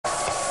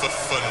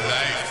For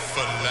life.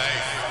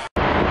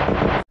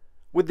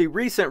 With the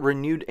recent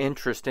renewed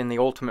interest in the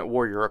Ultimate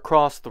Warrior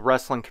across the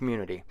wrestling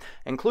community,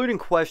 including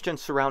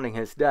questions surrounding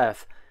his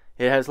death,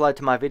 it has led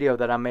to my video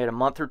that I made a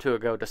month or two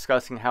ago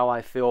discussing how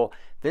I feel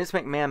Vince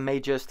McMahon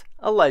may just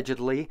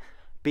allegedly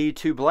be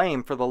to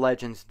blame for the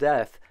legend's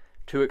death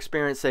to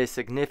experience a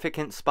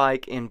significant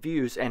spike in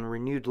views and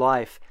renewed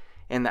life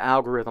in the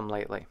algorithm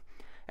lately.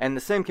 And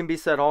the same can be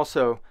said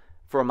also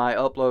for my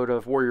upload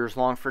of Warrior's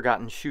long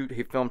forgotten shoot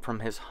he filmed from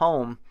his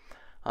home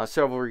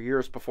several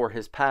years before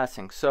his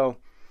passing. So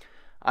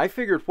I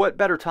figured what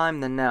better time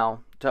than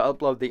now to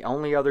upload the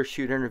only other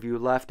shoot interview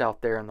left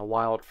out there in the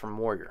wild from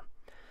Warrior.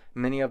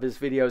 Many of his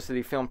videos that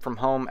he filmed from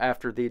home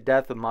after the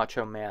death of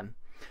Macho Man,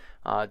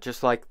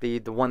 just like the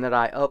one that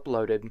I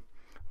uploaded,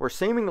 were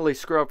seemingly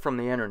scrubbed from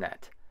the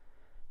internet.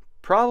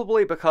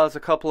 Probably because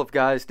a couple of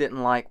guys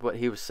didn't like what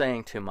he was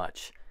saying too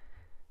much.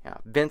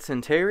 Vince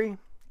and Terry?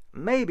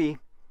 Maybe.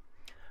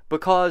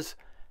 Because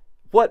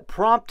what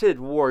prompted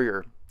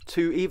Warrior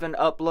to even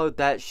upload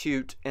that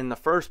shoot in the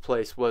first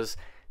place was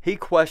he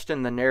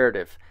questioned the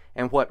narrative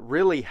and what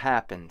really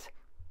happened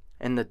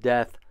in the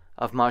death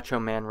of Macho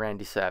Man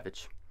Randy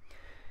Savage.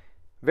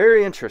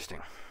 Very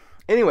interesting.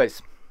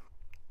 Anyways,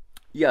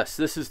 yes,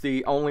 this is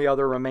the only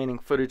other remaining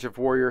footage of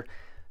Warrior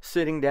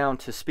sitting down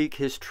to speak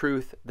his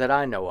truth that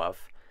I know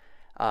of.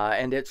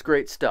 And it's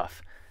great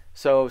stuff.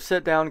 So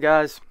sit down,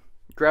 guys,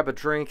 grab a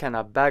drink and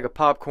a bag of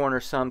popcorn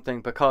or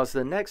something, because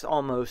the next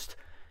almost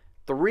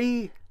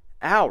 3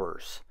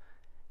 hours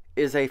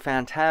is a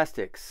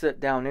fantastic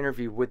sit-down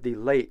interview with the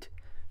late,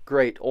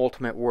 great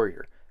Ultimate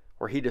Warrior,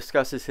 where he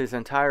discusses his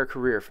entire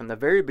career from the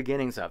very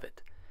beginnings of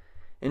it.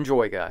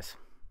 Enjoy, guys.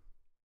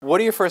 What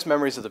are your first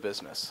memories of the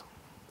business?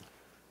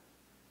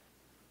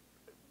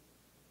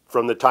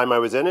 From the time I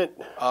was in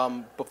it?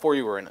 Before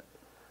you were in it.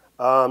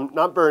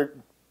 Not very.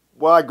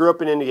 Well, I grew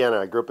up in Indiana.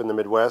 I grew up in the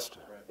Midwest,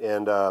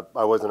 and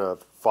I wasn't a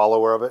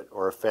follower of it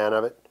or a fan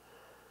of it.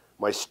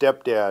 My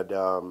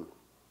stepdad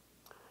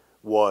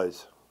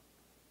was,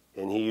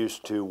 and he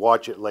used to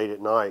watch it late at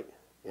night.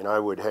 And I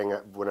would hang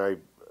out when I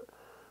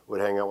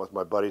would hang out with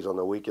my buddies on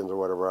the weekends or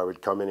whatever. I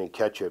would come in and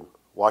catch him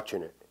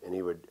watching it, and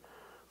he would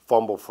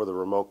fumble for the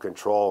remote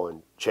control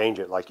and change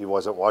it like he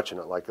wasn't watching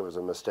it, like it was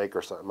a mistake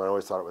or something. I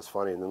always thought it was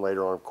funny. And then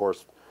later on, of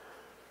course,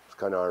 it's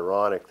kind of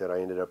ironic that I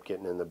ended up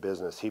getting in the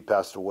business. He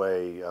passed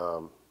away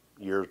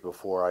years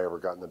before I ever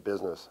got in the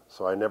business,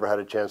 so I never had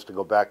a chance to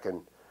go back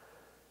and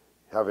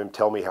have him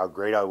tell me how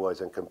great I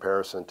was in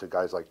comparison to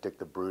guys like Dick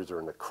the Bruiser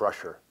and the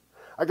Crusher.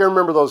 I can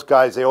remember those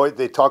guys.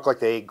 They talk like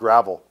they ate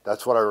gravel.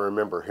 That's what I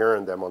remember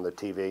hearing them on the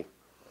TV.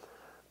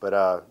 But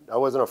I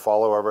wasn't a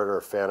follower of it or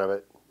a fan of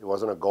it. It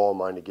wasn't a goal of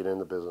mine to get in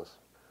the business.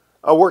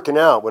 Working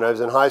out. When I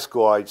was in high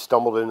school, I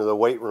stumbled into the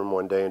weight room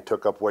one day and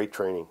took up weight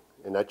training.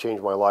 And that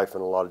changed my life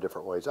in a lot of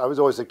different ways. I was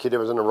always a kid that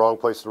was in the wrong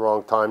place at the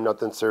wrong time.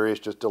 Nothing serious,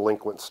 just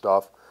delinquent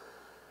stuff.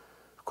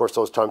 Of course,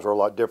 those times were a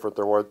lot different.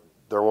 There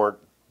weren't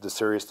the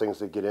serious things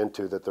to get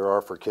into that there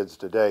are for kids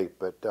today.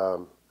 But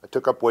I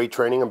took up weight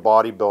training and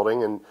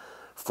bodybuilding. And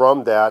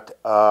from that,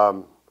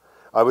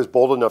 I was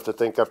bold enough to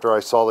think, after I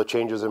saw the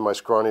changes in my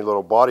scrawny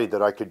little body,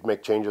 that I could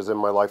make changes in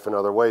my life in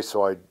other ways.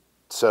 So I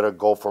set a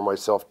goal for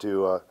myself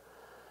to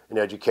in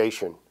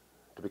education,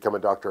 to become a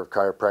doctor of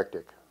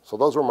chiropractic. So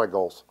those were my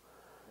goals.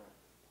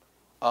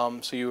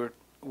 So you were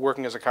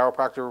working as a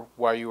chiropractor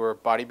while you were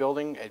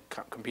bodybuilding,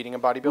 competing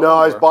in bodybuilding? No,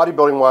 I was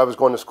bodybuilding while I was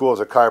going to school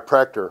as a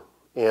chiropractor,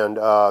 and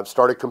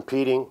started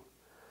competing.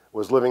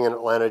 Was living in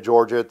Atlanta,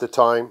 Georgia at the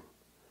time,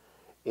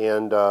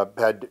 and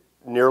had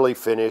nearly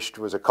finished,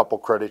 was a couple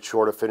credits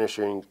short of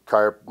finishing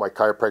my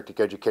chiropractic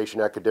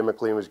education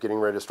academically, and was getting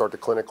ready to start the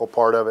clinical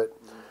part of it.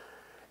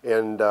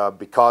 And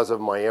because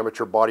of my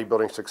amateur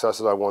bodybuilding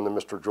successes, I won the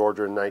Mr.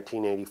 Georgia in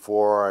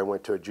 1984. I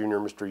went to a junior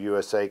Mr.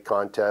 USA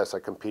contest. I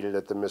competed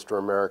at the Mr.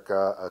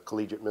 America, a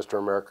collegiate Mr.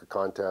 America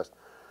contest.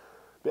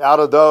 Out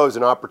of those,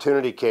 an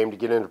opportunity came to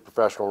get into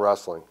professional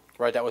wrestling.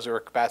 Right, that was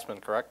Rick Bassman,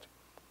 correct?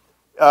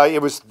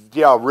 It was,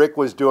 yeah, Rick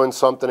was doing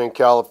something in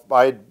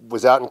I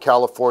was out in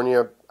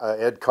California.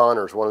 Ed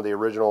Connors, one of the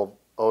original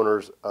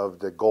owners of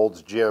the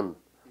Gold's Gym,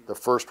 the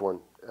first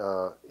one.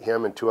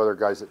 Him and 2 other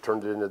guys that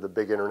turned it into the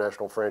big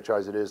international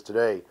franchise it is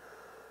today.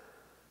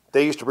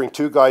 They used to bring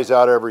 2 guys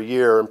out every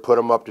year and put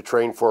them up to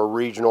train for a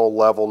regional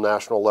level,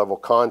 national level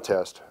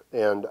contest.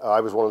 And I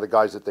was one of the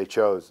guys that they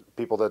chose,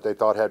 people that they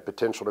thought had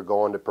potential to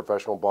go into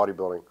professional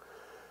bodybuilding.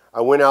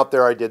 I went out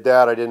there, I did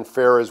that. I didn't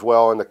fare as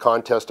well in the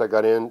contest I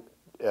got in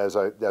as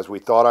we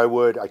thought I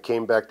would. I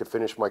came back to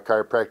finish my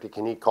chiropractic,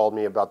 and he called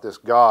me about this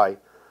guy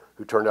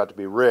who turned out to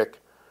be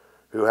Rick,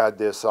 who had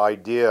this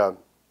idea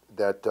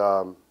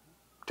that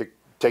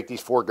take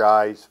these 4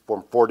 guys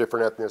from 4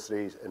 different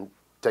ethnicities and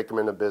take them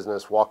into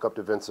business, walk up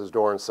to Vince's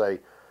door and say,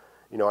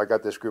 you know, I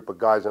got this group of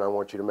guys and I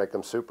want you to make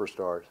them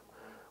superstars.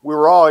 We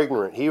were all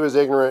ignorant. He was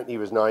ignorant. He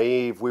was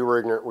naive. We were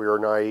ignorant. We were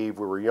naive.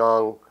 We were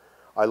young.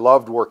 I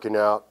loved working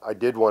out. I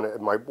did one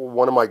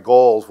of my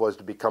goals was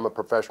to become a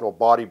professional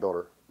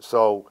bodybuilder.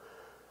 So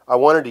I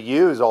wanted to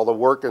use all the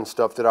work and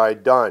stuff that I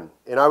had done.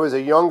 And I was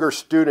a younger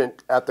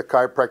student at the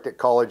chiropractic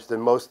college than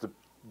most of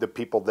the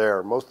people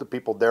there. Most of the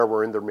people there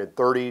were in their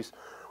mid-30s,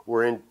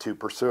 were into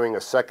pursuing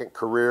a second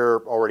career,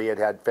 already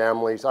had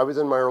families. I was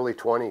in my early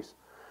 20s.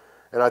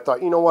 And I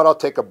thought, you know what, I'll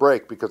take a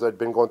break because I'd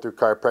been going through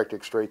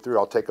chiropractic straight through.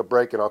 I'll take a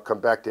break and I'll come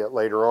back to it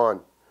later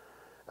on.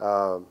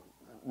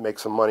 Make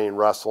some money in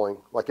wrestling.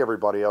 Like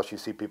everybody else, you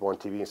see people on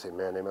TV and say,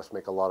 man, they must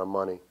make a lot of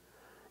money.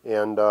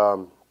 And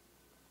I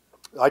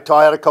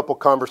had a couple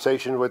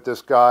conversations with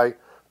this guy,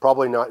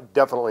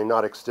 definitely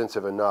not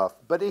extensive enough.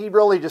 But he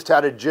really just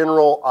had a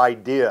general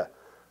idea.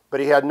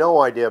 But he had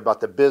no idea about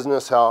the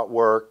business, how it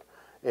worked.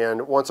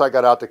 And once I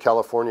got out to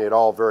California, it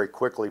all very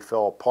quickly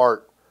fell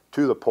apart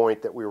to the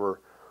point that we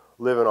were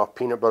living off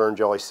peanut butter and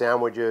jelly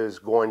sandwiches,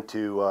 going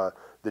to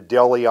the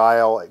deli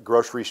aisle at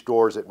grocery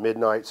stores at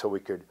midnight so we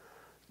could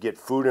get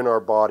food in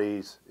our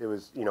bodies. It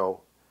was, you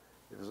know,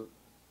 it was...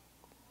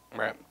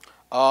 Right.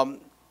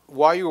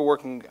 While you were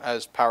working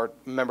as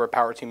member of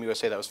PowerTeam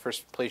USA, that was the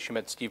first place you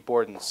met Steve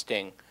Borden and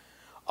Sting.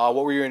 What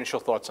were your initial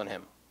thoughts on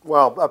him?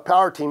 Well,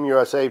 PowerTeam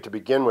USA to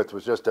begin with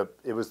was just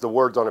it was the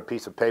words on a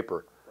piece of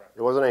paper. Right.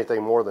 It wasn't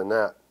anything more than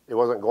that. It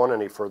wasn't going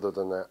any further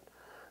than that.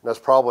 And that's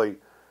probably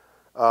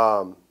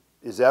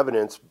is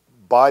evidenced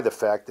by the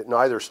fact that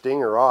neither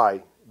Sting or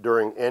I,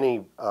 during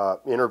any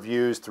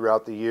interviews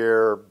throughout the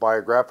year,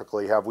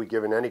 biographically, have we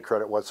given any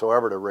credit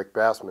whatsoever to Rick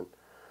Bassman,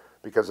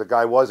 because the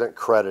guy wasn't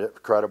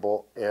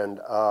credible, and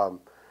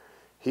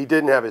he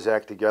didn't have his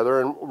act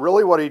together, and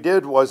really what he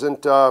did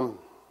wasn't, well,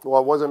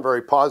 it wasn't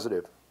very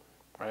positive.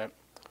 Right.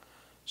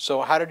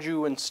 So how did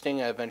you and Sting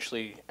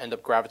eventually end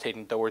up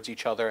gravitating towards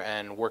each other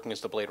and working as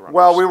the Blade Runners?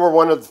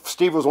 Well,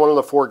 Steve was one of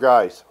the 4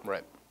 guys.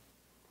 Right.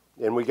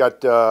 And we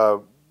got,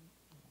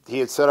 he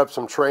had set up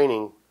some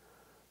training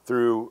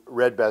through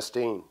Rick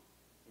Bassman.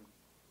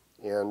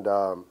 And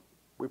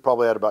we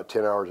probably had about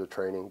 10 hours of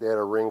training. They had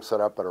a ring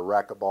set up at a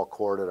racquetball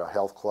court at a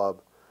health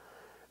club.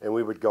 And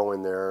we would go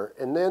in there.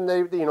 And then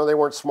they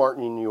weren't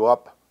smartening you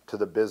up to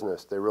the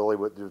business. They really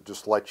would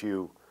just let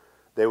you,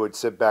 they would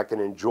sit back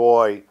and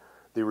enjoy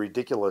the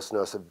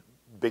ridiculousness of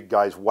big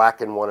guys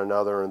whacking one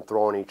another and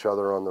throwing each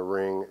other on the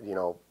ring, you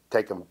know,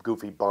 taking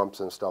goofy bumps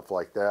and stuff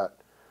like that.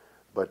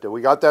 But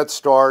we got that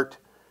start,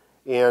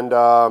 and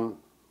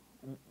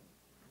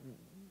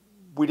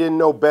we didn't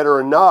know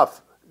better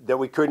enough that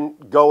we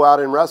couldn't go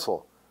out and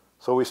wrestle.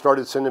 So we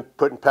started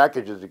putting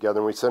packages together,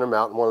 and we sent them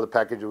out, and one of the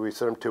packages we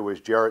sent them to was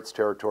Jarrett's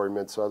territory,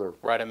 Mid-Southern.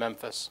 Right, in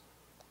Memphis.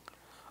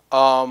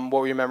 What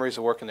were your memories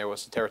of working there?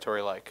 What's the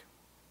territory like?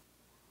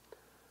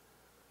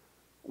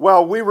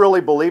 Well, we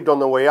really believed on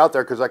the way out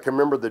there, because I can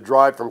remember the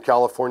drive from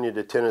California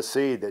to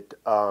Tennessee that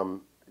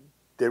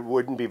it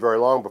wouldn't be very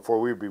long before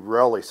we would be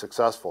really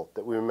successful,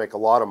 that we would make a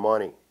lot of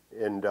money,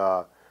 and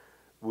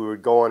we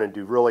would go on and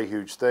do really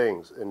huge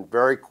things. And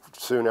very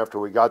soon after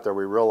we got there,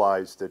 we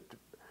realized that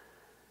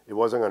it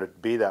wasn't going to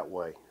be that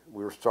way.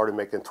 We started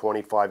making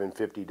 $25 and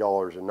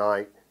 $50 a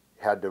night,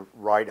 had to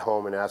write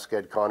home and ask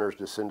Ed Connors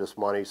to send us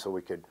money so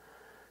we could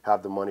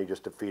have the money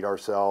just to feed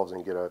ourselves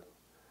and get a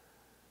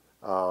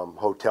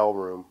hotel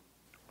room.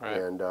 Right.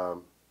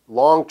 And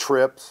long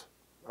trips.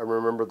 I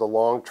remember the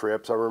long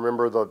trips. I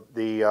remember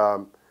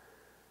the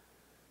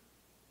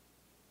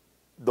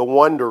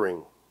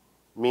wondering,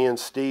 me and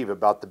Steve,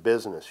 about the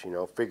business, you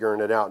know,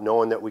 figuring it out,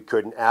 knowing that we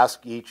couldn't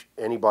ask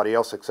anybody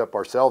else except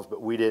ourselves,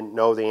 but we didn't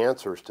know the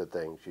answers to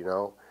things, you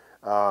know.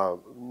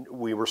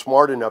 We were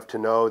smart enough to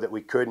know that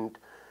we couldn't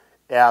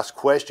ask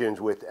questions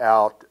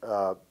without,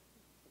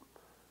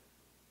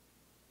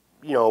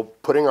 you know,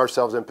 putting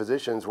ourselves in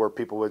positions where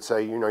people would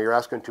say, you know, you're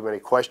asking too many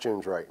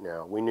questions right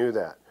now. We knew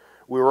that.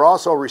 We were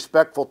also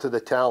respectful to the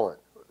talent.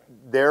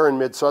 There in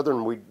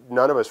Mid-Southern,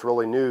 none of us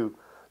really knew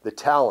the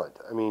talent.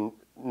 I mean,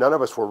 none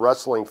of us were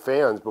wrestling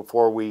fans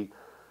before we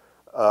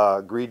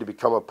agreed to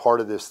become a part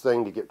of this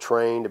thing, to get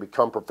trained, to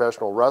become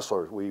professional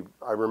wrestlers.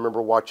 I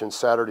remember watching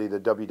Saturday the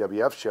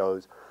WWF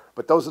shows,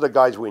 but those are the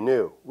guys we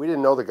knew. We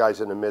didn't know the guys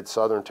in the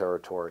Mid-Southern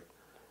territory.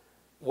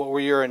 What were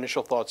your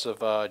initial thoughts of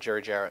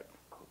Jerry Jarrett?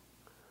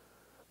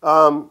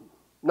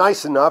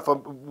 Nice enough.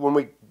 When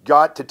we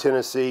got to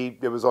Tennessee,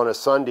 it was on a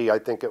Sunday, I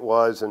think it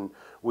was, and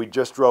we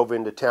just drove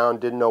into town,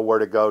 didn't know where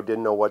to go,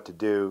 didn't know what to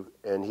do,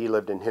 and he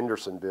lived in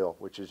Hendersonville,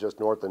 which is just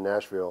north of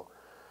Nashville,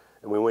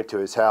 and we went to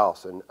his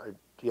house, and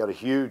he had a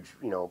huge,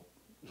 you know,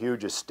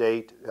 huge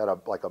estate, had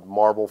like a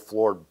marble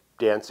floored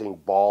dancing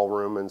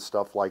ballroom and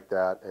stuff like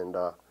that, and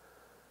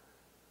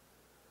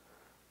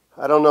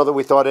I don't know that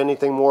we thought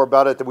anything more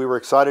about it, that we were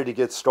excited to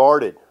get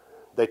started.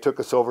 They took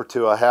us over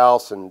to a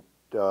house and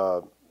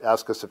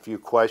asked us a few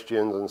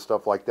questions and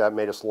stuff like that,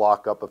 made us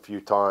lock up a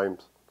few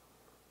times.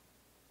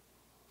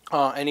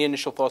 Any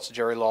initial thoughts of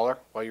Jerry Lawler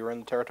while you were in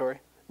the territory?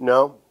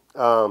 No.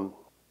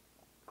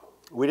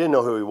 We didn't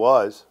know who he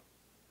was.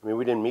 I mean,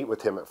 we didn't meet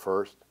with him at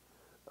first.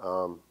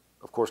 Of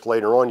course,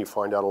 later on you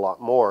find out a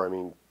lot more. I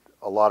mean,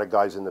 a lot of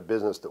guys in the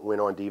business that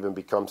went on to even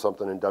become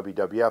something in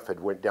WWF had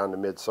went down to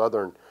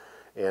Mid-Southern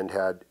and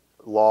had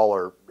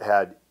Lawler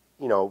had,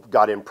 you know,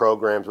 got in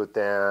programs with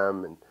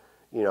them, and,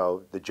 you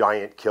know, the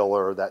Giant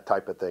Killer, that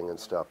type of thing and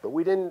stuff. But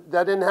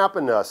that didn't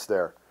happen to us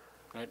there.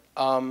 Right.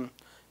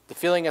 The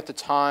feeling at the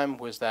time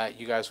was that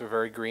you guys were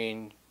very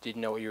green,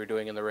 didn't know what you were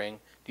doing in the ring.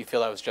 Do you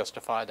feel that was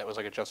justified? That was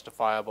like a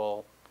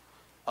justifiable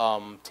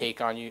take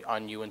on you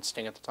and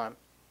Sting at the time?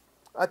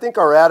 I think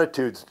our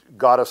attitudes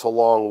got us a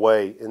long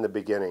way in the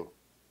beginning.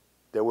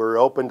 That we were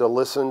open to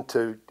listen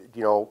to,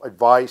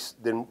 advice.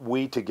 Then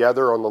we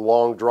together on the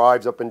long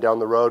drives up and down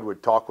the road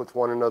would talk with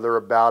one another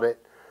about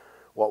it,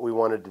 what we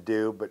wanted to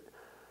do. But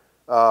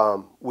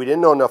we didn't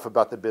know enough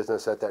about the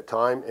business at that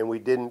time, and we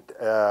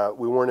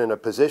weren't in a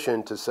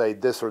position to say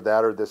this or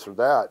that or this or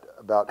that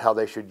about how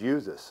they should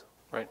use us.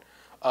 Right.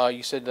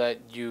 You said that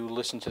you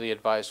listened to the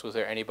advice. Was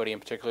there anybody in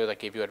particular that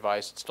gave you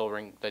advice that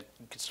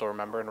you could still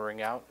remember and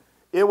ring out?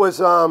 It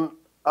was, well,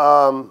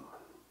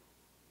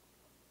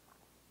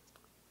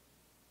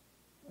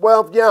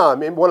 yeah, I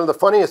mean, one of the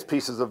funniest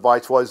pieces of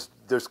advice was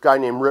this guy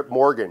named Rick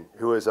Morgan,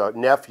 who is a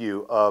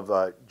nephew of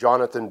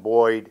Jonathan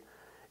Boyd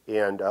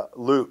and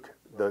Luke.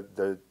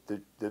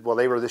 Well,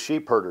 they were the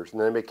sheep herders,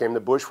 and then they became the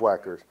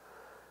bushwhackers.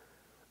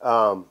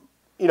 When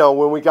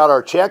we got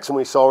our checks and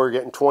we saw we were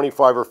getting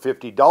 $25 or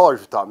 $50,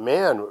 we thought,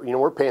 man,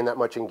 we're paying that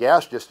much in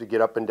gas just to get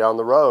up and down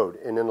the road.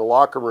 And in the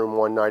locker room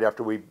one night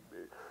after we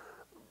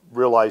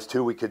realized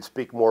who we could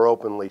speak more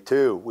openly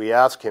to, we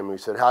asked him, we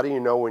said, how do you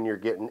know when you're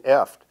getting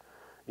effed,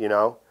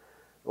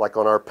 like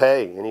on our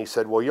pay? And he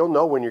said, well, you'll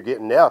know when you're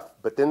getting effed,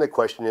 but then the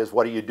question is,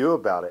 what do you do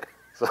about it?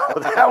 So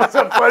that was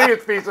the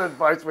funniest piece of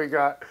advice we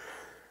got.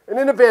 And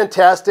then the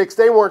Fantastics,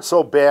 they weren't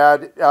so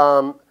bad.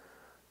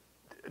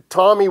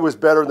 Tommy was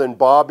better than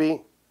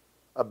Bobby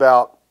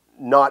about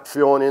not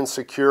feeling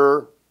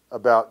insecure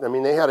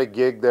they had a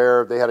gig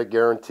there, they had a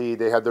guarantee,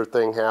 they had their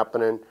thing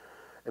happening.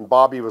 And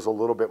Bobby was a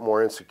little bit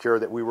more insecure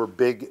that we were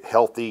big,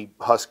 healthy,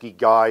 husky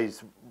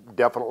guys,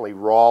 definitely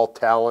raw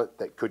talent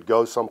that could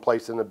go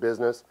someplace in the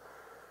business.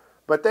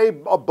 But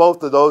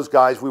both of those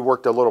guys, we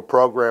worked a little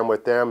program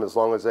with them as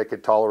long as they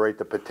could tolerate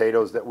the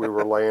potatoes that we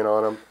were laying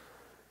on them.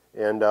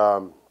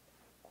 And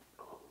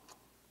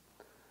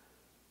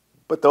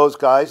but those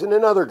guys, and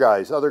then other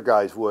guys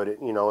would,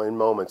 in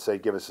moments,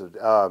 they'd give us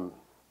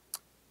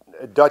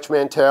Dutch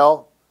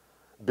Mantell,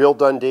 Bill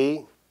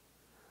Dundee.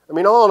 I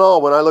mean, all in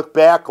all, when I look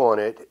back on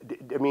it,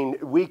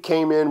 we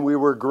came in, we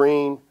were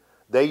green.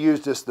 They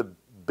used us the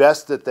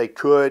best that they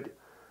could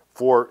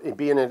for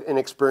being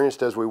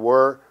inexperienced as we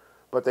were,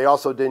 but they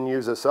also didn't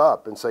use us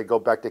up and say, go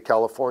back to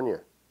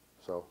California.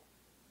 So,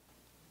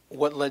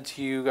 what led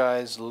to you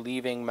guys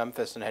leaving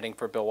Memphis and heading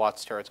for Bill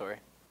Watts territory?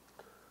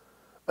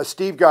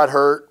 Steve got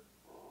hurt,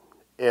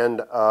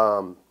 and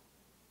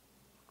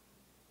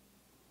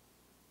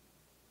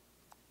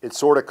it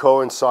sort of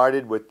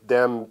coincided with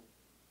them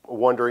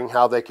wondering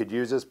how they could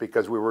use us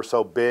because we were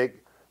so big,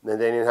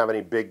 and they didn't have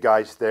any big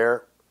guys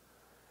there.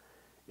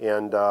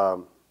 And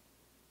a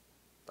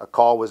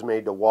call was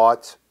made to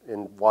Watts,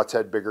 and Watts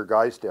had bigger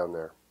guys down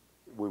there.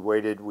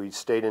 We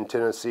stayed in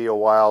Tennessee a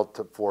while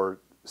for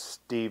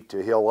Steve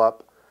to heal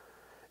up,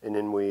 and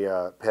then we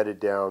headed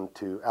down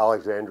to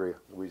Alexandria,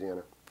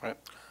 Louisiana. Right.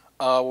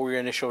 What were your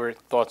initial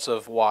thoughts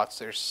of Watts?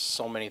 There's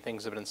so many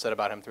things that have been said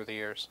about him through the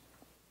years.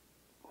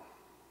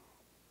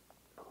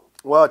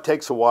 Well, it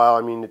takes a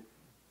while.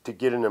 To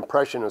get an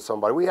impression of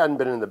somebody. We hadn't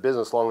been in the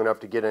business long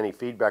enough to get any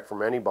feedback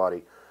from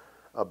anybody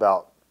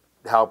about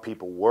how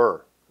people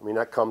were.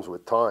 That comes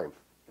with time.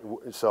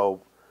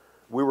 So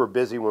we were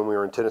busy when we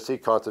were in Tennessee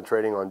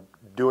concentrating on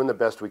doing the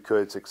best we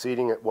could,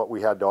 succeeding at what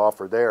we had to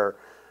offer there.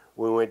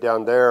 When we went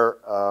down there,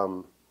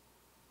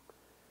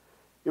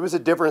 it was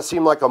it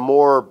seemed like a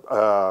more,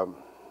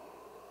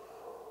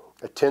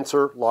 a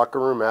tenser locker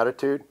room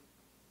attitude.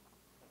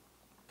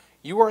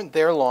 You weren't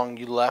there long.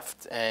 You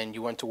left and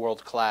you went to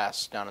World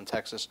Class down in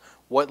Texas.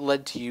 What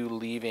led to you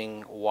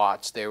leaving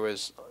Watts? There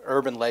was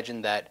urban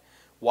legend that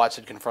Watts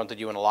had confronted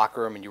you in a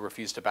locker room and you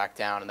refused to back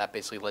down, and that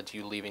basically led to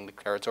you leaving the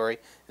territory.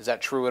 Is that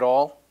true at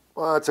all?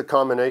 Well, it's a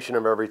combination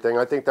of everything.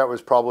 I think that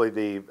was probably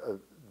the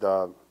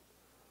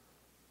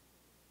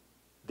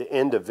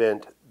end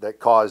event that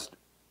caused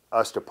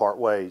us to part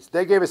ways.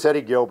 They gave us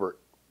Eddie Gilbert,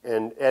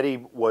 and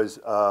Eddie was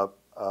a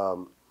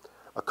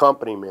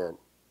company man.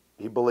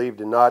 He believed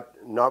in not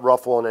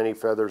ruffling any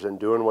feathers and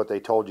doing what they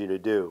told you to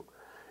do.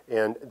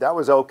 And that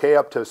was okay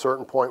up to a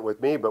certain point with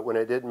me, but when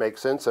it didn't make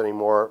sense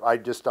anymore, I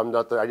didn't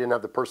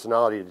have the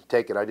personality to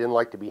take it. I didn't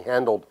like to be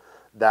handled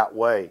that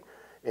way.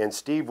 And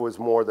Steve was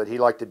more that he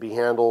liked to be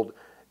handled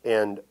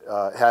and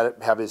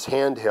have his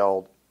hand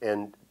held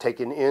and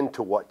taken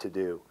into what to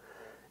do.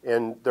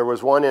 And there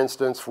was one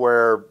instance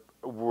where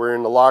we're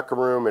in the locker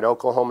room in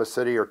Oklahoma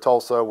City or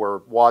Tulsa where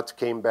Watts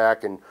came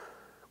back and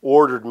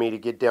ordered me to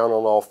get down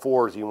on all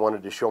fours. He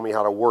wanted to show me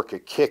how to work a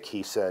kick,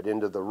 he said,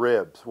 into the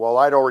ribs. Well,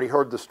 I'd already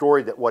heard the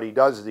story that what he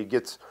does is he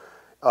gets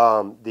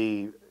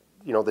the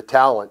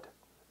talent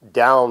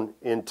down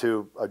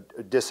into a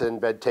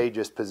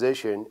disadvantageous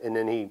position, and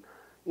then he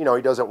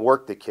doesn't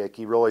work the kick.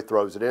 He really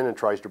throws it in and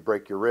tries to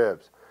break your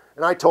ribs.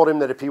 And I told him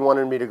that if he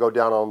wanted me to go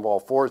down on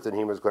all fours, then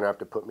he was going to have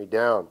to put me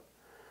down.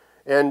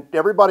 And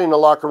everybody in the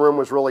locker room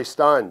was really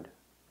stunned.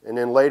 And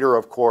then later,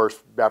 of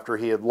course, after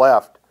he had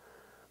left,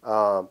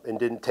 and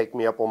didn't take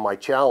me up on my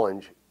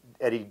challenge,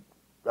 Eddie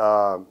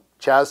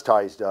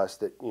chastised us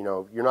that,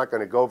 you're not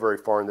going to go very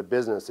far in the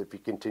business if you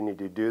continue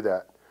to do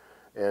that.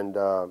 And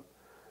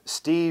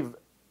Steve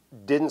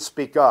didn't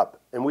speak up,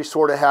 and we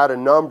sort of had a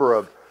number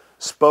of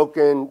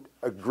spoken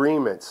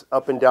agreements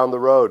up and down the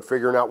road,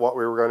 figuring out what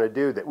we were going to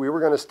do, that we were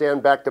going to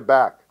stand back to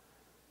back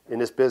in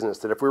this business,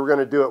 that if we were going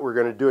to do it, we were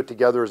going to do it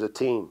together as a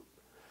team.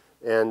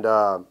 And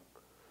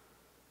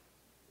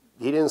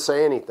he didn't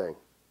say anything.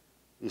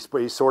 He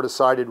sort of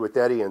sided with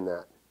Eddie in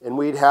that. And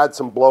we'd had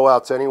some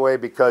blowouts anyway,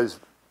 because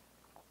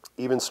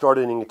even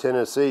starting in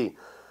Tennessee,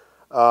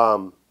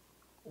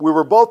 we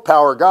were both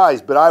power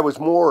guys, but I was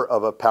more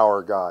of a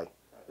power guy.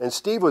 And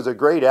Steve was a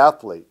great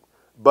athlete,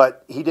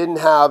 but he didn't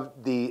have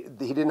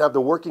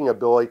the working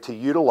ability to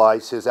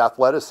utilize his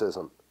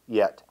athleticism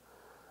yet,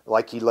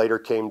 like he later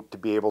came to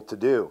be able to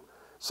do.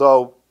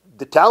 So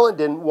the talent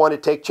didn't want to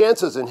take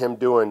chances in him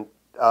doing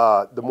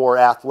the more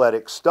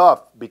athletic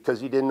stuff,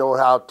 because he didn't know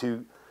how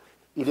to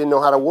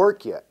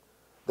work yet.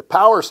 The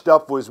power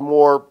stuff was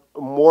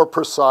more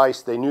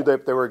precise. They knew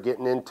that they were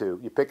getting into.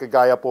 You pick a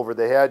guy up over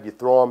the head, you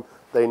throw him,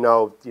 they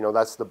know,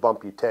 that's the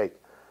bump you take.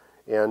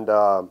 And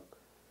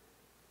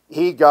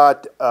he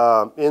got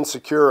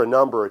insecure a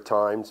number of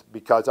times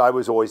because I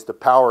was always the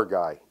power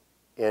guy.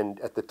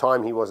 And at the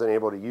time, he wasn't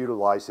able to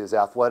utilize his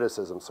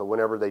athleticism. So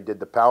whenever they did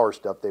the power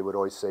stuff, they would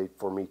always say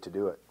for me to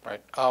do it.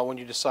 Right. When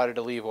you decided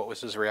to leave, what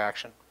was his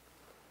reaction?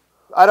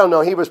 I don't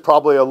know. He was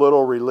probably a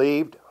little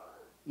relieved,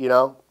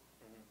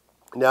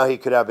 Now he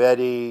could have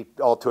Eddie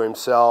all to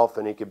himself,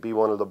 and he could be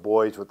one of the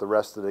boys with the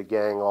rest of the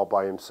gang all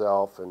by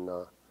himself. And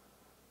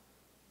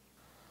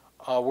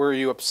were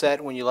you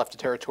upset when you left the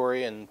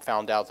territory and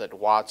found out that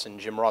Watts and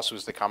Jim Ross, who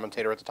was the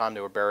commentator at the time,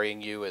 they were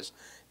burying you as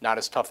not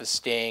as tough as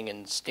Sting,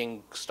 and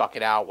Sting stuck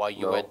it out while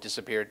you had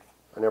disappeared?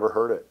 I never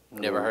heard it.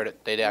 Never heard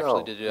it. They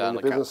actually did do that on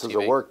the businesses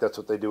of work. That's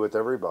what they do with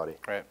everybody.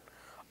 Right.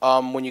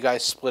 When you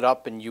guys split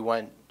up and you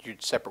went your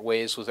separate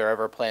ways, was there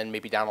ever a plan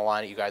maybe down the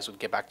line that you guys would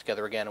get back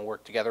together again and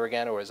work together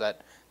again, or is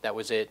that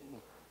was it?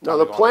 No,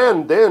 the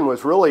plan then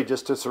was really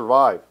just to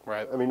survive.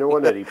 Right. I mean, there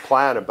wasn't any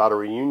plan about a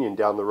reunion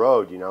down the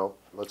road,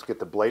 Let's get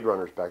the Blade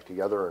Runners back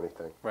together or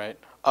anything. Right.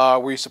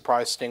 Were you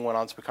surprised Sting went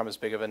on to become as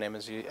big of a name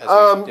as he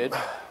did?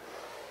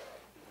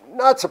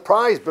 Not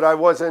surprised, but I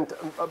wasn't.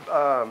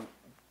 At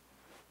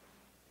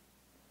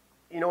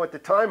the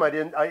time, I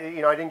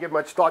didn't give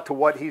much thought to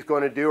what he's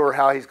going to do or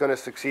how he's going to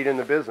succeed in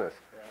the business.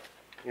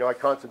 Yeah. I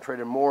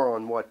concentrated more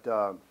on what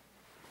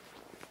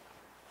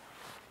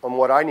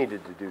I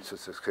needed to do to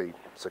succeed.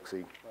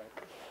 Right.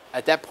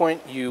 At that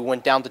point, you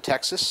went down to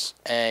Texas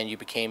and you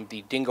became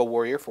the Dingo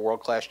Warrior for World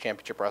Class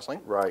Championship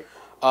Wrestling. Right.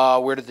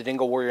 Where did the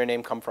Dingo Warrior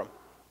name come from?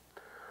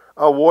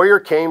 Warrior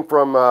came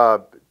from.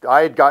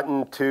 I had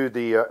gotten to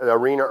the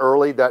arena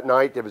early that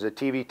night. There was a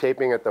TV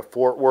taping at the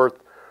Fort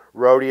Worth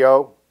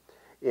Rodeo,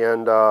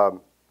 and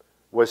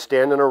was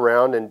standing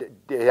around and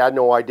had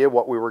no idea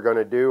what we were going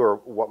to do or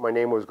what my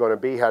name was going to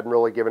be. Hadn't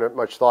really given it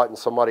much thought, and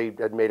somebody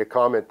had made a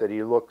comment that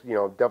he looked,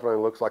 definitely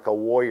looks like a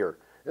warrior.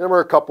 And there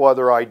were a couple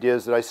other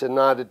ideas that I said,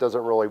 nah, it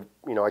doesn't really,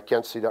 I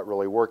can't see that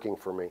really working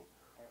for me.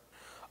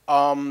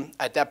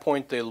 At that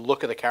point, the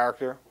look of the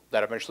character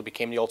that eventually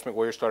became the Ultimate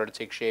Warrior started to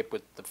take shape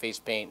with the face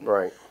paint,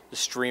 right, the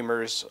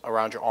streamers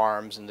around your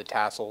arms and the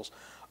tassels.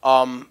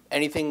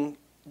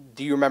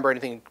 Do you remember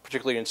anything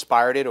particularly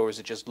inspired it, or was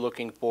it just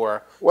looking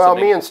for Well,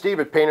 me and Steve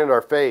had painted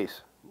our face,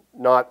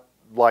 not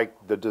like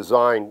the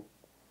design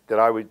that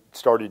I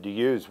started to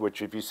use,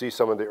 which if you see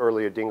some of the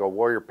earlier Dingo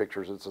Warrior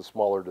pictures, it's a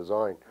smaller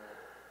design.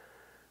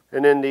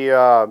 And then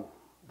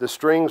the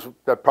strings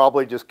that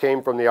probably just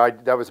came from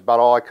that was about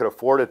all I could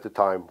afford at the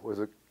time, was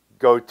to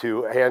go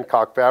to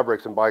Hancock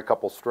Fabrics and buy a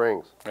couple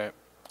strings. Right.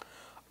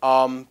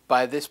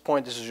 By this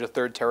point, this is your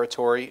third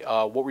territory.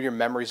 What were your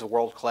memories of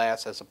World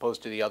Class as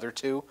opposed to the other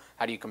two?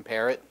 How do you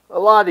compare it? A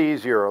lot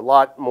easier, a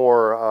lot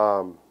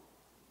more,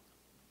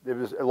 it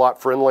was a lot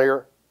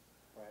friendlier.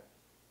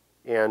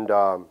 Right.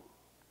 And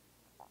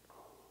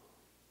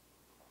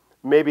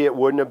maybe it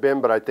wouldn't have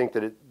been, but I think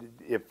that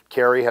if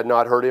Kerry had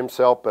not hurt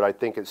himself, but I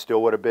think it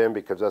still would have been,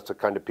 because that's the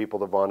kind of people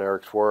the Von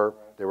Erichs were.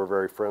 Right. They were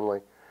very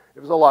friendly. It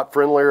was a lot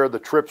friendlier. The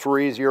trips were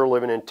easier.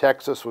 Living in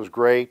Texas was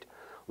great.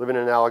 Living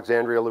in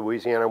Alexandria,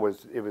 Louisiana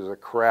was a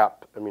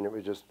crap. I mean, it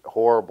was just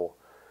horrible.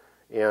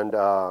 And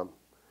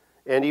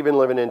even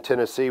living in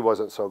Tennessee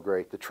wasn't so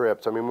great, the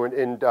trips. I mean,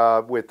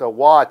 with the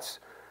Watts,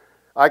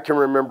 I can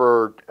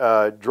remember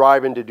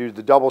driving to do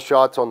the double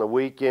shots on the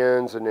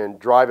weekends and then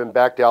driving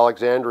back to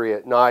Alexandria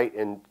at night,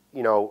 and,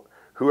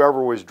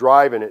 whoever was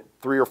driving at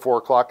 3 or 4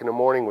 o'clock in the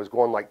morning was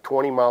going like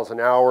 20 miles an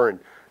hour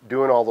and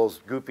doing all those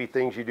goofy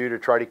things you do to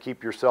try to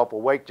keep yourself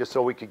awake just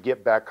so we could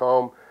get back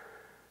home,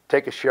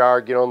 take a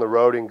shower, get on the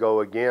road, and go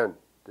again.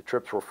 The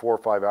trips were 4 or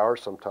 5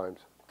 hours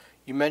sometimes.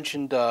 You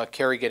mentioned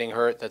Kerry getting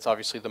hurt. That's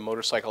obviously the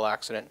motorcycle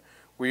accident.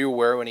 Were you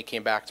aware when he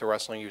came back to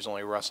wrestling he was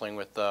only wrestling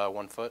with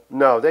 1 foot?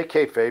 No, they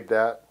kayfabed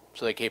that.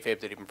 So they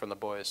kayfabed it even from the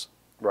boys?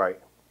 Right.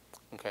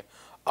 Okay.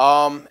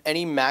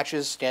 Any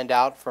matches stand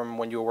out from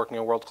when you were working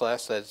in World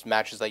Class as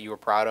matches that you were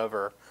proud of,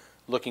 or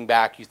looking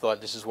back you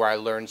thought this is where I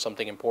learned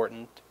something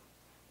important?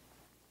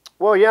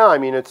 Well, yeah, I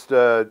mean, it's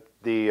the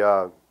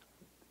the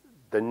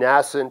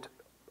nascent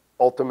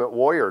Ultimate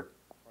Warrior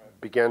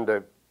began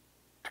to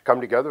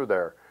come together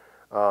there.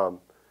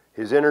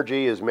 His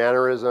energy, his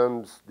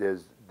mannerisms,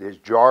 his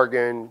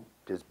jargon,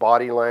 his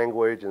body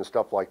language and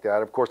stuff like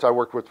that. Of course, I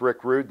worked with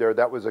Rick Rude there.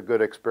 That was a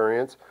good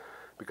experience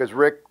because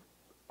Rick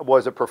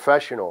was a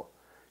professional.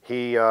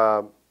 He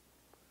had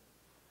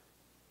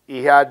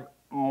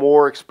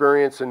more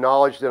experience and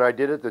knowledge than I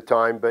did at the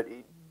time, but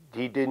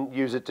he didn't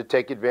use it to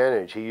take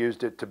advantage. He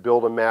used it to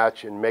build a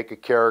match and make a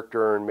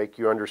character and make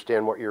you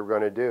understand what you're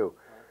going to do,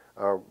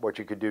 what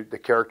you could do, the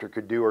character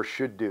could do or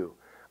should do.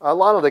 A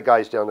lot of the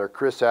guys down there,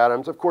 Chris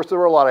Adams, of course, there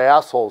were a lot of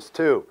assholes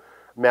too.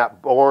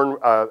 Matt Bourne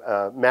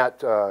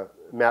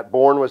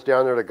was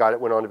down there, the guy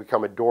that went on to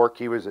become a dork.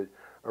 He was a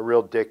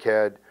real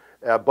dickhead.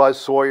 Buzz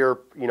Sawyer,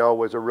 you know,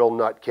 was a real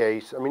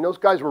nutcase. I mean, those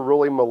guys were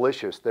really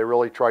malicious. They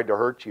really tried to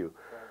hurt you.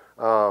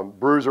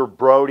 Bruiser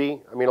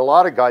Brody. I mean, a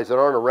lot of guys that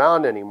aren't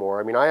around anymore.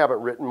 I mean, I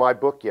haven't written my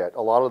book yet.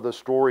 A lot of the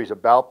stories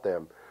about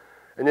them.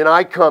 And then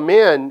I come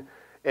in,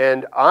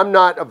 and I'm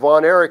not a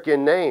Von Erich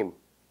in name,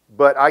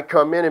 but I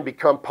come in and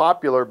become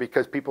popular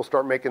because people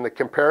start making the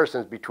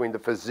comparisons between the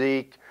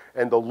physique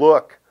and the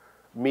look,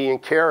 me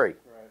and Kerry.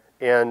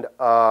 Right. And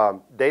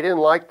they didn't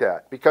like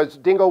that because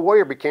Dingo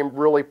Warrior became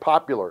really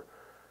popular,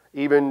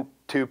 even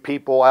to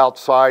people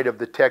outside of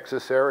the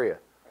Texas area.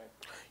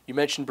 Right. You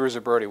mentioned Bruiser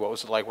Brody. What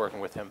was it like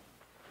working with him?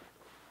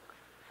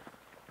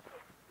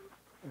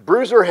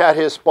 Bruiser had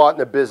his spot in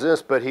the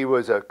business, but he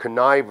was a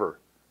conniver.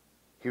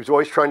 He was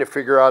always trying to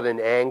figure out an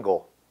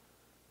angle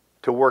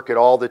to work at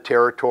all the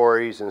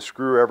territories and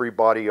screw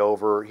everybody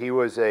over. He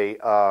was a,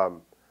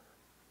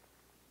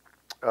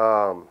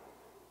 well,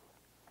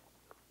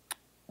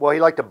 he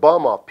liked to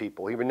bum off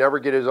people. He would never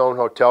get his own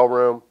hotel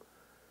room.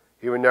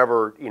 He would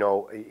never, you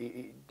know,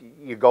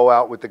 you go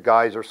out with the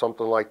guys or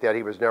something like that.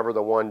 He was never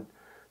the one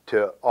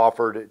to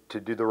offer to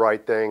do the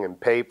right thing and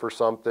pay for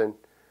something.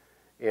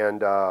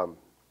 And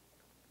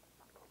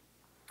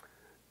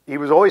he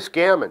was always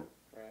scamming.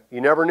 Right. You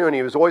never knew, and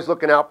he was always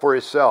looking out for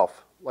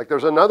himself. Like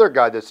there's another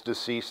guy that's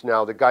deceased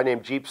now, the guy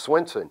named Jeep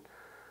Swenson,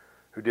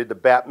 who did the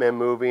Batman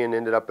movie and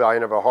ended up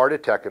dying of a heart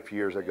attack a few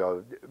years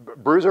ago.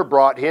 Bruiser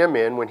brought him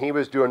in when he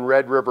was doing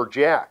Red River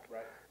Jack.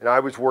 Right. And I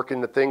was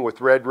working the thing with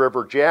Red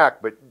River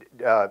Jack, but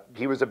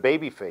he was a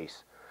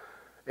babyface.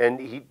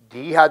 And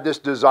he had this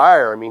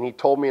desire. I mean, he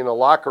told me in the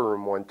locker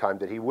room one time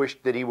that he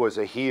wished that he was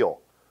a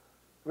heel.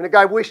 When a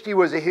guy wished he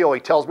was a heel, he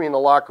tells me in the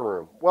locker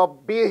room, well,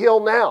 be a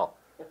heel now.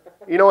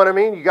 You know what I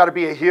mean? You got to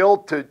be a heel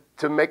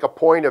to make a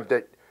point of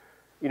that.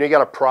 You know, you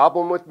got a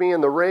problem with me in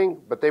the ring,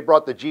 but they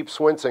brought the Jeep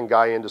Swenson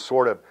guy in to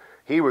sort of,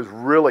 he was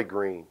really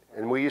green.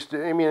 And we used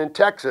to, I mean, in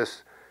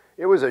Texas,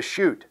 it was a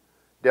shoot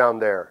down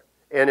there.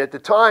 And at the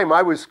time,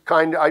 I was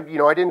kind of, you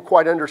know, I didn't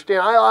quite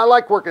understand. I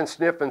like working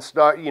stiff and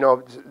stiff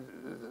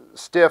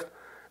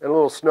and a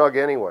little snug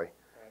anyway.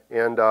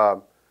 And,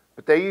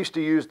 but they used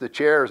to use the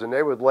chairs and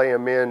they would lay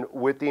them in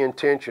with the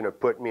intention of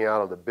putting me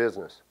out of the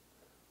business.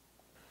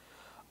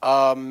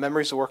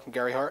 Memories of working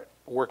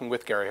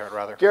with Gary Hart,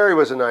 rather. Gary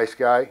was a nice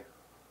guy.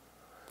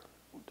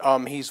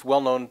 He's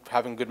well known for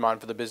having a good mind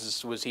for the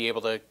business. Was he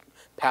able to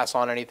pass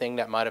on anything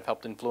that might have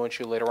helped influence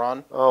you later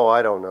on? Oh,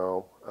 I don't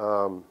know.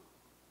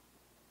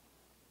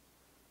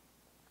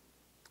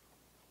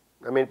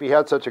 I mean, if he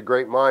had such a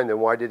great mind, then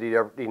why did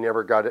he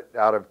never got it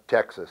out of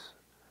Texas?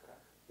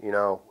 You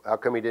know, how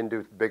come he didn't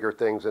do bigger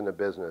things in the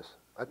business?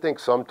 I think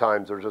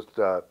sometimes there's just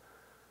a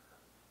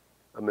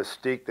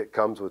mystique that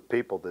comes with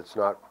people that's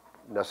not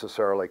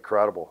necessarily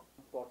credible.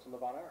 Thoughts on the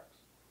Von Erichs?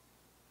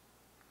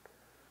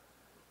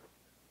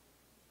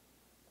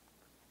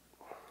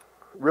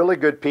 Really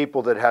good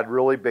people that had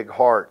really big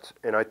hearts,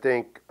 and I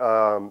think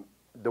the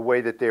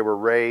way that they were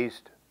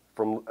raised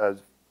from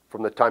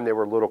the time they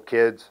were little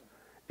kids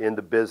in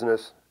the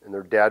business, and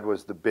their dad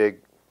was the big,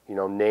 you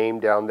know, name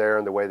down there,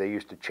 and the way they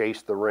used to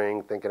chase the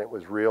ring, thinking it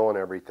was real and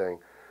everything.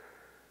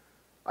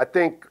 I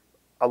think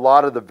a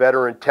lot of the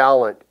veteran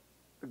talent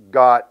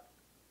got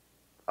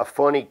a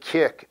funny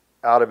kick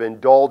out of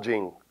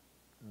indulging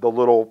the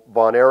little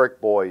Von Erich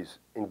boys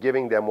and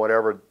giving them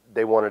whatever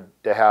they wanted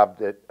to have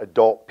that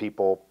adult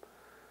people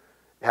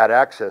had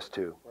access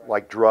to, right,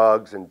 like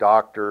drugs and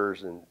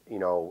doctors and, you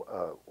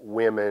know,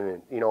 women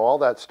and, you know, all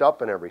that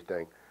stuff and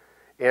everything.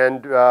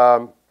 And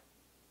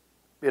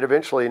it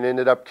eventually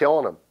ended up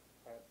killing them.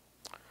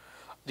 Right.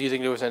 Do you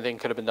think there was anything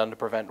could have been done to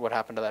prevent what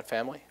happened to that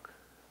family?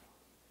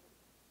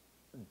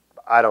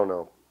 I don't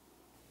know.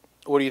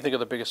 What do you think are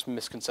the biggest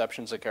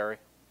misconceptions that Gary?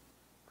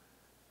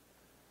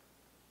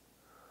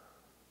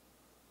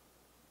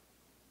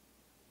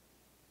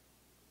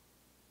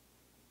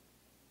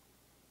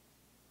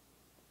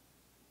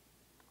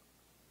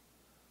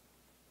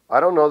 I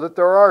don't know that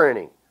there are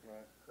any. Right.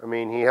 I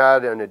mean, he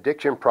had an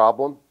addiction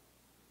problem.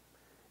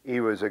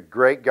 He was a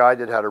great guy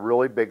that had a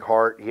really big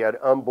heart. He had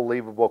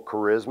unbelievable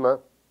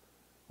charisma,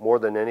 more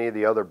than any of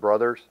the other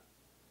brothers.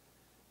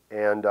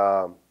 And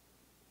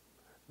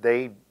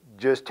they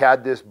just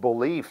had this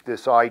belief,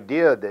 this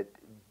idea that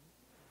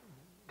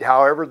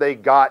however they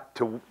got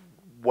to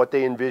what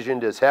they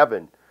envisioned as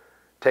heaven,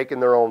 taking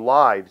their own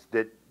lives,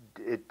 that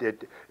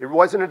it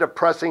wasn't a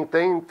depressing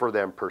thing for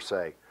them per se.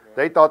 Right.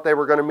 They thought they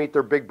were going to meet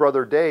their big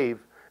brother Dave,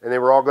 and they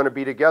were all going to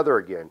be together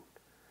again.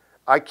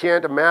 I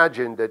can't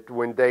imagine that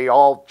when they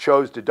all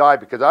chose to die,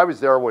 because I was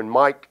there when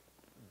Mike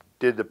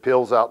did the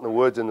pills out in the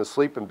woods in the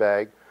sleeping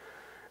bag,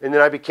 and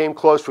then I became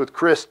close with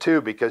Chris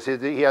too, because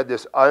he had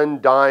this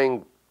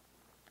undying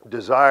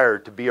desire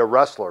to be a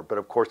wrestler, but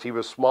of course he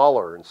was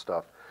smaller and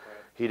stuff. Right.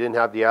 He didn't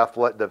have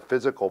the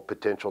physical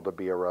potential to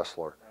be a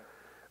wrestler.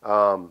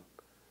 Right.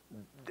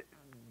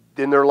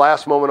 In their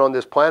last moment on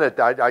this planet,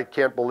 I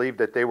can't believe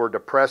that they were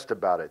depressed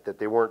about it, that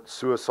they weren't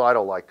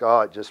suicidal, like,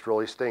 oh, it just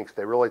really stinks.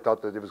 They really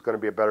thought that it was going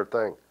to be a better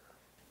thing.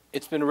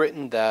 It's been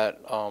written that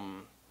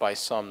by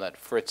some that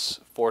Fritz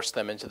forced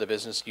them into the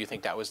business. Do you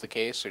think that was the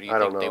case, or do you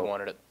think they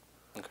wanted it?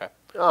 Okay.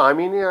 Oh, I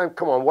mean, yeah,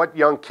 come on. What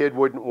young kid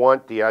wouldn't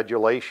want the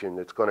adulation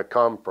that's going to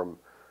come from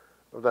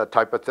that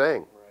type of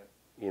thing? Right.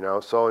 You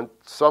know, so in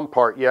some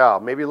part, yeah,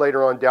 maybe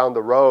later on down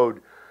the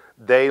road,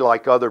 they,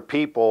 like other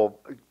people,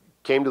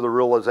 came to the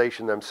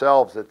realization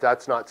themselves that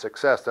that's not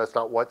success. That's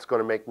not what's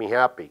going to make me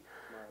happy.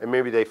 Right. And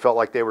maybe they felt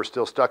like they were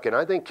still stuck in.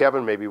 I think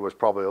Kevin maybe was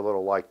probably a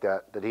little like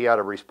that, that he had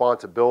a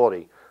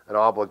responsibility, an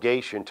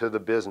obligation to the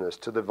business,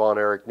 to the Von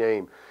Erich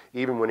name,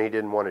 even when he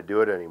didn't want to do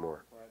it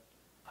anymore.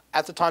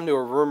 At the time, there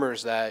were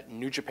rumors that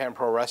New Japan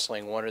Pro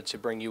Wrestling wanted to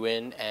bring you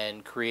in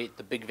and create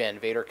the Big Van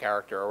Vader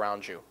character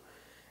around you.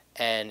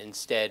 And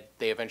instead,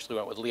 they eventually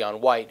went with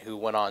Leon White, who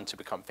went on to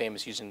become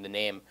famous using the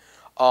name.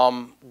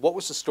 What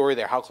was the story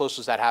there? How close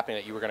was that happening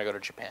that you were going to go to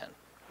Japan?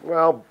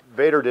 Well,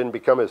 Vader didn't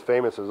become as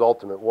famous as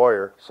Ultimate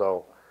Warrior,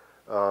 so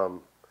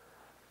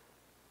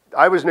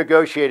I was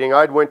negotiating.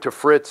 I'd went to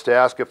Fritz to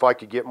ask if I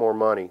could get more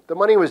money. The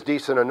money was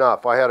decent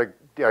enough. I had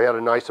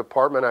a nice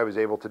apartment. I was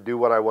able to do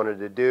what I wanted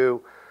to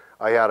do.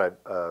 I had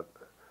a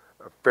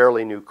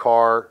fairly new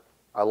car.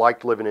 I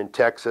liked living in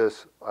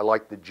Texas. I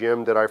liked the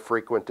gym that I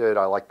frequented.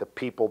 I liked the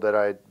people that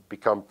I had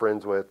become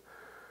friends with.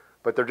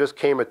 But there just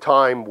came a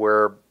time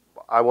where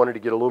I wanted to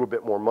get a little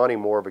bit more money,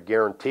 more of a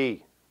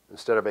guarantee,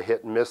 instead of a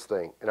hit and miss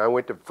thing. And I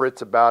went to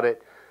Fritz about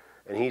it,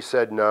 and he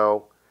said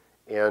no.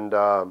 And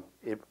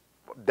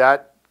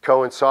that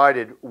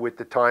coincided with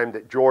the time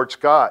that George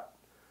Scott,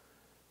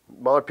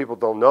 a lot of people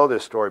don't know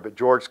this story, but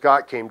George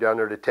Scott came down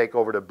there to take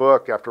over the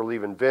book after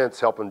leaving Vince,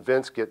 helping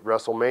Vince get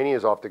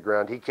WrestleManias off the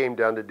ground. He came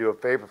down to do a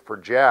favor for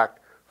Jack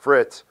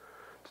Fritz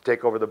to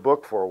take over the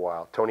book for a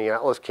while. Tony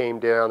Atlas came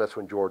down. That's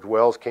when George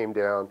Wells came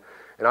down.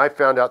 And I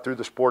found out through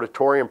the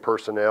Sportatorium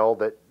personnel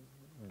that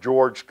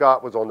George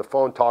Scott was on the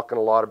phone talking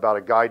a lot about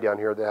a guy down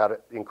here that had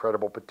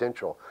incredible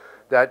potential.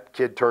 That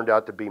kid turned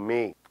out to be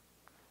me.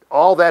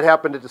 All that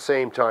happened at the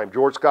same time.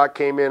 George Scott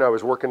came in. I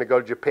was working to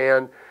go to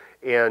Japan.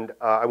 And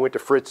I went to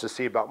Fritz to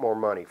see about more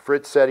money.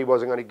 Fritz said he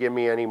wasn't going to give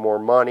me any more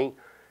money.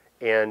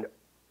 And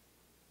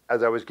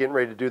as I was getting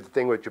ready to do the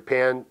thing with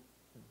Japan,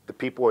 the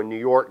people in New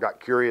York got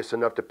curious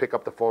enough to pick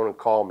up the phone and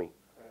call me.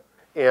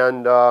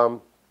 And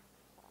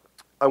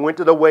I went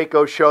to the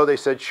Waco show. They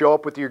said, show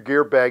up with your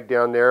gear bag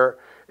down there.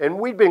 And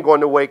we'd been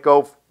going to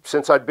Waco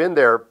since I'd been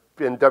there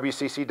in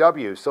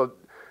WCCW. So,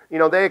 you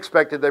know, they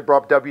expected they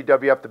brought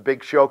WWF, the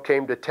big show,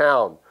 came to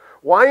town.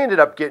 Well, I ended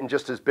up getting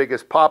just as big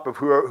as pop of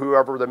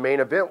whoever the main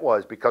event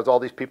was, because all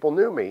these people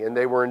knew me and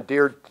they were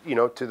endeared, you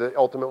know, to the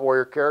Ultimate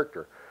Warrior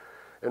character.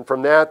 And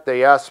from that,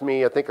 they asked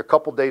me, I think a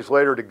couple days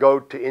later, to go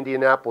to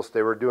Indianapolis.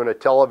 They were doing a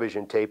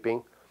television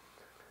taping,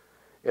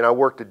 and I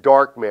worked a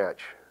dark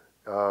match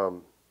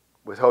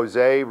with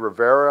Jose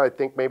Rivera, I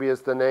think maybe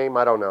is the name.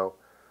 I don't know.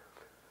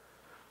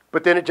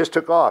 But then it just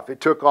took off.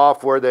 It took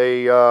off where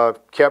they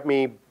kept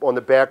me on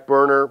the back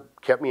burner,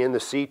 kept me in the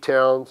sea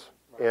towns,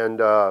 and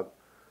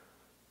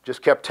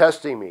just kept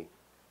testing me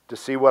to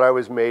see what I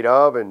was made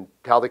of and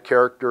how the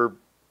character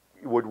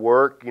would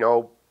work. You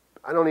know,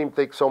 I don't even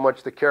think so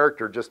much the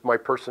character, just my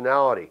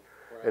personality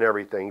and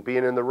everything,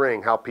 being in the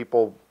ring, how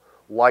people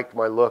liked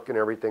my look and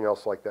everything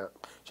else like that.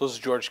 So this is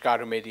George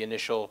Scott who made the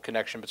initial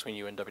connection between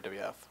you and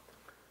WWF?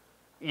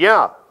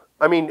 Yeah.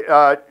 I mean,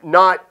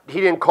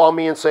 he didn't call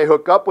me and say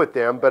hook up with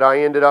them, but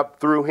I ended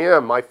up through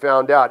him. I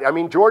found out. I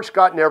mean, George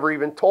Scott never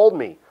even told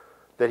me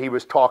that he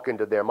was talking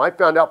to them. I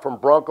found out from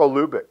Bronco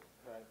Lubick.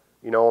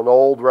 You know, an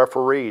old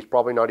referee. He's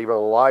probably not even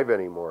alive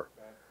anymore.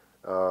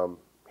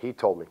 He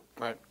told me.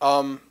 Right.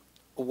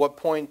 What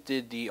point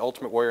did the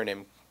Ultimate Warrior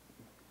name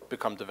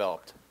become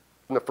developed?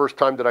 And the first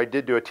time that I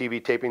did do a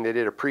TV taping, they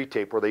did a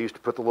pre-tape where they used to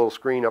put the little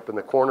screen up in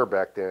the corner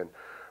back then.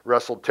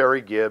 Wrestled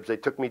Terry Gibbs. They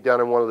took me down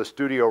in one of the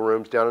studio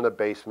rooms down in the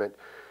basement.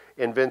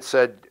 And Vince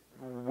said,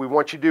 we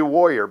want you to do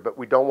Warrior, but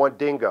we don't want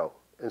Dingo.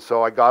 And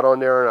so I got on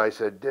there and I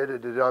said,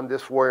 I'm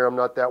this Warrior, I'm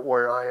not that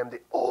Warrior. I am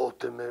the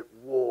Ultimate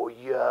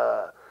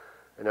Warrior.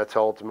 And that's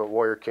how Ultimate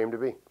Warrior came to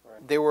be.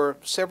 There were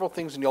several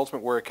things in the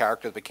Ultimate Warrior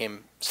character that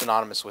became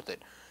synonymous with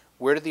it.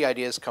 Where did the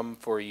ideas come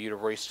for you to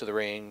race to the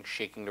ring,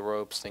 shaking the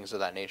ropes, things of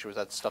that nature? Was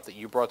that stuff that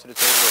you brought to the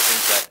table, or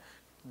things that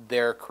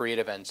their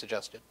creative end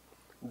suggested?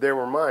 They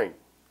were mine.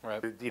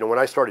 Right. You know, when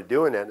I started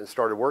doing that and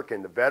started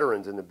working, the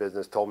veterans in the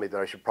business told me that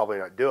I should probably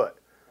not do it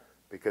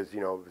because,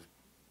 you know, it was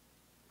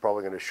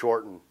probably going to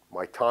shorten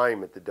my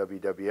time at the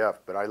WWF,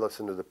 but I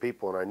listened to the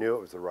people and I knew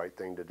it was the right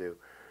thing to do.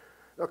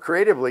 Now,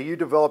 creatively, you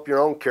develop your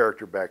own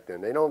character back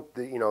then. They don't,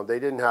 you know, they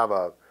didn't have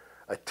a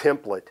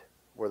template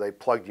where they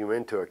plugged you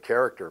into a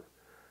character.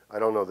 I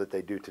don't know that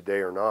they do today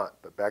or not,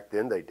 but back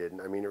then they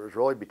didn't. I mean, it was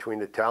really between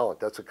the talent.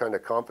 That's the kind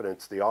of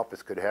confidence the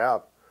office could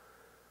have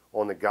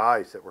on the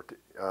guys that were,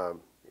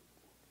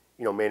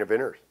 you know, main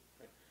eventers.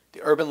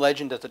 The urban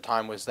legend at the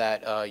time was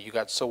that you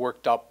got so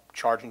worked up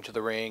charging to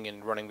the ring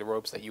and running the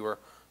ropes that you were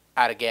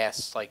out of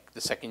gas like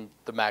the second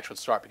the match would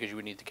start because you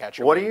would need to catch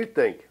your What wind. do you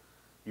think?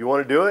 You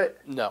want to do it?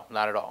 No,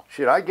 not at all.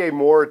 Shit, I gave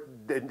more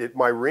at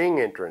my ring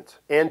entrance,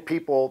 and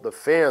people, the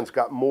fans,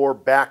 got more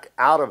back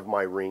out of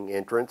my ring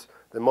entrance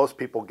than most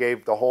people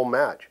gave the whole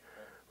match.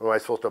 Am I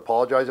supposed to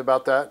apologize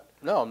about that?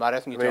 No, I'm not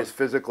asking you I mean, to. it's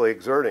physically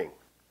exerting.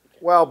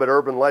 Well, but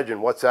urban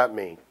legend, what's that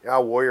mean? Yeah,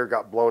 Warrior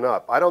got blown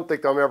up. I don't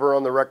think I'm ever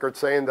on the record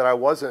saying that I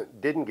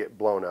didn't get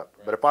blown up.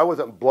 But if I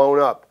wasn't blown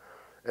up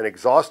and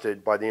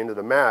exhausted by the end of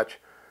the match,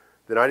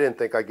 then I didn't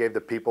think I gave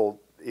the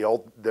people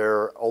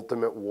their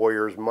Ultimate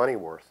Warrior's money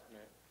worth.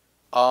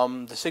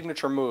 The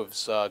signature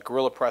moves,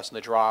 gorilla press and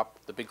the drop,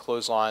 the big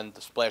clothesline,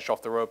 the splash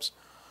off the ropes,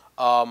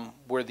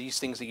 were these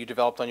things that you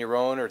developed on your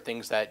own, or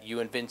things that you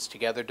and Vince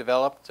together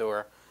developed,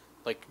 or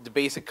like the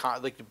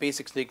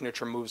basic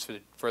signature moves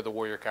for the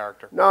Warrior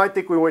character? No, I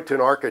think we went to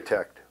an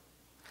architect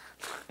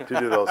to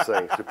do those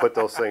things, to put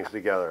those things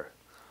together.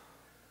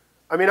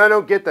 I mean, I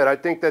don't get that. I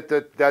think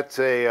that's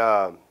a,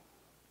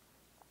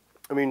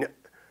 I mean,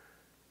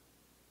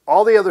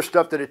 all the other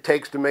stuff that it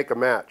takes to make a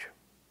match.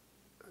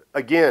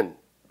 Again,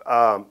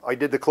 I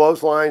did the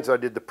clotheslines, I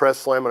did the press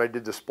slam, and I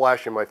did the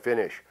splash in my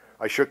finish.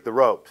 I shook the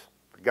ropes.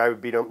 The guy would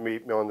beat me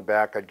on the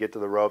back. I'd get to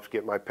the ropes,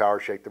 get my power,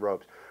 shake the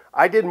ropes.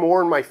 I did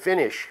more in my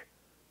finish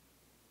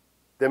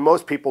than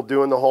most people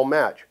do in the whole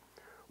match.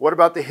 What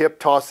about the hip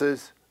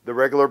tosses, the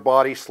regular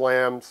body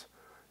slams,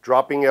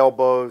 dropping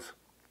elbows,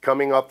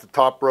 coming up the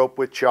top rope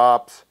with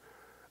chops,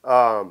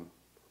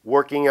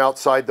 working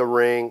outside the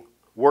ring,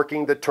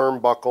 working the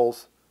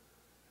turnbuckles,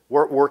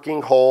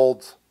 working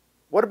holds?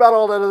 What about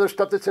all that other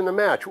stuff that's in the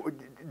match?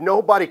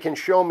 Nobody can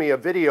show me a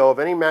video of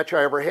any match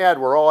I ever had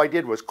where all I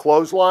did was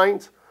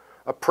clotheslines,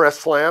 a press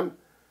slam,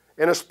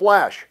 and a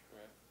splash.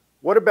 Right.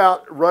 What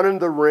about running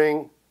the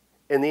ring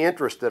and the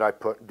entrance that I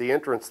put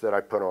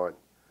on?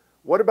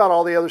 What about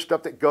all the other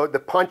stuff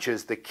the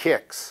punches, the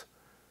kicks?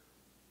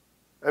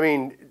 I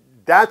mean,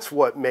 that's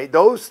what made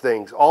those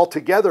things all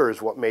together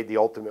is what made the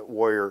Ultimate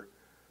Warrior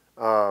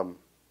the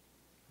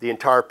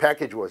entire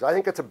package was. I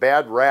think it's a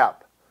bad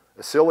rap.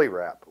 A silly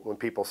rap when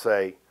people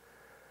say,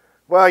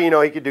 well, you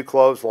know, he could do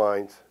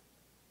clotheslines.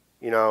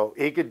 You know,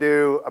 he could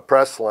do a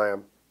press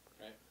slam.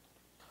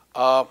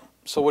 Right.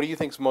 So what do you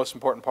think is the most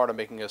important part of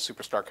making a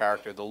superstar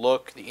character? The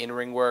look, the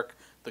in-ring work,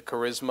 the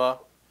charisma,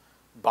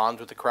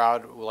 bonds with the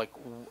crowd? Like,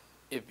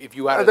 if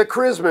you had the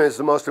charisma is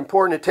the most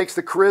important. It takes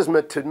the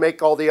charisma to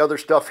make all the other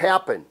stuff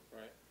happen.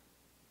 Right.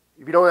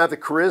 If you don't have the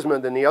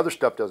charisma, then the other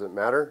stuff doesn't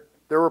matter.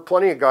 There were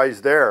plenty of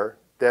guys there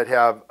that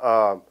have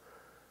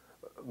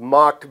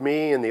mocked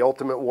me and the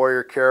Ultimate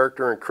Warrior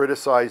character and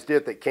criticized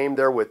it, that came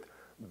there with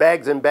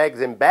bags and bags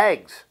and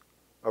bags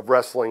of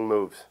wrestling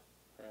moves.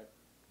 Right.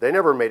 They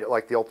never made it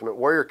like the Ultimate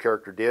Warrior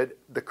character did.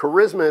 The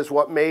charisma is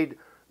what made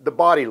the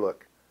body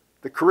look.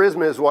 The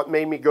charisma is what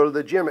made me go to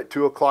the gym at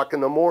 2 o'clock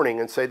in the morning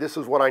and say, this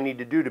is what I need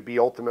to do to be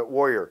Ultimate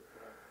Warrior.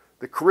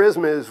 Right. The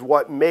charisma is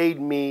what made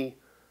me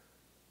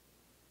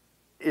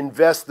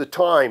invest the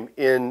time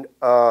in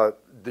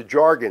the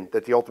jargon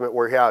that the Ultimate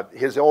Warrior had,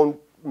 his own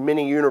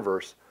mini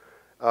universe.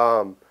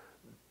 The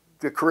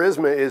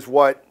charisma is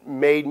what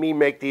made me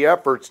make the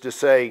efforts to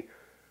say,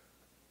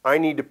 I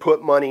need to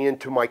put money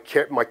into my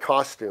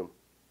costume.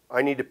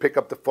 I need to pick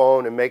up the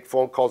phone and make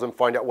phone calls and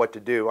find out what to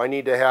do. I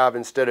need to have,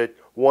 instead of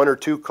 1 or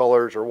 2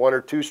 colors or 1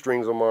 or 2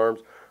 strings of arms,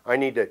 I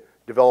need to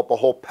develop a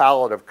whole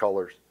palette of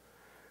colors.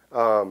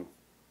 The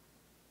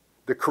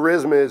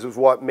charisma is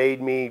what made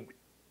me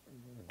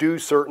do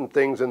certain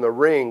things in the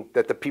ring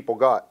that the people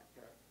got.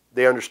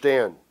 They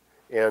understand.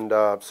 And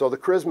so the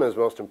charisma is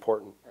most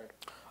important.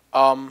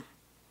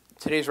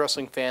 Today's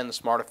wrestling fan, the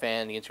smarter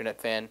fan, the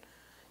internet fan,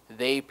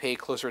 they pay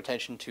closer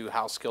attention to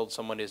how skilled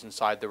someone is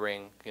inside the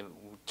ring in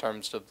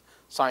terms of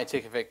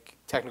scientific,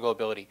 technical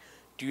ability.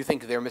 Do you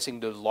think they're missing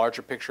the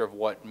larger picture of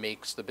what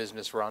makes the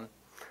business run?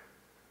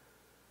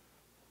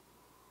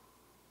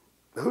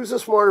 Who's the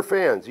smarter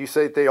fans? You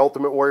say the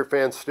Ultimate Warrior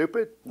fans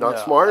stupid? Not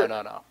smart?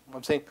 No.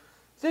 I'm saying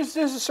there's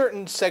a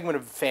certain segment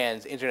of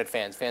fans, internet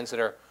fans that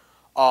are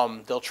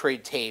they'll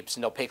trade tapes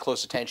and they'll pay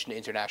close attention to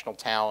international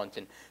talent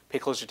and pay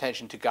close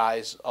attention to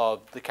guys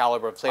of the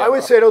caliber of, say, I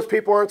would say those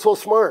people aren't so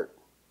smart.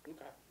 Okay.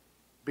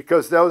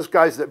 Because those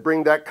guys that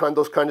bring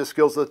those kind of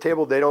skills to the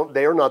table,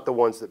 they are not the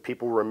ones that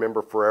people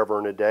remember forever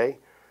and a day.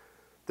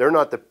 They're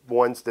not the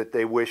ones that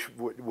they wish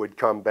would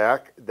come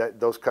back.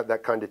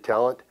 That kind of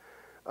talent.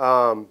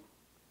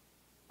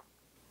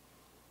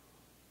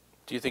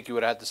 Do you think you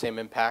would have had the same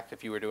impact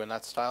if you were doing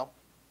that style?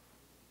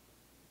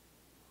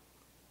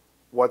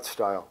 What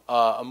style?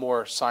 A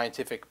more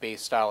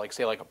scientific-based style, like,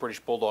 say, like a British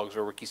Bulldogs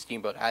or Ricky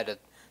Steamboat had it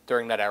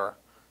during that era.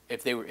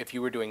 if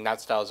you were doing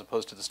that style as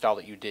opposed to the style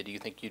that you did, do you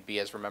think you'd be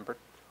as remembered?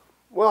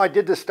 Well, I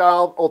did the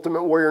style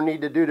Ultimate Warrior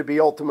need to do to be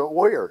Ultimate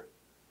Warrior.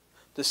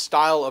 The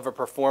style of a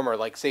performer,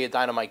 like say a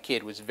Dynamite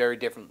Kid, was very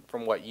different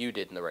from what you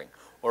did in the ring,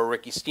 or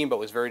Ricky Steamboat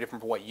was very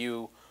different from what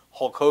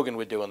Hulk Hogan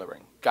would do in the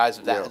ring. Guys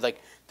of that,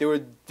 like they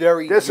were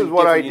very. This is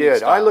what I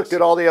did. I looked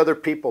at all the other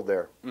people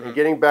there, Mm-hmm. and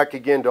getting back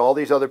again to all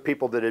these other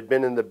people that had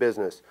been in the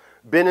business,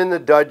 been in the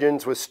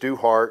dungeons with Stu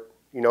Hart.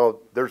 You know,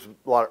 there's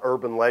a lot of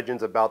urban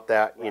legends about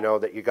that. You know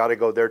that you got to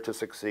go there to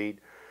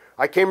succeed.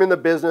 I came in the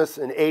business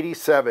in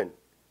 '87.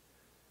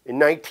 In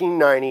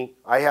 1990,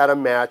 I had a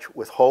match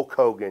with Hulk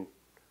Hogan,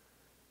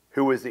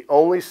 who was the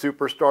only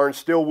superstar and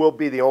still will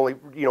be the only,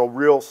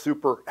 real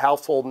super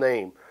household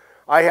name.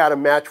 I had a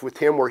match with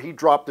him where he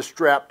dropped the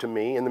strap to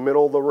me in the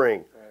middle of the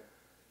ring. Right.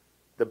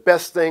 The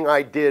best thing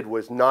I did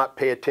was not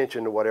pay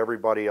attention to what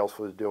everybody else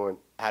was doing.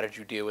 How did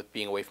you deal with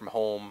being away from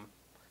home?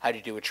 How did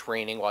you deal with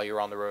training while you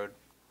were on the road?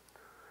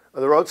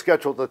 The road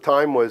schedule at the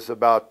time was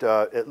about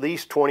at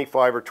least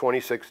 25 or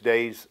 26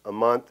 days a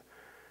month.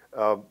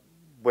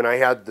 When I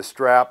had the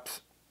straps,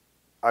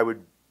 I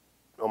would,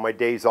 on my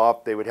days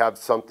off, they would have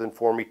something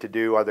for me to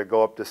do, either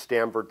go up to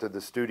Stamford to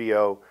the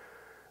studio.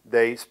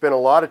 They spent a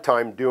lot of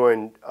time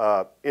doing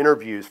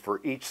interviews for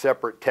each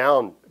separate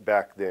town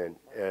back then,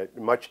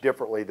 much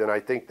differently than I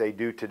think they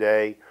do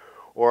today.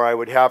 Or I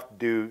would have to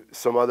do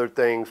some other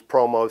things,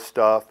 promo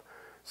stuff.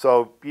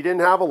 So you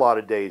didn't have a lot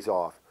of days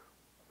off.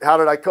 How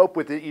did I cope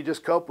with it? You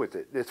just cope with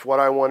it. It's what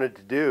I wanted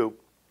to do.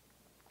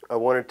 I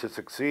wanted to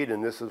succeed,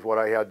 and this is what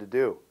I had to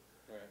do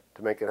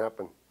to make it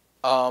happen.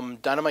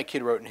 Dynamite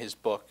Kid wrote in his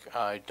book,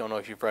 I don't know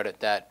if you've read it,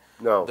 that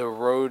No. the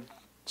road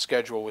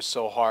schedule was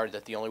so hard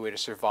that the only way to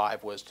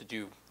survive was to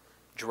do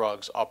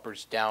drugs,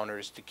 uppers,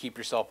 downers, to keep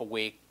yourself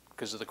awake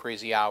because of the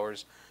crazy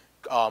hours,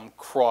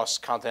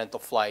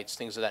 cross-continental flights,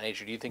 things of that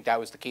nature. Do you think that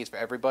was the case for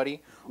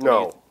everybody?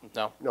 No.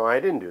 No? No,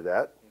 I didn't do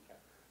that. Okay.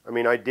 I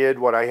mean, I did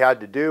what I had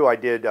to do. I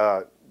did,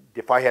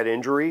 if I had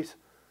injuries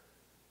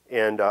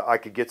and I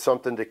could get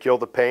something to kill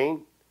the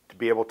pain, to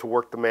be able to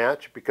work the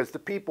match, because the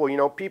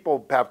people,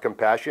 people have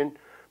compassion,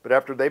 but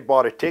after they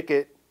bought a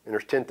ticket and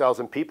there's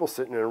 10,000 people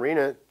sitting in an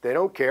arena, they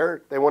don't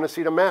care. They want to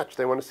see the match.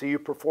 They want to see you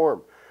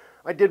perform.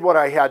 I did what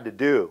I had to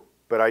do,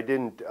 but I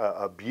didn't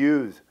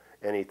abuse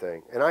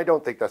anything. And I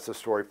don't think that's the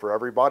story for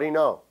everybody,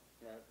 no.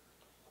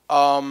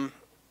 Right.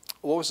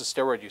 What was the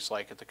steroid use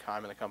like at the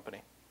time in the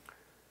company?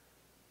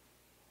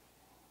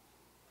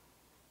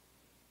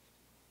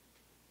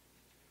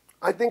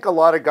 I think a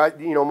lot of guys,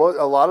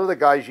 a lot of the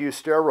guys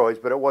use steroids,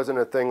 but it wasn't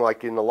a thing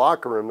like in the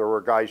locker room. There were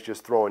guys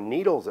just throwing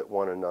needles at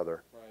one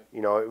another.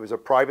 Right. It was a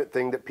private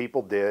thing that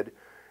people did.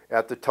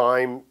 At the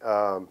time,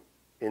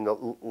 in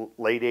the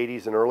late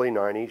 80s and early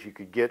 90s, you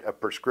could get a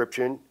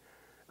prescription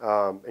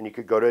and you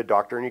could go to a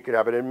doctor and you could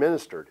have it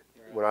administered.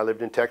 Right. When I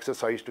lived in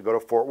Texas, I used to go to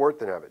Fort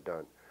Worth and have it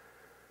done.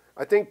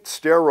 I think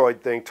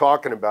steroid thing,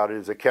 talking about it,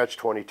 is a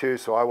catch-22,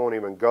 so I won't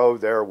even go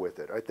there with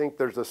it. I think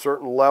there's a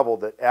certain level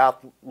that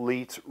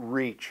athletes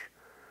reach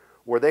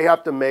where they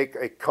have to make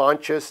a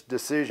conscious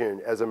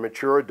decision as a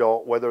mature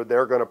adult whether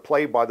they're going to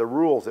play by the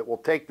rules it will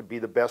take to be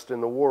the best in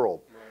the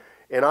world.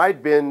 Right. And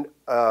I'd been,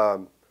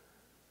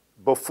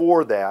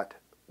 before that,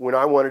 when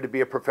I wanted to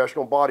be a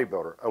professional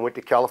bodybuilder. I went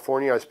to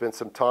California. I spent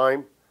some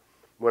time.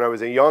 When I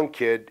was a young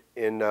kid,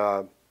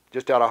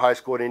 just out of high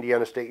school at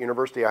Indiana State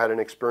University, I had an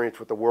experience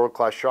with a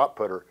world-class shot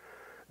putter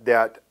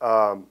that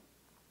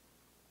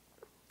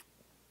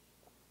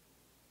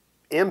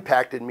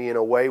impacted me in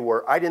a way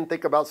where I didn't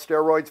think about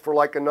steroids for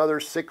like another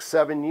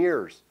 6-7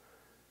 years,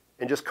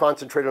 and just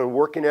concentrated on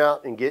working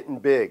out and getting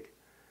big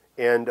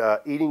and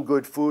eating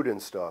good food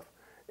and stuff.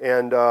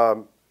 And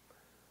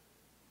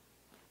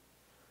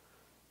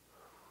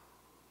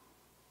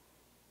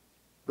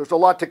there's a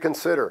lot to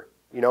consider,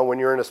 when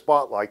you're in a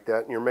spot like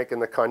that and you're making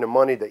the kind of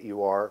money that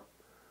you are,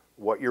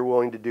 what you're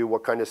willing to do,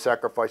 what kind of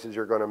sacrifices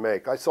you're going to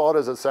make. I saw it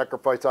as a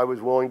sacrifice I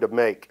was willing to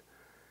make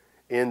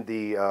in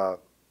the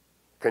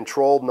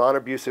controlled,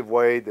 non-abusive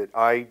way that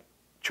I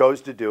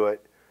chose to do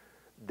it,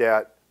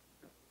 that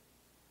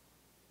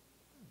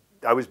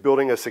I was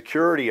building a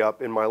security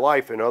up in my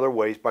life in other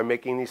ways by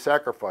making these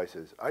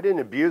sacrifices. I didn't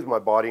abuse my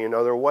body in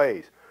other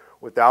ways,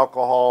 with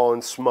alcohol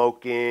and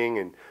smoking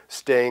and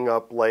staying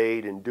up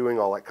late and doing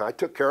all that kind. I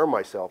took care of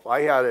myself.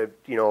 I had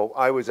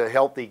I was a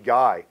healthy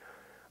guy.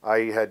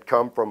 I had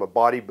come from a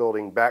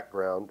bodybuilding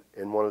background,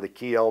 and one of the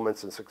key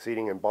elements in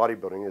succeeding in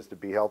bodybuilding is to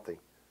be healthy.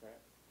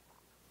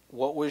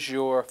 What was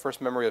your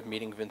first memory of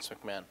meeting Vince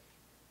McMahon?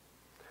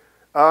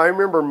 I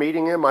remember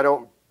meeting him. I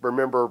don't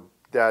remember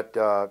that.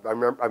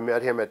 I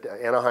met him at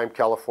Anaheim,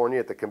 California,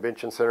 at the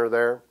convention center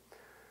there.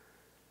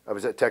 I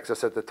was at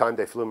Texas at the time.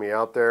 They flew me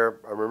out there.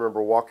 I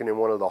remember walking in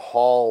one of the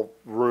hall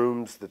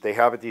rooms that they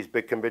have at these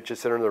big convention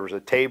centers. There was a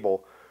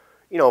table,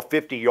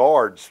 50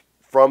 yards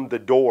from the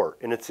door,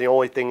 and it's the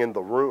only thing in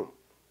the room.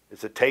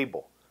 It's a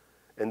table.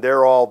 And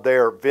they're all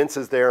there. Vince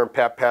is there and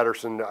Pat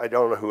Patterson. I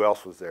don't know who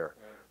else was there.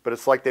 But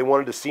it's like they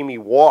wanted to see me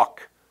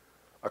walk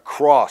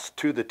across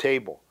to the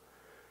table.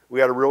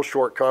 We had a real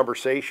short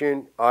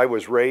conversation. I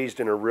was raised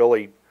in a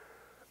really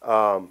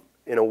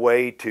in a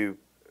way to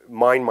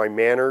mind my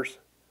manners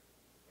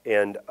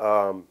and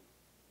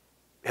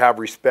have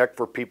respect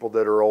for people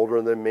that are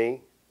older than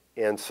me.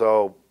 And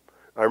so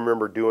I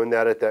remember doing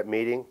that at that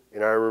meeting,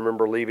 and I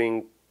remember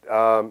leaving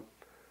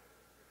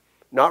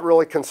not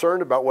really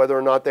concerned about whether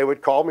or not they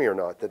would call me or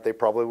not, that they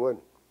probably would.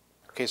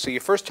 Okay, so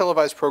your first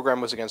televised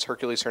program was against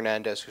Hercules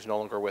Hernandez, who's no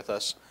longer with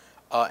us.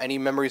 Any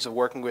memories of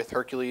working with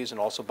Hercules and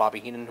also Bobby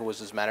Heenan, who was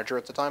his manager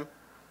at the time?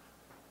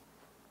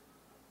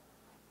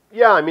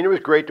 Yeah, I mean, it was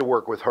great to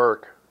work with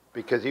Herc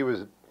because he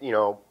was, you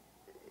know,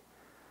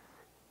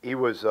 he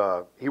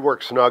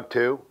worked snug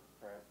too.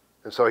 Right.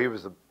 And so he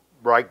was the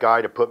right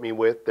guy to put me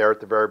with there at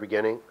the very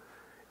beginning.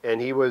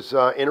 And he was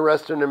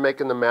interested in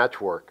making the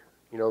match work.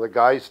 You know, the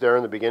guys there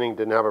in the beginning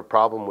didn't have a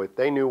problem with,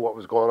 they knew what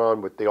was going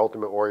on with the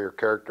Ultimate Warrior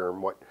character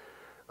and what,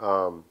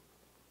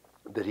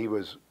 that he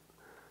was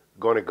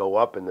going to go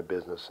up in the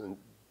business. And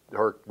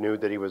Herc knew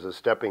that he was a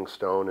stepping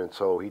stone, and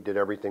so he did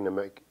everything to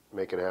make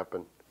it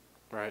happen.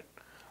 Right.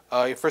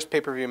 Your first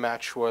pay-per-view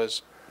match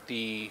was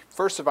the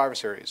first Survivor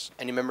Series.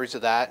 Any memories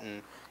of that,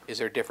 and is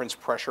there a difference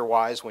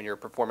pressure-wise when you're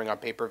performing on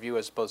pay-per-view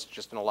as opposed to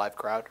just in a live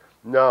crowd?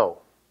 No.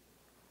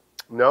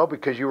 No,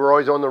 because you were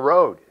always on the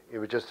road. It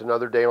was just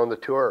another day on the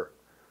tour.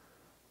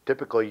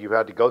 Typically, you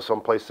had to go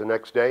someplace the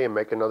next day and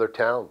make another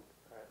town.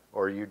 Right.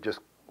 Or you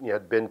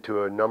had been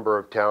to a number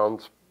of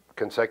towns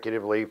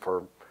consecutively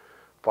for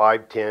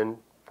 5, 10,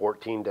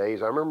 14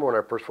 days. I remember when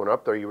I first went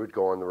up there, you would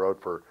go on the road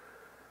for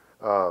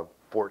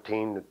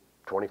 14 to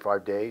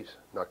 25 days,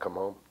 not come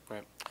home.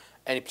 Right.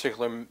 Any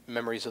particular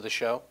memories of the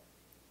show?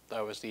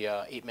 That was the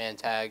 8-man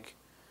tag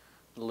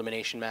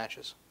elimination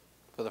matches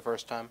for the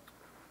first time.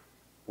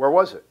 Where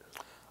was it?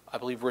 I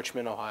believe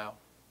Richmond, Ohio.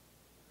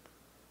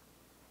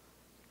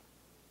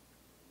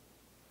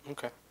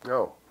 Okay.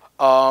 No.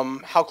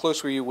 How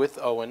close were you with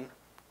Owen,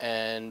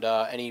 and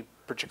any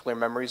particular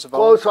memories of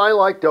Owen? Close. I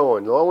liked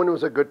Owen. Owen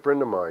was a good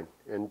friend of mine,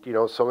 and you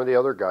know, some of the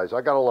other guys.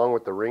 I got along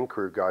with the ring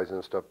crew guys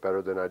and stuff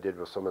better than I did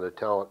with some of the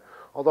talent.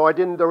 Although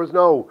there was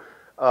no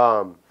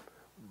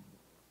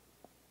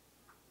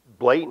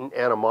blatant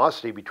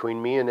animosity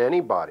between me and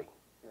anybody.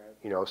 Right.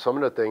 You know, some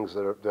of the things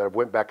that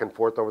went back and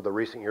forth over the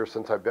recent years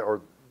since I've been,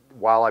 or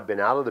while I've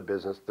been out of the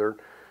business, they're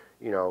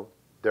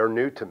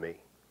new to me.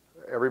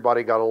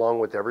 Everybody got along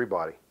with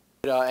everybody.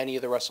 Did any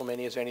of the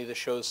WrestleManias or any of the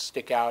shows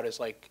stick out as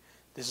like,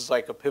 this is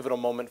like a pivotal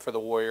moment for the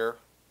Warrior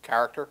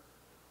character?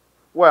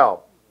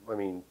 Well, I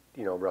mean,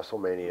 you know,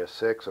 WrestleMania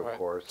 6, of right.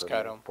 course,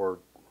 and for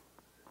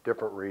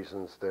different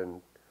reasons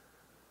than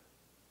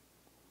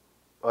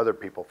other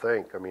people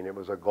think. I mean, it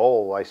was a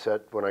goal I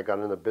set when I got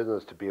into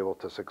business to be able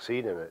to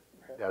succeed in it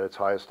at its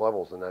highest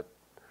levels, and that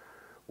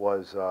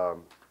was a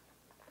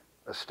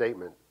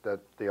statement that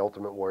the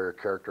Ultimate Warrior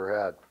character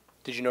had.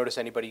 Did you notice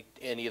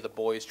any of the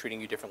boys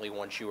treating you differently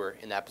once you were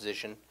in that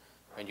position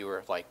and you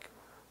were like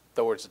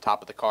towards the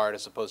top of the card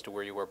as opposed to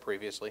where you were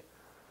previously?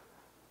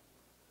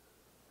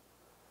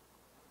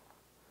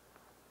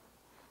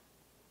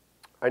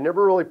 I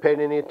never really paid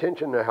any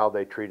attention to how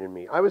they treated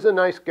me. I was a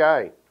nice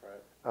guy.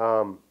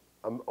 Right.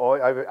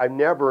 I've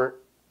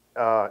never,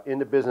 in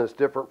the business,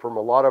 different from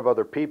a lot of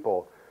other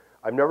people,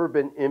 I've never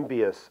been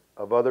envious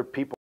of other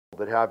people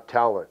that have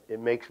talent. It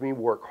makes me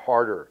work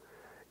harder.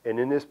 And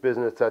in this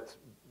business,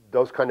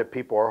 those kind of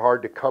people are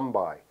hard to come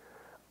by.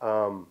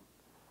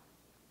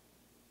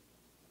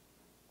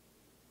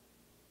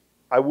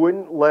 I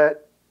wouldn't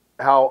let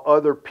how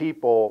other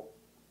people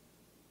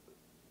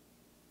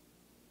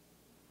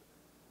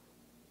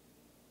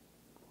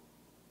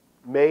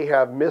may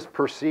have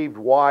misperceived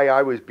why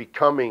I was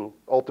becoming,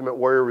 Ultimate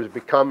Warrior was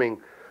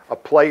becoming a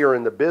player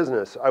in the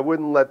business. I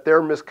wouldn't let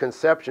their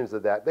misconceptions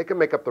of that. They can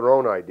make up their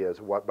own ideas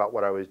about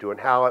what I was doing,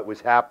 how it was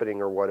happening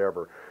or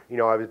whatever. You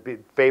know,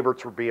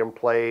 favorites were being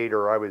played,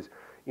 or I was,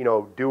 you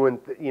know, doing,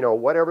 you know,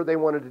 whatever they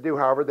wanted to do,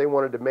 however they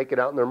wanted to make it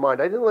out in their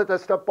mind. I didn't let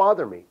that stuff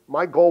bother me.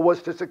 My goal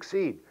was to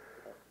succeed.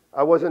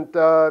 I wasn't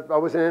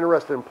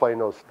interested in playing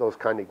those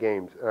kind of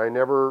games, and I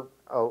never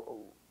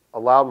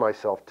allowed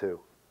myself to.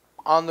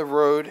 On the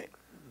road,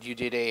 you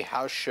did a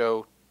house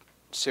show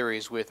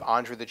series with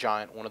Andre the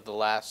Giant, one of the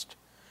last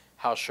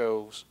house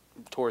shows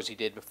tours he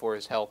did before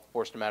his health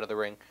forced him out of the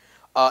ring.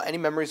 Any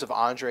memories of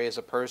Andre as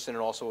a person,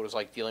 and also what it was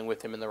like dealing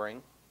with him in the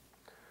ring?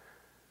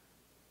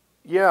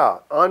 Yeah,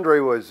 Andre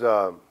was,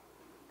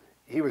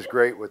 he was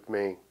great with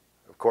me.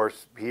 Of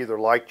course, he either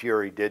liked you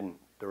or he didn't.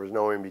 There was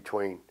no in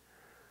between.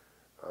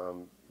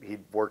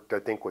 He'd worked, I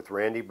think, with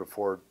Randy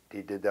before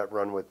he did that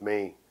run with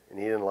me, and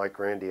he didn't like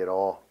Randy at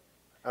all.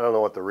 I don't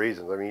know what the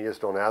reasons. I mean, you just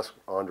don't ask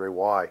Andre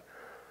why.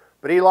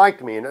 But he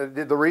liked me, and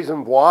the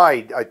reason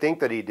why I think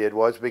that he did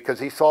was because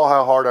he saw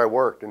how hard I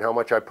worked and how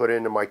much I put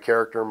into my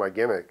character and my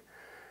gimmick.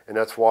 And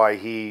that's why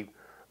he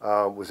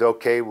was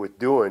okay with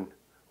doing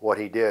what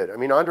he did. I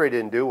mean, Andre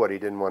didn't do what he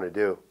didn't want to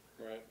do.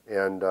 Right.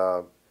 And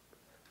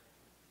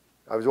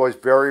I was always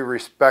very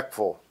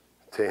respectful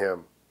to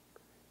him.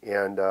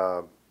 And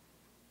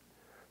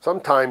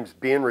sometimes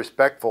being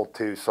respectful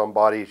to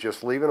somebody is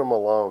just leaving them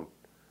alone.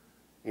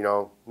 You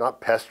know,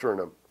 not pestering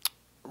them.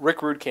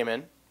 Rick Rude came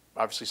in,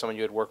 obviously someone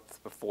you had worked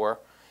with before,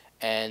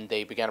 and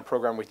they began a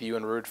program with you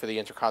and Rude for the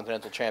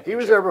Intercontinental Championship. He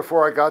was there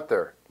before I got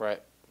there.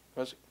 Right.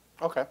 Was he?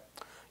 Okay.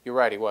 You're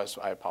right, he was.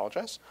 I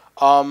apologize.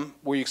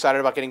 Were you excited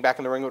about getting back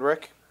in the ring with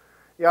Rick?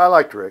 Yeah, I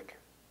liked Rick.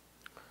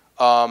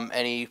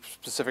 Any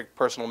specific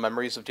personal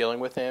memories of dealing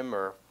with him,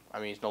 or, I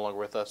mean, he's no longer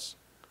with us?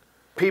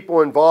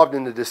 People involved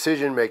in the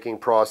decision-making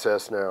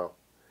process now.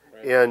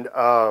 Right.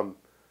 And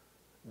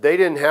they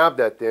didn't have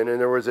that then, and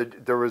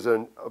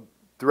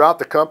throughout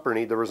the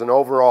company, there was an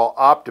overall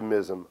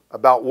optimism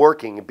about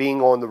working and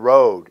being on the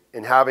road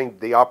and having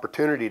the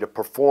opportunity to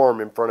perform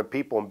in front of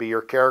people and be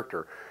your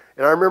character.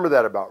 And I remember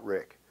that about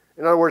Rick.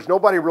 In other words,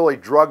 nobody really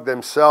drugged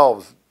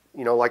themselves,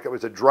 you know, like it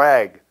was a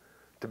drag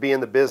to be in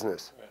the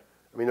business. Right.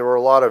 I mean, there were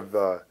a lot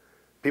of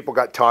people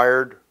got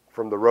tired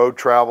from the road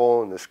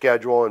travel and the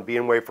schedule and being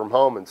away from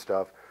home and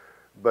stuff.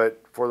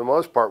 But for the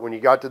most part, when you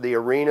got to the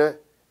arena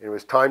and it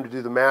was time to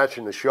do the match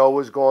and the show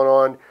was going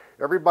on,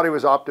 everybody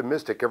was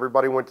optimistic.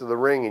 Everybody went to the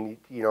ring, and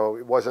you know,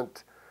 it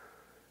wasn't.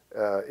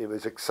 It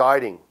was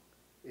exciting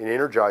and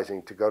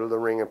energizing to go to the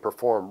ring and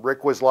perform.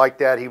 Rick was like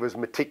that. He was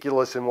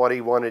meticulous in what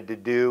he wanted to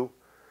do.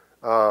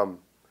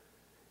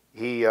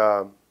 He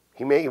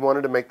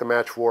wanted to make the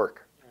match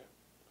work.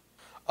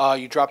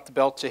 You dropped the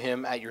belt to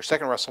him at your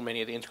second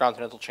WrestleMania, the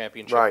Intercontinental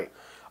Championship. Right.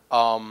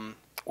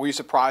 Were you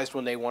surprised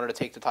when they wanted to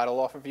take the title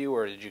off of you,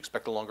 or did you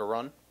expect a longer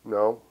run?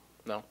 No.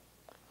 No.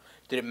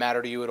 Did it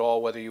matter to you at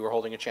all whether you were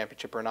holding a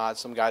championship or not?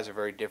 Some guys are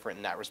very different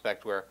in that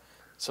respect, where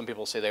some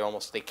people say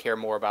they care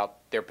more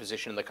about their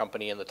position in the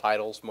company and the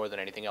titles more than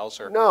anything else.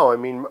 Or no, I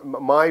mean,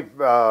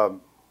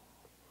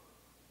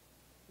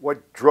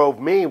 what drove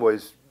me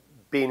was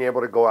being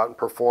able to go out and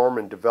perform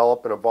and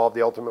develop and evolve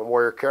the Ultimate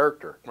Warrior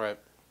character. Right.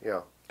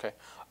 Yeah. Okay.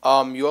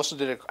 You also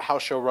did a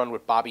house show run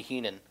with Bobby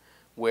Heenan,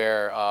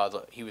 where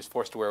he was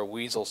forced to wear a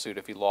weasel suit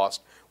if he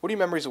lost. What are your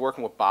memories of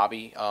working with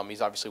Bobby?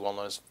 He's obviously well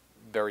known as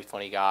a very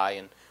funny guy,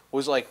 and what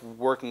was it like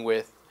working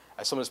with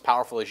someone as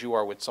powerful as you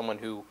are, with someone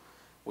who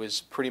was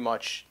pretty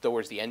much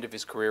towards the end of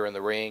his career in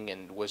the ring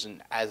and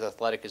wasn't as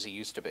athletic as he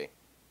used to be?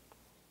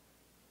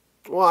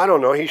 Well, I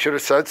don't know. He should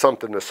have said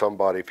something to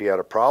somebody if he had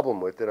a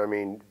problem with it. I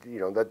mean, you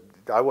know, that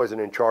I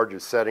wasn't in charge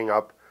of setting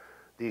up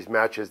these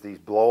matches, these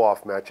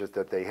blow-off matches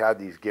that they had,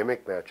 these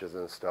gimmick matches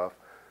and stuff.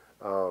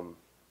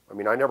 I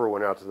mean, I never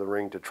went out to the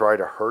ring to try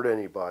to hurt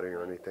anybody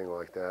or anything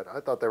like that. I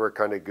thought they were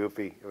kind of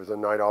goofy. It was a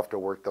night off to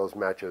work those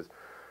matches.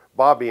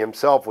 Bobby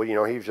himself, well, you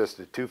know, he was just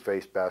a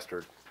two-faced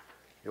bastard.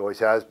 He always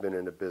has been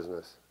in the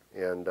business.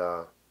 And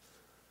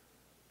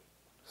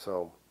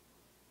so...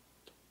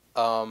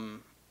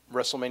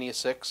 WrestleMania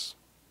 6,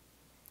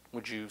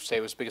 would you say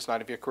it was the biggest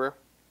night of your career?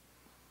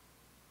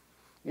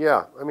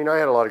 Yeah, I mean, I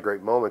had a lot of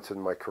great moments in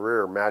my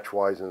career,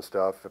 match-wise and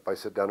stuff. If I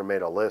sit down and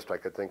made a list, I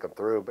could think them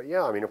through. But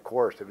yeah, I mean, of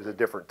course, it was a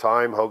different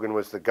time. Hogan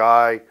was the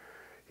guy.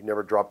 He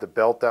never dropped the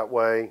belt that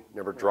way,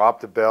 never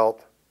dropped the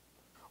belt.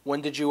 When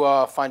did you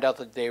find out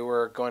that they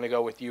were going to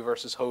go with you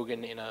versus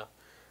Hogan in a...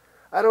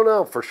 I don't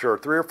know for sure.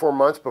 3 or 4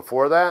 months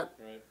before that.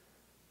 Right.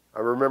 I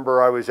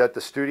remember I was at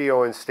the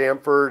studio in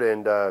Stamford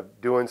and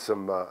doing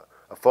some a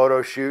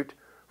photo shoot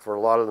for a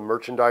lot of the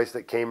merchandise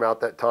that came out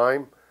that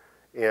time.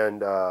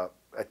 And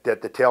at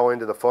the tail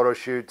end of the photo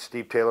shoot,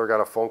 Steve Taylor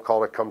got a phone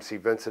call to come see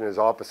Vince in his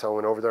office. I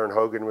went over there and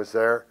Hogan was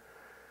there.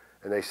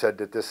 And they said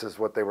that this is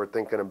what they were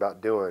thinking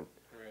about doing.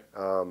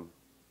 Right.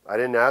 I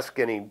didn't ask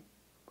any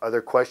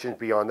other questions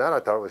beyond that. I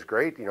thought it was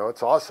great. You know,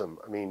 it's awesome.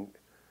 I mean,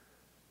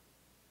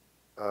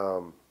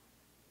 there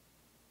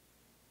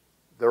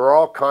are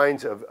all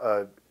kinds of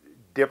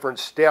different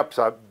steps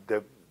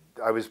that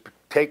I was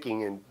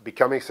taking and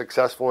becoming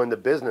successful in the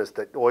business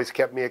that always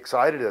kept me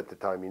excited at the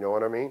time. You know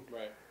what I mean?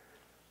 Right.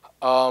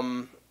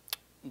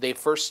 They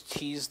first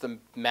teased the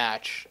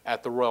match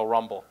at the Royal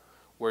Rumble,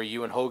 where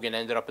you and Hogan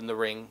ended up in the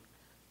ring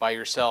by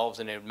yourselves,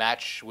 and the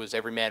match was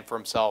every man for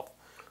himself.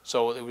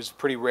 So it was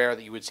pretty rare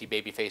that you would see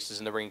baby faces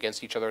in the ring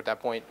against each other at that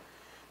point.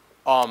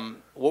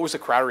 What was the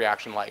crowd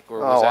reaction like? Or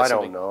was that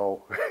don't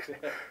know.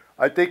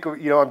 I think,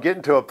 you know, I'm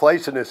getting to a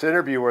place in this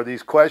interview where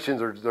these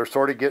questions they're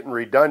sort of getting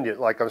redundant.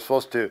 Like I'm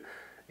supposed to,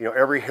 you know,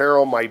 every hair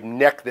on my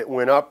neck that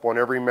went up on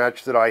every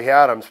match that I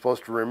had, I'm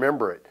supposed to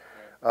remember it.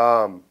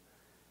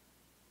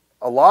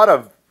 A lot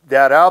of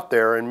that out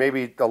there, and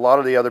maybe a lot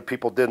of the other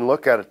people didn't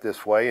look at it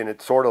this way, and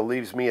it sort of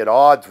leaves me at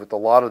odds with a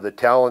lot of the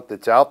talent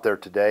that's out there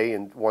today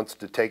and wants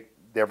to take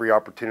every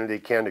opportunity they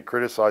can to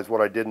criticize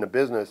what I did in the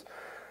business.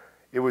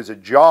 It was a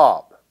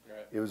job.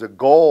 It was a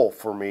goal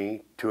for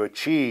me to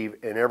achieve,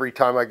 and every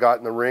time I got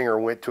in the ring or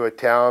went to a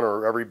town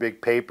or every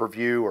big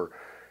pay-per-view or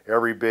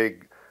every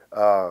big,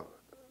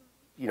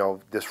 you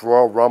know, this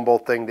Royal Rumble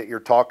thing that you're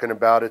talking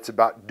about, it's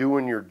about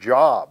doing your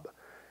job.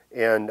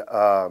 And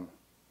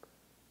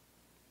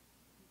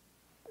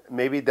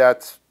maybe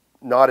that's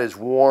not as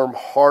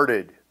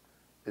warm-hearted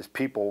as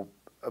people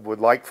would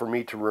like for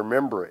me to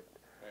remember it.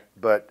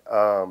 But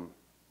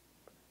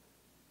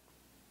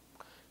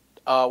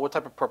what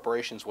type of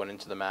preparations went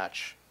into the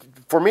match?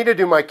 For me to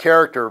do my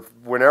character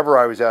whenever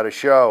I was at a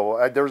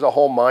show, there was a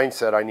whole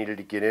mindset I needed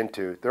to get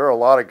into. There are a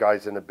lot of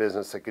guys in the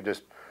business that could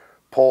just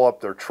pull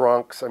up their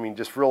trunks. I mean,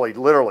 just really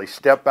literally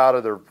step out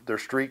of their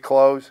street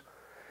clothes,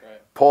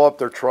 pull up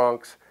their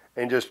trunks,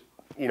 and just,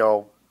 you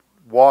know,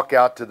 walk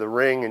out to the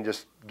ring and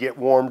just get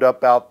warmed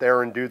up out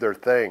there and do their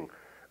thing.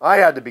 I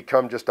had to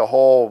become just a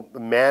whole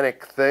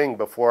manic thing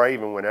before I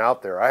even went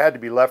out there. I had to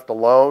be left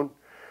alone.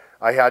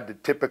 I had to,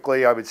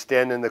 typically, I would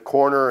stand in the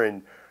corner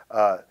and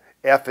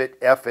F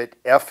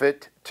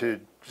it to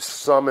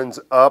summons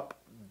up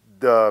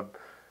the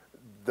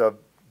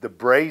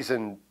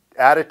brazen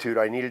attitude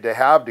I needed to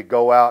have to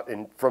go out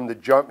and from the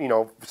jump, you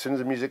know, as soon as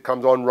the music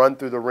comes on, run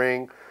through the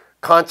ring,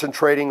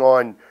 concentrating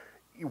on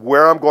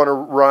where I'm going to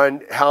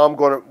run, how I'm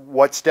going to,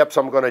 what steps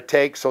I'm going to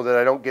take so that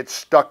I don't get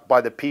stuck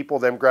by the people,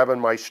 them grabbing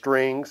my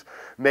strings,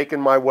 making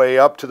my way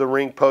up to the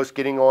ring post,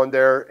 getting on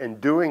there and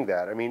doing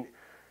that. I mean,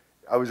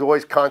 I was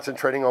always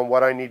concentrating on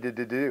what I needed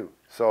to do.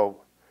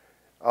 So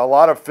a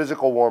lot of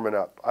physical warming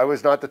up. I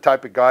was not the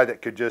type of guy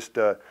that could just,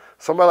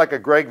 somebody like a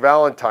Greg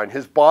Valentine,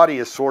 his body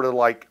is sort of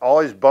like, all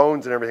his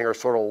bones and everything are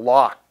sort of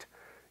locked.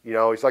 You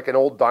know, he's like an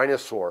old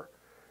dinosaur.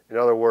 In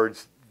other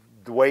words,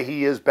 the way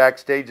he is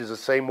backstage is the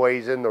same way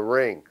he's in the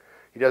ring.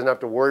 He doesn't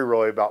have to worry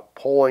really about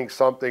pulling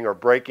something or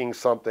breaking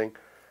something.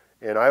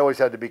 And I always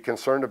had to be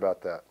concerned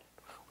about that.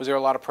 Was there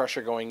a lot of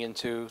pressure going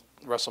into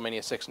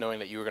WrestleMania 6 knowing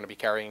that you were going to be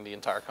carrying the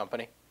entire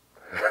company?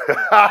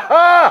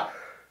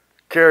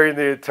 Carrying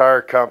the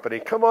entire company.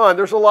 Come on,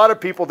 there's a lot of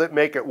people that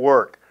make it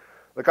work.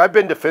 Look, I've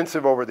been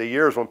defensive over the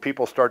years when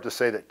people start to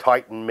say that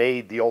Titan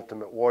made the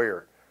Ultimate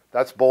Warrior.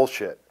 That's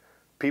bullshit.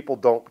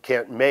 People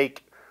can't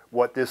make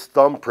what this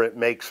thumbprint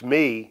makes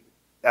me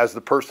as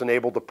the person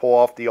able to pull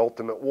off the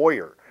Ultimate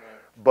Warrior.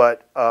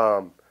 Right.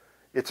 But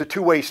it's a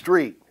two-way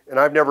street, and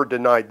I've never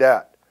denied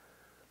that.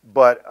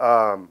 But,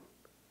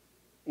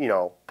 you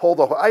know,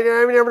 I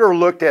never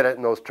looked at it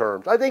in those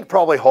terms. I think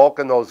probably Hulk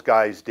and those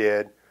guys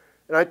did.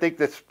 And I think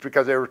that's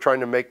because they were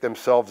trying to make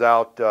themselves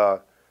out,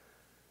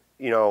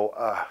 you know,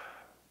 I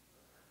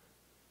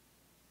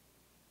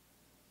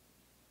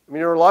mean,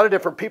 there are a lot of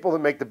different people that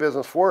make the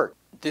business work.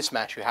 This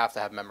match you have to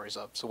have memories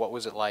of. So what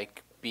was it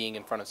like being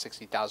in front of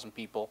 60,000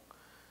 people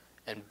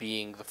and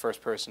being the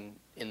first person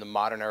in the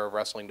modern era of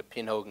wrestling to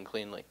pin Hogan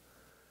cleanly?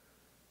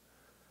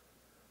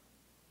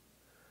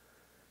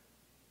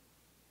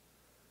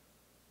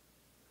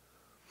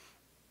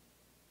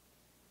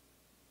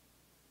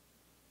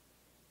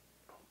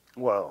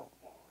 Well,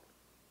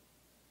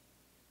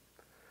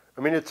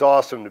 I mean, it's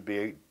awesome to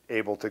be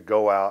able to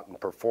go out and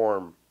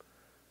perform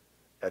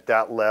at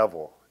that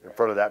level in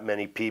front of that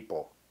many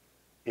people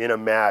in a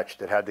match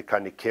that had the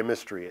kind of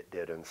chemistry it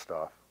did and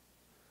stuff.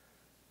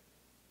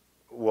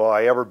 Will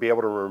I ever be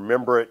able to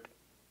remember it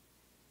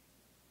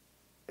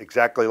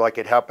exactly like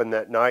it happened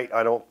that night?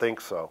 I don't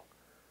think so.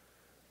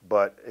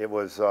 But it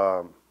was,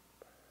 you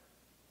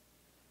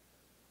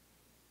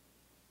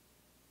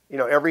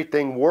know,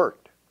 everything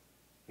worked.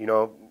 You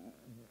know,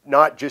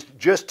 not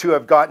just to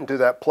have gotten to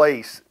that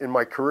place in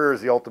my career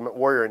as the Ultimate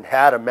Warrior and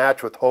had a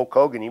match with Hulk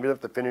Hogan, even if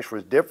the finish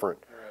was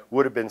different,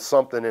 would have been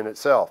something in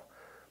itself.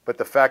 But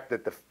the fact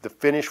that the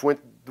finish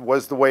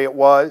was the way it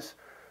was,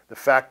 the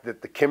fact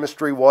that the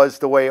chemistry was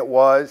the way it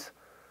was,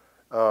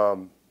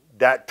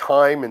 that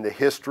time in the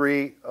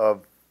history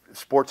of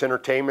sports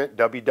entertainment,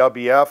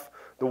 WWF,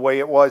 the way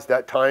it was,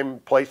 that time,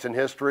 place in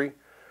history,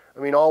 I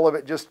mean, all of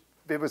it just,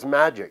 it was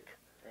magic.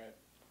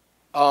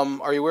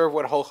 Are you aware of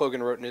what Hulk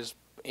Hogan wrote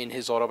in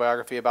his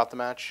autobiography about the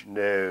match?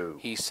 No.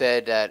 He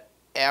said that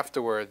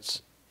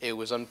afterwards, it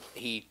was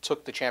he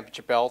took the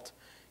championship belt,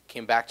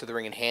 came back to the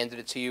ring and handed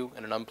it to you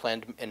in an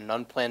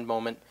unplanned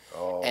moment.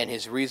 Oh. And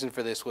his reason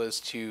for this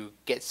was to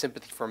get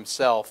sympathy for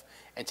himself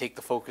and take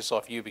the focus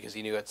off you because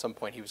he knew at some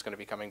point he was going to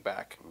be coming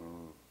back.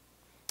 Mm.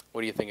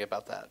 What do you think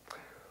about that?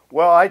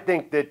 Well, I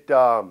think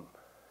that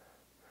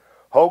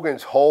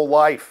Hogan's whole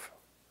life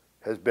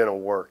has been a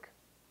work.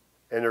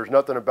 And there's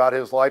nothing about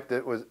his life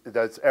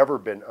that's ever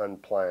been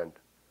unplanned.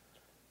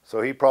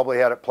 So he probably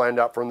had it planned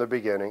out from the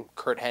beginning.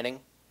 Curt Hennig,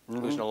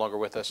 who's no longer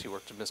with us, he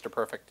worked with Mr.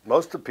 Perfect.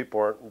 Most of the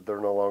people aren't,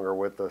 they're no longer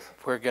with us.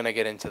 We're going to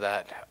get into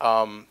that.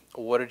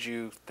 What did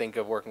you think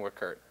of working with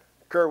Curt?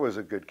 Curt was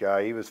a good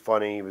guy. He was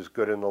funny. He was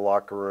good in the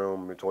locker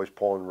room. He was always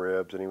pulling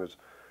ribs, and he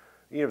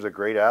was a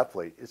great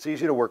athlete. It's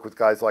easy to work with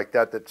guys like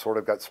that sort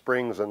of got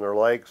springs in their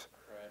legs.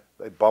 Right.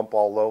 They bump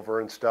all over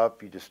and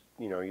stuff. You just,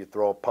 you know, you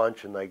throw a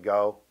punch and they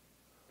go.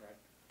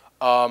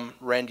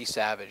 Randy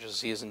Savage,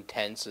 is he as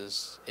intense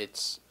as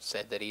it's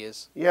said that he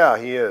is? Yeah,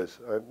 he is.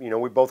 You know,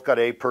 we both got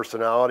A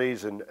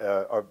personalities, and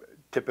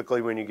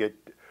typically when you get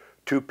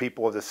two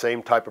people with the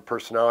same type of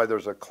personality,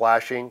 there's a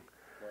clashing,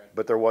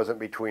 but there wasn't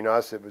between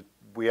us.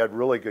 We had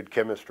really good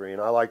chemistry,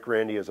 and I like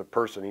Randy as a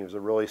person. He was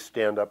a really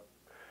stand-up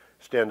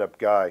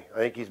guy. I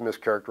think he's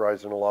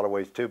mischaracterized in a lot of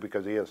ways too,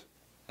 because he is.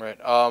 Right.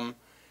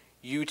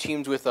 You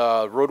teamed with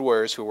Road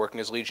Warriors, who were working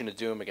as Legion of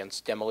Doom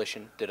against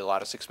Demolition, did a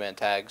lot of six-man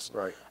tags.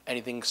 Right.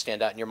 Anything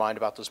stand out in your mind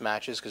about those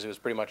matches? Because it was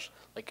pretty much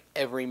like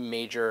every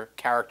major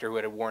character who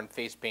had worn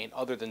face paint,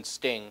 other than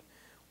Sting,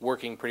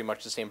 working pretty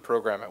much the same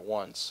program at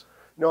once.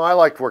 No, I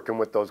liked working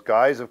with those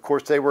guys. Of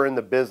course, they were in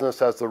the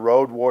business as the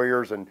Road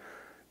Warriors, and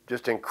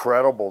just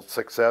incredible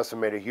success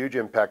and made a huge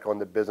impact on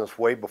the business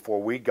way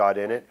before we got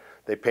in it.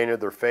 They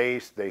painted their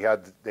face.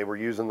 They were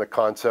using the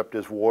concept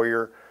as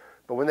warrior.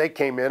 But when they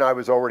came in, I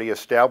was already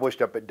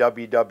established up at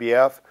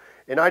WWF,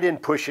 and I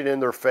didn't push it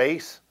in their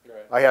face.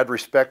 Right. I had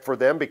respect for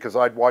them because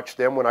I'd watched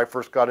them when I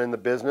first got in the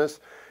business,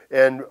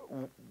 and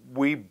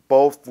we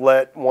both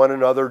let one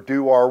another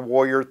do our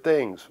warrior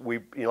things.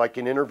 Like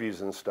in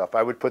interviews and stuff,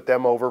 I would put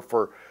them over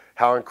for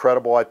how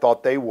incredible I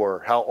thought they were,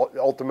 how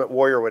Ultimate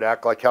Warrior would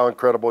act like how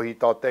incredible he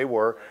thought they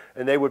were,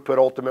 and they would put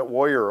Ultimate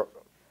Warrior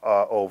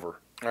over.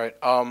 All right.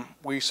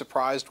 Were you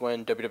surprised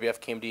when WWF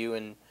came to you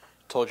and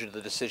told you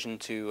the decision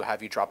to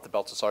have you drop the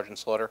belt to Sergeant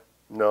Slaughter?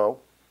 No.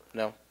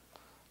 No?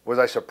 Was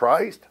I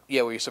surprised?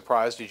 Yeah, were you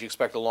surprised? Did you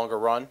expect a longer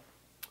run?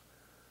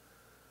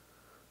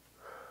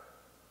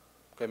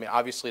 I mean,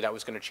 obviously that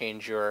was going to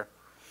change your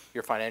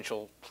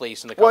financial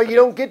place in the company. Well, you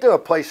don't get to a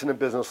place in a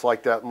business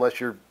like that unless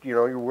you're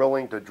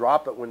willing to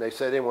drop it when they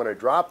say they want to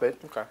drop it.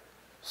 Okay.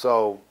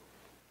 So,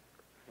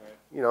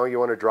 you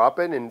want to drop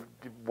it, and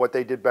what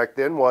they did back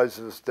then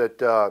is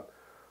that,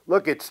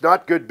 look, it's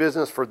not good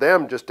business for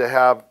them just to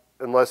have,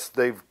 unless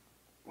they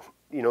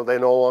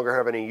no longer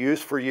have any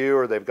use for you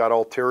or they've got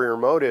ulterior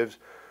motives,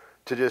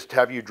 to just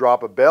have you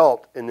drop a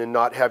belt and then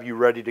not have you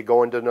ready to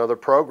go into another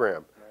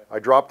program. I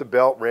dropped the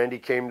belt. Randy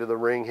came to the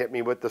ring, hit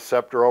me with the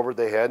scepter over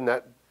the head, and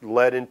that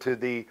led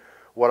into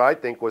what I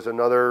think was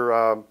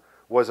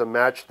was a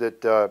match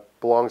that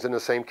belongs in the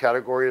same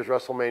category as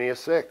WrestleMania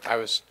 6. I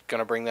was going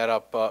to bring that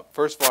up.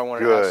 First of all, I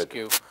wanted to ask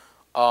you,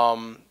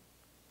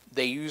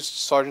 they used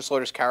Sergeant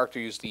Slaughter's character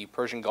used the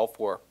Persian Gulf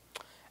War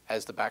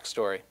as the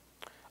backstory.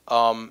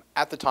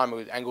 At the time,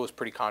 Angle was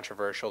pretty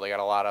controversial. They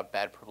got a lot of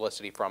bad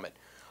publicity from it.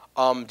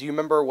 Do you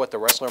remember what the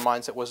wrestler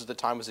mindset was at the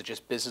time? Was it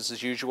just business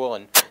as usual,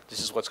 and this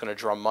is what's going to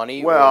draw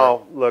money?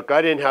 Well, look,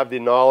 I didn't have the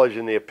knowledge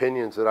and the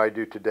opinions that I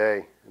do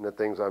today and the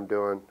things I'm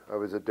doing. I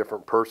was a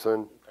different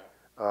person.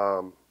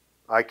 Okay.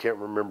 I can't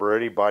remember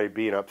anybody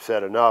being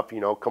upset enough.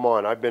 Come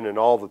on, I've been in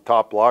all the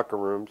top locker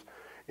rooms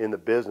in the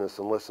business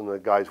and listened to the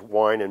guys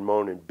whine and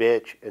moan and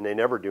bitch, and they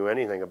never do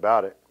anything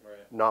about it. Right.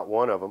 Not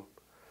one of them.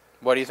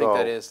 What do you think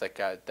that is,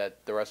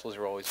 that the wrestlers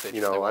are always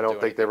bitching? I don't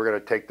think they were going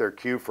to take their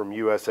cue from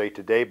USA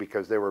Today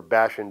because they were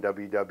bashing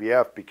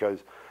WWF because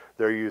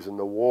they're using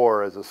the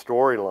war as a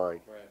storyline.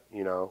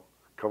 Right.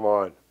 Come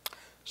on.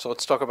 So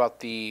let's talk about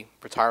the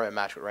retirement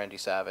match with Randy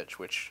Savage,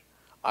 which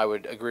I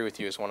would agree with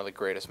you is one of the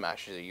greatest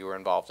matches that you were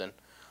involved in.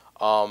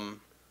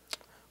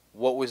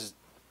 What was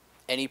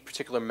any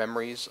particular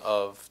memories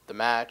of the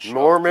match?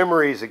 More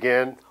memories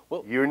again.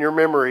 Well, you and your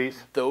memories.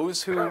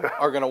 Those who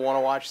are going to want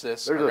to watch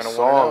this are going to want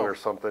to know. There's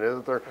a song or something,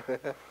 isn't there?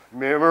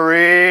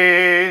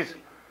 Memories!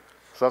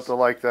 Something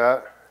like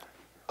that.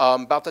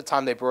 About that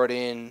time, they brought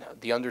in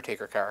the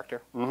Undertaker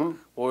character. Mm-hmm.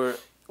 What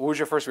was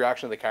your first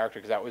reaction to the character?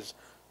 Because that was,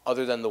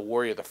 other than the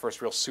Warrior, the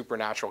first real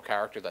supernatural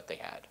character that they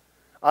had.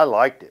 I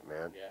liked it,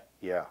 man.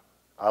 Yeah,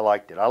 I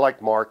liked it. I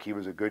liked Mark. He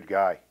was a good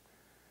guy.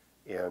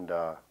 And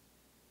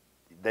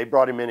they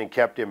brought him in and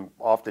kept him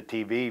off the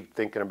TV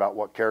thinking about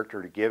what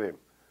character to give him.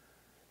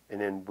 And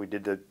then we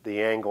did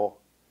the angle.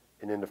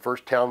 And then the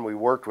first town we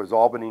worked was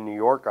Albany, New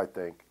York, I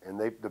think. And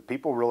the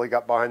people really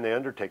got behind the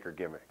Undertaker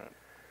gimmick.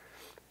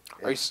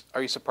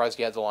 Are you surprised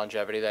he had the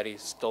longevity that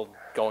he's still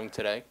going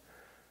today?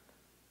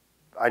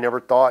 I never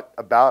thought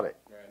about it,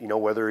 right.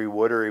 Whether he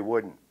would or he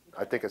wouldn't.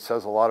 I think it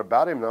says a lot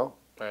about him, though.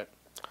 Right.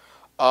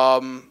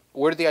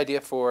 Where did the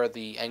idea for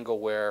the angle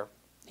where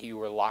you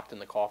were locked in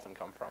the coffin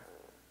come from?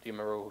 Do you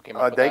remember who came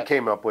up with that? They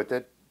came up with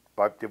it,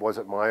 but it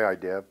wasn't my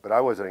idea. But I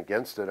wasn't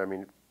against it. I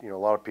mean, a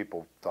lot of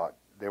people thought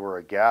they were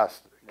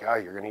aghast.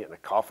 God, you're going to get in a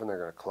coffin, they're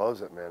going to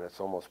close it, man. It's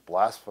almost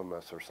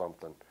blasphemous or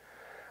something.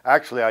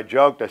 Actually, I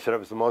joked. I said it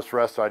was the most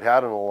rest I'd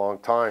had in a long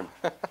time.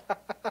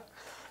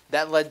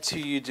 That led to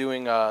you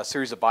doing a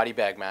series of body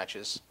bag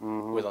matches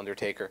with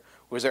Undertaker.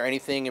 Was there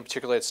anything in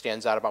particular that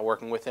stands out about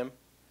working with him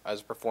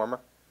as a performer?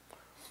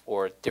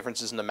 Or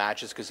differences in the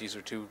matches? Because these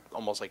are two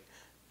almost like,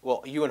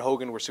 well, you and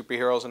Hogan were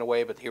superheroes in a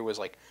way, but here was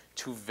like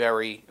two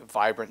very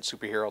vibrant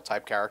superhero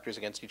type characters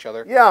against each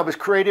other. Yeah, it was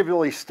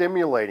creatively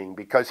stimulating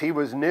because he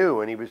was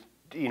new and he was,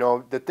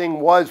 the thing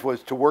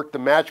was to work the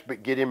match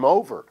but get him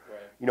over,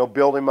 right.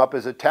 Build him up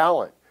as a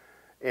talent.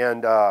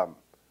 And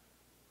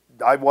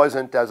I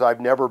wasn't, as I've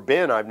never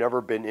been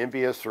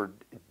envious or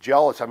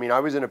jealous. I mean, I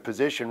was in a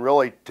position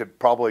really to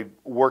probably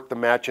work the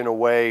match in a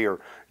way or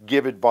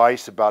give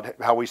advice about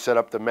how we set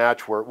up the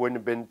match where it wouldn't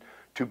have been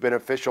too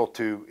beneficial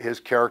to his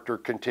character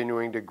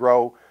continuing to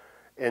grow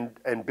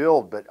and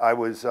build. But I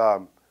was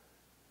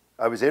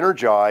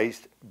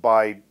energized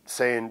by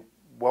saying,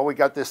 well, we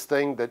got this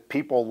thing that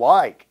people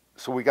like,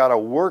 so we got to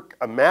work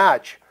a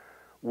match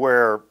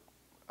where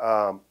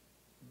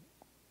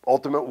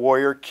Ultimate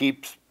Warrior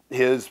keeps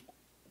his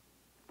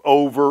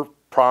over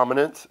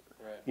prominence,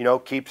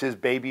 right. Keeps his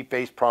baby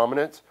face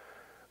prominence.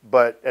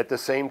 But at the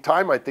same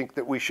time, I think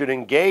that we should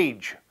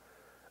engage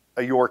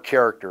your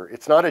character.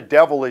 It's not a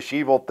devilish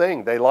evil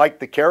thing. They like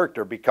the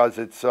character because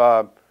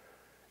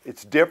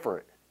it's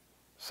different.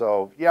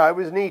 So yeah, it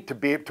was neat to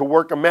be able to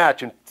work a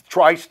match and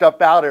try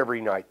stuff out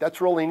every night.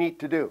 That's really neat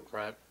to do.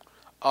 Right.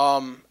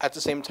 At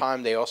the same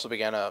time, they also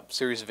began a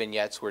series of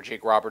vignettes where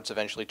Jake Roberts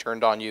eventually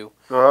turned on you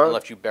and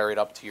left you buried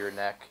up to your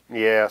neck.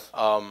 Yes.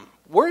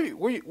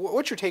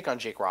 What's your take on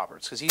Jake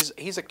Roberts? Because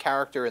he's a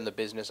character in the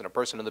business and a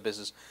person in the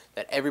business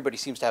that everybody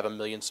seems to have a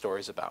million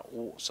stories about.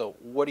 So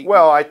what do you?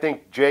 Well, I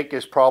think Jake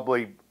has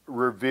probably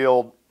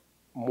revealed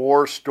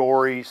more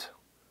stories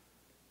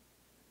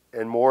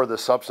and more of the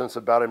substance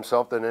about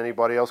himself than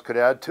anybody else could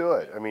add to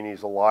it. I mean,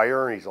 he's a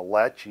liar, he's a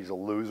lech, he's a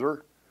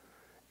loser,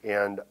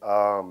 and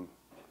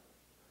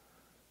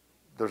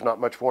there's not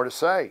much more to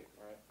say.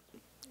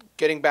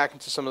 Getting back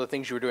into some of the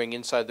things you were doing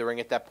inside the ring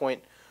at that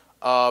point,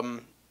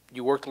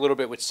 you worked a little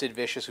bit with Sid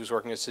Vicious, who was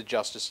working as Sid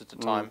Justice at the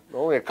time.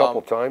 Only a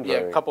couple times, Yeah, I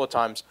think. a couple of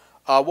times.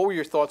 What were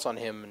your thoughts on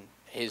him and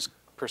his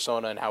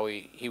persona and how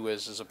he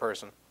was as a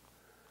person?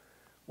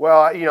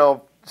 Well, you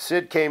know,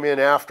 Sid came in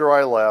after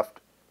I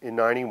left in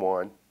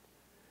 '91,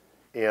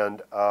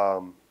 and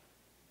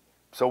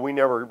so we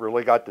never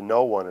really got to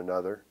know one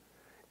another.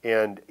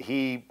 And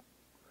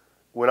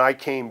when I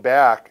came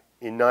back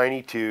in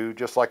 '92,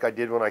 just like I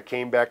did when I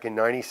came back in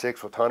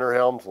 '96 with Hunter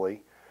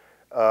Helmsley,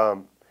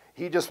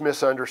 he just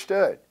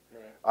misunderstood.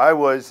 Right. I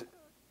was,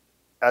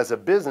 as a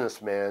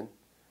businessman,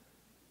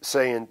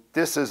 saying,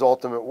 this is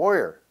Ultimate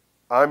Warrior.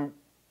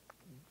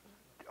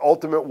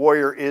 Ultimate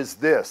Warrior is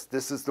this.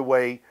 This is the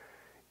way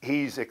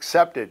he's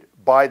accepted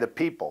by the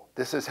people.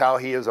 This is how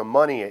he is a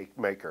money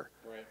maker.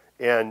 Right.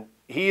 And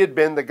he had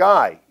been the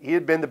guy. He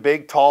had been the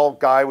big, tall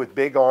guy with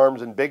big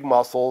arms and big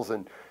muscles,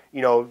 and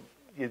you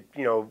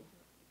know,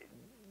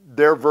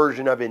 their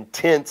version of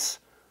intense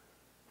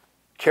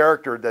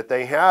character that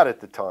they had at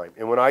the time.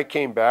 And when I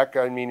came back,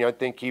 I mean, I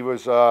think he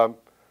was, at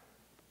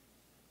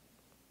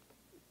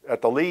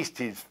the least,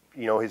 his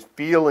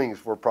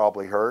feelings were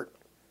probably hurt,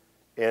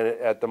 and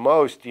at the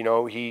most, you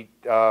know, he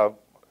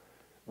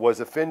was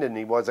offended, and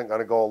he wasn't going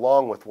to go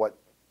along with what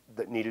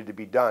that needed to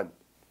be done.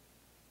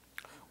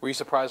 Were you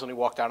surprised when he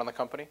walked out on the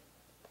company?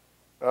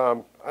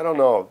 I don't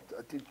know.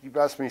 You've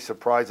asked me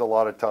surprise a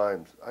lot of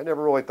times. I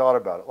never really thought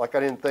about it. Like, I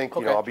didn't think,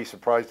 you know, I'll be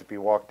surprised if he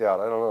walked out.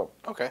 I don't know.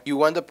 Okay. You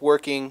wound up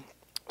working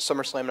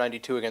SummerSlam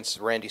 '92 against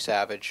Randy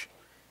Savage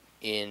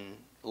in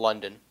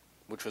London,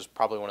 which was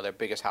probably one of their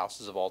biggest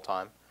houses of all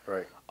time.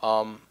 Right.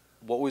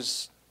 What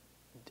was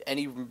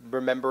any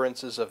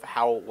remembrances of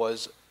how it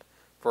was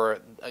for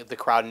the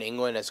crowd in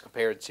England as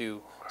compared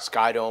to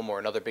Skydome or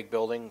another big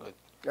building?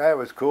 Yeah, it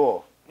was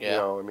cool. Yeah. You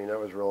know, I mean, that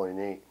was really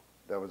neat.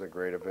 That was a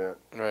great event.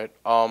 Right.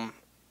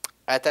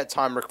 At that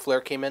time, Ric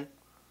Flair came in,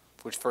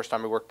 which first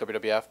time he worked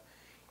WWF.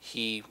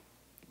 He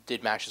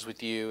did matches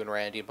with you and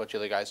Randy and a bunch of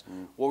other guys.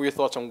 What were your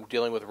thoughts on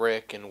dealing with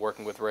Rick and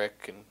working with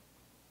Rick? And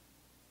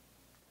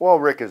well,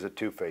 Rick is a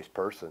two-faced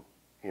person.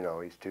 You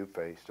know, he's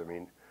two-faced. I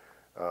mean,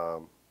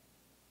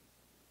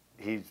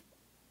 he's,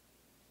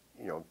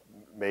 you know,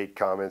 made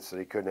comments that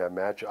he couldn't have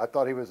matches. I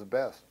thought he was the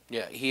best.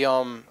 Yeah,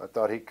 I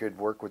thought he could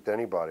work with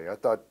anybody. I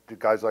thought the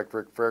guys like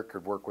Ric Flair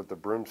could work with the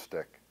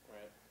broomstick.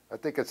 Right. I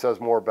think it says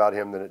more about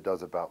him than it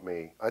does about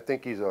me. I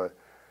think he's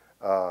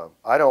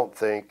I don't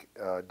think,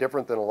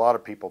 different than a lot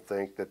of people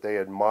think, that they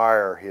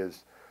admire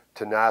his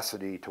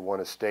tenacity to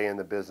want to stay in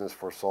the business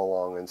for so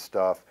long and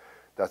stuff.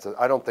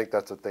 I don't think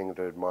that's a thing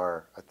to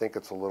admire. I think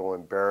it's a little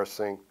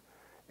embarrassing,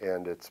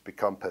 and it's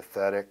become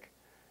pathetic,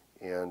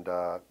 and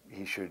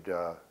he should,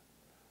 you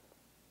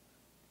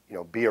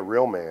know, be a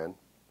real man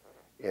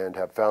and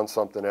have found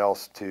something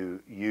else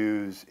to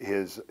use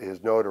his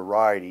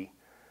notoriety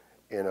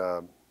in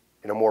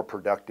a more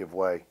productive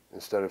way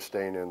instead of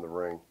staying in the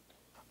ring.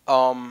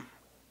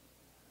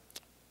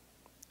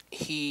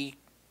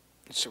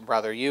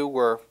 You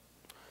were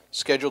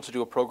scheduled to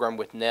do a program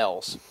with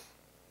Nels,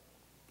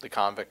 the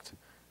convict,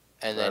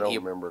 and then I don't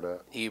remember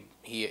that.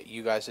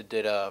 You guys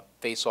did a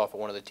face-off at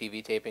one of the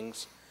TV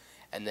tapings,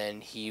 and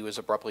then he was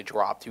abruptly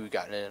dropped.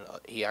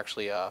 He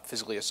actually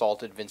physically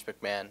assaulted Vince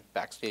McMahon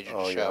backstage at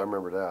the show. Oh yeah, I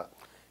remember that.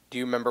 Do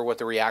you remember what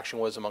the reaction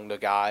was among the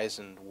guys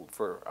and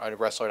for a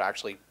wrestler to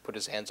actually put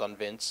his hands on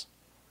Vince?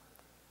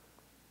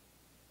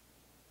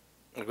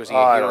 Like, was he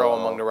a hero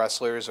among the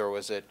wrestlers, or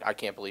was it, I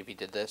can't believe he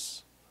did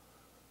this?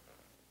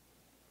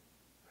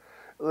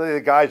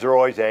 The guys are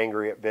always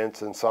angry at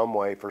Vince in some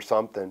way for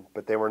something,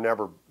 but they were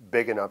never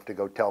big enough to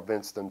go tell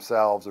Vince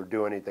themselves or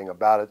do anything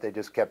about it. They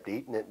just kept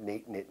eating it and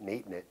eating it and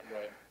eating it.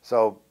 Right.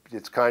 So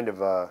it's kind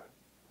of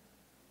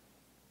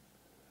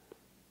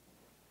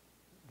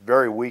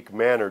very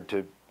weak-mannered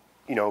to,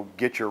 you know,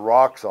 get your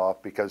rocks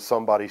off because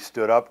somebody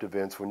stood up to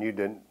Vince when you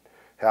didn't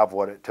have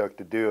what it took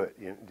to do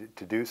it,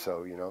 to do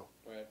so, you know.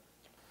 Right.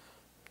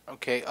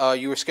 Okay,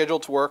 you were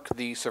scheduled to work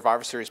the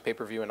Survivor Series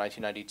pay-per-view in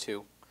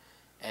 1992,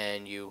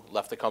 and you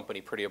left the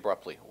company pretty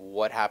abruptly.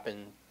 What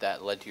happened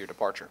that led to your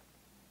departure?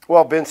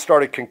 Well, Vince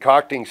started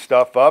concocting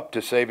stuff up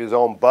to save his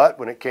own butt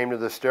when it came to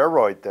the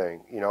steroid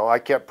thing. You know, I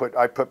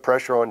put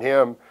pressure on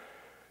him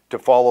to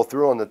follow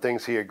through on the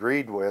things he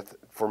agreed with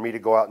for me to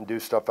go out and do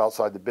stuff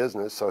outside the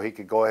business so he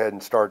could go ahead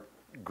and start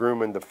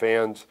grooming the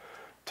fans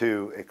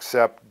to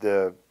accept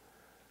the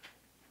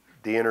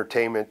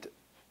entertainment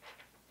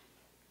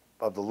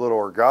of the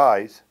littler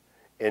guys,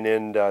 and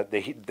then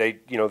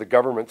the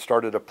government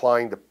started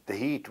applying the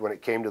heat when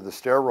it came to the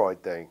steroid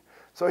thing.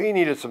 So he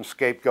needed some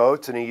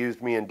scapegoats, and he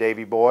used me and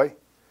Davey Boy.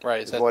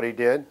 Right. Is what he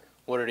did.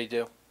 What did he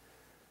do?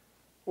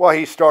 Well,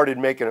 he started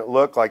making it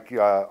look like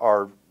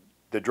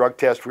the drug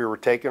test we were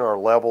taking, our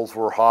levels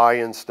were high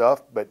and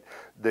stuff, but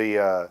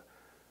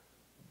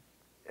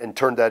and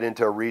turned that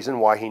into a reason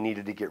why he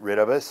needed to get rid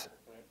of us,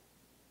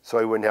 so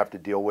he wouldn't have to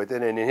deal with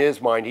it. And in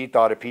his mind, he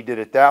thought if he did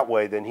it that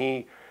way, then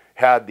he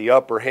had the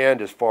upper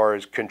hand as far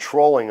as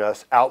controlling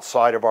us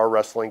outside of our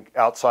wrestling,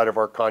 outside of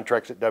our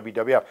contracts at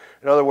WWF.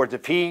 In other words,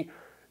 if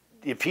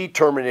he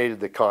terminated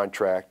the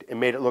contract and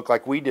made it look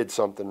like we did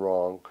something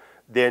wrong,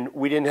 then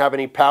we didn't have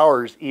any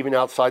powers even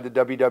outside the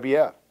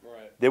WWF.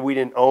 Right. That we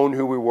didn't own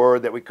who we were,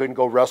 that we couldn't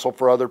go wrestle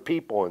for other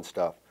people and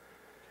stuff.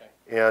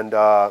 Okay. And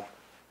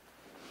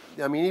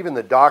I mean, even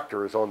the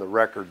doctor is on the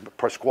record,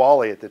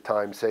 Pasquale at the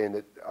time, saying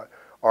that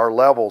our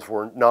levels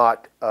were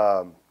not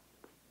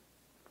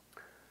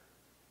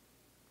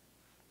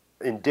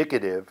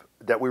indicative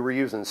that we were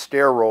using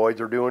steroids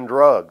or doing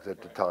drugs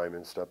at the time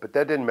and stuff. But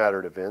that didn't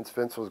matter to Vince.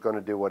 Vince was going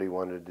to do what he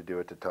wanted to do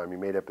at the time. He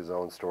made up his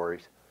own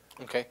stories.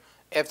 Okay.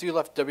 After you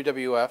left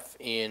WWF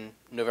in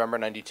November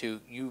 '92,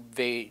 you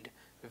made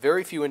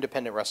very few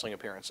independent wrestling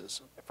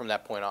appearances from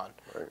that point on.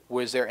 Right.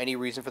 Was there any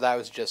reason for that?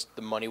 Was it just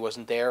the money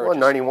wasn't there? Well,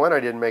 in '91 I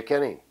didn't make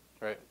any.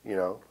 Right. You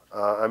know,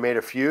 I made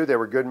a few. They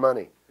were good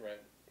money. Right.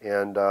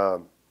 And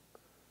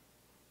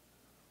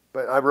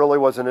but I really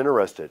wasn't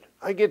interested.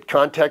 I get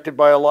contacted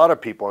by a lot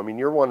of people. I mean,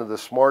 you're one of the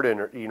smart,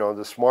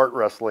 the smart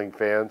wrestling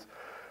fans.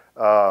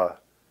 I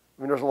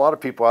mean, there's a lot of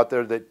people out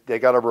there that they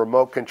got a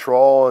remote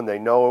control and they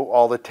know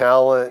all the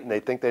talent and they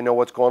think they know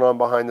what's going on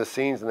behind the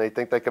scenes and they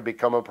think they could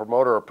become a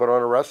promoter or put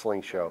on a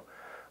wrestling show.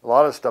 A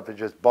lot of stuff is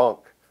just bunk.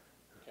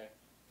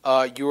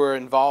 Okay. You were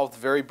involved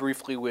very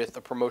briefly with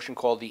a promotion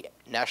called the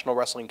National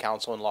Wrestling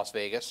Council in Las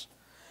Vegas.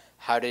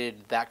 How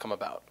did that come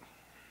about?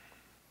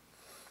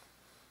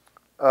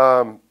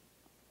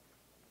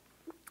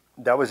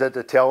 That was at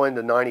the tail end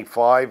of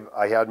 '95.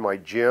 I had my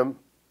gym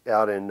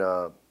out in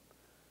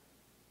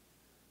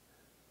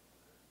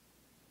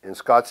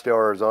Scottsdale,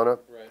 Arizona.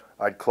 Right.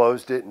 I'd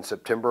closed it in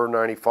September of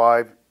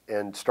 '95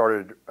 and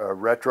started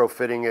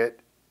retrofitting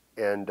it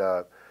and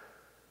to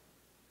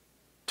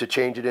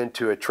change it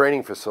into a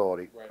training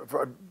facility.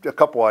 Right. A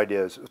couple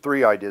ideas,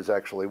 3 ideas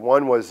actually.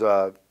 One was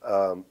as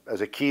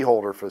a key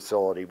holder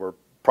facility where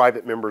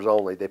private members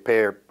only. They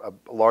pay a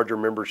larger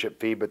membership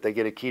fee, but they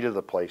get a key to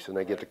the place and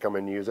they get to come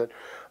and use it.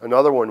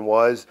 Another one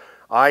was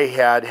I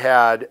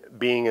had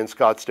being in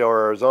Scottsdale,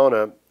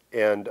 Arizona,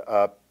 and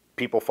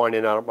people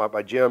finding out about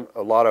my gym,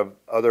 a lot of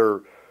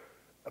other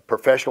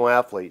professional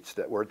athletes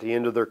that were at the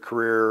end of their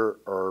career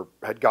or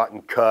had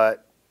gotten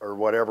cut or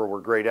whatever,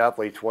 were great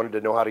athletes, wanted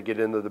to know how to get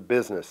into the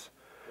business.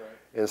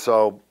 Right. And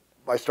so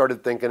I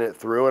started thinking it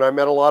through, and I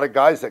met a lot of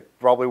guys that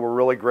probably were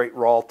really great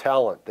raw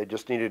talent. They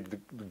just needed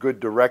the good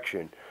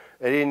direction.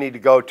 They didn't need to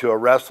go to a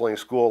wrestling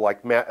school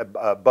like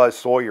Buzz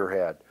Sawyer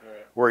had,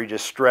 right, where he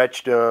just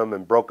stretched them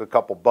and broke a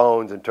couple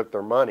bones and took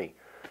their money.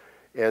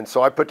 And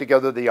so I put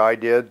together the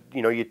idea,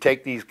 you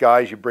take these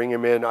guys, you bring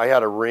them in. I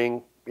had a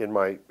ring in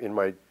my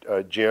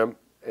gym,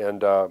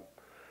 and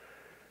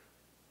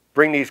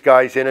bring these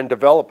guys in and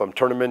develop them,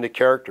 turn them into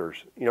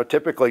characters.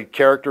 Typically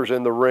characters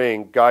in the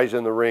ring, guys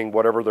in the ring,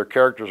 whatever their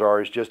characters are,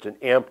 is just an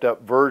amped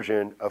up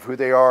version of who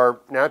they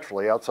are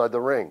naturally outside the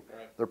ring.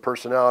 Right. Their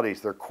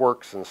personalities, their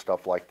quirks and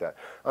stuff like that.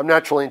 I'm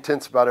naturally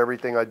intense about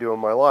everything I do in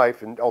my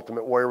life, and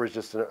Ultimate Warrior was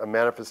just a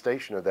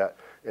manifestation of that,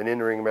 an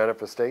in-ring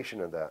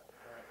manifestation of that.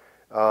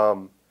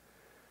 Right.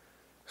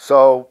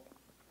 So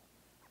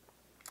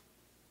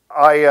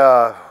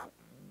I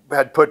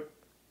had put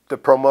the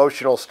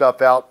promotional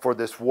stuff out for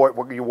this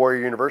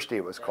Warrior University,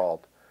 it was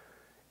called.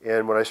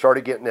 And when I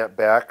started getting that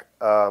back,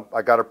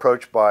 I got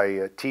approached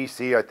by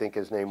TC, I think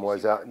his name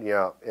was,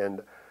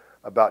 and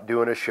about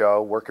doing a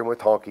show, working with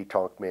Honky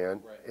Tonk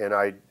Man. Right. And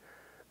I'd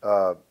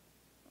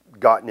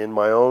gotten in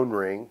my own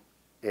ring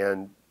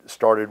and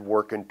started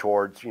working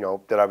towards,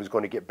 that I was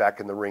going to get back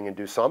in the ring and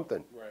do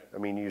something. Right. I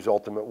mean, use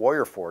Ultimate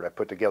Warrior for it. I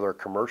put together a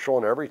commercial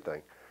and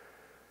everything.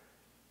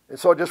 And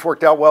so it just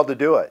worked out well to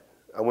do it.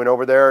 I went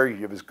over there,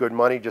 it was good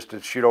money just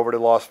to shoot over to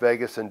Las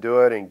Vegas and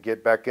do it and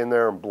get back in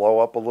there and blow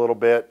up a little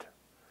bit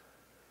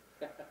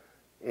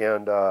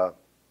and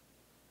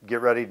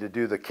get ready to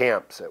do the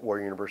camps at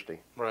Warrior University.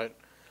 Right.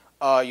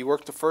 You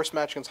worked the first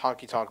match against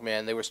Honky Tonk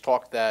Man. There was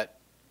talk that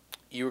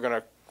you were going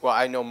to, well,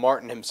 I know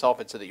Martin himself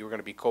had said that you were going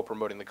to be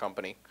co-promoting the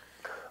company.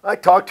 I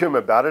talked to him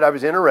about it. I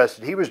was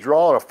interested. He was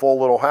drawing a full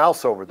little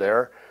house over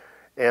there,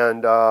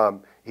 and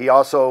he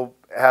also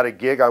had a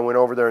gig. I went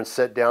over there and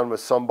sat down with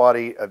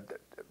somebody,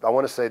 I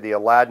want to say the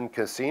Aladdin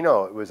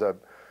Casino. It was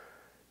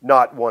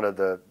not one of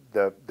the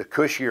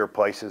cushier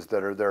places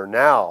that are there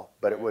now,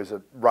 but it was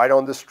right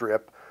on the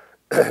strip,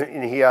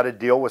 and he had a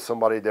deal with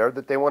somebody there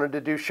that they wanted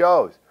to do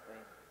shows.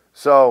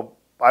 So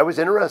I was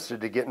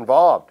interested to get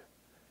involved,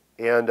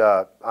 and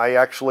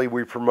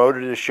we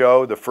promoted a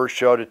show, the first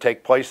show to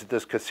take place at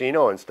this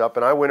casino and stuff,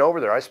 and I went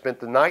over there. I spent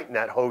the night in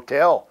that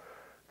hotel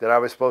that I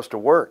was supposed to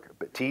work.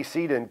 But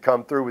TC didn't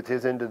come through with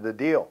his end of the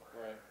deal.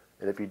 Right.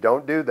 And if you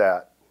don't do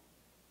that,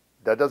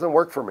 that doesn't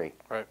work for me.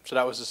 Right. So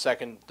that was the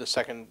second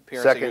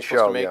appearance that you were supposed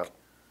show, to make?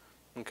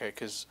 yeah. Okay,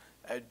 because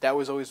that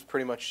was always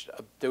pretty much,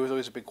 there was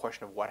always a big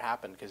question of what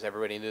happened, because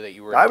everybody knew that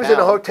you were I was in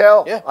a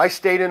hotel. Yeah. I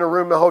stayed in a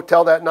room in the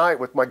hotel that night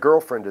with my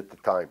girlfriend at the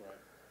time. Right.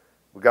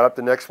 We got up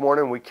the next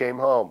morning, we came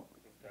home.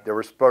 There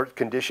were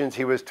conditions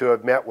he was to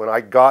have met when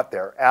I got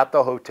there at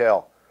the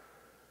hotel,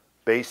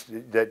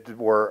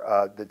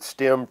 that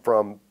stemmed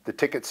from the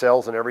ticket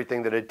sales and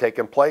everything that had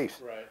taken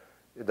place. Right.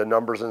 The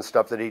numbers and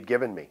stuff that he'd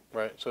given me.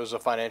 Right. So it was a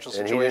financial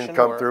And situation? he didn't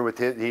come through with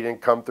his. He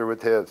didn't come through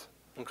with his.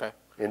 Okay.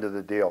 Into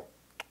the deal.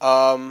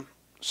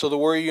 So the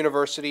Warrior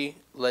University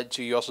led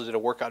to, you also did a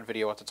workout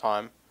video at the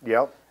time.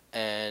 Yep.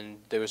 And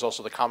there was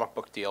also the comic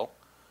book deal.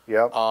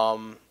 Yep.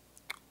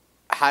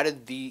 How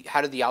did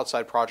the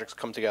outside projects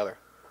come together?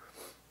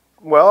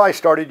 Well, I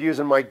started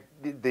using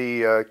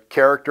the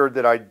character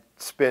that I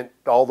spent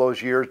all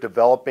those years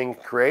developing,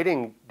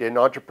 creating in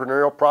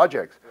entrepreneurial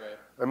projects. Right.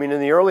 I mean,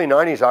 in the early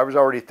 90s, I was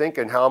already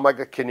thinking,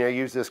 can I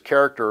use this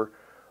character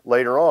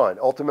later on?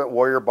 Ultimate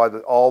Warrior, by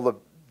all the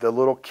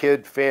little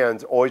kid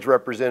fans, always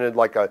represented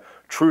like a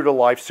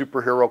true-to-life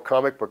superhero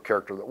comic book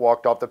character that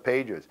walked off the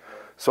pages.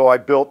 So I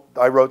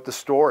wrote the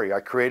story. I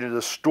created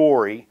a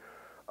story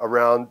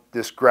around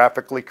this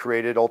graphically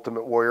created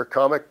Ultimate Warrior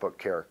comic book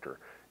character.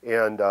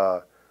 And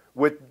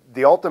with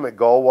the ultimate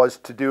goal was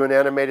to do an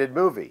animated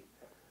movie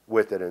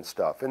with it and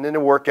stuff. And then the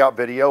workout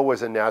video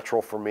was a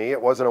natural for me.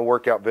 It wasn't a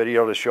workout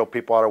video to show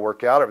people how to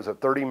work out. It was a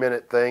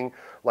 30-minute thing,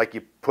 like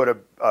you put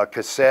a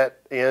cassette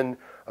in,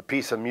 a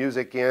piece of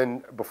music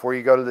in before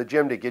you go to the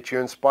gym to get you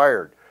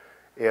inspired.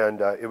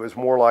 And it was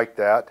more like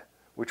that,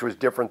 which was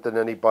different than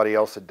anybody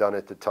else had done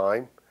at the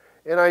time.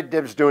 And I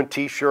was doing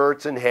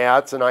T-shirts and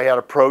hats, and I had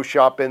a pro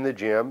shop in the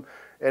gym,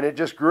 and it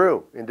just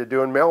grew into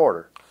doing mail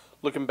order.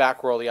 Looking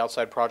back, were all the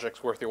outside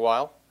projects worth your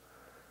while?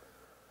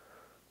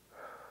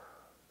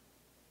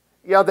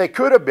 Yeah, they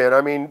could have been.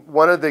 I mean,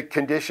 one of the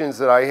conditions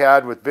that I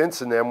had with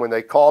Vince and them when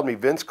they called me,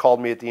 Vince called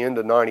me at the end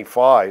of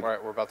 '95.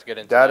 Right, we're about to get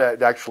into that. that.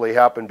 That actually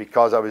happened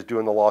because I was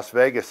doing the Las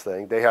Vegas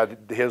thing. They had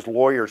his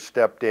lawyer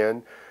stepped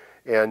in,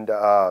 and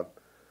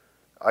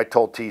I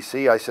told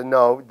TC, I said,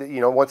 no,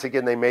 once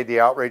again, they made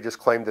the outrageous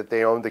claim that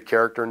they owned the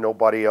character and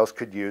nobody else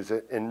could use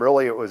it. And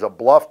really, it was a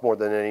bluff more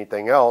than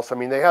anything else. I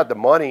mean, they had the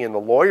money and the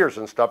lawyers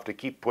and stuff to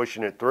keep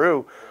pushing it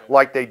through,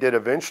 like they did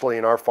eventually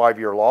in our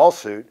 5-year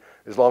lawsuit.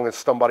 As long as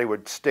somebody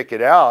would stick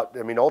it out,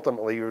 I mean,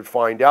 ultimately you would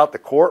find out, the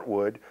court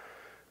would,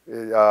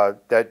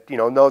 that,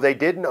 no, they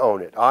didn't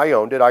own it. I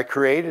owned it. I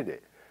created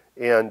it.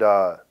 And,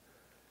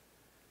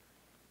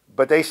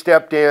 but they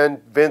stepped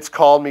in. Vince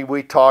called me.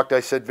 We talked. I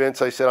said,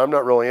 Vince, I'm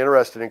not really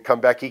interested in come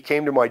back. He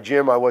came to my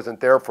gym. I wasn't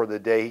there for the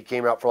day. He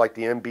came out for like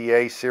the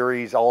NBA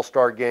series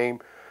All-Star game.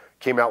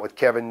 Came out with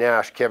Kevin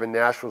Nash. Kevin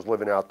Nash was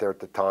living out there at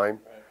the time.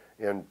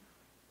 Right. And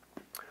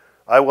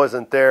I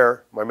wasn't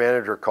there. My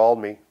manager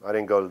called me. I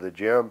didn't go to the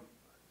gym.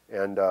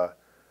 And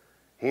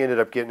he ended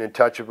up getting in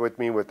touch with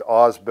me with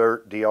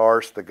Osbert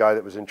Diarse, the guy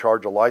that was in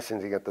charge of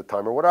licensing at the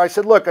time. Or what? I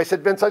said, look,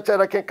 Vince, I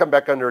can't come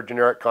back under a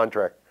generic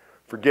contract.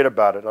 Forget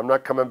about it. I'm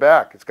not coming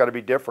back. It's got to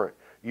be different.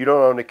 You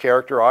don't own the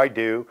character. I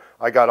do.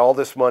 I got all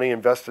this money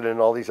invested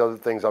in all these other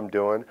things I'm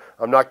doing.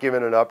 I'm not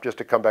giving it up just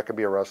to come back and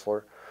be a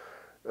wrestler.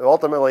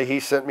 Ultimately, he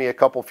sent me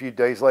few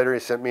days later, he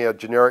sent me a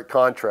generic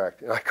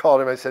contract. And I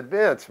called him. I said,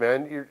 Vince,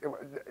 man,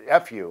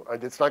 F you.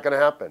 It's not going to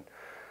happen.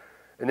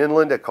 And then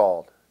Linda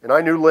called. And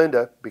I knew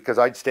Linda because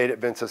I'd stayed at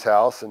Vince's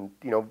house. And,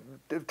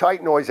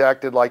 Titan always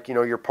acted like,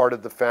 you're part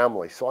of the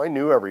family. So I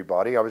knew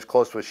everybody. I was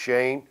close with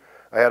Shane.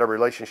 I had a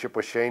relationship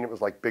with Shane. It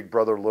was like big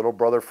brother, little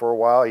brother for a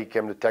while. He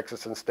came to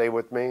Texas and stayed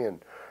with me. And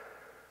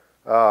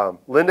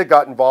Linda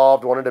got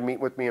involved, wanted to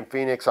meet with me in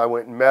Phoenix. I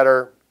went and met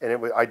her,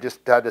 and I just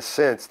had a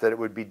sense that it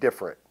would be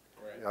different.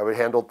 Right. I would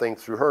handle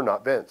things through her,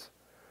 not Vince.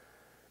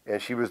 And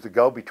she was the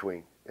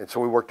go-between. And so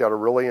we worked out a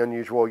really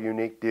unusual,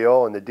 unique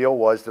deal. And the deal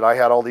was that I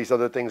had all these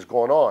other things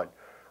going on.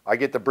 I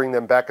get to bring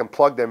them back and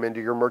plug them into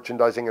your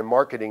merchandising and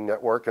marketing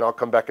network, and I'll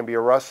come back and be a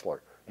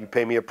wrestler. You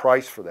pay me a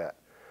price for that.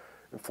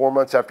 And 4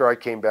 months after I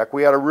came back,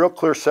 we had a real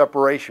clear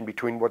separation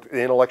between the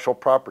intellectual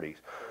properties.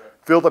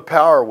 Feel the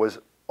Power was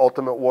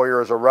Ultimate Warrior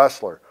as a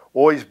wrestler.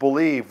 Always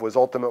Believe was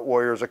Ultimate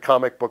Warrior as a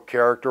comic book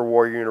character,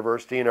 Warrior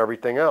University, and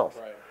everything else.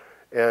 Right.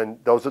 And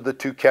those are the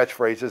two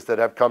catchphrases that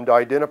have come to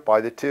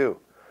identify the two.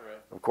 Right.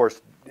 Of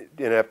course,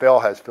 the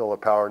NFL has Feel the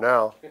Power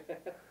now.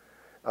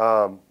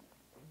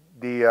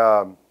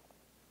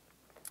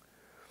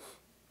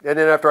 And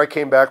then after I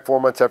came back,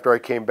 4 months after I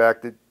came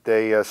back,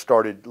 they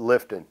started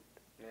lifting.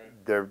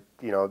 Right.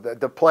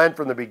 The plan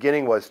from the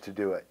beginning was to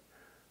do it,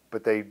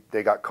 but they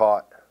got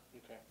caught.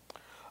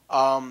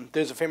 Okay.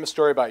 There's a famous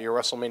story about your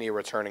WrestleMania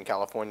return in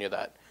California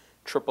that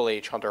Triple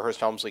H, Hunter Hearst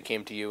Helmsley,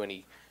 came to you and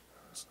he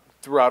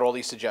threw out all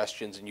these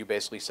suggestions, and you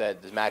basically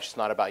said, the match is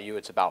not about you,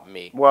 it's about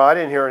me. Well, I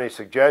didn't hear any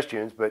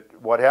suggestions, but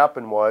what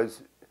happened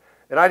was,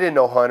 and I didn't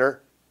know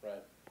Hunter.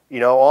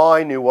 Right. All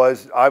I knew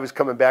was I was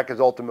coming back as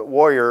Ultimate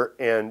Warrior,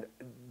 and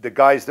the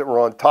guys that were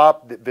on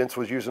top, that Vince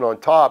was using on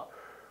top,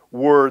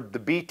 were the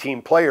B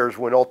team players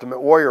when Ultimate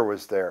Warrior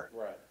was there.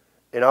 Right.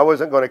 And I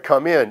wasn't going to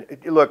come in.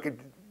 Look,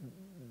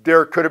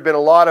 there could have been a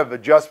lot of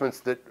adjustments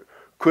that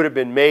could have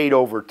been made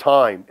over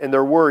time. And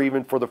there were,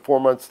 even for the 4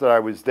 months that I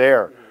was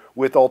there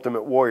with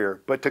Ultimate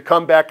Warrior. But to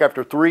come back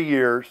after 3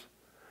 years,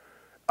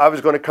 I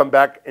was going to come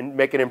back and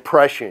make an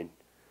impression.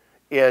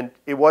 And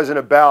it wasn't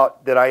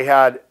about that I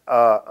had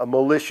a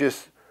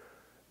malicious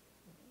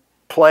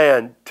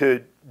plan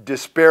to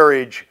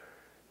disparage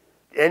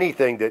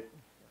anything that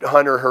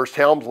Hunter Hearst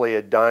Helmsley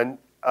had done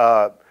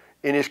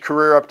in his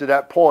career up to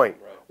that point,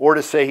 or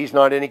to say he's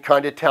not any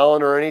kind of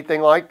talent or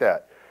anything like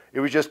that. It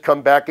was just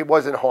come back. It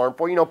wasn't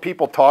harmful. You know,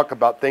 people talk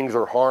about things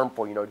are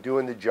harmful, you know,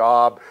 doing the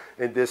job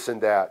and this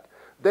and that.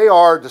 They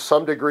are to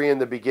some degree in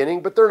the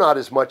beginning, but they're not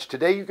as much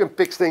today. You can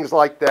fix things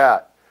like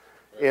that.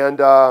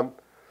 And I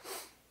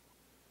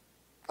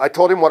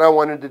told him what I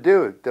wanted to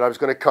do, that I was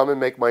going to come and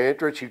make my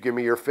entrance. You give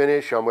me your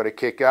finish. I'm going to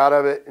kick out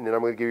of it, and then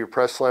I'm going to give you a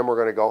press slam. We're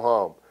going to go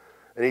home.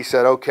 And he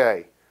said,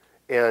 okay.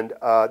 And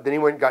then he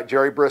went and got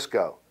Jerry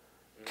Briscoe.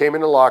 Came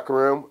in the locker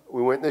room.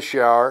 We went in the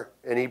shower,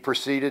 and he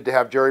proceeded to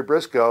have Jerry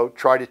Briscoe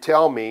try to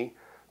tell me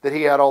that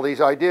he had all these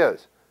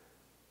ideas.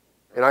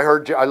 And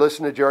I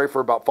listened to Jerry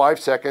for about 5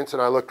 seconds,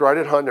 and I looked right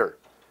at Hunter.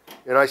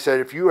 And I said,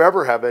 if you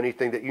ever have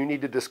anything that you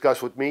need to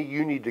discuss with me,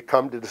 you need to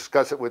come to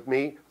discuss it with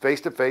me,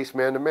 face-to-face,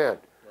 man-to-man.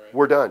 Right.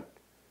 We're done.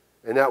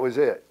 And that was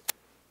it.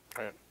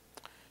 Right.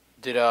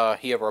 Did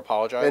he ever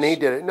apologize? And he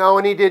did it. No,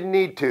 and he didn't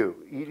need to.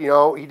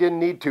 He didn't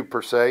need to,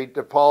 per se, to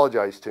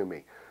apologize to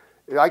me.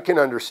 I can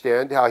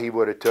understand how he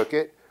would have took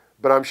it.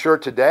 But I'm sure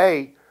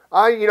today,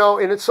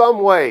 and in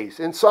some ways,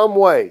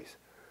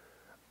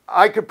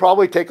 I could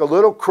probably take a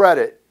little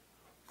credit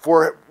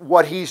for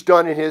what he's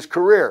done in his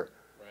career.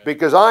 Right.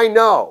 Because I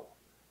know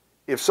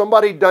if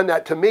somebody had done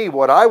that to me,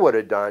 what I would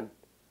have done,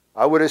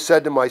 I would have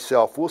said to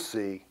myself, we'll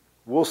see.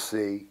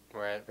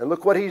 Right. And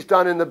look what he's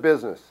done in the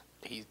business.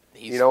 He's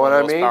you know one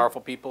what of the I most mean?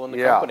 powerful people in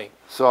the company.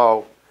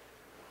 So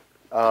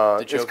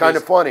it's kind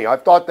of funny.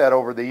 I've thought that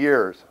over the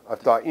years. I've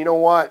thought, you know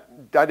what?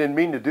 I didn't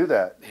mean to do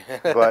that.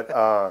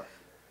 But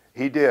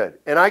he did.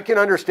 And I can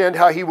understand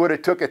how he would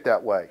have took it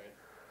that way.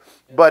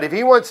 But if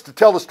he wants to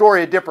tell the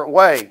story a different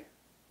way,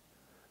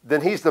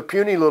 then he's the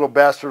puny little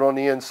bastard on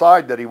the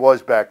inside that he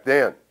was back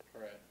then.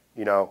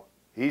 Right.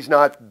 He's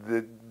not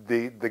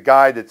the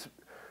guy that's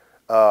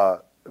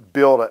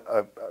built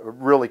a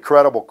really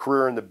credible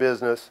career in the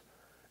business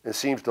and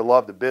seems to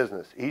love the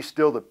business. He's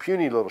still the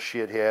puny little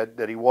shithead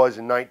that he was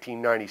in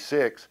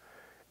 1996,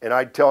 and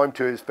I'd tell him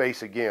to his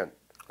face again.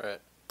 Right.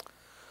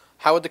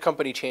 How would the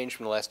company change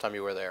from the last time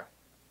you were there?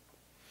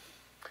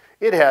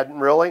 It hadn't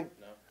really.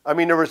 No. I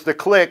mean, there was the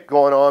clique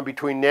going on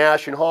between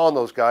Nash and Hall and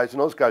those guys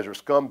are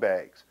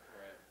scumbags.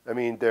 Right. I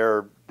mean,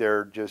 they're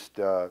just,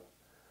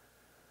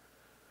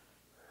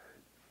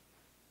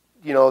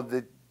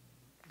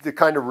 the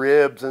kind of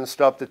ribs and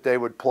stuff that they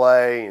would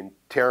play and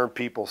tearing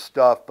people's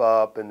stuff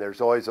up, and they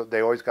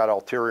always got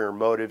ulterior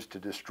motives to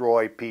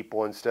destroy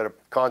people instead of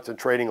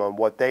concentrating on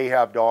what they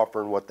have to offer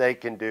and what they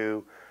can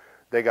do.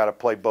 They got to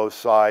play both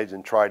sides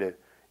and try to,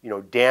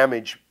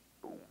 damage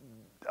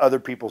other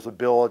people's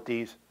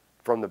abilities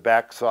from the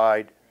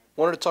backside.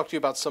 Wanted to talk to you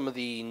about some of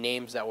the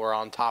names that were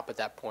on top at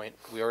that point.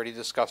 We already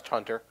discussed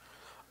Hunter.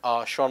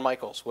 Shawn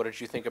Michaels, what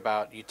did you think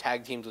about? You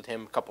tag teamed with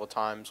him a couple of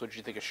times. What did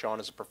you think of Shawn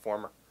as a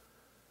performer?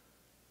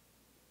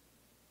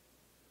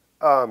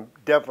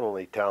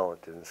 Definitely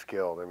talented and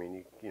skilled. I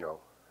mean,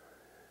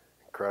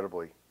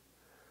 incredibly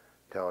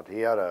talented.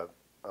 He had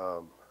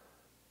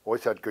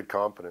always had good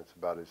confidence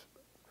about his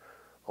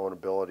own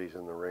abilities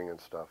in the ring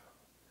and stuff.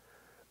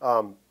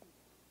 Not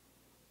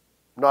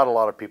a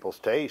lot of people's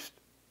taste,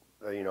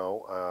 but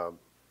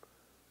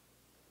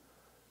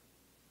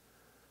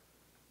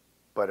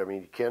I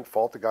mean, you can't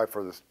fault the guy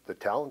for the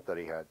talent that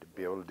he had to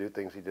be able to do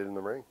things he did in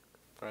the ring.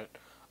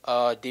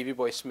 Right. Davey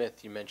Boy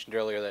Smith, you mentioned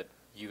earlier that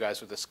you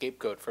guys were the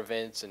scapegoat for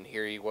Vince, and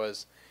here he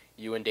was.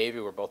 You and Davey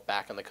were both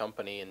back in the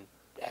company in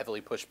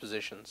heavily pushed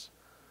positions.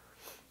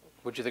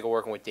 What did you think of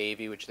working with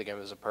Davey? What did you think of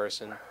him as a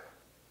person?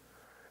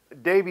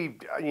 Davey,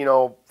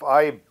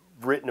 I've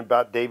written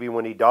about Davey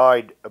when he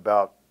died,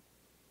 about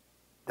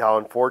how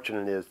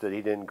unfortunate it is that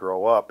he didn't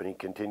grow up and he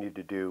continued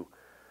to do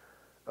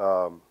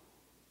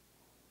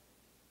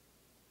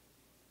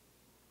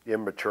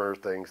immature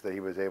things that he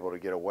was able to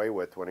get away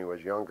with when he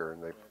was younger,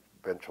 and they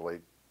eventually,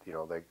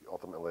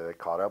 they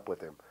caught up with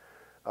him.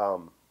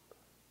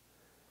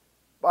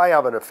 I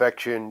have an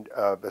affection,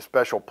 a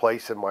special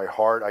place in my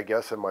heart, I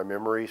guess, in my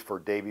memories for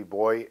Davey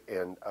Boy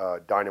and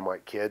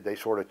Dynamite Kid. They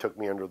sort of took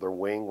me under their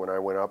wing when I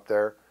went up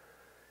there,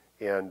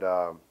 and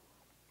had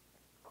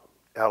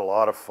a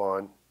lot of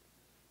fun,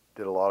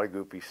 did a lot of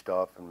goofy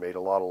stuff, and made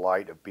a lot of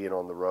light of being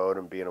on the road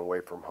and being away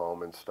from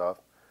home and stuff.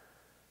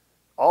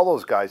 All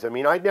those guys, I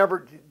mean, I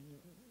never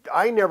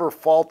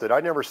faulted. I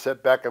never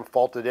sat back and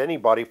faulted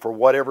anybody for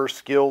whatever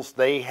skills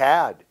they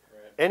had.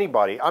 Right.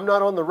 Anybody. I'm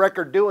not on the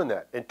record doing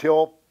that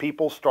until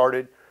people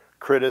started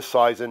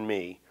criticizing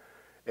me.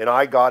 And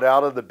I got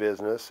out of the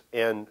business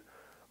and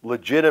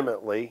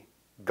legitimately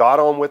got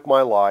on with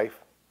my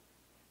life,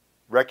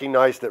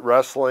 recognized that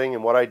wrestling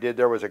and what I did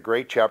there was a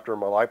great chapter in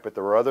my life, but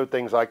there were other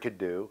things I could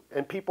do.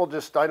 And people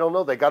just, I don't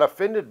know, they got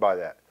offended by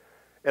that.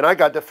 And I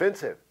got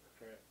defensive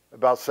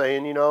about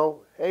saying, you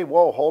know, hey,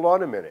 whoa, hold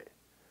on a minute.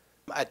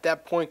 At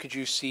that point, could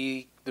you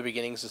see the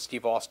beginnings of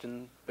Steve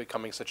Austin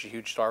becoming such a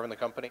huge star in the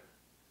company?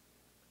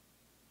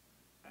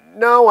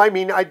 No, I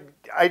mean,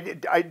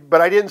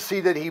 but I didn't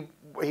see that he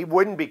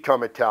wouldn't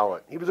become a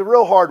talent. He was a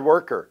real hard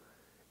worker.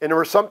 And there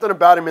was something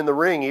about him in the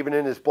ring, even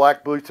in his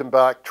black boots and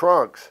black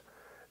trunks,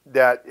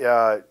 that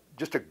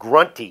just a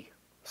grunty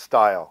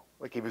style.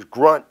 Like he was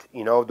grunt,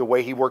 you know, the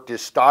way he worked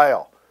his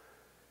style.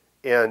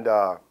 And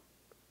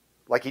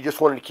like he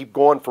just wanted to keep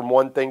going from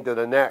one thing to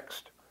the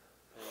next.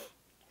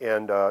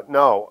 And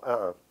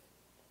no.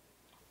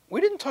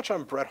 We didn't touch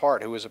on Bret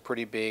Hart, who was a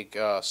pretty big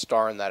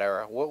star in that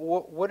era.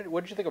 What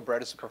did you think of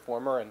Bret as a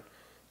performer and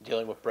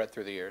dealing with Bret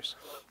through the years?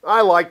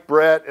 I liked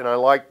Bret, and I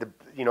liked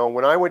you know,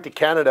 when I went to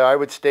Canada, I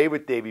would stay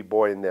with Davey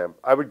Boy and them.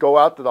 I would go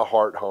out to the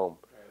Hart home.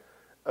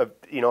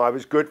 You know, I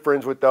was good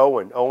friends with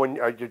Owen.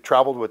 I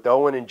traveled with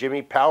Owen and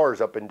Jimmy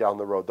Powers up and down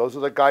the road. Those are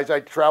the guys I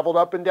traveled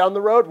up and down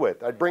the road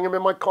with. I'd bring them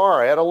in my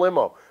car. I had a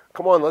limo.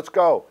 Come on, let's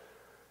go.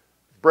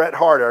 Bret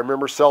Hart, I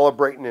remember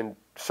celebrating in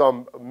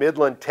some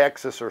Midland,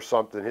 Texas or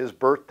something, his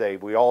birthday.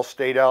 We all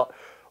stayed out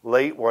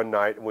late one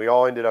night, and we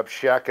all ended up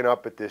shacking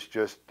up at this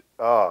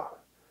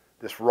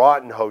this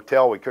rotten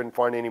hotel. We couldn't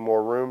find any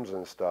more rooms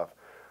and stuff.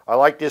 I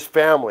liked his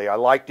family. I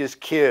liked his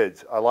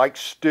kids. I liked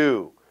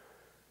Stu.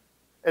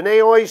 And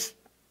they always,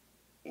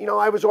 you know,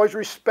 I was always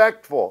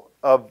respectful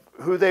of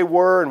who they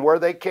were and where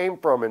they came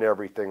from and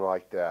everything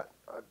like that.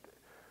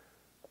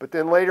 But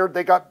then later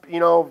they got, you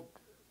know,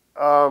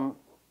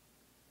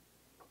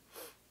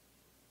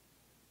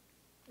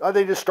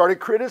 they just started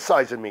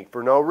criticizing me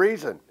for no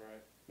reason,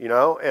 you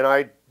know, and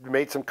I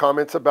made some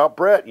comments about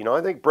Bret. You know,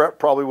 I think Bret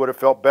probably would have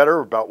felt better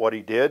about what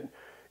he did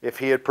if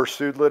he had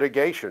pursued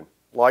litigation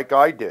like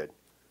I did.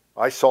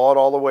 I saw it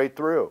all the way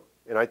through,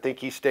 and I think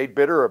he stayed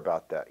bitter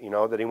about that, you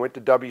know, that he went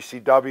to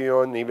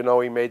WCW, and even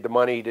though he made the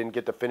money, he didn't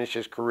get to finish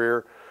his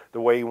career the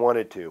way he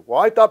wanted to.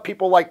 Well, I thought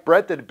people like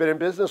Bret that had been in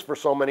business for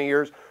so many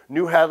years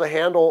knew how to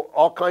handle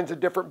all kinds of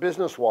different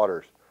business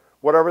waters,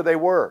 whatever they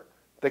were.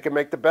 They could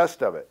make the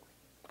best of it.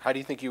 How do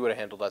you think you would have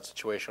handled that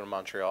situation in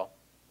Montreal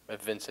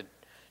if Vince had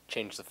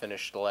changed the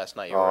finish the last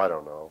night you were in? I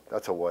don't know.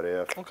 That's a what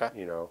if. Okay.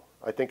 You know,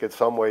 I think in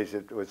some ways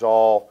it was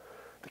all,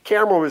 the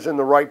camera was in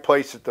the right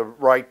place at the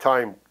right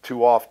time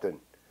too often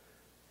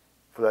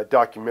for that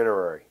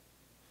documentary.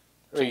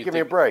 I mean, give me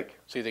a break.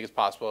 So you think it's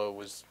possible it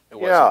was a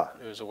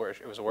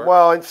work?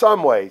 Well, in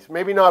some ways,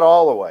 maybe not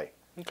all the way.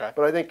 Okay.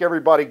 But I think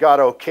everybody got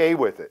okay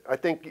with it. I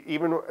think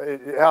even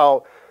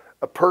how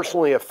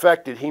personally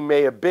affected he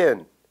may have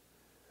been,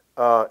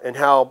 and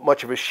how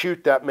much of a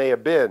shoot that may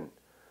have been,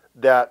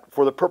 that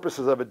for the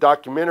purposes of a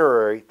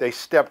documentary, they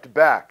stepped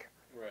back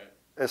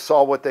and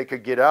saw what they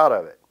could get out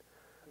of it.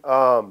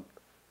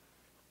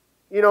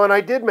 You know, and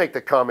I did make the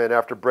comment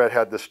after Bret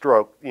had the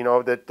stroke, you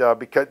know, that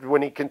because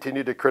when he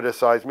continued to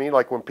criticize me,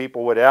 like when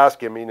people would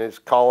ask him in his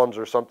columns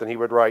or something, he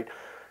would write,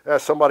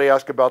 somebody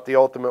asked about the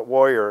Ultimate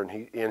Warrior,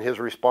 and his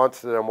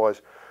response to them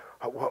was,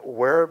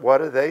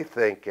 what are they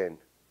thinking?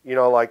 You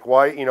know, like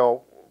why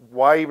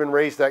even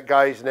raise that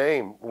guy's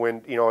name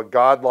when, you know, a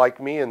god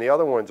like me and the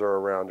other ones are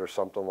around or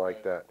something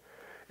like that.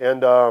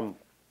 And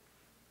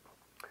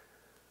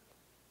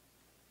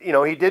you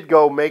know, he did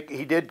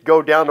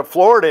go down to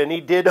Florida and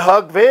he did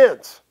hug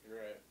Vince.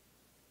 Right.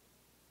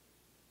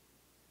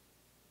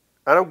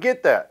 I don't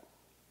get that.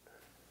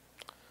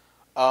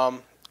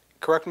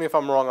 Correct me if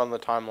I'm wrong on the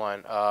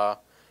timeline.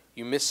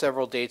 You missed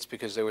several dates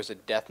because there was a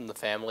death in the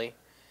family,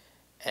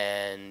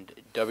 and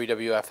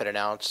WWF had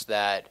announced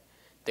that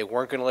they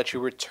weren't going to let you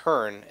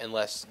return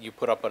unless you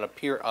put up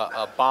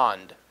a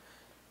bond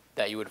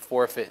that you would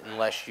forfeit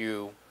unless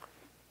you...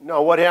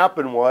 No, what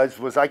happened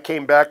was I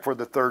came back for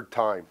the third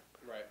time.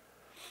 Right.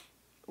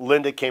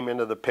 Linda came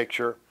into the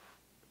picture,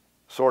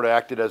 sort of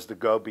acted as the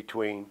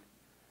go-between.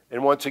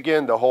 And once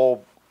again, the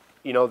whole,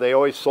 you know, they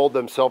always sold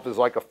themselves as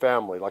like a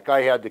family. Like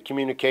I had the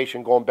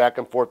communication going back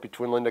and forth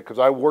between Linda, because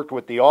I worked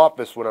with the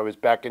office when I was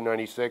back in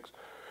 '96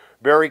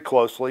 very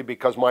closely,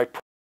 because my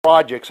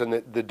projects and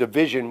the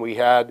division we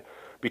had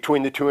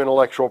between the two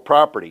intellectual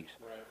properties,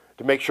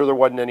 to make sure there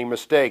wasn't any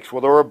mistakes.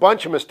 Well, there were a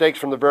bunch of mistakes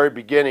from the very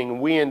beginning, and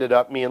we ended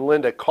up, me and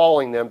Linda,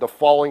 calling them to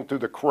falling through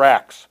the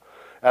cracks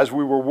as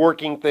we were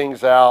working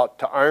things out,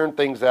 to iron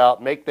things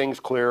out, make things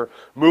clear,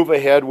 move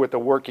ahead with a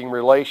working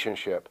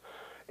relationship.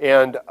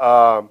 And,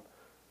 I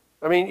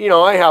mean, you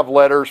know, I have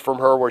letters from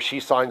her where she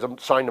signed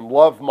them,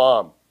 love,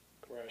 Mom.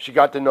 Right. She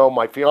got to know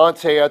my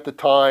fiance at the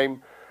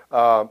time.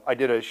 I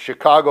did a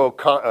Chicago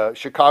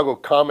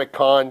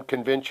Comic-Con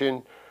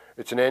convention.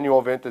 It's an annual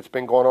event that's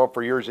been going on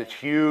for years. It's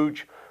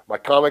huge. My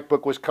comic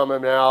book was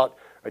coming out.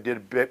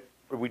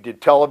 We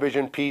did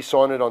television piece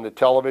on it on the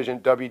television,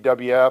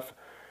 WWF.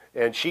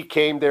 And she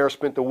came there,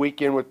 spent the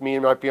weekend with me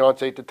and my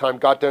fiance at the time,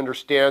 got to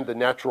understand the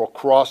natural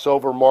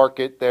crossover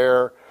market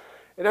there.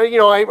 And, you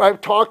know,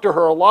 I've talked to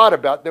her a lot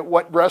about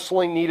what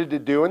wrestling needed to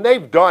do, and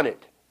they've done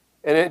it.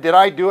 And did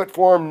I do it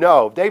for them?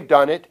 No, they've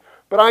done it.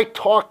 But I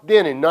talked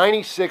then in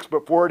 '96,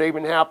 before it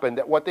even happened,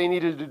 that what they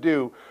needed to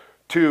do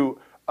to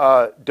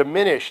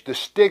diminish the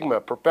stigma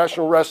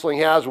professional wrestling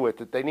has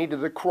with it, they needed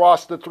to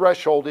cross the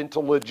threshold into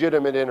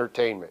legitimate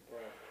entertainment.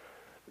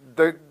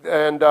 Right.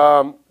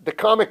 The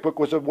comic book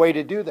was a way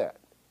to do that.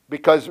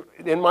 Because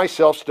in my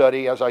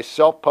self-study, as I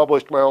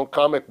self-published my own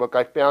comic book,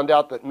 I found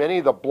out that many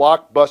of the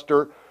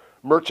blockbuster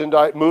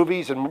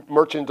movies and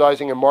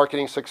merchandising and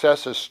marketing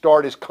successes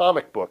start as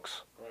comic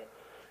books. Right.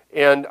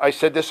 And I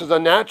said, this is a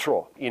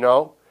natural, you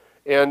know.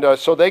 And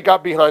so they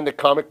got behind the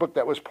comic book.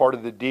 That was part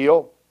of the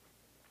deal.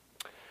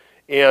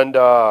 And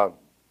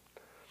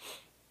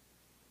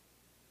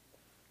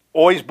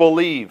always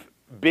believe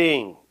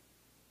being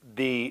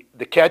the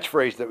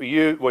catchphrase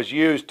that was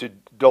used to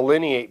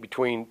delineate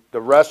between the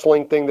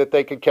wrestling thing that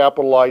they could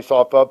capitalize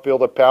off of,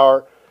 Field of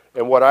Power,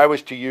 and what I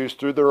was to use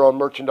through their own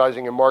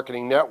merchandising and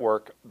marketing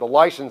network. The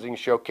licensing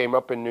show came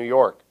up in New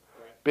York.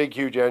 Right. Big,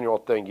 huge annual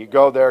thing. You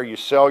go there, you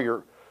sell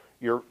your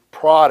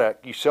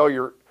product, you sell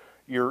your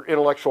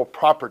intellectual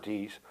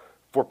properties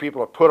for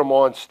people to put them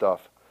on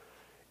stuff.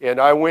 And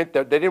I went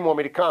there. They didn't want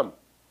me to come.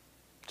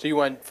 So you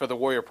went for the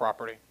Warrior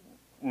property?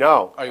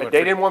 No,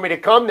 they didn't want me to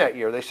come that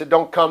year. They said,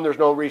 don't come, there's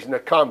no reason to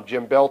come.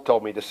 Jim Bell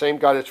told me, the same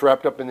guy that's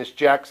wrapped up in this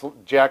Jack's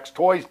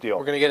Toys deal.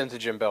 We're going to get into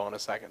Jim Bell in a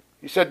second.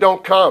 He said,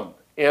 don't come.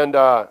 And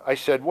I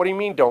said, what do you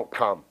mean don't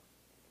come?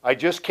 I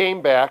just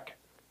came back,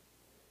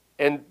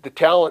 and the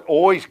talent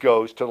always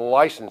goes to the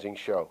licensing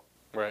show.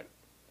 Right.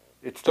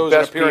 It's so the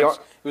best it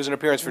was an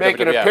appearance for make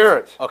WWF. An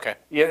appearance. Okay.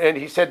 Yeah, and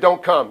he said,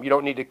 don't come. You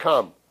don't need to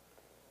come.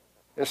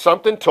 And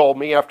something told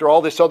me, after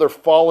all this other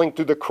falling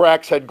through the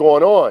cracks had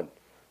gone on,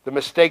 the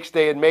mistakes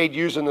they had made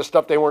using the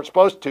stuff they weren't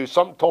supposed to,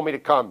 something told me to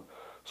come.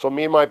 So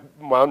me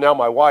and now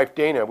my wife,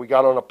 Dana, we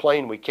got on a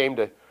plane. We came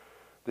to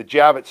the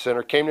Javits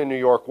Center, came to New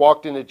York,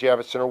 walked into the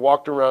Javits Center,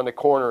 walked around the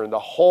corner, and the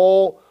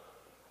whole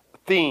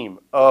theme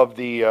of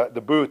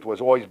the booth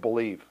was always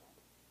believe.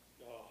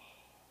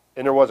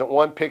 And there wasn't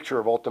one picture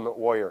of Ultimate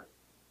Warrior.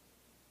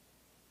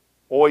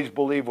 Always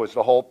believe was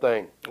the whole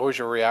thing. What was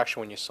your reaction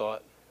when you saw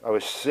it? I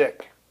was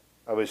sick.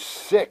 I was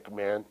sick,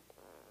 man.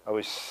 I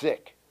was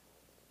sick.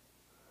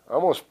 I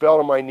almost fell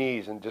to my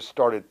knees and just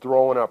started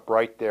throwing up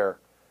right there.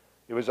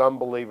 It was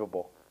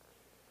unbelievable.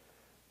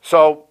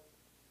 So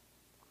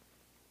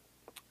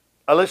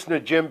I listened to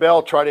Jim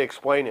Bell try to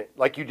explain it.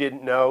 Like you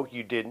didn't know,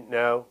 you didn't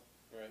know.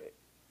 Right.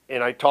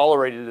 And I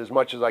tolerated it as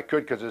much as I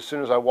could, because as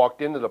soon as I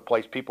walked into the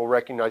place, people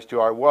recognized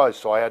who I was.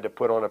 So I had to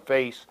put on a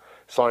face,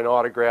 sign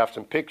autographs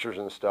and pictures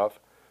and stuff.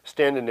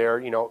 Standing there,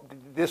 you know,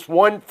 this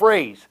one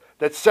phrase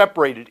that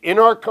separated in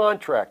our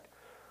contract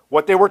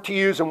what they were to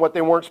use and what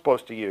they weren't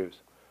supposed to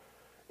use.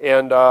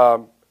 And I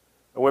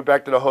went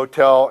back to the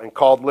hotel and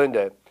called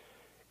Linda.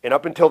 And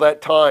up until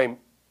that time,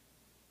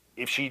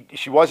 if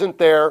she wasn't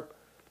there,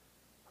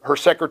 her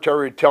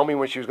secretary would tell me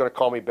when she was going to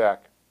call me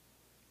back,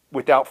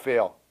 without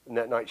fail. And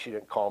that night she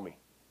didn't call me.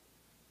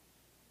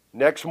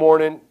 Next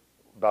morning,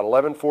 about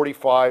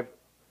 11:45,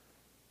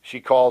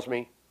 she calls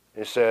me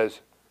and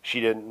says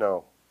she didn't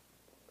know.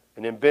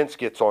 And then Vince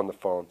gets on the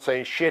phone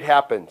saying, shit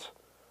happens.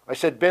 I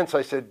said, Vince,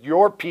 I said,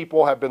 your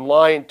people have been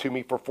lying to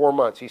me for 4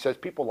 months. He says,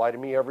 people lie to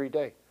me every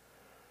day.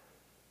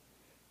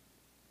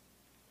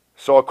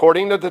 So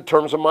according to the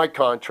terms of my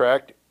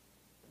contract,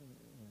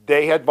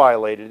 they had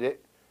violated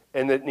it,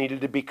 and it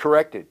needed to be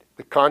corrected.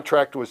 The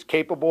contract was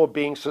capable of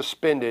being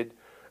suspended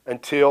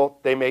until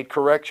they made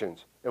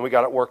corrections, and we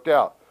got it worked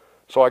out.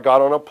 So I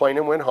got on a plane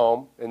and went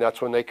home, and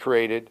that's when they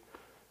created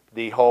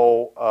the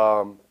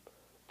whole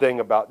thing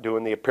about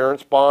doing the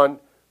appearance bond,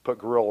 put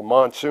Gorilla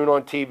Monsoon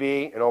on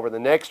TV, and over the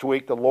next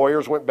week, the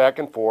lawyers went back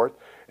and forth,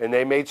 and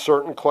they made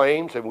certain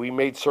claims, and we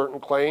made certain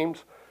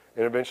claims,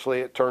 and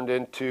eventually it turned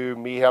into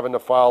me having to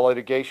file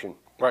litigation.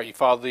 Right, you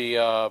filed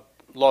the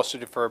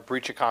lawsuit for a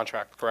breach of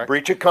contract, correct?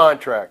 Breach of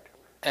contract.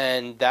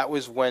 And that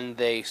was when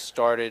they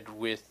started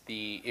with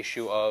the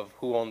issue of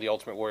who owned the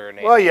Ultimate Warrior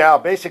name. Well, yeah,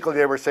 basically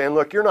they were saying,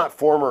 look, you're not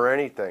former or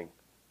anything.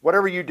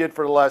 Whatever you did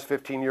for the last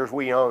 15 years,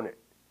 we own it.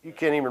 You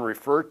can't even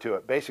refer to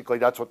it. Basically,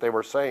 that's what they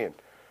were saying.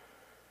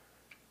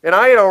 And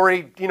I had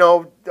already, you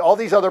know, all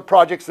these other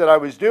projects that I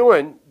was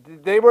doing,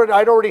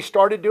 I'd already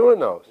started doing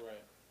those. Right.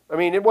 I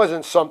mean, it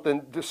wasn't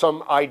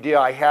some idea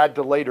I had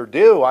to later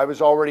do. I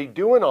was already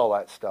doing all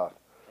that stuff.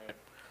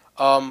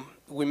 Right.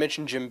 We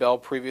mentioned Jim Bell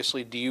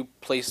previously. Do you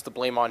place the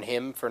blame on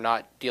him for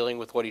not dealing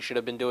with what he should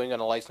have been doing on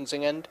the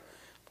licensing end?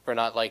 For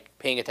not, like,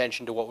 paying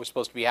attention to what was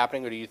supposed to be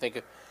happening? Or do you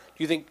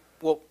think,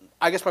 well,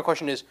 I guess my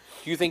question is,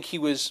 do you think he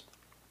was,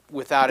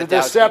 without a doubt... The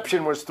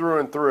deception was through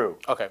and through.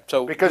 Okay,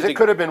 so... Because it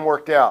could have been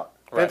worked out.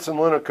 Right. Vince and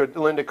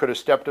Linda could have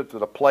stepped up to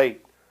the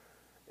plate,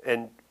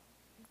 and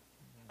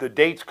the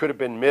dates could have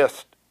been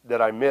missed that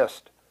I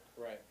missed.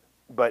 Right.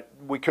 But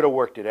we could have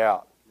worked it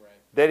out. Right.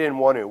 They didn't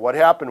want to. What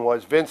happened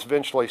was Vince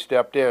eventually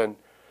stepped in,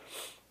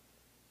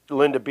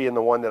 Linda being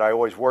the one that I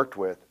always worked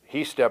with.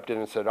 He stepped in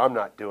and said, I'm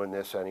not doing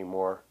this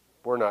anymore.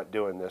 We're not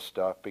doing this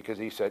stuff. Because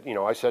he said, you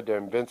know, I said to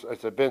him, Vince,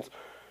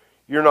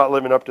 you're not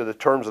living up to the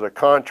terms of the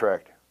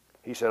contract.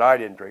 He said, I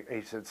didn't drink.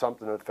 He said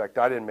something to the effect,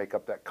 I didn't make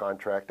up that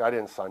contract. I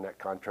didn't sign that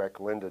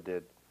contract. Linda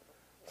did.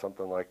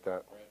 something like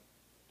that.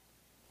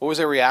 What was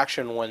their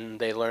reaction when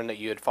they learned that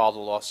you had filed a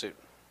lawsuit?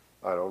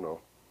 I don't know.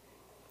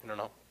 You don't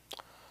know.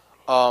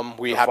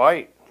 Were you The happy?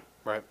 fight,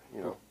 Right.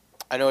 you know.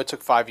 I know it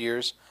took 5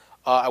 years.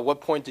 At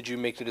what point did you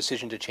make the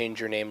decision to change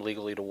your name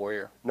legally to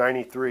Warrior?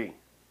 93,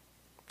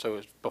 So it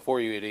was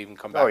before you had even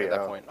come back at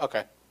that point.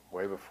 Okay.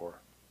 way before.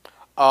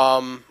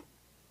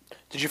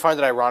 Did you find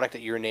it ironic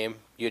that you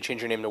had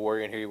changed your name to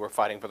Warrior and here you were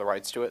fighting for the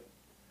rights to it?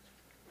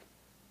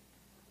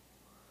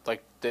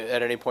 Like,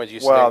 at any point you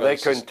said, Well, they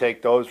couldn't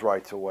take those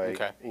rights away,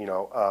 Okay. you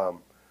know,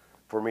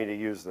 for me to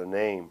use the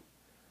name.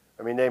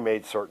 I mean, they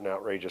made certain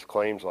outrageous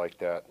claims like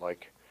that.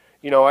 Like,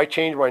 you know, I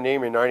changed my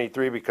name in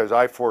 93 because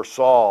I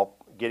foresaw,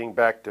 getting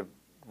back to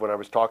when I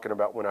was talking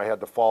about when I had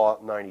the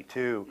fallout in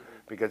 92,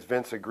 because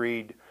Vince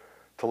agreed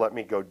to let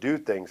me go do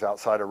things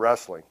outside of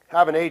wrestling.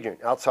 Have an agent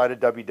outside of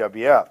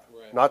WWF,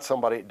 not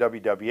somebody at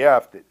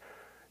WWF that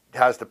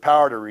has the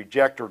power to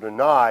reject or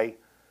deny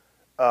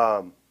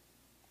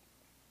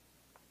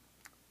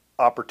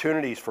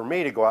opportunities for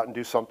me to go out and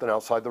do something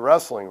outside the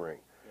wrestling ring.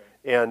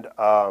 And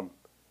I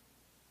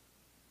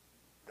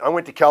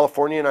went to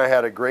California, and I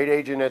had a great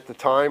agent at the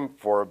time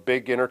for a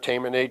big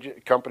entertainment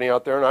agent company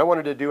out there, and I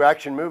wanted to do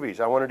action movies.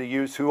 I wanted to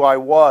use who I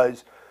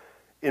was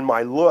in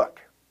my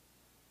look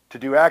to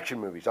do action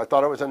movies. I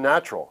thought it was a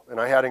natural, and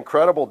I had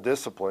incredible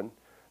discipline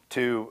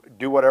to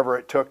do whatever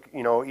it took,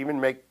 you know, even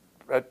make,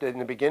 in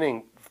the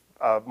beginning,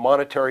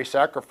 monetary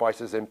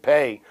sacrifices and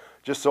pay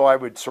just so I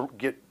would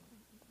get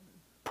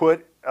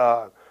put,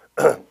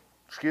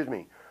 excuse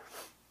me,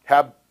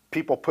 have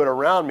people put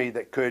around me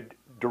that could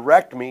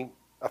direct me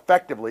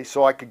effectively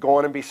so I could go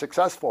on and be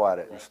successful at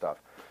it and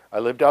stuff. I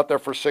lived out there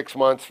for 6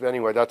 months.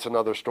 Anyway, that's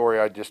another story.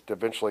 I just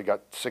eventually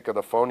got sick of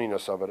the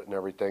phoniness of it and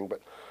everything.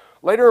 But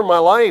later in my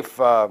life,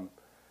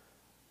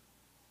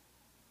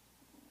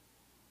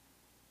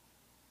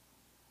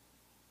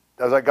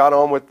 as I got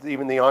on with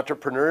even the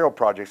entrepreneurial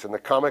projects and the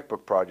comic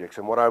book projects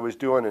and what I was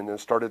doing, and then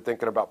started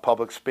thinking about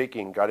public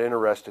speaking, got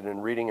interested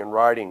in reading and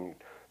writing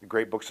the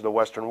great books of the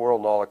Western world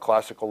and all the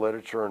classical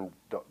literature and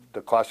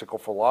the classical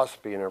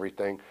philosophy and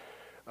everything,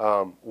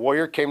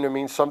 Warrior came to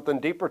mean something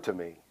deeper to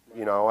me.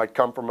 You know, I'd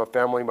come from a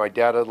family, my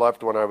dad had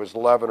left when I was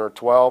 11 or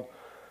 12,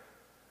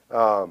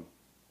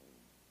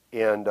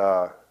 and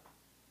I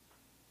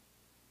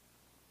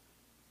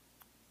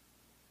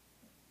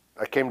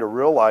came to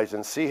realize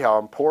and see how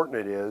important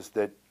it is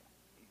that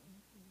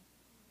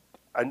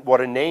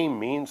what a name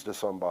means to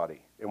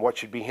somebody and what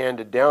should be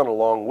handed down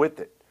along with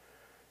it.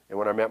 And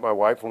when I met my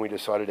wife and we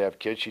decided to have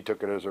kids, she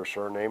took it as her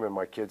surname, and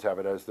my kids have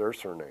it as their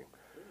surname.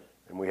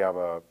 And we have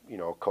a, you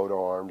know, coat of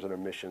arms and a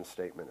mission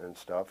statement and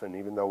stuff. And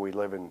even though we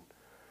live in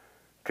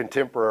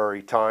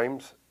contemporary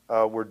times,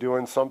 we're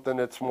doing something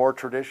that's more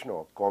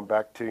traditional, going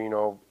back to, you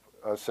know,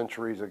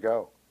 centuries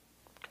ago.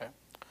 Okay.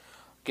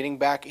 Getting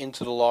back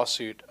into the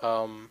lawsuit,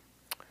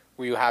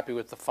 were you happy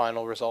with the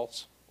final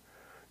results?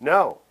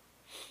 No,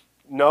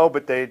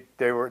 but they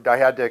were. I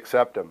had to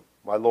accept them.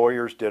 My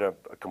lawyers did a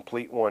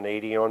complete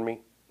 180 on me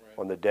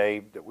on the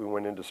day that we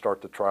went in to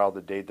start the trial,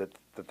 the day that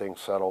the thing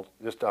settled.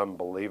 Just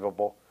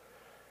unbelievable.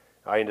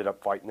 I ended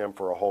up fighting them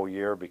for a whole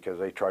year because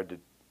they tried to,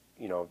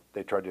 you know,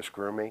 they tried to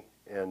screw me,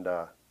 and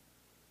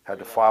had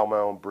to file my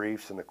own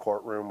briefs in the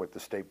courtroom with the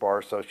State Bar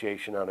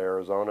Association out of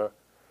Arizona.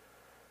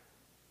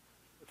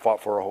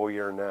 Fought for a whole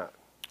year in that.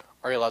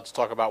 Are you allowed to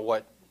talk about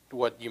what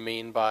you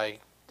mean by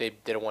they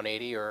did a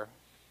 180, or?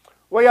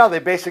 Well, yeah, they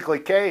basically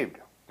caved.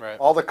 Right.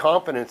 All the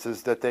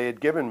confidences that they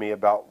had given me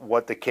about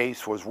what the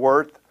case was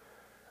worth,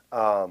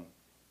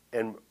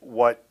 and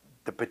what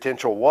the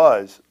potential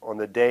was on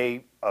the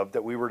day of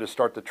that we were to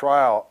start the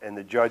trial, and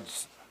the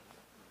judge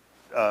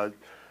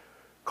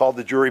called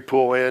the jury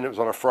pool in. It was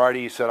on a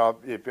Friday. He said,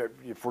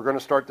 if we're going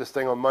to start this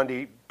thing on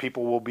Monday,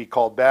 people will be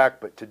called back,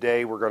 but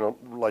today we're going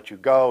to let you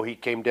go. He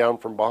came down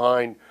from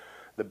behind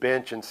the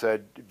bench and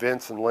said,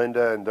 Vince and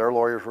Linda and their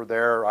lawyers were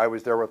there. I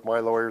was there with my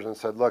lawyers, and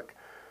said, look,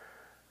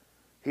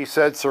 he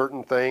said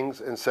certain things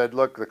and said,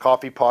 look, the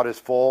coffee pot is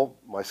full.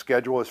 My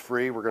schedule is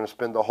free. We're going to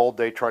spend the whole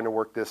day trying to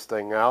work this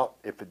thing out.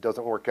 If it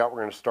doesn't work out,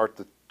 we're going to start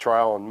the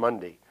trial on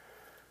Monday.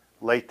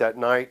 Late that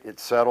night, it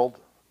settled,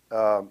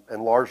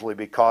 and largely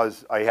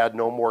because I had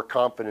no more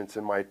confidence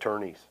in my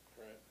attorneys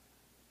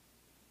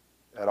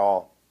at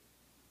all.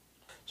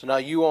 So now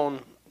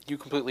you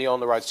completely own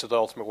the rights to the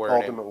Ultimate Warrior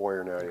name. Ultimate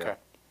Warrior now, yeah. Okay.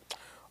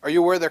 Are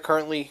you aware they're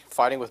currently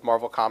fighting with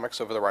Marvel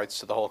Comics over the rights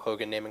to the Hulk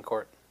Hogan name in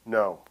court?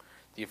 No.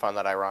 Do you find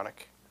that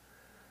ironic?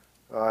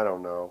 I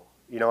don't know.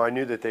 You know, I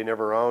knew that they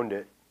never owned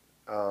it.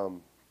 It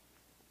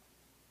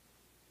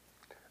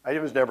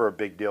was never a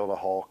big deal to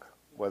Hulk,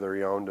 whether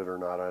he owned it or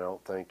not, I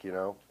don't think, you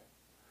know.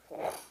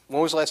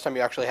 When was the last time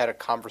you actually had a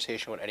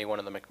conversation with anyone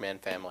in the McMahon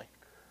family?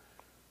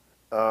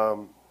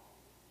 Well,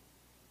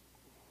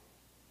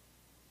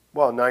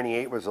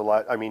 98 was a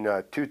lot. I mean,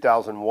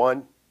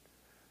 2001,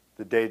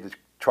 the day the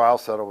trial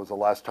settled, was the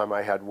last time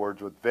I had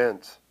words with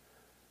Vince,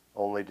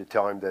 only to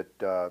tell him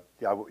that,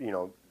 you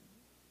know,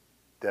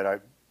 that I,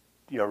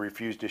 you know,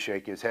 refused to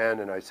shake his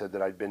hand, and I said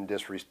that I'd been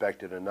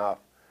disrespected enough.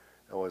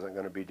 I wasn't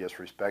going to be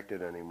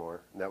disrespected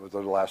anymore. And that was the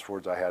last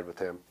words I had with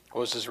him.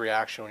 What was his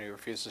reaction when you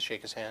refused to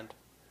shake his hand?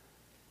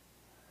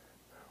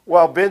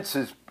 Well, Vince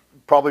is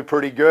probably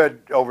pretty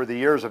good over the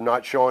years of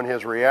not showing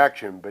his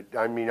reaction. But,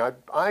 I mean,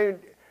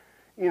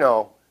 you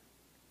know,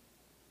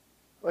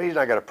 well, he's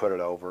not going to put it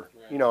over.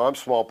 Right. You know, I'm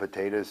small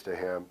potatoes to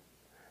him.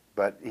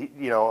 But,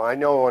 you know, I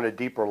know on a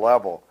deeper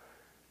level,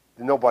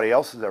 nobody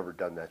else has ever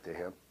done that to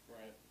him.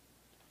 Right.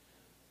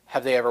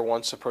 Have they ever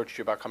once approached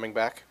you about coming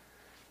back?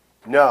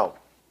 No.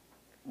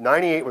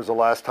 98 was the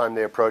last time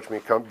they approached me.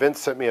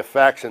 Vince sent me a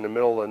fax in the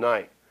middle of the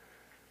night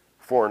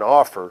for an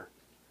offer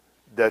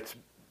that's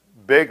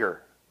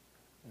bigger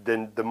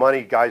than the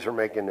money guys are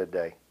making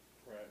today.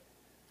 Right.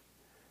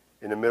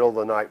 In the middle of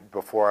the night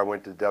before I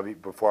went to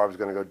before I was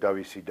going to go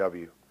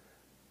WCW.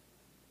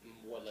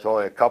 It's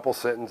only a couple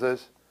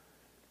sentences,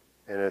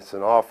 and it's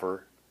an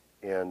offer,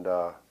 and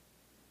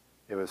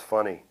it was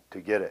funny to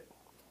get it.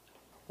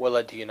 What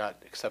led to you not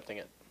accepting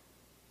it?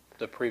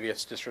 The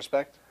previous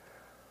disrespect?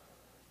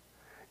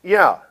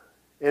 Yeah,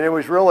 and it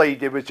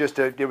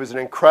was an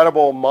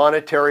incredible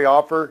monetary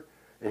offer,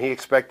 and he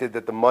expected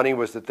that the money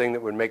was the thing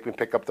that would make me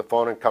pick up the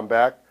phone and come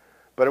back.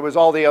 But it was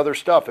all the other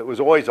stuff. It was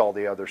always all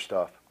the other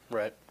stuff.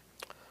 Right.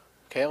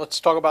 Okay, let's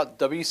talk about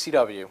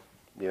WCW.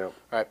 Yeah. All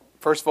right.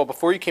 First of all,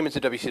 before you came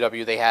into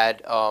WCW, they had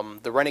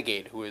the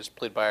Renegade, who is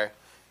played by a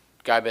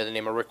guy by the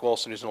name of Rick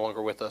Wilson, who's no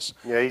longer with us.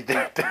 Yeah, he's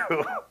dead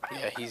too.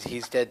 Yeah,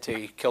 he's dead too.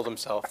 He killed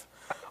himself.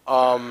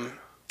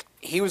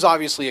 He was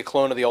obviously a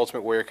clone of the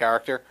Ultimate Warrior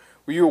character.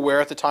 Were you aware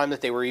at the time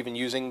that they were even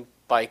using,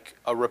 like,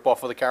 a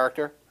ripoff of the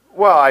character?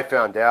 Well, I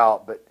found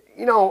out, but,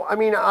 you know, I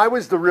mean, I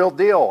was the real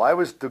deal. I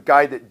was the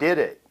guy that did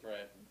it.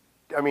 Right.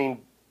 I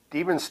mean,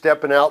 even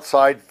stepping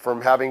outside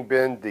from having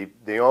been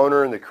the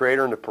owner and the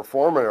creator and the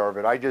performer of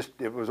it,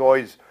 it was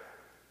always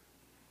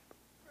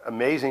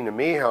amazing to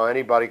me how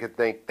anybody could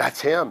think,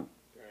 that's him.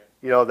 Right.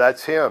 You know,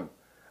 that's him.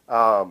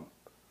 So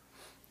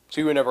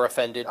you were never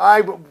offended?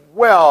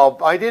 Well,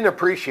 I didn't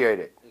appreciate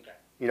it.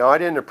 You know, I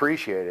didn't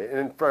appreciate it.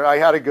 And I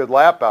had a good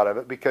laugh out of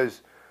it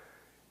because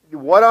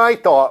what I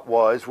thought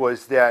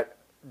was that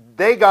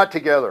they got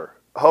together,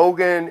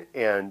 Hogan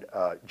and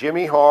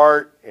Jimmy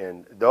Hart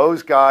and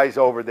those guys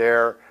over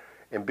there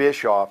and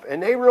Bischoff,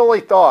 and they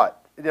really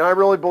thought, and I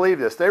really believe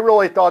this, they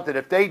really thought that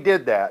if they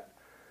did that,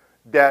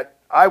 that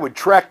I would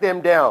track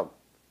them down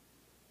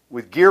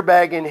with gear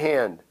bag in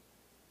hand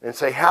and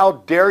say, how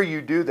dare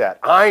you do that?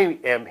 I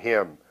am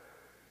him.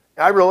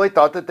 I really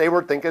thought that they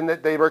were thinking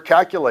that they were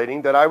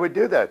calculating that I would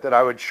do that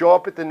I would show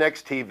up at the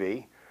next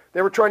TV.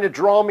 They were trying to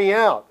draw me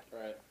out.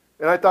 Right.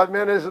 And I thought,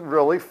 man, this is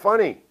really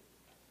funny.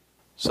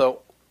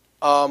 So,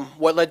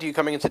 what led to you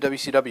coming into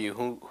WCW?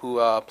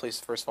 Who placed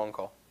the first phone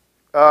call?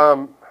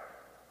 I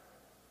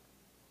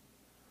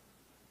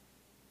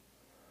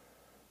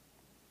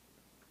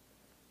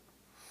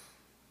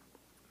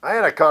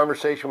had a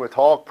conversation with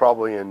Hulk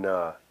probably in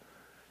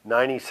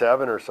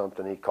 97 or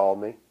something. He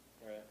called me.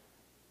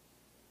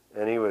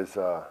 And he was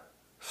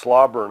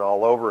slobbering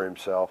all over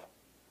himself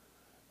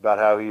about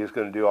how he was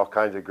going to do all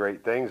kinds of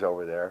great things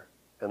over there.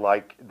 And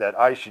like that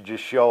I should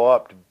just show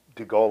up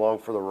to go along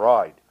for the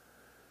ride.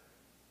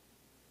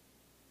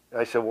 And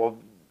I said, well,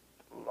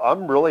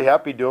 I'm really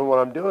happy doing what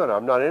I'm doing.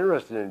 I'm not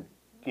interested in,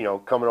 you know,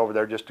 coming over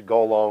there just to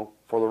go along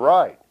for the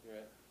ride.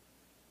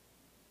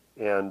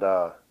 Right. And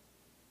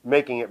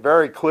making it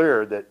very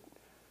clear that,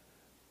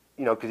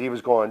 you know, because he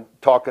was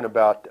talking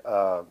about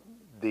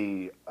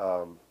the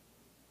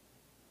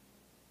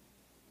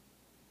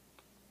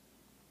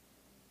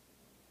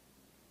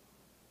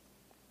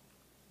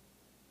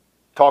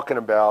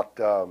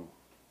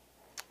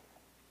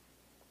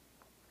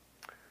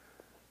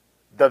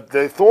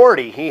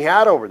authority he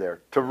had over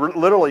there to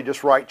literally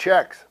just write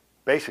checks,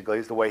 basically,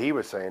 is the way he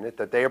was saying it,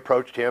 that they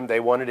approached him, they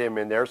wanted him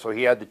in there, so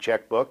he had the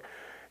checkbook,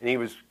 and he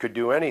could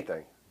do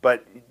anything.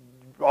 But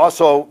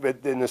also,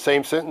 in the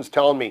same sentence,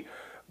 telling me,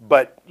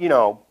 but, you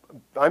know,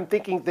 I'm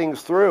thinking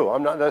things through.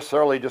 I'm not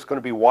necessarily just going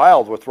to be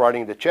wild with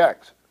writing the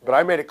checks. But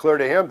I made it clear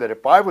to him that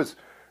if I was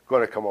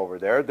going to come over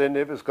there, then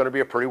it was going to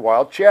be a pretty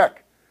wild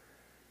check.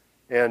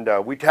 And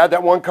we had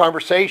that one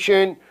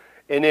conversation,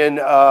 and then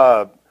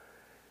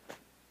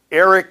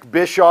Eric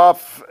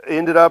Bischoff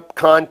ended up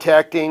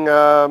contacting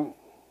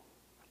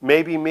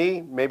maybe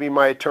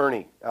my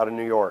attorney out of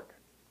New York.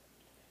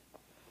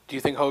 Do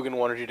you think Hogan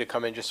wanted you to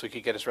come in just so he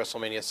could get his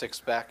WrestleMania 6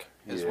 back,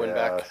 his win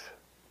back?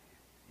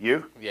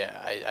 You?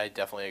 Yeah, I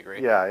definitely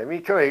agree. Yeah, I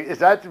mean, is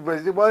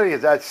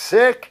that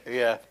sick?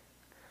 Yeah.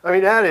 I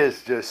mean,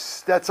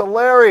 that's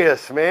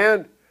hilarious,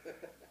 man.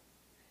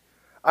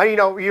 You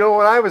know,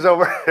 when I was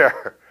over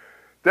there,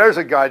 there's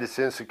a guy that's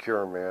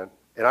insecure, man.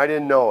 And I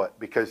didn't know it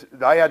because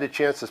I had the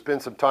chance to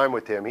spend some time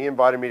with him. He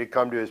invited me to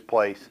come to his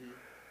place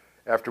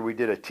after we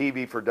did a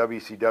TV for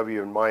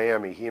WCW in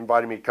Miami. He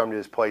invited me to come to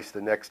his place the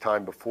next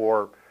time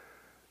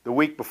the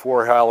week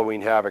before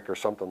Halloween Havoc or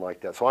something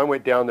like that. So I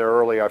went down there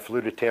early. I flew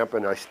to Tampa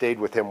and I stayed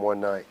with him one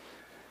night.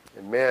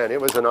 And man,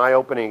 it was an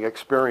eye-opening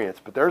experience.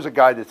 But there's a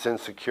guy that's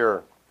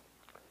insecure,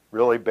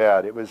 really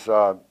bad. It was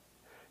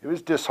it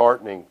was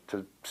disheartening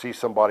to see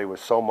somebody with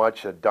so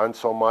much, had done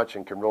so much,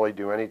 and can really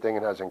do anything,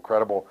 and has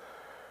incredible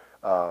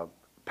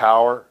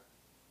power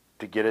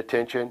to get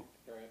attention,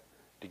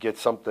 to get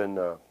something,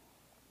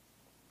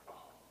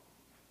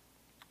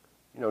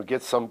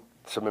 get some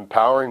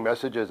empowering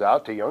messages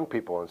out to young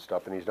people and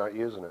stuff, and he's not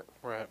using it.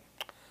 Right.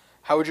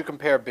 How would you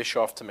compare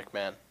Bischoff to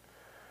McMahon?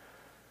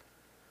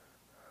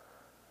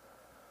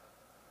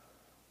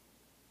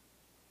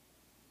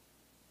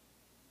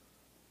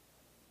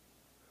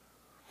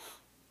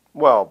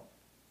 Well,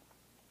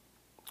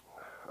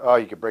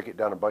 you could break it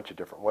down a bunch of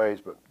different ways,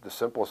 but the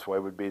simplest way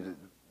would be that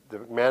the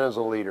man is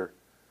a leader.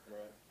 Right.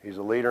 He's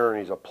a leader, and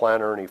he's a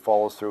planner, and he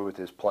follows through with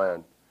his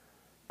plan.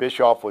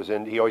 Bischoff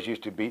he always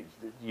used to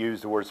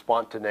use the word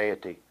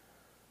spontaneity.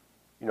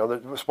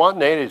 The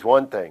spontaneity is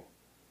one thing.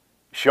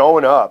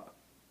 Showing up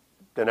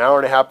an hour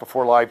and a half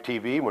before live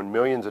TV when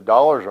millions of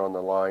dollars are on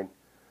the line,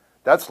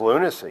 that's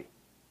lunacy.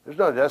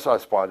 That's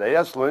not spontaneity.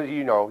 That's lunacy.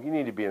 You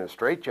need to be in a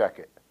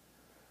straitjacket.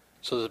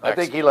 So I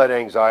think he let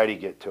anxiety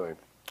get to him.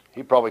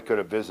 He probably could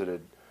have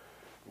visited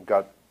and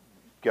got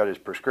his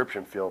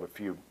prescription filled a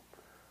few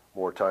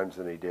more times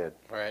than he did.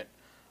 Right.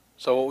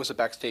 So what was the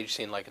backstage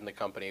scene like in the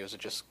company? Was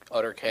it just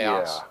utter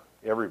chaos?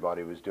 Yeah.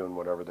 Everybody was doing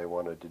whatever they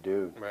wanted to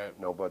do. Right.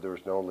 There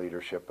was no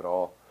leadership at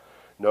all.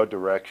 No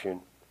direction.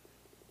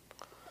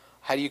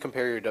 How do you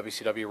compare your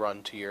WCW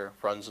run to your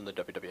runs in the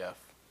WWF?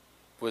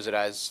 Was it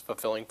as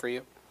fulfilling for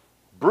you?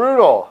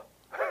 Brutal.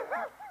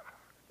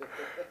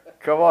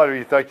 Come on,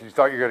 you thought you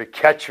were going to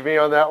catch me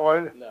on that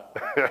one? No.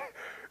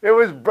 It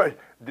was,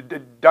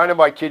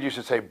 Dynamite Kid used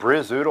to say,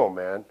 Brizoodle,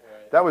 man.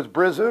 Right. That was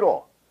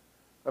Brizoodle.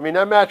 I mean,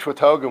 that match with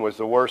Hogan was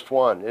the worst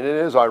one, and it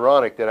is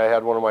ironic that I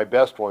had one of my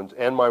best ones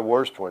and my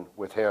worst one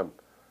with him.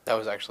 I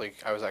was actually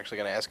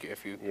going to ask you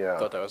if you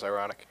thought that was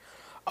ironic.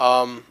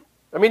 I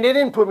mean, they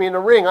didn't put me in the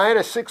ring. I had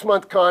a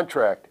 6-month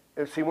contract.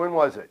 See, when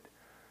was it?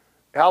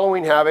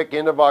 Halloween Havoc,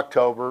 end of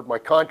October. My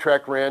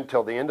contract ran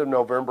till the end of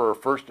November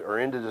or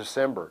end of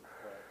December.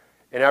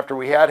 And after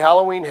we had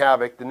Halloween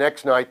Havoc, the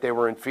next night they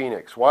were in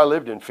Phoenix. Well, I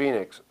lived in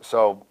Phoenix,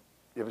 so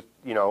it was,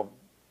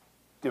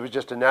 it was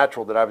just a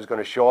natural that I was going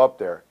to show up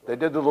there. They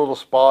did the little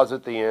spas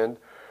at the end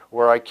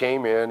where I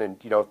came in and,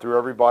 threw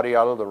everybody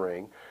out of the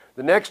ring.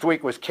 The next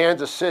week was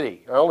Kansas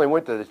City. I only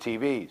went to the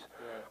TVs. Yeah.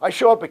 I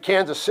show up at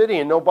Kansas City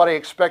and nobody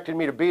expected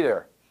me to be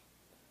there.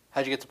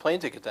 How'd you get the plane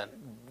ticket then?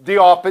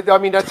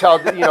 That's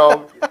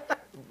how,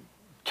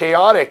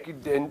 chaotic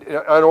and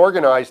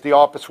unorganized the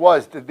office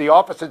was. The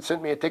office had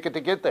sent me a ticket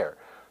to get there.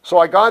 So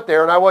I got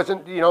there and I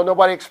wasn't,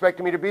 nobody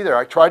expected me to be there.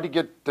 I tried to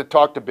get to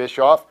talk to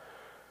Bischoff.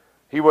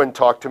 He wouldn't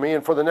talk to me.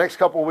 And for the next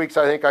couple of weeks,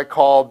 I think I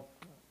called,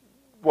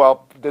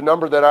 the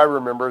number that I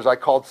remember is I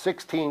called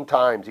 16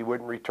 times. He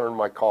wouldn't return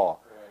my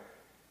call. Right.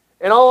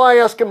 And all I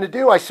asked him to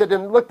do, I said to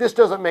him, look, this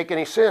doesn't make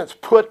any sense.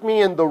 Put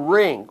me in the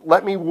ring.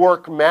 Let me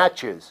work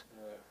matches.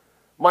 Right.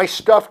 My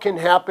stuff can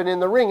happen in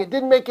the ring. It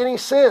didn't make any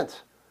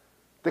sense.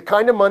 The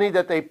kind of money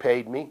that they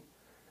paid me.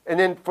 And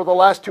then for the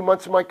last 2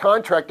 months of my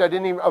contract, of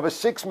a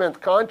 6-month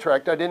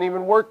contract, I didn't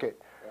even work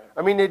it. Right.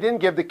 I mean, they didn't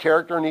give the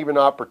character an even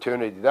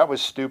opportunity. That was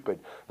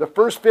stupid. The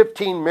first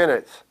 15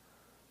 minutes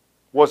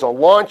was a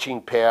launching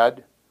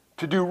pad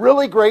to do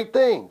really great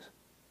things.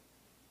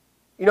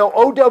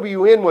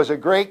 OWN was a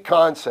great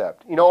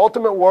concept.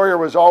 Ultimate Warrior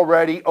was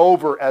already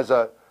over as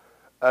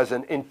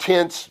an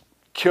intense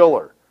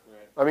killer.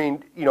 Right. I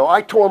mean,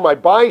 I tore my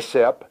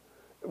bicep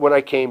when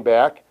I came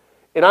back,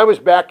 and I was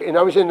back, and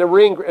I was in the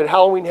ring at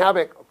Halloween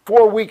Havoc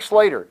 4 weeks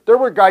later. There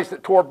were guys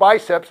that tore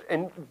biceps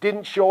and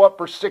didn't show up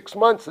for 6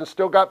 months and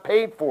still got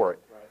paid for it.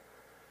 Right.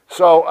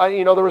 So,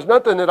 there was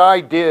nothing that I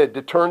did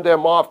to turn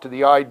them off to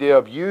the idea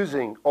of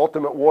using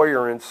Ultimate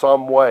Warrior in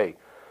some way.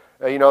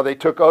 They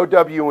took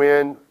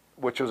OWN,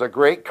 which was a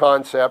great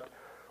concept.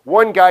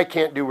 One guy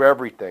can't do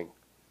everything.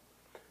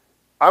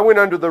 I went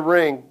under the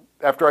ring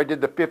after I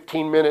did the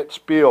 15-minute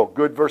spiel,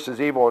 Good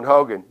versus Evil and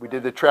Hogan. We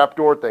did the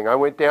trapdoor thing. I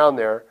went down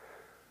there.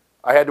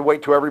 I had to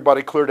wait till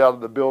everybody cleared out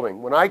of the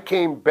building. When I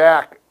came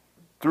back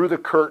through the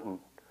curtain,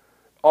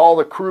 all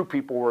the crew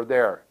people were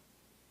there.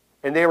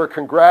 And they were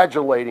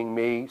congratulating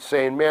me,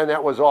 saying, man,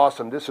 that was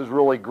awesome. This is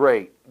really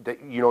great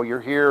that, you're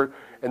here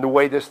and the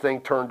way this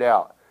thing turned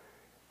out.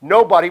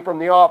 Nobody from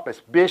the office,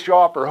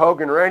 Bischoff or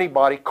Hogan or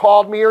anybody,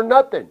 called me or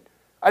nothing.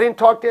 I didn't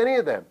talk to any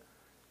of them.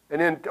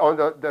 And then on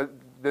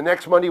the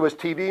next Monday was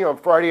TV. On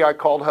Friday, I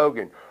called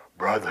Hogan.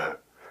 Brother,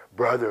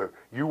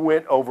 you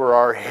went over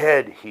our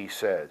head, he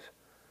says.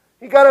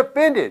 He got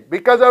offended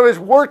because I was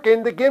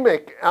working the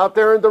gimmick out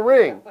there in the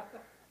ring.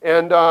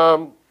 And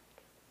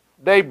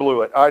they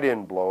blew it. I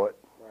didn't blow it.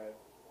 Right.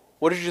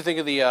 What did you think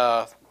of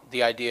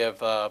the idea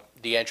of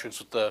the entrance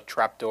with the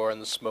trapdoor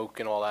and the smoke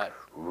and all that?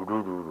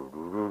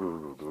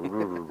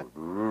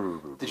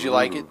 Did you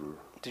like it?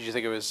 Did you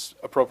think it was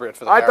appropriate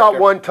for the character? I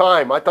thought one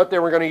time. I thought they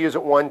were going to use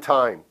it one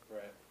time.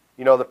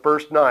 Right. The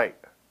first night.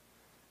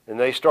 And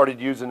they started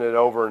using it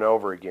over and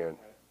over again. Right.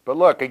 But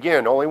look,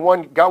 again, only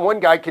one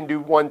guy can do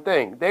one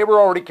thing. They were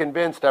already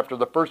convinced after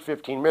the first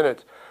 15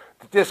 minutes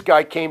that this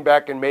guy came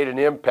back and made an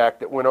impact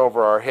that went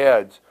over our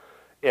heads.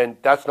 And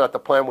that's not the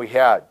plan we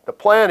had. The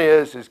plan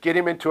is get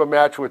him into a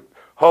match with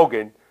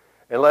Hogan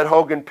and let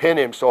Hogan pin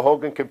him so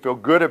Hogan can feel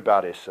good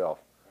about himself.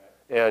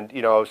 And,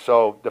 you know,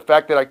 so the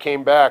fact that I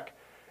came back,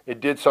 it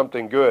did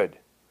something good.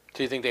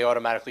 Do you think they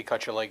automatically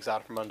cut your legs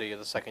out from under you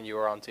the second you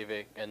were on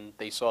TV and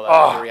they saw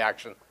that in your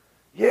reaction?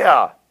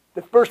 Yeah.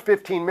 The first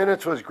 15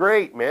 minutes was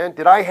great, man.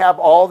 Did I have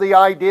all the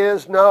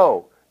ideas?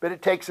 No. But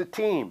it takes a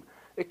team.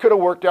 It could have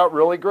worked out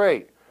really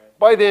great.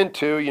 By then,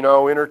 too, you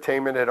know,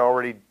 entertainment had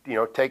already, you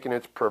know, taken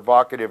its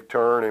provocative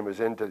turn and was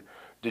into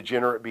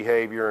degenerate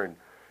behavior and,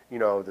 you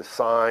know, the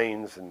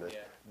signs and the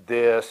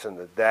this and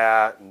the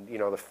that and, you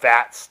know, the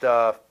fat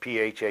stuff,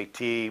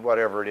 PHAT,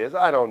 whatever it is.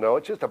 I don't know.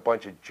 It's just a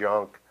bunch of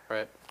junk.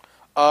 Right.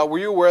 Were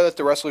you aware that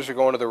the wrestlers were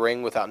going to the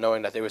ring without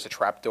knowing that there was a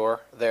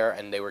trapdoor there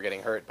and they were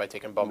getting hurt by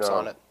taking bumps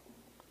on it?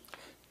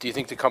 Do you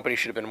think the company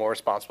should have been more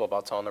responsible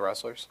about telling the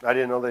wrestlers? I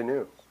didn't know they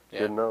knew. Yeah.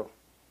 Didn't know.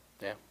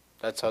 Yeah.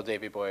 That's how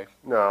Davey Boy...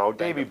 No,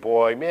 Davey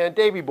Boy, man,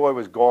 Davey Boy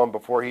was gone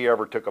before he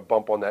ever took a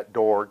bump on that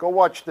door. Go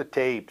watch the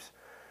tapes.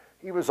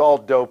 He was all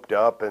doped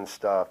up and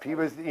stuff. He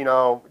was, you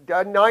know,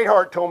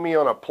 Neidhart told me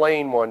on a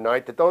plane one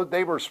night that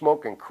they were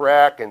smoking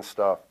crack and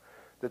stuff,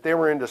 that they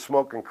were into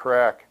smoking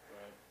crack.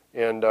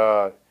 Right.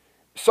 And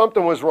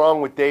something was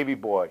wrong with Davey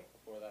Boy.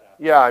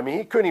 Yeah, I mean,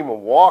 he couldn't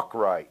even walk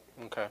right.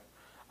 Okay.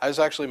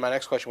 My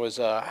next question was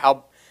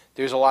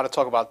there's a lot of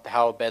talk about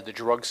how bad the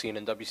drug scene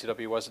in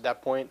WCW was at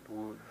that point.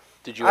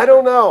 Did you? I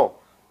don't know.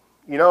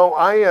 You know,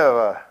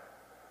 I've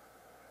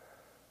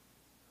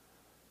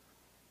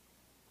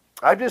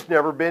just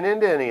never been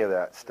into any of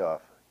that stuff.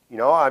 You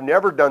know, I've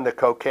never done the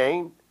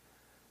cocaine.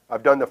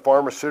 I've done the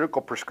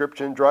pharmaceutical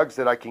prescription drugs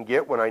that I can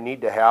get when I need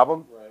to have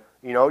them. Right.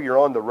 You know, you're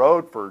on the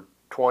road for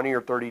 20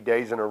 or 30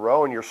 days in a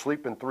row and you're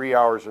sleeping 3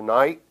 hours a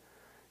night.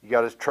 You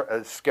got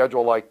a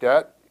schedule like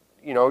that.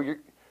 You know,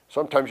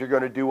 sometimes you're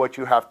going to do what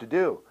you have to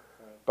do.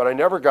 Right. But I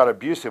never got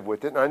abusive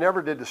with it, and I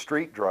never did the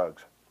street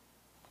drugs.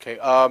 Okay,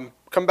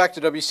 come back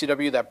to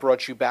WCW. That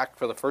brought you back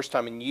for the first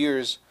time in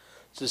years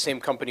to the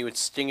same company with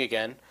Sting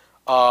again.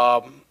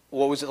 What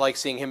was it like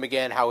seeing him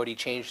again? How had he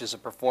changed as a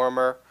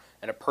performer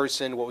and a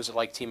person? What was it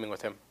like teaming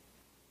with him?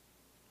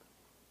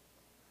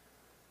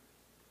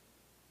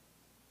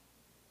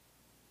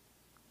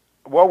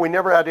 Well, we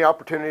never had the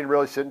opportunity to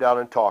really sit down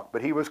and talk,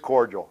 but he was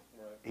cordial.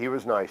 Right. He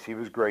was nice. He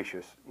was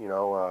gracious. You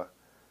know,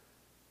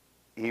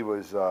 he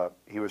was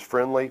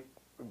friendly.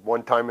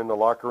 One time in the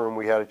locker room,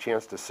 we had a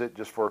chance to sit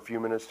just for a few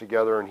minutes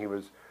together, and he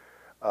was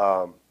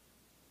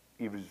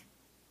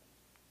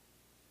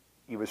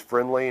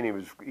friendly, and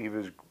he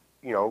was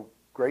you know,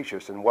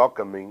 gracious and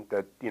welcoming.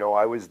 That, you know,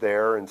 I was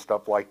there and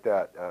stuff like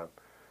that. I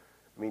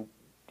mean,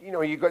 you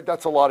know,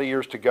 that's a lot of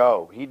years to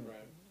go. He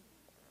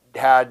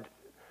had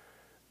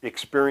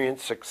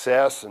experienced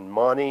success and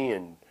money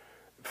and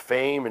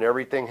fame and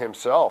everything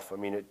himself. I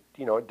mean, it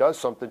does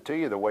something to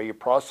you the way you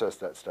process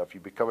that stuff.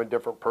 You become a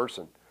different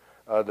person.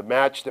 The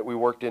match that we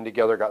worked in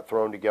together got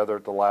thrown together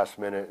at the last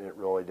minute, and it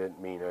really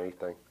didn't mean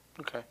anything.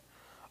 Okay.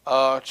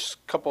 Just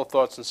a couple of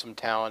thoughts on some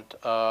talent.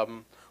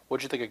 What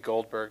did you think of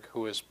Goldberg,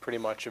 who was pretty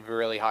much a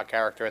really hot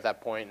character at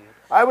that point?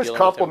 I was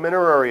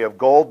complimentary of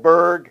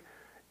Goldberg,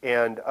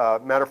 and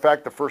matter of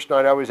fact, the first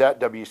night I was at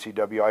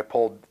WCW, I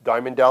pulled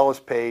Diamond Dallas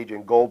Page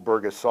and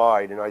Goldberg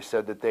aside, and I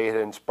said that they had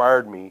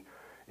inspired me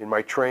in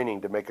my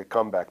training to make a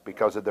comeback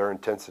because of their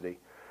intensity.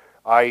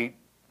 I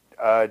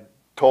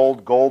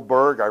told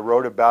Goldberg, I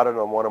wrote about it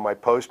on one of my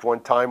posts one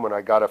time when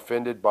I got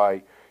offended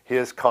by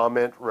his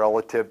comment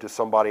relative to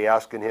somebody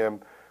asking him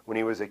when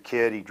he was a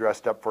kid, he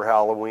dressed up for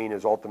Halloween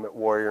as Ultimate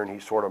Warrior, and he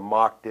sort of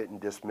mocked it and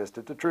dismissed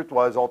it. The truth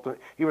was,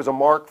 he was a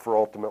mark for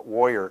Ultimate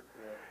Warrior,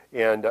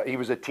 and he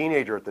was a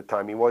teenager at the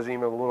time. He wasn't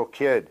even a little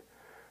kid,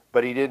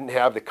 but he didn't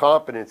have the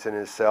confidence in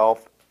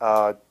himself,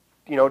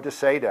 you know, to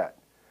say that.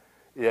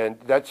 And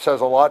that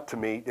says a lot to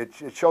me. It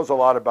shows a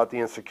lot about the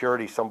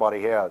insecurity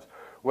somebody has.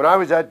 When I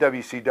was at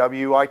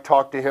WCW, I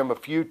talked to him a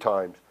few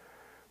times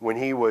when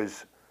he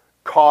was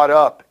caught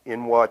up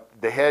in what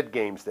the head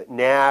games that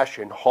Nash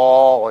and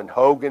Hall and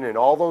Hogan and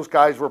all those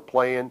guys were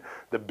playing,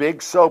 the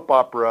big soap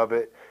opera of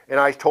it. And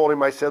I told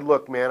him, I said,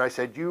 look, man, I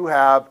said, you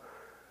have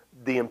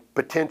the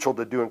potential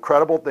to do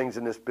incredible things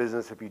in this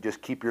business if you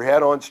just keep your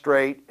head on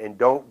straight and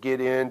don't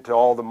get into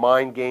all the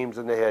mind games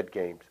and the head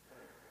games.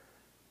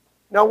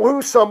 Now,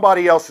 who's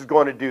somebody else is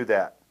going to do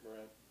that?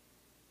 Right.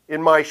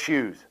 In my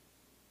shoes?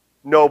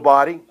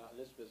 Nobody. Not in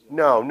this business.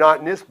 No, not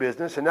in this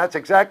business. And that's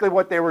exactly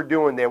what they were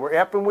doing. They were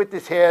effing with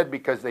his head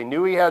because they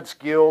knew he had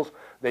skills,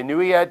 they knew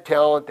he had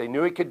talent, they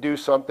knew he could do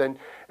something,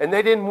 and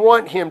they didn't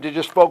want him to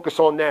just focus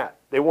on that.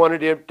 They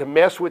wanted him to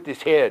mess with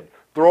his head,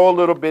 throw a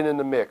little bit in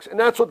the mix. And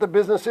that's what the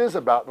business is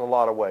about in a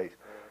lot of ways.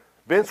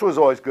 Vince was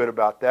always good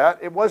about that.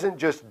 It wasn't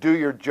just do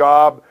your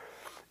job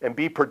and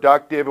be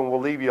productive and we'll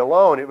leave you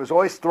alone. It was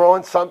always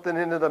throwing something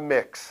into the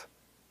mix,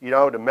 you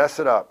know, to mess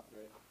it up.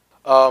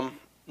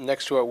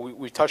 Next to it,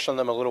 we touched on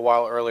them a little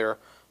while earlier,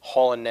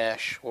 Hall and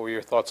Nash. What were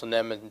your thoughts on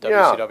them in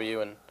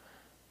WCW and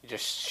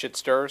just shit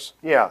stirs?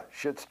 Yeah,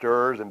 shit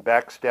stirs and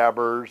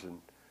backstabbers and,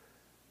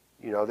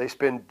 You know, they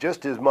spend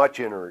just as much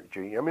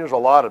energy. I mean, there's a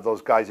lot of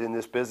those guys in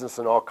this business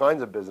and all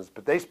kinds of business,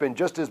 but they spend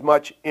just as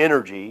much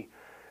energy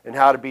in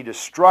how to be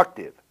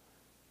destructive.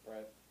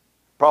 Right.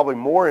 Probably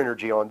more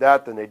energy on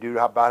that than they do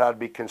about how to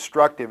be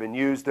constructive and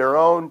use their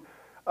own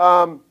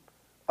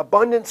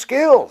abundant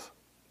skills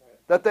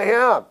that they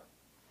have.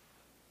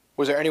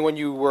 Was there anyone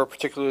you were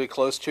particularly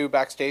close to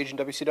backstage in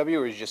WCW,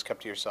 or you just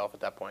kept to yourself at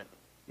that point?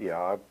 Yeah,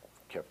 I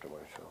kept to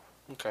myself.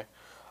 Okay.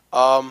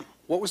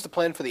 What was the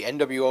plan for the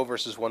NWO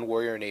versus One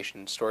Warrior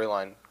Nation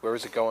storyline? Where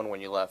was it going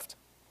when you left?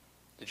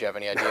 Did you have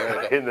any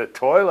idea? In the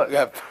toilet.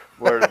 Yeah.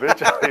 Where it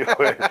eventually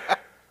went.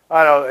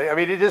 I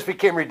mean, it just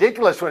became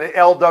ridiculous when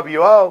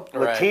LWO,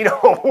 Right.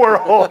 Latino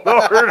World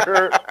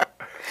Order.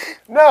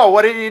 No,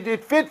 what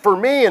it fit for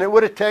me, and it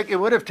would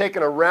have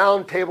taken a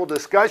round table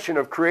discussion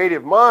of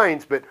creative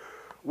minds. But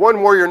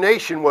One Warrior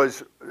Nation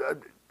was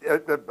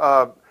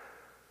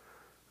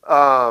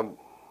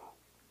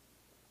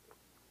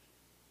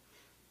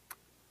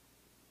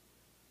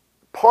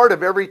part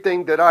of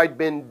everything that I'd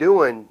been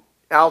doing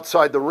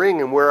outside the ring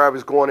and where I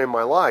was going in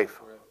my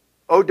life.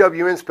 Right.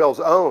 OWN spells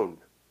own.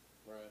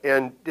 Right.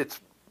 And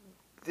it's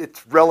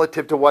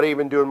relative to what I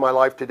even do in my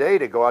life today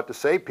to go out to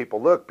say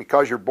people, look,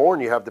 because you're born,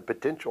 you have the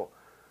potential.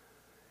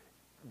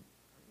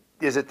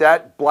 Is it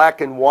that black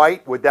and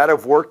white? Would that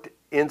have worked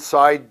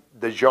inside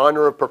the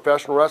genre of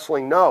professional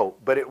wrestling? No,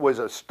 but it was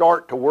a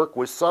start to work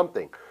with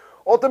something.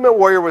 Ultimate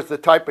Warrior was the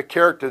type of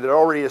character that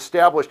already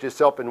established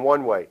itself in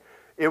one way.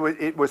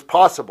 It was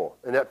possible,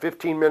 and that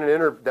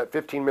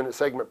 15-minute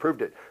segment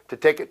proved it, to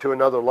take it to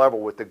another level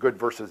with the good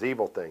versus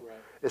evil thing, right.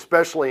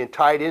 Especially and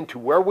tied into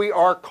where we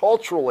are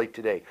culturally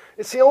today.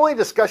 It's the only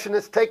discussion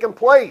that's taken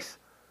place.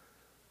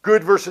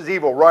 Good versus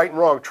evil, right and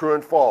wrong, true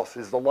and false.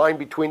 Is the line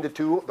between the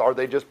two, are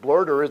they just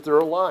blurred, or is there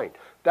a line?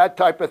 That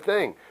type of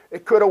thing.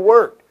 It could have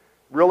worked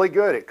really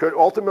good.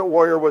 Ultimate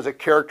Warrior was a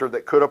character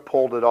that could have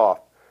pulled it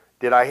off.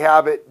 Did I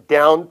have it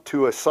down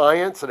to a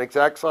science, an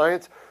exact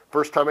science?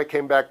 First time I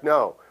came back,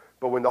 no.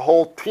 But when the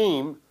whole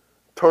team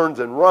turns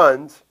and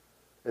runs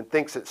and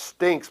thinks it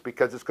stinks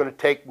because it's going to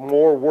take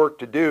more work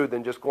to do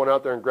than just going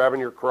out there and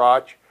grabbing your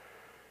crotch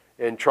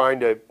and trying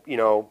to, you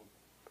know,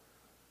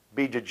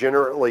 be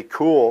degenerately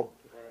cool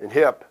and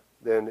hip,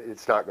 then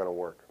it's not going to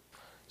work.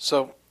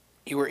 So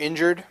you were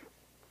injured?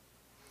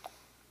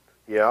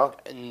 Yeah.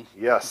 And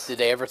yes. Did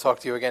they ever talk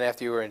to you again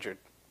after you were injured?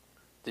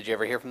 Did you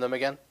ever hear from them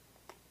again?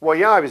 Well,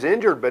 yeah, I was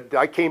injured, but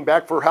I came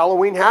back for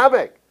Halloween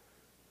Havoc.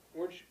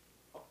 Where'd you...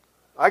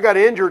 I got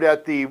injured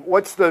at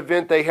what's the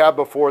event they have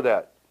before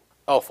that?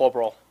 Oh, Fall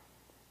Brawl.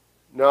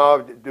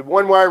 No, the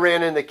one where I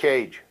ran in the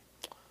cage.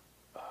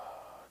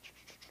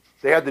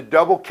 They had the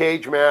double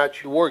cage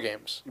match. The War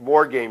Games.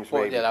 War Games,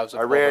 maybe. Yeah, that was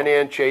I ran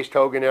in, chased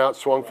Hogan out,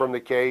 swung from the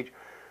cage.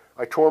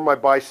 I tore my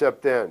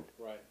bicep then.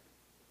 Right.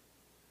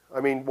 I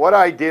mean, what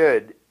I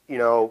did, you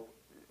know,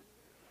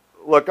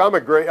 look, I'm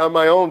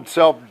my own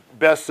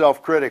best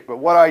self-critic, but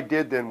what I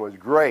did then was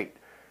great.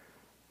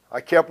 I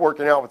kept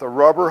working out with a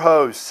rubber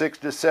hose 6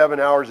 to 7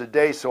 hours a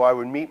day so I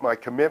would meet my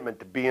commitment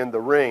to be in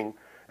the ring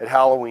at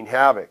Halloween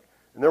Havoc.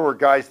 And there were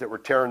guys that were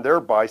tearing their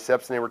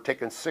biceps and they were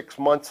taking 6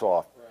 months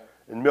off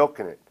and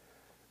milking it.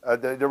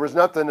 There was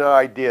nothing that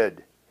I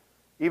did.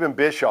 Even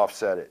Bischoff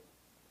said it,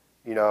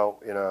 you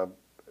know,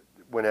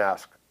 when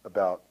asked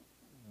about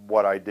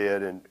what I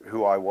did and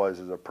who I was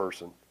as a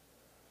person.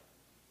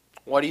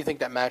 Why do you think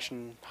that match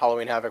in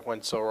Halloween Havoc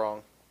went so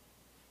wrong?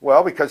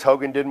 Well, because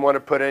Hogan didn't want to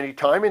put any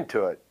time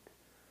into it.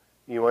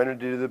 He wanted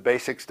to do the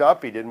basic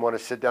stuff. He didn't want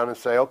to sit down and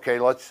say, okay,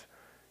 let's,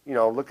 you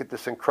know, look at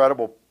this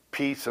incredible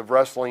piece of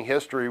wrestling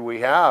history we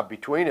have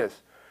between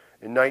us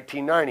in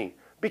 1990.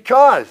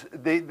 Because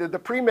the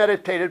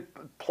premeditated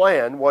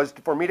plan was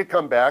for me to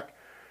come back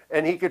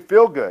and he could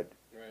feel good.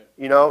 Right.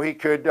 You know, he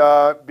could,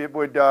 it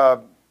would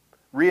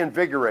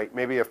reinvigorate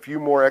maybe a few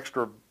more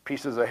extra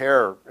pieces of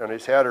hair on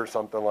his head or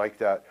something like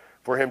that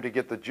for him to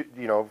get the,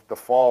 you know, the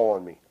fall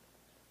on me.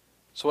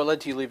 So what led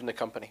to you leaving the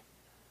company?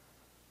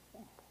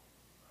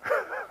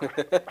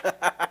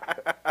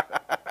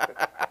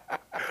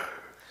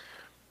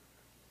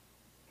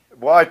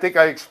 Well, I think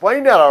I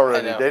explained that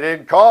already. They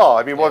didn't call.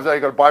 I mean, was I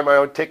going to buy my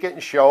own ticket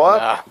and show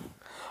up?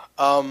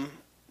 Nah.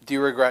 Do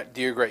you regret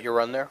your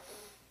run there?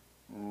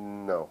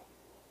 No.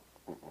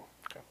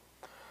 Okay.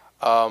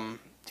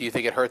 Do you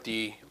think it hurt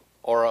the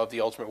aura of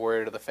the Ultimate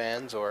Warrior to the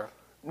fans, or?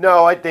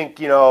 No, I think,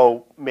 you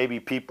know,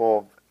 maybe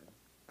people.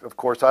 Of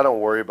course, I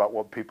don't worry about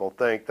what people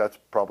think. That's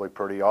probably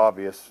pretty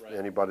obvious. Right.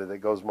 Anybody that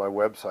goes to my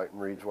website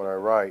and reads what I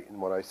write and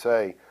what I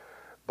say.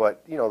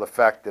 But, you know, the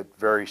fact that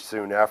very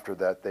soon after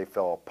that they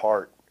fell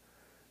apart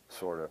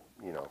sort of,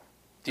 you know,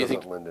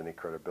 doesn't lend any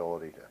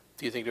credibility to.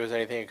 Do you think there was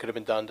anything that could have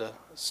been done to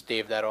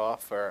stave that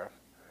off or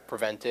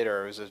prevent it,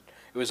 or it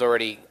was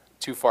already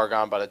too far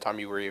gone by the time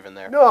you were even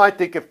there? No, I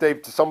think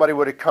if somebody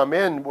would have come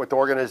in with the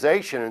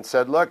organization and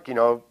said, look, you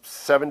know,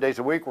 7 days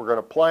a week we're going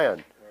to plan.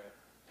 Right.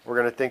 We're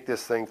going to think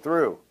this thing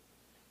through.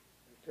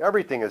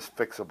 Everything is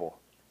fixable.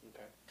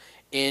 Okay.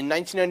 In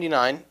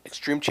 1999,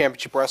 Extreme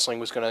Championship Wrestling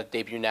was going to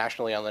debut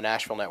nationally on the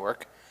Nashville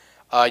Network.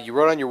 You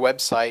wrote on your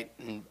website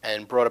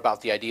and brought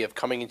about the idea of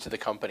coming into the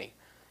company.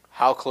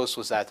 How close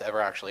was that to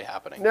ever actually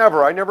happening?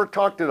 Never. I never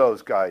talked to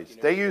those guys.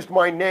 They used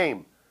my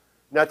name.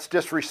 That's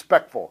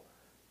disrespectful.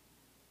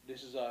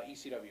 This is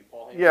ECW,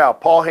 Paul Heyman. Yeah,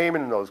 Paul Heyman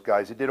and those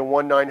guys. They did a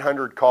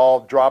 1-900 call,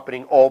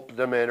 dropping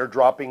Ultimate or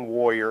dropping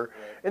Warrior,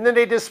 and then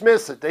they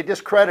dismiss it. They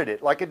discredit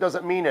it like it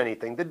doesn't mean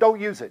anything. They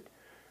don't use it.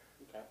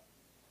 Okay.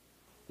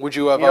 Would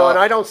you have? You know, and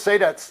I don't say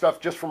that stuff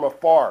just from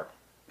afar.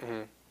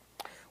 Mm-hmm.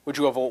 Would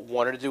you have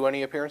wanted to do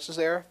any appearances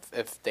there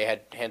if they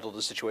had handled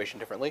the situation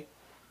differently?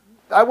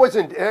 I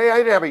didn't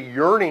have a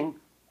yearning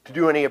to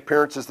do any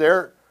appearances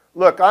there.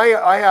 Look,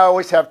 I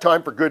always have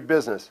time for good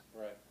business.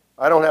 Right.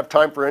 I don't have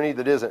time for any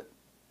that isn't.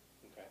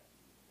 Okay.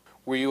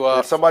 Were you?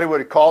 If somebody would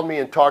have called me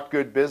and talked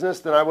good business,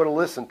 then I would have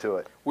listened to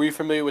it. Were you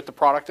familiar with the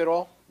product at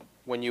all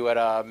when you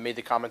had made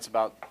the comments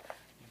about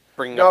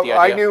bringing up the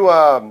idea? I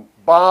knew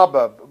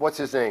Bob. What's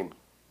his name?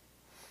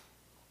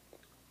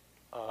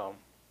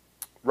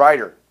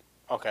 Ryder.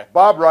 Okay.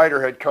 Bob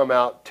Ryder had come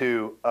out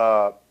to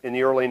in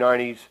the early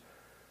 '90s.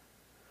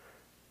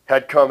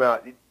 Had come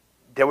out.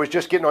 That was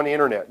just getting on the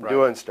internet and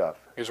doing stuff.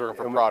 He was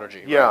working for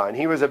Prodigy. Yeah, right? and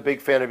he was a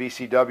big fan of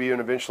ECW and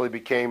eventually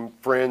became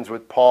friends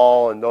with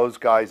Paul and those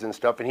guys and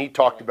stuff. And he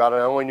talked about it.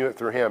 I only knew it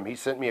through him. He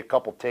sent me a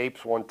couple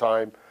tapes one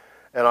time,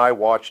 and I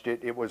watched it.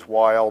 It was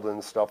wild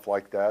and stuff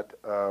like that.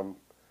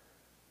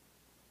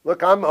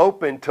 Look, I'm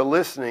open to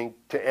listening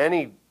to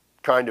any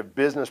kind of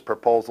business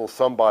proposal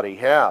somebody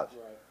has,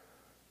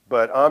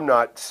 but I'm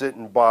not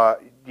sitting by,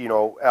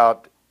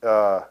 out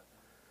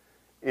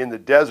in the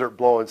desert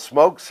blowing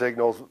smoke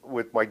signals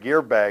with my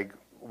gear bag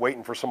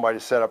waiting for somebody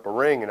to set up a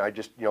ring, and I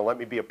just, let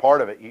me be a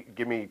part of it. You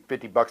give me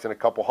 $50 and a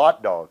couple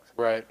hot dogs.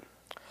 Right.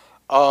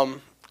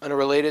 On a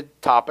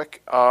related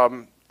topic,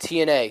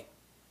 TNA,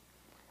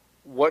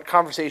 what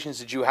conversations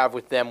did you have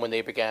with them when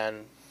they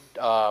began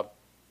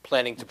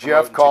planning to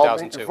promote Jeff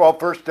called in 2002? me. Well,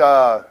 first,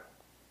 I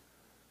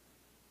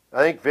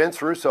think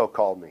Vince Russo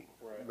called me.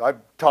 Right.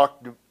 I've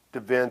talked to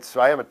Vince.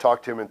 I haven't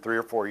talked to him in 3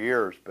 or 4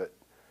 years, but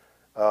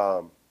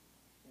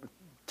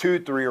 2,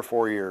 3 or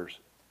 4 years.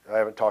 I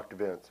haven't talked to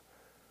Vince.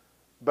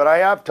 But I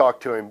have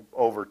talked to him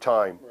over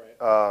time.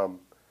 Right.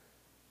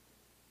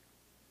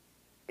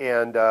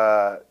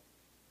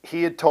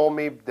 He had told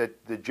me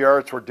that the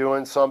Jarretts were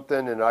doing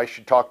something and I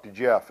should talk to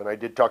Jeff, and I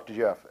did talk to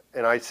Jeff.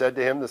 And I said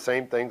to him the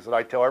same things that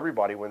I tell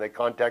everybody when they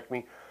contact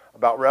me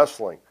about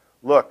wrestling.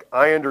 Look,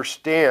 I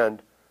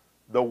understand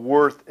the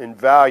worth and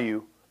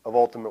value of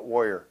Ultimate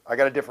Warrior. I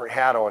got a different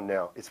hat on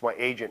now. It's my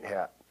agent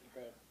hat.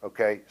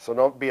 Okay? So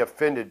don't be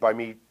offended by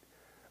me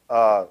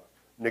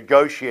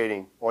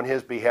negotiating on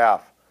his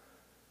behalf.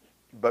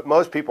 But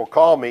most people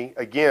call me,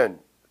 again,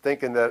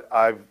 thinking that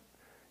I've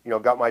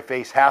got my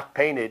face half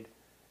painted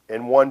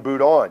and one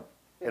boot on,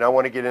 and I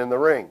want to get in the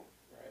ring.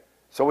 Right.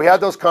 So we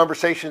had those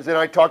conversations, and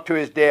I talked to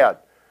his dad,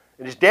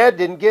 and his dad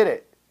didn't get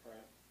it. Right.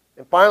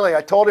 And finally,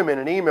 I told him in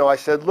an email, I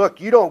said,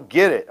 look, you don't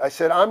get it. I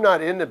said, I'm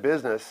not in the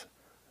business.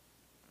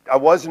 I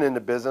wasn't in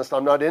the business.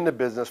 I'm not in the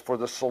business for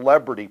the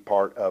celebrity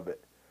part of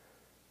it.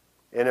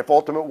 And if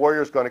Ultimate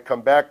Warrior is going to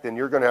come back, then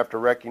you're going to have to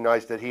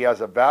recognize that he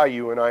has a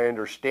value, and I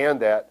understand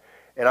that.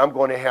 And I'm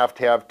going to have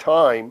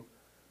time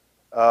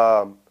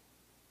to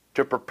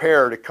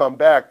prepare to come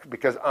back,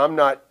 because I'm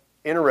not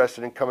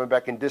interested in coming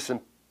back and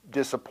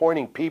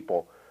disappointing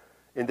people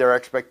in their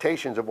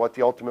expectations of what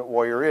the Ultimate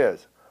Warrior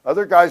is.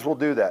 Other guys will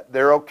do that.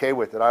 They're okay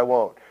with it. I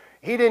won't.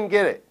 He didn't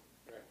get it.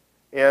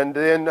 And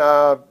then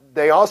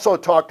they also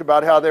talked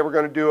about how they were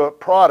going to do a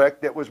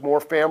product that was more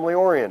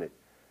family-oriented.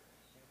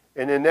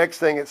 And the next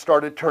thing, it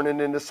started turning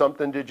into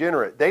something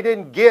degenerate. They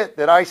didn't get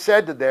that I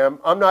said to them,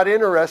 I'm not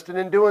interested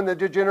in doing the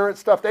degenerate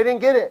stuff. They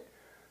didn't get it.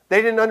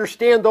 They didn't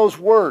understand those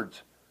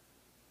words.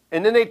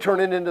 And then they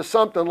turn it into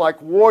something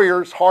like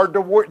Warrior's hard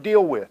to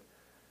deal with.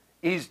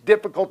 He's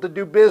difficult to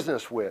do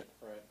business with.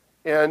 Right.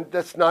 And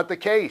that's not the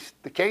case.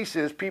 The case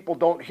is people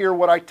don't hear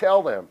what I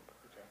tell them.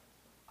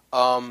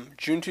 Okay.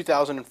 June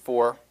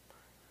 2004,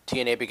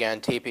 TNA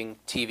began taping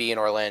TV in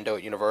Orlando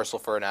at Universal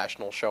for a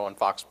national show on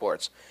Fox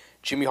Sports.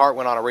 Jimmy Hart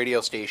went on a radio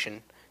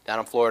station down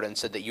in Florida and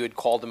said that you had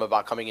called him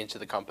about coming into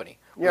the company.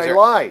 Yeah, he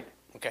lied.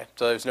 Okay,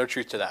 so there's no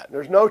truth to that.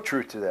 There's no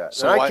truth to that.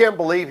 So and I can't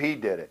believe he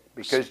did it,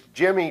 because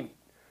Jimmy,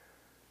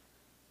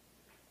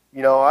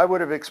 I would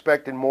have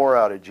expected more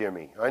out of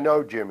Jimmy. I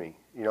know Jimmy.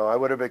 I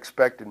would have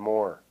expected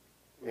more.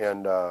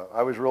 And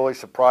I was really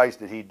surprised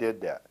that he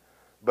did that.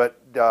 But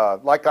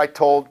like I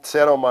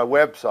said on my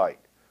website,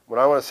 when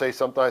I want to say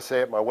something, I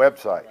say it at my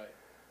website.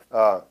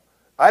 Right.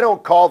 I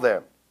don't call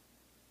them.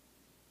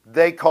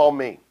 They call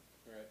me.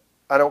 Right.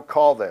 I don't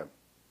call them.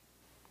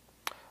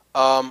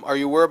 Are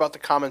you aware about the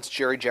comments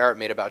Jerry Jarrett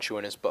made about you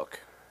in his book?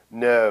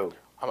 No.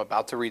 I'm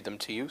about to read them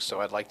to you, so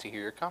I'd like to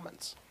hear your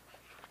comments.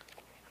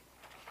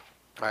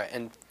 All right,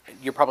 and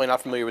you're probably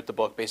not familiar with the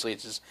book. Basically,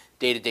 it's his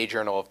day-to-day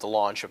journal of the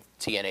launch of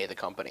TNA, the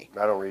company.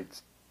 I don't read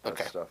that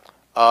okay. stuff.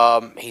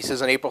 He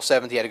says on April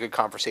 7th he had a good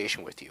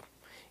conversation with you.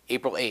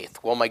 April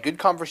 8th. Well, my good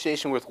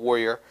conversation with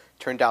Warrior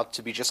turned out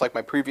to be just like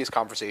my previous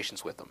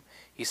conversations with him.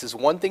 He says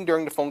one thing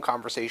during the phone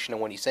conversation,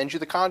 and when he sends you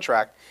the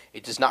contract,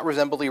 it does not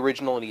resemble the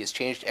original, and he has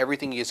changed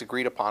everything he has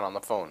agreed upon on the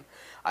phone.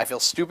 I feel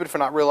stupid for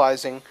not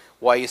realizing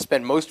why he has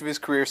spent most of his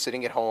career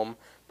sitting at home.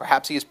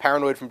 Perhaps he is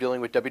paranoid from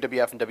dealing with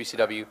WWF and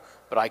WCW,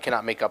 but I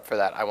cannot make up for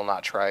that. I will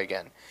not try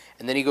again.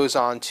 And then he goes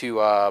on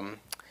to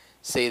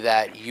say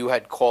that you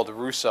had called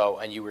Russo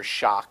and you were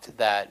shocked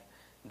that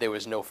there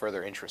was no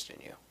further interest in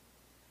you.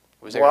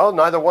 Well,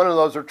 neither one of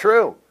those are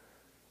true.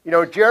 You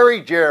know,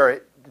 Jerry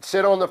Jarrett would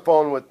sit on the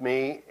phone with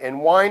me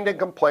and whine and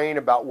complain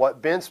about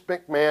what Vince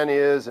McMahon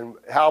is and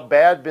how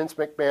bad Vince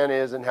McMahon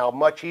is and how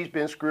much he's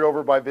been screwed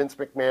over by Vince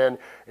McMahon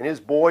and his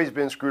boy's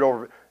been screwed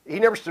over. He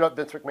never stood up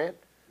Vince McMahon.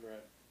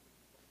 Right.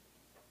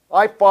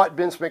 I fought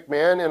Vince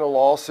McMahon in a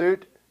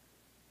lawsuit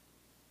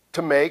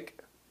to make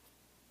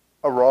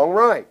a wrong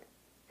right.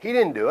 He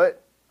didn't do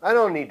it. I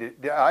don't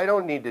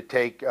need to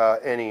take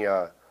any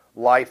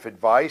life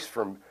advice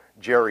from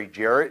Jerry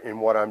Jarrett and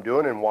what I'm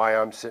doing and why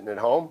I'm sitting at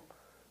home.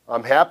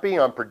 I'm happy,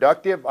 I'm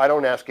productive, I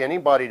don't ask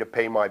anybody to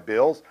pay my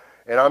bills,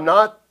 and I'm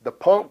not the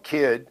punk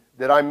kid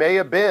that I may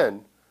have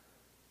been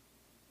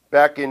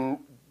back in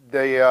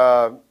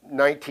the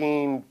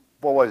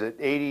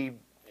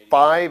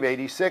 85,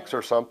 86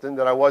 or something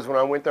that I was when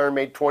I went there and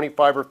made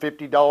 $25 or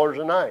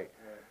 $50 a night.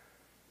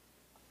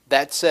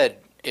 That said,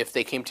 if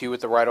they came to you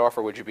with the right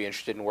offer, would you be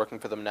interested in working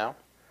for them now?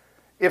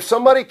 If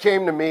somebody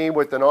came to me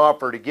with an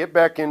offer to get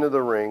back into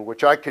the ring,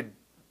 which I could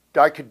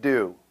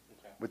do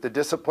with the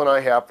discipline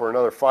I have for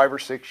another 5 or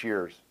 6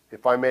 years,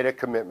 if I made a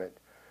commitment,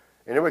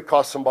 and it would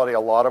cost somebody a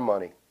lot of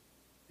money.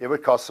 It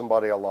would cost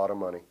somebody a lot of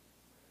money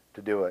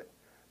to do it.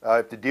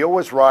 If the deal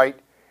was right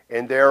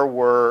and there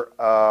were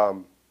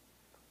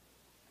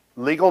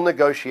legal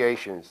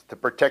negotiations that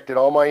protected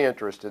all my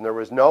interests, and there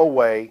was no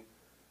way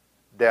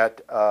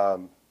that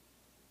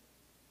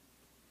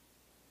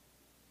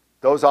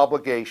those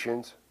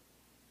obligations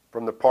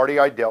from the party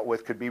I dealt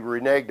with could be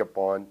reneged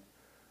upon,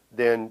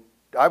 then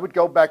I would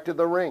go back to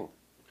the ring.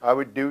 I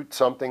would do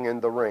something in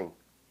the ring.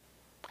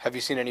 Have you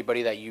seen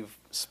anybody that you've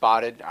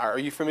spotted? Are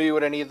you familiar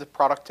with any of the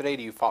product today?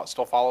 Do you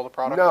still follow the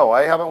product? No,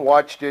 I haven't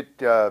watched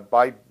it.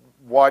 I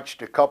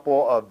watched a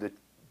couple of the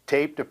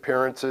taped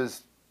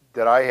appearances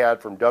that I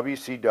had from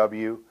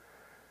WCW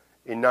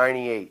in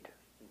 '98.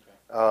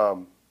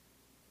 Okay.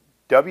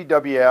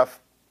 WWF,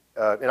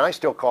 and I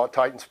still call it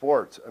Titan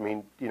Sports. I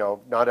mean, you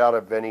know, not out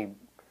of any,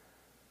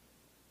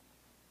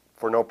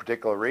 for no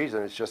particular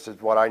reason. It's just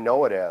what I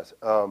know it as.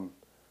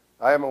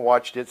 I haven't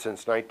watched it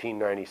since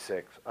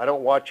 1996. I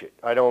don't watch it.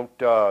 I don't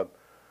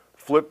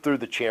flip through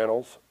the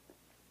channels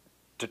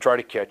to try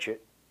to catch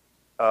it.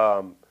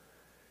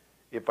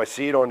 If I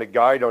see it on the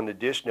guide on the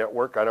Dish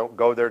Network, I don't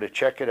go there to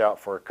check it out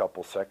for a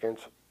couple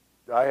seconds.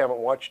 I haven't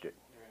watched it.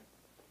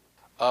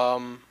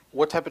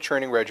 What type of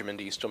training regimen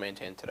do you still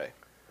maintain today?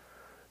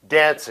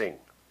 Dancing.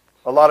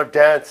 A lot of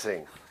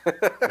dancing.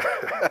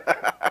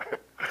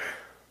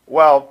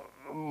 Well,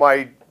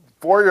 my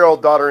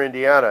 4-year-old daughter,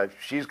 Indiana,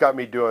 she's got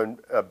me doing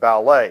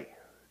ballet.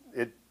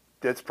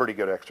 It's pretty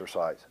good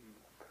exercise.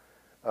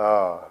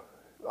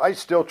 I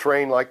still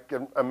train like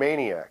a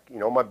maniac. You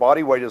know, my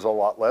body weight is a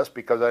lot less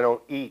because I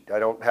don't eat. I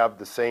don't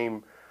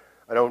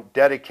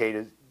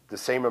dedicate the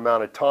same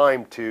amount of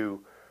time to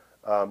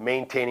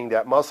maintaining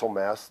that muscle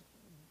mass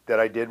that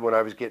I did when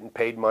I was getting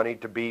paid money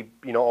to be,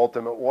 you know,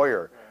 Ultimate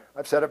Warrior.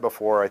 I've said it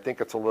before. I think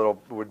it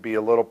would be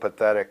a little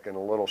pathetic and a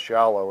little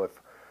shallow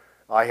if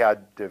I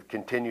had to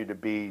continue to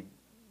be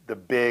the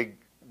big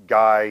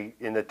guy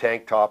in the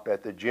tank top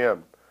at the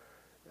gym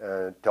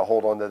to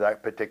hold on to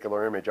that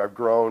particular image. I've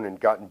grown and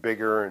gotten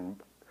bigger and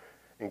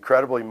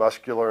incredibly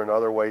muscular in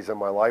other ways in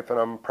my life, and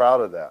I'm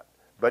proud of that.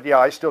 But yeah,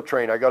 I still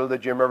train. I go to the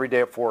gym every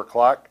day at 4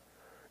 o'clock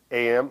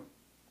a.m.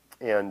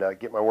 and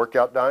get my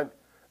workout done,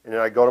 and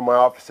then I go to my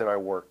office and I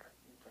work.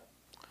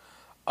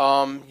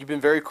 You've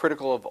been very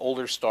critical of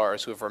older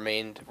stars who have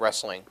remained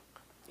wrestling,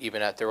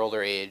 even at their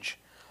older age.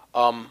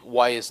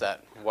 Why is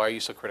that? Why are you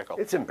so critical?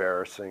 It's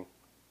embarrassing.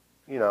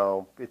 You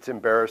know, it's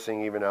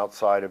embarrassing even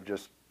outside of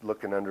just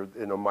looking under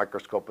in a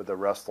microscope of the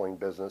wrestling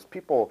business.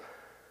 People,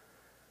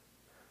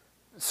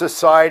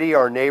 society,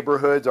 our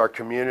neighborhoods, our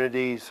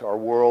communities, our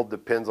world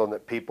depends on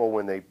that people,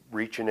 when they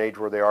reach an age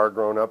where they are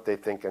grown up, they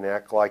think and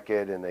act like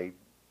it, and they,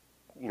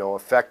 you know,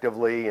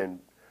 effectively and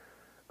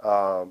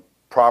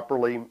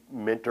properly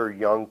mentor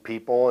young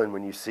people. And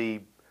when you see,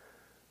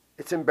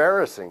 it's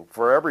embarrassing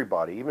for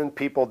everybody, even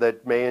people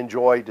that may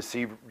enjoy to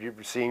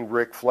seeing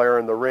Ric Flair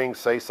in the ring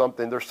say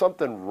something. There's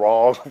something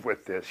wrong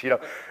with this. You know,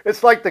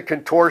 it's like the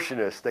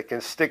contortionists that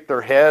can stick their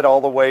head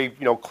all the way,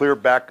 you know, clear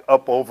back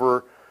up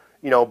over,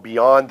 you know,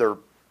 beyond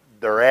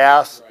their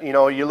ass. Right. You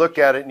know, you look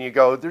at it and you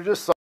go, there's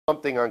just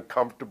something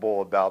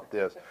uncomfortable about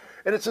this.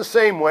 And it's the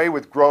same way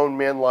with grown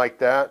men like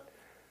that.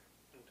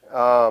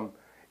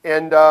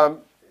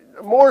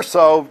 More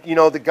so, you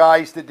know, the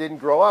guys that didn't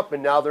grow up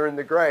and now they're in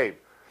the grave.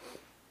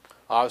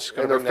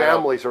 And their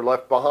families are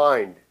left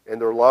behind,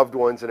 and their loved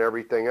ones and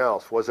everything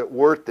else. Was it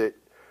worth it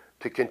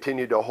to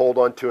continue to hold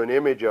on to an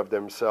image of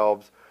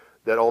themselves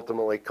that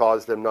ultimately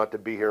caused them not to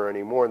be here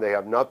anymore, and they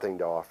have nothing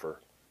to offer.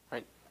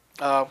 Right.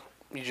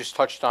 You just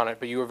touched on it,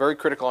 but you were very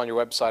critical on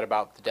your website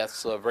about the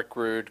deaths of Rick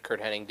Rude,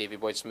 Kurt Hennig, Davey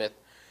Boy Smith.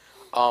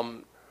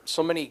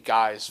 So many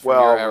guys from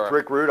your era. With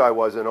Rick Rude, I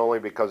wasn't, only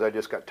because I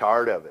just got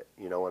tired of it.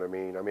 You know what I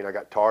mean? I mean, I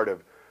got tired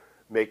of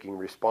making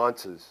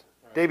responses.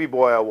 Right. Davey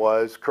Boy, I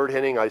was. Kurt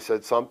Hennig, I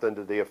said something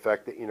to the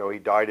effect that, you know, he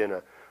died in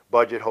a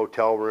budget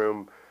hotel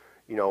room,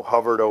 you know,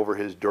 hovered over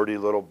his dirty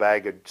little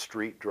bag of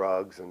street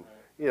drugs, and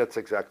you know, that's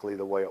exactly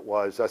the way it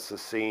was. That's the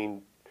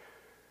scene,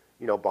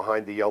 you know,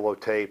 behind the yellow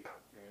tape.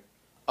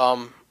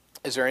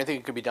 Is there anything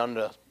that could be done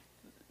to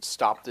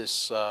stop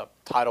this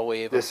tidal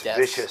wave this of deaths?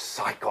 This vicious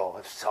cycle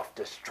of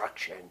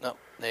self-destruction? No,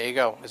 there you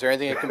go. Is there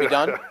anything that can be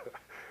done?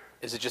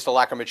 Is it just a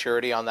lack of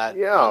maturity on that?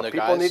 Yeah, on the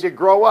people guys? need to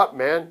grow up,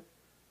 man.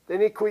 They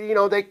need, you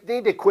know, they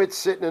need to quit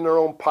sitting in their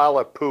own pile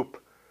of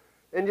poop,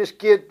 and just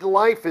get.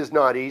 Life is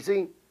not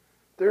easy.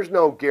 There's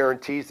no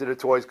guarantees that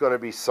it's always going to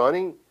be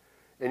sunny,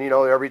 and you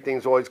know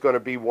everything's always going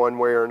to be one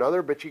way or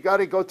another. But you got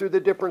to go through the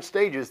different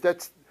stages.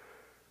 That's.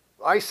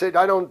 I said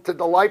I don't. The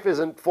life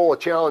isn't full of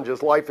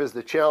challenges. Life is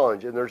the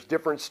challenge, and there's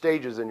different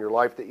stages in your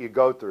life that you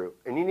go through,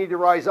 and you need to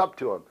rise up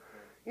to them.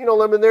 You know,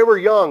 when they were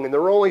young, and there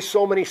were only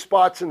so many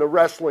spots in the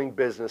wrestling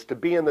business to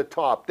be in the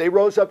top. They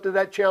rose up to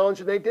that challenge,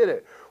 and they did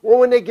it. Well,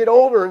 when they get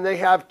older and they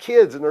have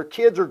kids, and their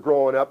kids are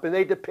growing up, and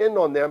they depend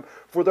on them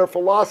for their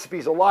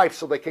philosophies of life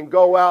so they can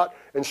go out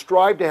and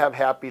strive to have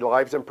happy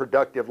lives and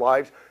productive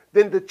lives,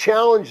 then the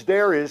challenge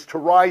there is to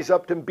rise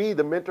up and be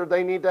the mentor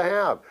they need to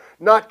have.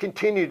 Not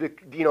continue to,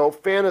 you know,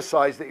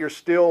 fantasize that you're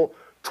still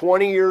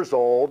 20 years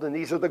old, and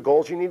these are the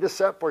goals you need to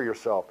set for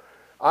yourself.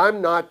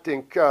 I'm not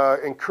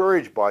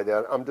encouraged by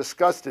that. I'm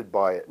disgusted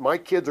by it. My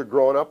kids are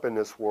growing up in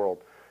this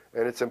world,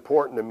 and it's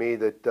important to me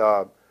that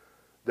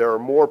there are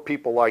more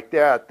people like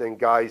that than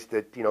guys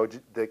that, you know,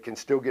 that can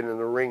still get in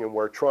the ring and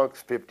wear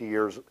trunks 50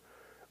 years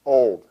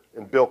old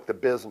and bilk the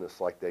business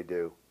like they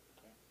do.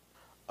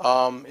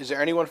 Is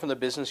there anyone from the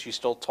business you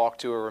still talk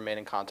to or remain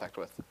in contact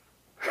with?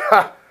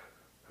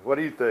 What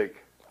do you think?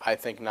 I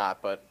think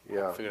not, but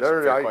yeah, I figure it's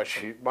a fair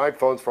question. My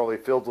phone's probably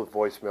filled with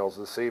voicemails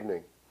this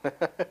evening.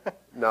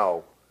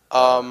 No.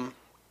 I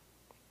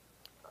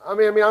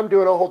mean, I'm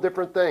doing a whole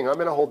different thing.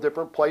 I'm in a whole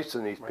different place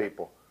than these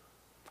people.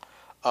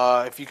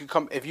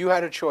 If you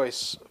had a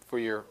choice for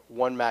your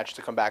one match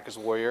to come back as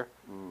Warrior,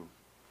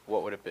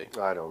 what would it be?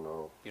 I don't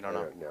know. You don't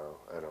know? No,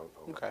 I don't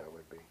know what that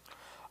would be.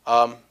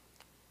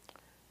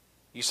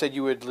 You said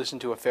you would listen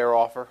to a fair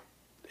offer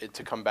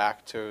to come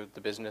back to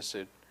the business.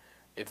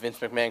 If Vince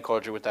McMahon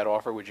called you with that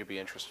offer, would you be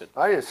interested?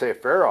 I didn't say a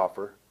fair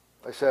offer.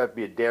 I said it'd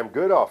be a damn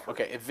good offer.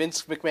 Okay, if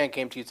Vince McMahon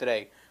came to you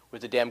today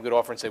with a damn good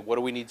offer and said, what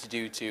do we need to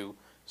do to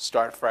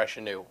start fresh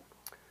and new,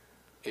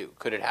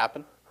 could it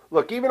happen?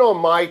 Look, even on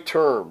my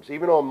terms,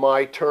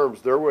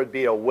 there would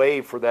be a way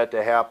for that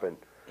to happen.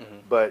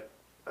 But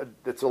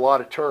it's a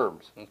lot of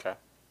terms. Okay.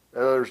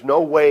 And there's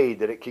no way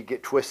that it could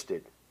get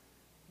twisted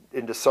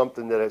into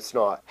something that it's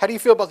not. How do you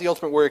feel about the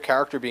Ultimate Warrior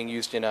character being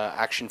used in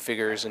action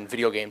figures and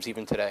video games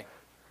even today?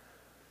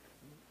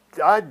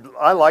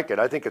 I like it.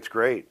 I think it's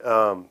great.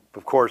 Of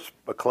course,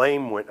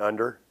 Acclaim went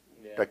under.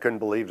 Yeah. I couldn't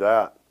believe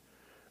that.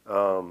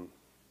 But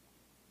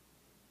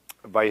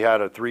I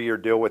had a 3-year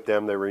deal with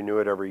them. They renew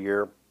it every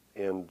year.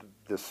 And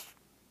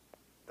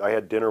I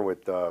had dinner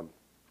with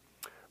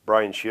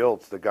Brian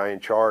Shields, the guy in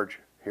charge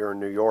here in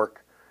New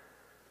York,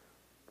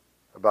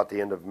 about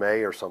the end of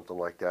May or something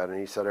like that. And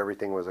he said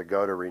everything was a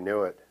go to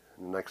renew it.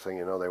 And the next thing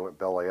you know, they went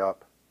belly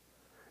up.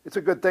 It's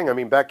a good thing. I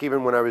mean, back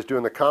even when I was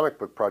doing the comic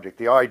book project,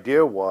 the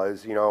idea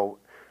was, you know,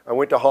 I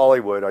went to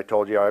Hollywood, I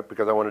told you,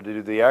 because I wanted to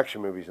do the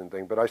action movies and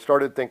things, but I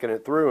started thinking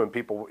it through, and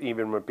people,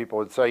 even when people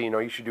would say, you know,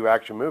 you should do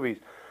action movies,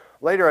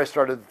 later I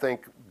started to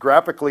think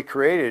graphically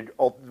created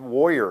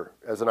Warrior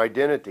as an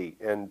identity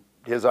and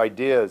his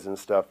ideas and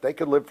stuff, they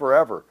could live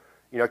forever.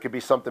 You know, it could be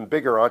something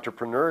bigger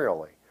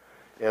entrepreneurially.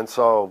 And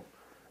so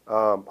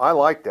I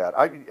like that.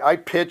 I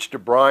pitched to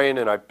Brian,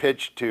 and I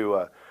pitched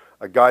to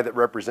a guy that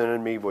represented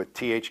me with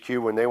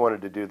THQ when they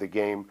wanted to do the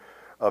game,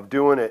 of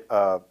doing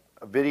a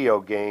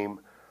video game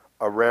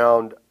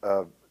around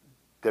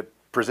that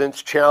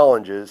presents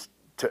challenges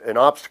and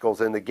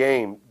obstacles in the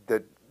game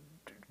that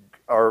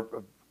are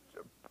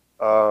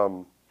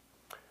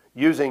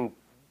using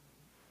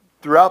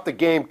throughout the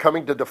game,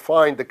 coming to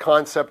define the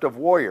concept of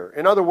warrior.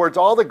 In other words,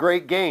 all the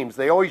great games,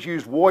 they always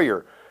use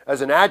warrior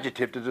as an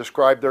adjective to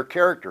describe their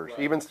characters,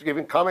 right.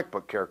 even comic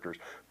book characters.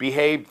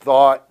 Behaved,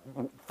 thought,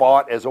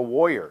 fought as a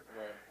warrior.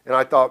 Right. And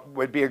I thought it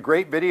would be a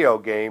great video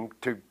game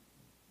to,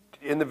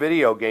 in the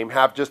video game,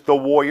 have just the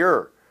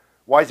warrior.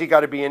 Why's he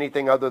got to be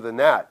anything other than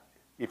that?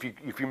 If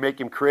you make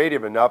him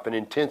creative enough and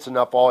intense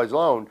enough all his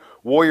own,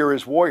 warrior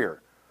is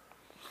warrior.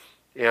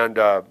 And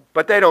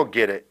but they don't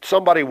get it.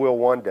 Somebody will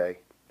one day.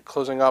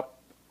 Closing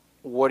up,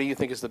 what do you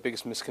think is the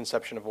biggest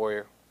misconception of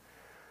Warrior?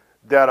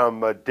 That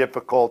I'm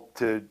difficult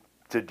to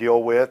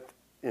deal with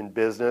in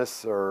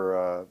business,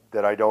 or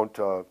that I don't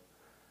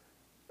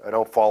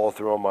follow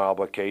through on my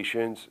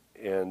obligations.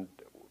 And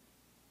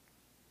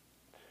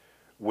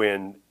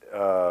when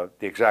the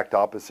exact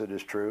opposite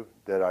is true,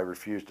 that I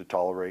refuse to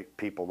tolerate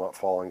people not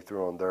following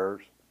through on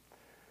theirs.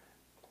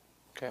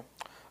 Okay.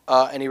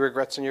 Any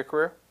regrets in your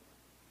career?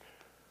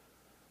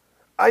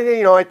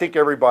 I think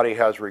everybody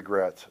has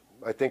regrets.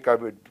 I think I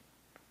wouldn't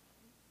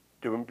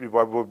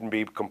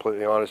be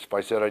completely honest if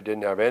I said I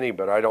didn't have any,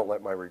 but I don't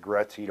let my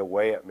regrets eat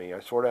away at me. I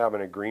sort of have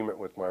an agreement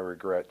with my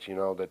regrets,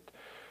 that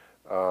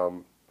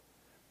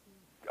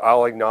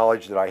I'll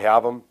acknowledge that I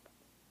have them,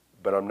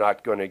 but I'm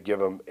not going to give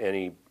them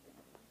any,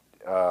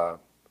 allow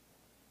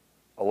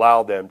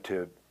them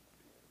to,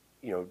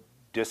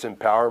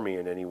 disempower me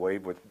in any way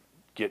with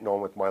getting on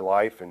with my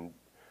life and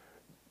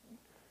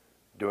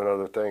doing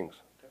other things.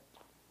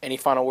 Any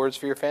final words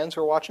for your fans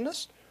who are watching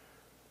this?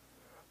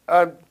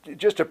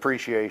 Just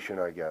appreciation,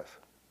 I guess.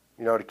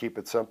 To keep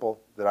it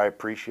simple, that I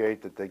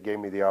appreciate that they gave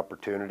me the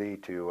opportunity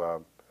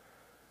to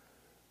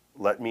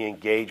let me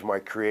engage my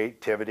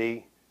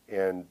creativity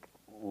and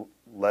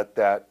let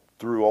that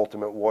through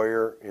Ultimate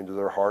Warrior into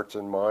their hearts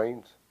and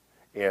minds,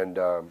 and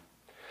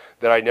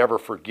that I never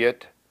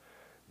forget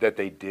that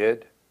they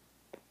did,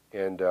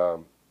 and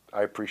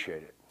I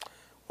appreciate it.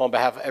 Well, on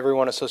behalf of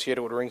everyone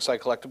associated with Ringside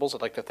Collectibles,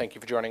 I'd like to thank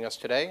you for joining us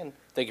today, and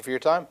thank you for your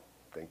time.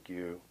 Thank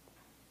you.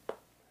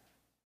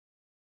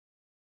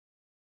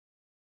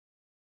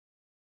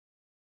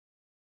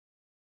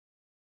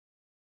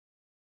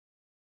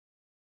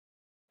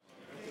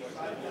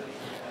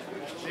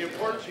 The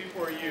important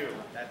people are you.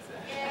 That's it.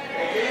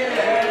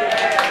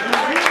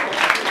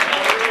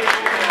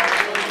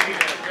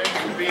 Thanks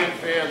for being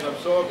fans. I'm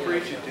so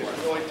appreciative. It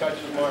really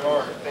touches my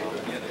heart.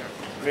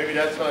 Maybe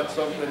that's not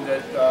something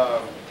that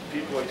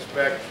people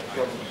expect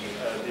from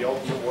the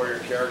Ultimate Warrior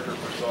character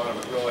persona,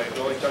 but it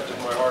really touches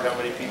my heart how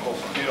many people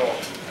still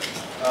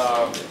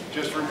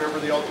just remember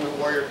the Ultimate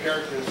Warrior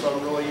character in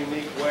some really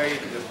unique way,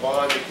 the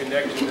bond, the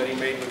connection that he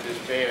made with his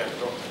fans.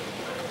 So,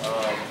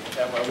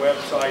 at my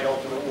website,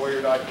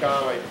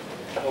 ultimatewarrior.com,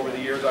 over the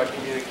years I've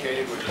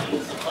communicated with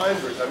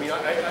hundreds. I mean,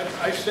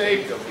 I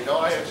saved them.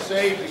 I have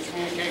saved the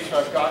communication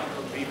I've gotten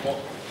from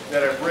people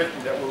that I've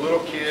written that were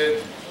little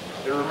kids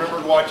that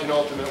remembered watching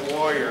Ultimate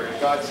Warrior and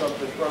got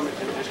something from it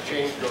that just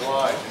changed their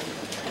lives.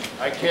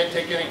 I can't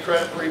take any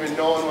credit for even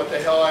knowing what the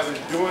hell I was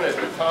doing at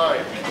the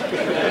time.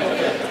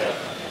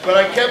 But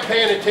I kept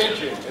paying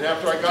attention, and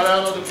after I got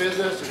out of the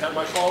business and had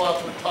my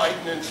fallouts with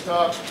Titan and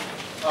stuff,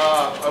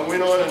 I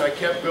went on and I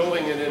kept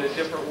building it in a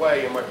different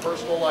way in my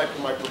personal life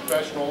and my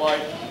professional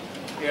life.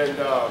 And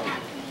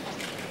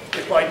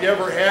if I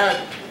never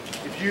had,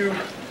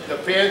 the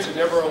fans had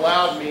never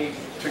allowed me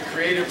to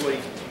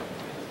creatively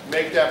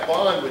make that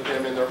bond with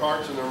them in their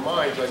hearts and their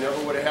minds, I never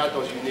would have had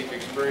those unique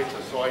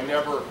experiences. So I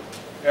never,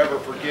 ever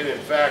forget it.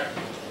 In fact,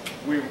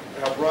 we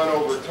have run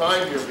over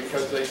time here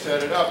because they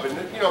set it up. And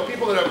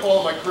people that have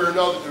followed my career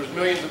know that there's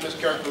millions of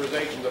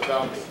mischaracterizations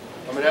about me.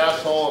 I'm an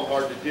asshole, I'm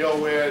hard to deal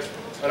with,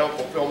 I don't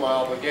fulfill my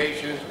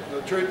obligations.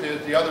 The truth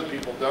is, the other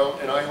people don't,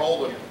 and I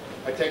hold them.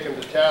 I take them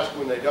to task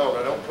when they don't.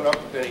 I don't put up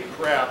with any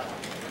crap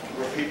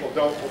when people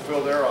don't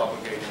fulfill their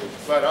obligations.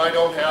 But I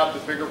don't have the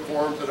bigger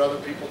forums that other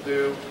people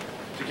do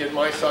to get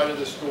my side of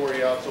the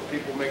story out, so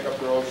people make up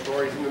their own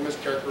stories and the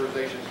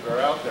mischaracterizations that are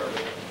out there.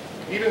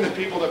 Even the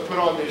people that put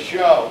on this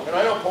show, and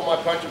I don't pull my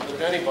punches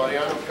with anybody,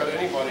 I don't cut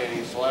anybody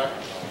any slack.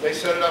 They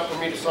set it up for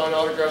me to sign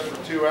autographs for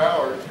 2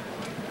 hours,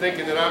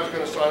 thinking that I was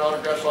going to sign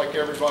autographs like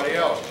everybody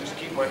else. Just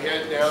keep my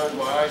head down,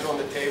 my eyes on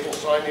the table,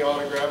 sign the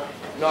autograph,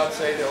 not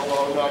say the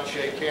hello, not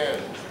shake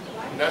hands.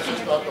 And that's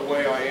just not the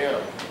way I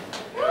am.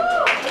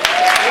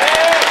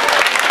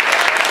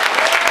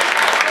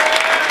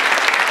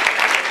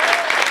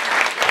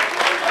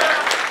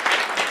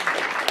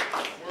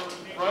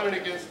 We're running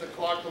against the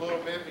clock a little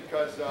bit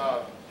because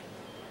I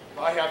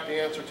have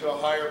to answer to a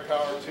higher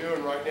power too,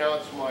 and right now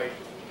it's my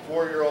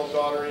 4-year-old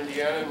daughter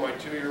Indiana and my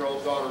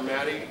 2-year-old daughter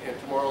Maddie, and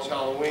tomorrow's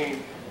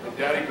Halloween, and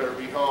Daddy better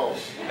be home.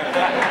 So,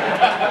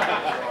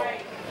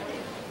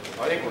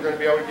 I think we're going to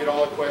be able to get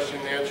all the question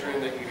and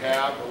answering that you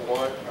have or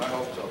want. I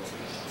hope so.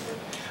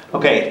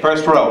 Okay,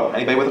 first row.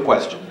 Anybody with a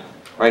question?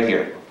 Right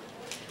here.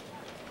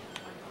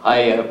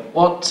 Hi,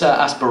 what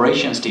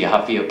aspirations do you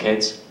have for your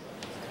kids?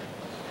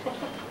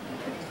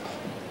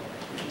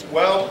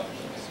 Well,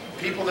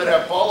 people that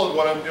have followed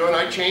what I'm doing,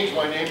 I changed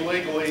my name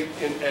legally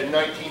in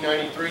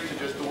 1993 to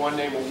just the one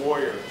name of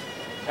Warrior.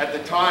 At the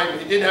time,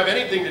 it didn't have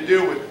anything to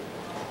do with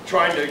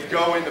trying to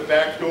go in the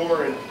back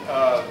door and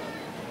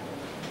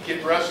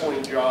get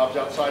wrestling jobs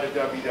outside of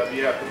WWF.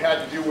 It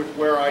had to do with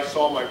where I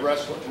saw my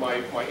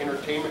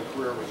entertainment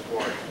career was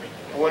going.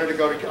 I went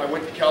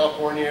to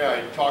California,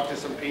 I talked to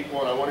some people,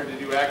 and I wanted to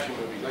do action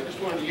movies. I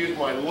just wanted to use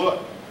my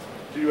look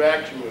to do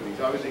action movies.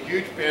 I was a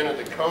huge fan of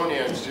the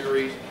Conan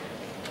series.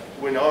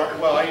 Being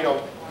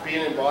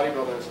in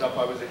bodybuilding and stuff,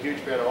 I was a huge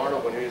fan of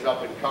Arnold when he was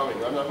up and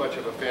coming. I'm not much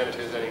of a fan of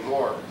his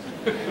anymore.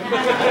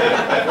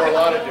 For a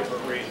lot of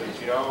different reasons,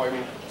 I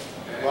mean,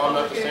 I'm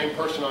not the same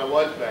person I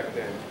was back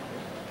then.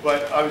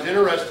 But I was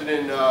interested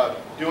in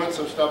doing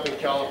some stuff in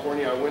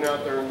California. I went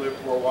out there and lived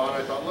for a while,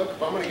 and I thought, look,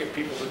 if I'm going to get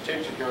people's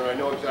attention here and I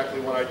know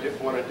exactly what I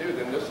want to do,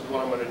 then this is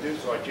what I'm going to do.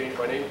 So I changed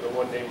my name to the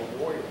one name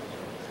of Warrior.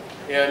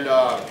 And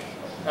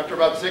after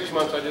about 6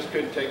 months, I just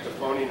couldn't take the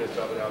phoniness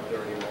of it out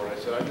there anymore. And I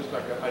said,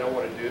 I don't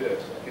want to do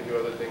this. I can do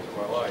other things in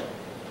my life.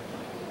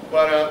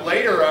 But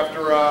later,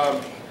 after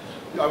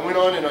I went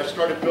on and I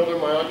started building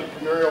my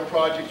entrepreneurial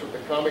projects with the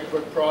comic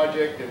book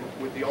project, and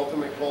with the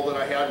ultimate goal that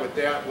I had with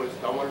that was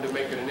I wanted to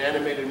make it an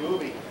animated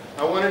movie.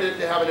 I wanted it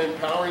to have an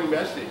empowering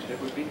message that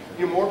would be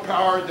more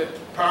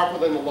powerful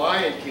than The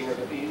Lion King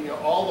or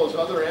all those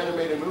other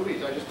animated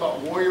movies. I just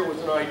thought Warrior was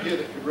an idea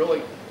that could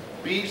really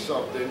be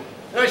something.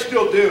 And I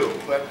still do,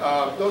 but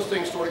those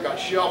things sort of got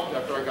shelved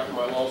after I got in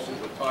my lawsuit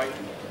with Titan.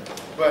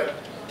 But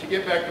to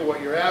get back to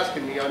what you're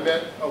asking me, I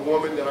met a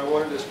woman that I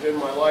wanted to spend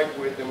my life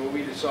with, and when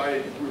we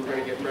decided we were going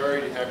to get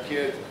married and have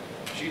kids,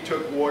 she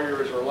took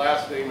Warrior as her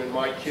last name, and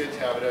my kids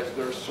have it as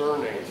their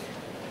surname.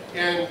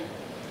 And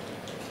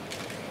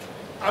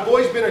I've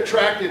always been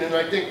attracted, and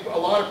I think a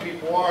lot of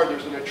people are,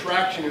 there's an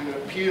attraction and an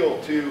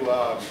appeal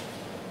to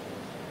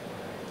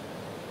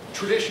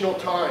traditional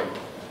time,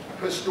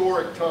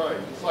 historic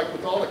times. It's like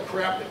with all the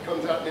crap that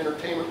comes out in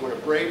entertainment, when a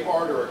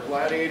Braveheart or a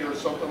Gladiator or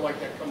something like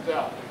that comes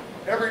out,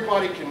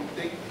 everybody can,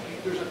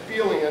 there's a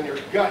feeling in your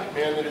gut,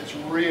 man, that it's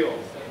real.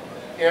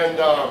 And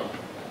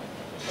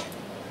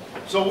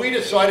so we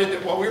decided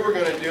that what we were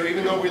going to do,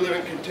 even though we live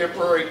in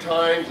contemporary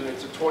times and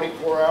it's a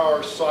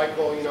 24-hour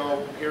cycle,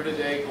 here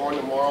today, gone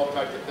tomorrow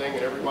type of thing,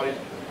 and everybody's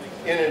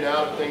in and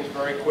out of things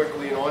very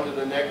quickly and on to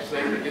the next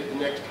thing to get the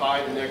next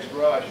high, the next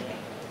rush,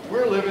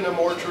 we're living a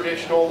more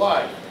traditional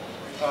life.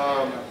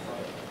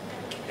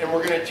 And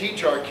we're going to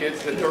teach our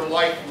kids that their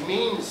life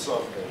means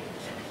something,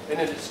 and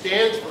that it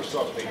stands for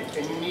something,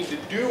 and you need to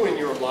do in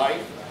your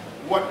life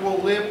what will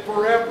live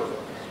forever.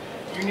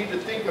 You need to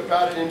think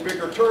about it in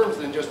bigger terms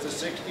than just the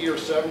 60 or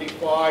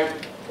 75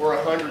 or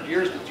 100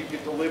 years that you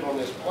get to live on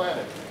this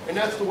planet. And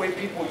that's the way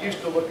people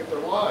used to look at their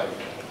lives,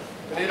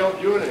 and they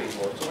don't do it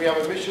anymore. So we have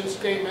a mission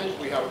statement,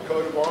 we have a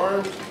coat of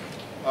arms,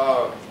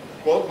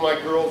 both my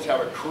girls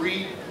have a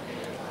creed,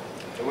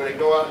 and when they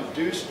go out and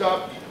do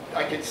stuff,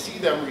 I can see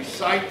them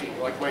reciting,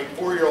 like my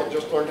 4-year-old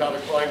just learned how to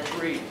climb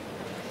trees.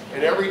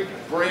 And every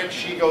branch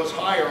she goes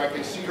higher, I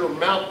can see her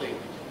mounting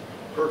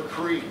her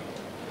creed.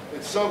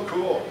 It's so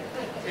cool.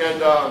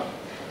 And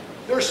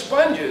they're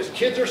sponges.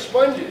 Kids are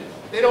sponges.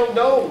 They don't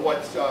know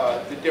what's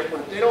the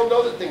difference. They don't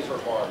know that things are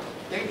hard.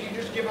 You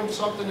just give them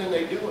something and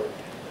they do it.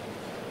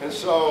 And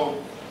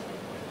so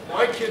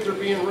my kids are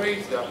being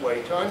raised that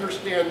way, to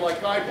understand,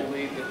 like I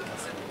believe, that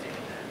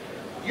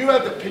you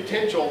have the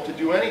potential to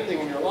do anything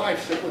in your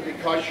life simply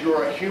because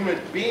you're a human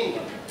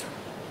being.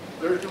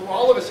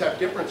 All of us have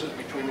differences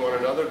between one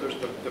another. There's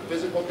the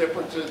physical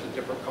differences, the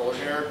different colored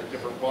hair, the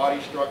different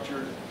body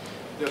structures,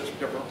 there's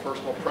different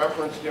personal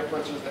preference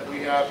differences that we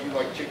have. You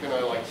like chicken, I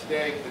like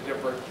steak, the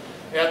different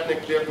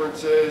ethnic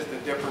differences, the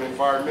different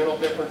environmental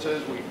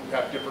differences. We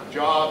have different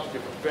jobs,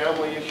 different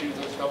family issues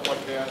and stuff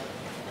like that.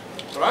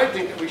 But I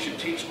think that we should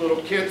teach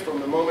little kids from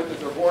the moment that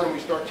they're born, and we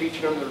start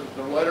teaching them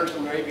their letters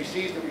and their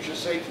ABCs, that we should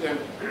say to them,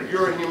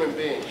 you're a human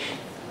being.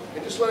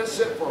 And just let it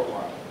sit for a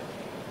while.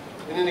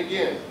 And then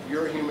again,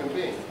 you're a human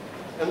being.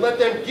 And let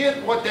them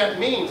get what that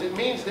means. It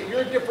means that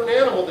you're a different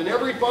animal than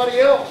everybody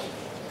else.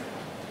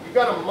 You've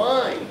got a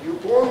mind. You're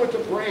born with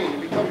a brain.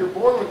 And because you're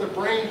born with a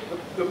brain,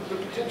 the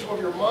potential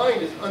of your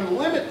mind is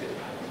unlimited.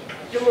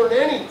 You can learn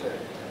anything.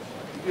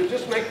 You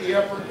just make the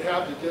effort and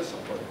have the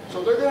discipline.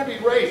 So they're going to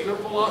be raised. Their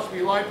philosophy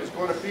of life is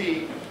going to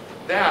be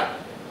that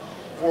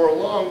for a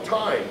long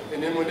time.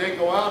 And then when they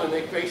go out and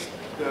they face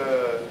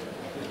the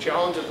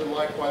challenges in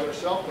life by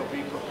themselves, they'll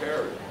be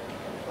prepared.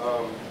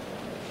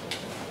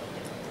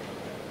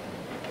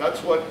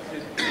 That's what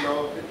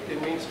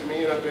it means to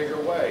me in a bigger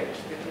way.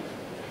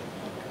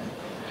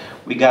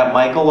 We got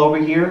Michael over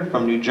here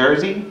from New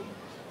Jersey.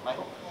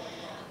 Michael?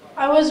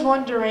 I was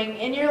wondering,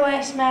 in your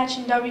last match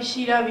in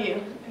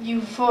WCW,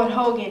 you fought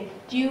Hogan.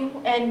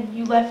 And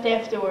you left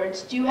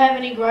afterwards. Do you have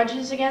any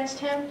grudges against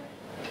him?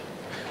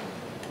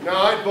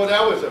 No, but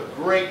that was a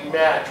great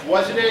match,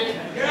 wasn't it?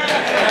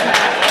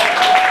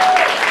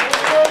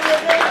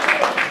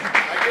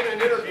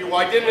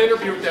 I did an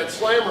interview with that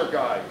Slammer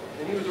guy,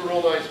 and he was a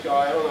real nice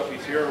guy. I don't know if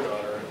he's here or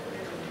not.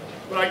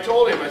 But I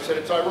told him, I said,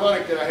 it's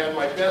ironic that I had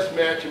my best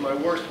match and my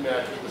worst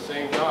match with the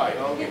same guy.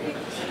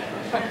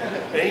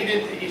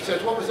 And he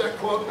says, what was that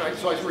quote? And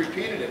so I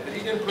repeated it, but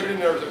he didn't put it in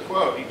there as a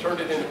quote. He turned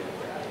it in.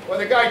 Well,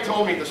 the guy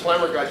told me, the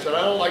Slammer guy said,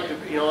 I don't like to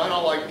be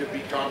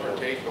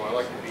confrontational. I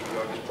like to be,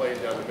 just playing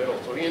down the middle.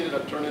 So he ended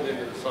up turning it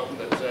into something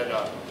that said,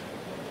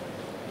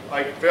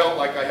 I felt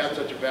like I had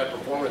such a bad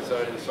performance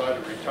that I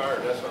decided to retire,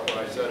 and that's not what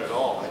I said at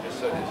all. I just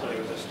said it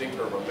was a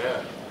stinker of a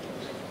match.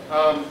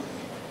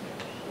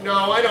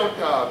 No, I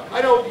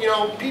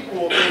don't, people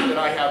will think that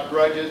I have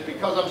grudges.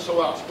 Because I'm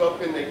so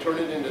outspoken, they turn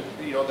it into,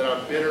 that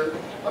I'm bitter.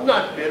 I'm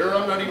not bitter.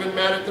 I'm not even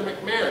mad at the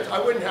McMahons. I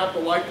wouldn't have the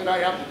life that I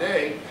have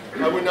today.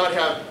 I would not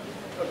have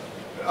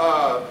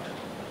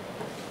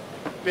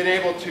been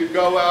able to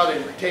go out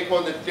and take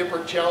on the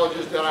different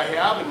challenges that I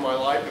have in my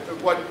life if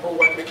it wasn't for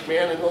what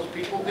McMahon and those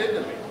people did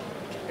to me.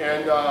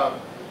 And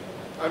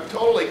I'm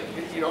totally,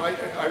 you know,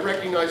 I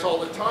recognize all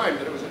the time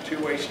that it was a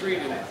two-way street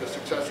in the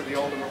success of the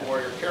Ultimate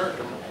Warrior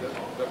character.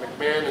 The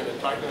McMahon and the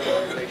Titan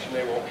organization,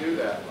 they won't do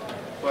that.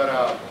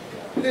 But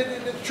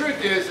the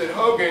truth is that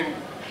Hogan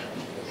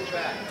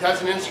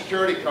has an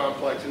insecurity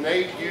complex, and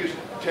they used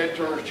Ted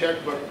Turner's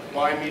checkbook to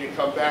buy me to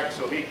come back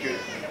so he could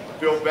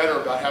feel better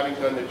about having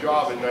done the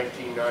job in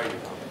 1990.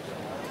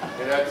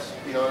 And that's,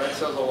 you know, that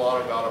says a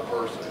lot about a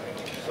person.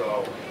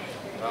 So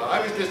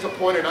I was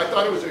disappointed. I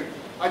thought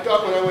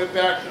when I went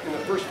back in the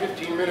first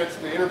 15 minutes,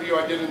 the interview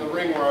I did in the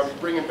ring where I was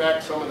bringing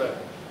back some of the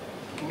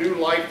new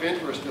life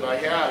interest that I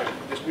had,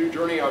 and this new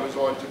journey I was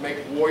on to make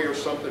Warrior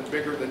something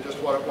bigger than just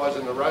what it was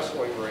in the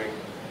wrestling ring,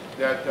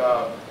 that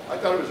I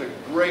thought it was a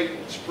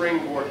great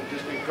springboard to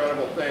just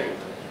incredible things.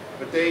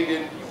 But they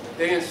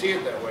didn't see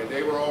it that way.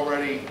 They were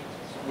already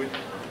with,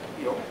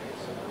 you know,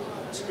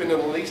 spending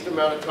the least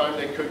amount of time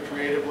they could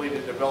creatively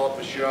to develop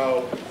a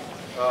show,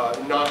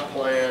 not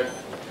planned.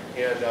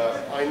 And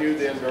I knew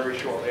then very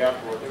shortly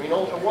afterward. I mean,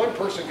 one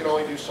person can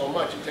only do so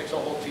much. It takes a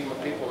whole team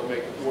of people to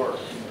make it work.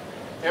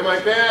 Am I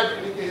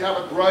bad? Do you have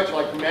a grudge,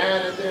 like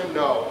mad at them?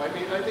 No. I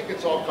mean, I think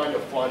it's all kind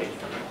of funny.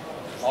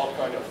 All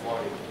kind of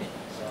funny.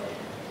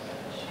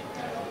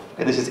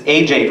 Okay, this is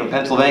AJ from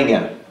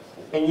Pennsylvania.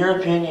 In your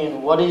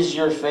opinion, what is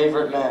your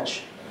favorite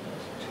match?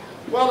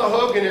 Well, the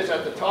Hogan is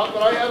at the top,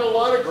 but I had a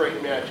lot of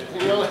great matches.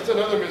 You know, that's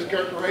another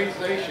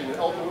mischaracterization.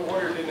 Ultimate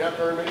Warrior didn't have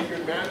very many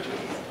good matches.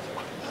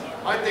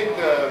 I think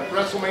the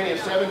WrestleMania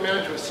 7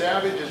 match with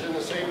Savage is in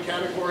the same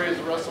category as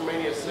the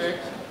WrestleMania 6.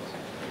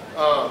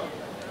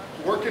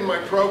 Working my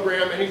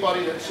program,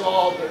 anybody that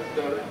saw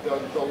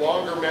the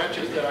longer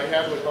matches that I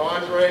had with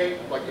Andre,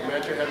 like the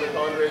match I had with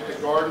Andre at the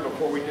Garden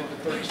before we did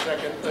the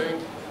 30-second thing,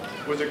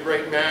 was a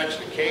great match.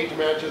 The cage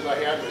matches I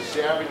had with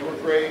Savage were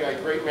great. I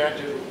had great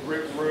matches with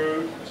Rick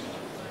Rude.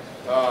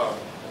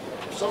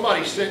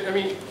 Somebody said, I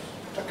mean,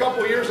 a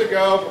couple years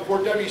ago, before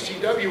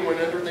WCW went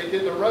under, they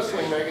did the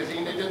wrestling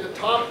magazine. They did the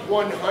top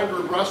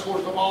 100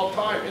 wrestlers of all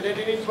time, and they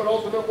didn't even put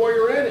Ultimate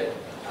Warrior in it.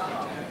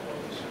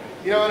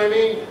 You know what I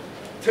mean?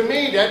 To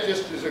me, that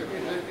just is it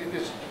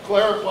just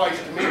clarifies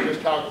to me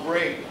just how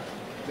great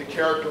the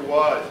character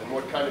was and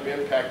what kind of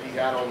impact he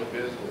had on the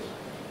business.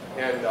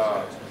 And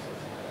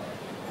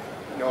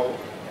you know,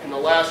 in the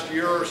last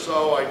year or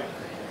so, I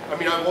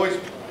mean, I've always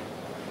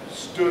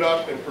stood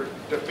up and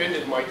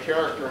defended my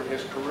character and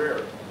his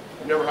career.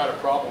 I've never had a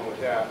problem with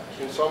that.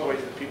 In some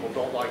ways that people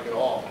don't like at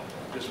all.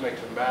 It just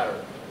makes it matter.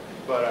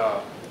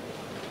 But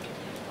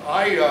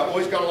I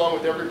always got along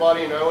with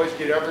everybody, and I always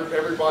get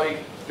everybody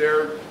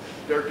their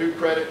due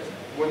credit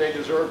when they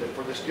deserved it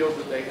for the skills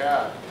that they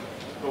had.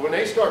 But when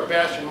they start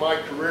bashing my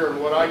career and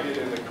what I did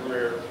in the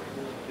career,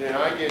 then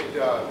I get,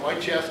 my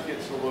chest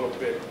gets a little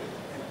bit,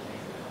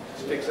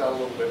 sticks out a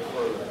little bit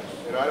further.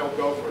 And I don't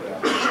go for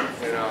that.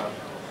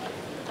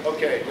 And,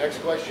 okay, next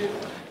question.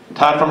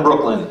 Todd from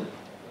Brooklyn.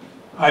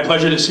 Hi,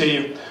 pleasure to see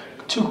you.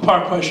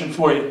 Two-part question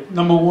for you.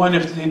 Number one,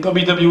 if the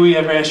WWE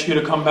ever asked you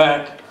to come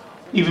back,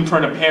 even for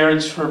an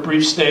appearance, for a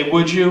brief stay,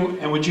 would you?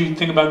 And would you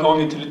think about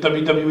going into the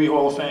WWE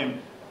Hall of Fame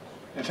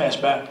if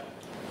asked back?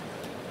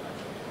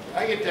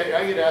 I get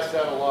asked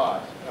that a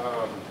lot.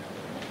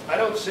 I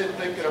don't sit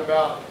thinking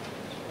about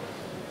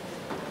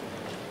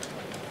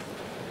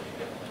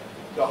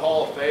the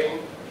Hall of Fame.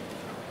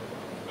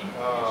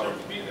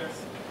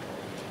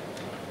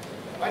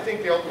 I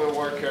think the Ultimate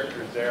Warrior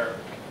character is there.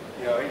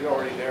 You know, he's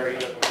already there. He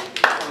doesn't need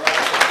to.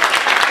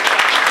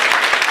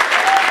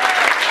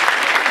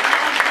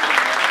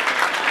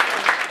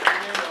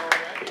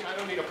 I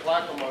don't need a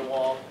plaque on my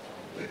wall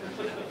to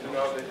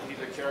know that he's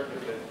a character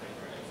that is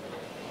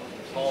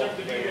Hall of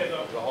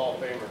Famer, the Hall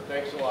of Famer.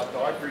 Thanks a lot,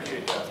 though. I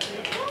appreciate that.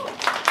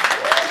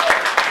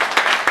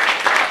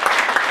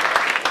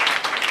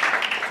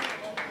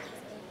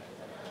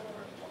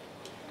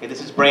 Okay,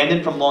 this is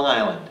Brandon from Long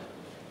Island.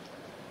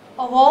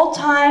 Of all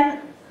time,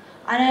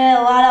 I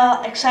know a lot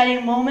of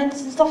exciting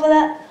moments and stuff like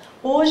that.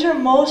 What was your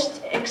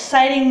most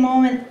exciting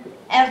moment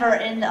ever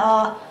in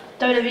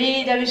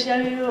WWE,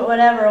 WCW,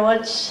 whatever?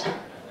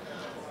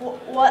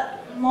 What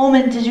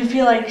moment did you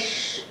feel like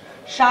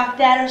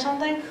shocked at or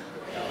something?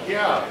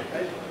 Yeah.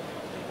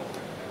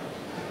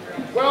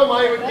 Well,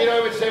 I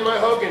would say my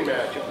Hogan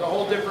match. It was a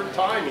whole different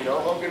time, you know.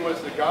 Hogan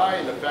was the guy,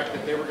 and the fact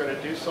that they were going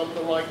to do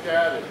something like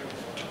that and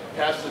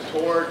pass the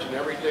torch and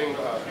everything,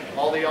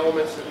 all the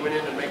elements that went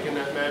into making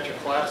that match a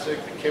classic,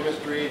 the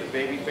chemistry, the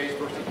babyface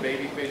versus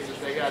babyface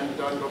that they hadn't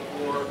done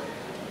before,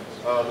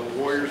 the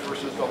Warriors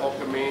versus the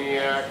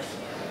Hulkamaniacs,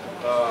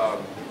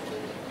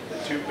 the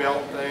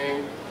two-belt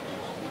thing,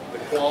 the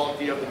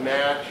quality of the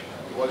match.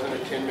 It wasn't a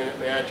 10-minute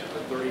match, it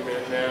was a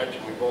 30-minute match,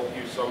 and we both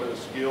used some of the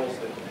skills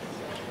that,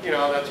 you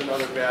know, that's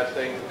another bad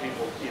thing that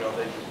people, you know,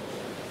 they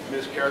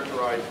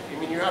mischaracterize. I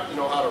mean, you have to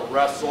know how to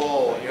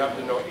wrestle, and you have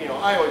to know, you know,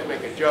 I always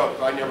make a joke,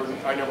 I never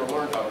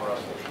learned how to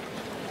wrestle.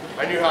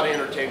 I knew how to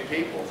entertain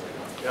people,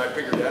 and I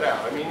figured that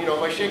out. I mean, you know,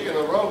 by shaking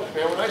the ropes,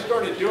 man, when I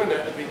started doing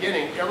that in the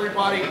beginning,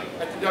 everybody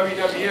at the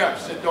WWF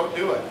said, don't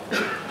do it.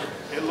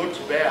 It looks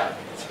bad.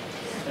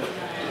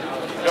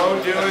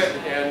 don't do it,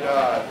 and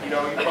you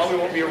know, you probably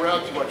won't be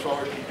around too much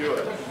longer if you do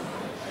it.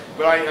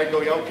 But I go,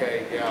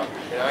 okay, yeah.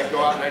 And I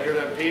go out and I hear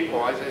them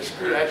people. I say,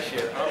 screw that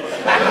shit.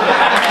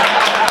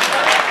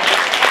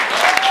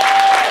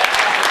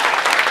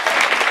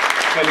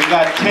 Okay, we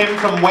got Tim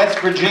from West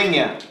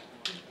Virginia.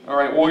 All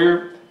right,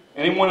 Warrior.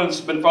 Anyone that's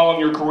been following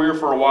your career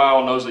for a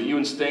while knows that you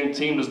and Sting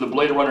teamed as the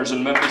Blade Runners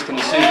in Memphis,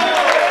 Tennessee.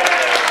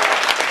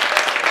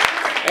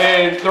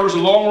 And there was a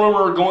long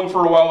rumor going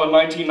for a while in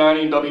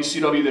 1990 in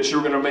WCW that you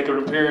were going to make an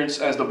appearance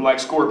as the Black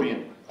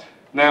Scorpion.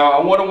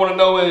 Now, what I want to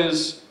know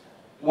is,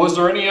 was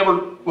there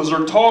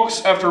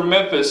talks after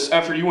Memphis,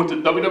 after you went to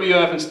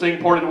WWF and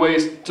Sting parted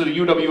ways to the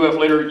UWF,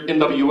 later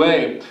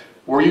NWA,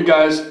 were you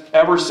guys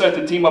ever set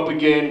to team up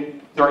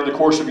again during the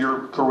course of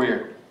your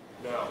career?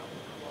 No.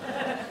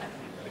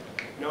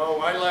 No,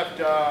 I left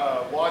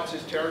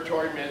Watts'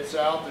 territory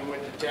Mid-South and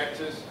went to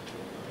Texas,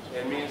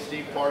 and me and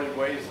Steve parted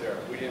ways there.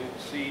 We didn't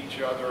see each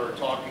other or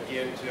talk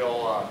again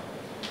until,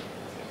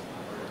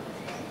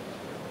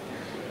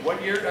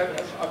 what year?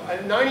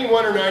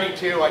 91 or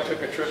 92, I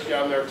took a trip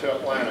down there to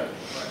Atlanta.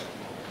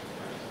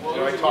 Well,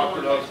 and I talked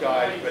to those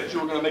guys. But you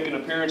were going to make an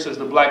appearance as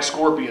the Black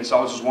Scorpion, so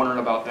I was just wondering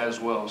about that as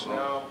well. So.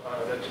 No,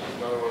 that's just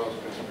another one of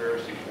those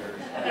conspiracy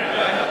theories.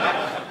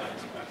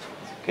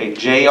 Okay,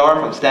 JR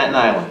from Staten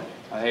Island.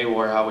 Hey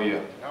War, how are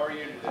you? How are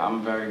you today?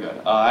 I'm very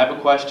good. I have a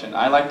question.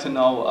 I'd like to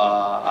know,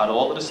 out of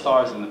all of the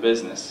stars in the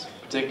business,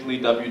 particularly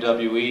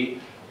WWE,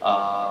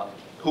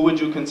 who would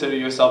you consider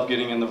yourself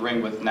getting in the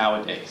ring with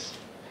nowadays?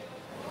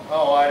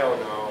 Oh, I don't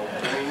know.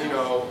 I mean, you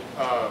know,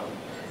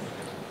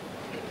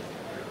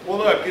 well,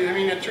 look, I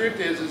mean, the truth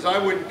is I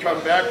wouldn't come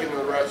back into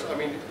the wrestling. I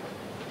mean,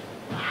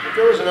 if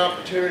there was an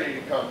opportunity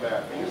to come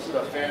back, and this is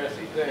a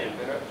fantasy thing,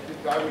 then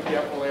I would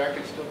definitely, I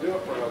could still do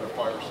it for another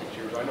 5 or 6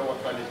 years. I know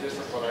what kind of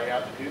discipline I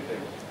have to do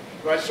things.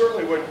 But I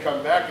certainly wouldn't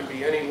come back and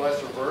be any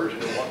lesser version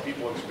of what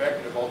people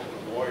expected of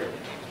Ultimate Warrior.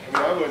 I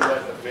mean, I wouldn't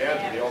let the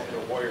fans of the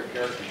Ultimate Warrior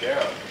character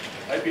down.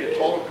 I'd be a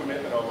total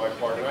commitment on my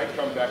part, and I'd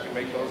come back and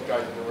make those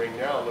guys in the ring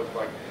now look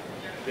like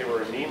they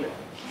were anemic.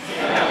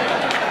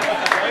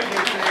 I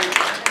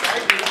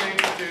do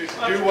things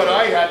to do what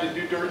I had to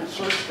do during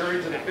certain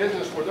periods in the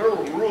business where there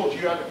were rules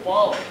you had to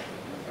follow,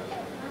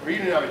 or you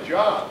didn't have a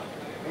job.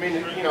 I mean,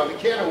 you know, the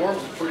can of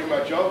worms is pretty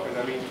much open.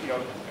 I mean,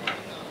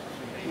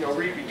 you know,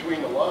 read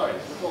between the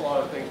lines. There's a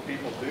lot of things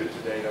people do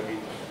today. I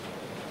mean,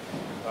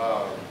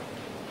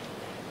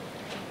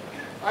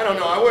 I don't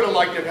know. I would have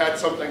liked to have had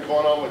something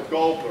going on with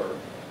Goldberg.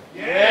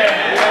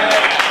 Yeah.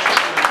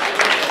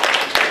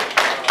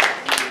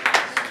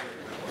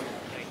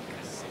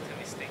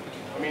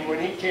 I mean, when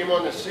he came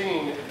on the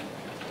scene,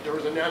 there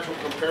was a natural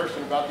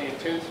comparison about the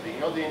intensity. You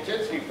know, the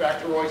intensity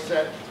factor always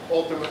set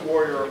Ultimate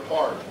Warrior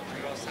apart.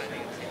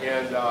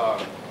 And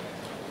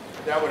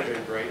that would have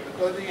been great.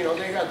 Because, you know,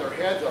 they had their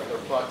heads up their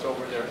butts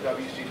over there at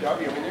WCW.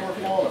 I mean, they were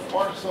falling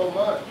apart so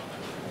much.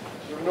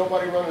 There was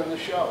nobody running the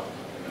show.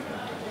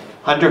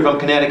 Hunter from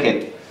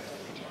Connecticut.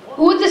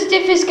 Who's the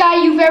stiffest guy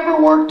you've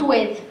ever worked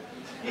with?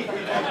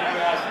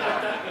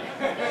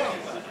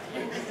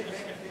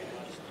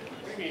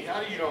 How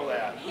do you know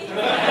that?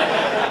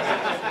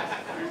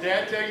 Your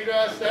dad tell you to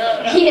ask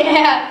that?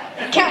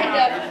 Yeah, kind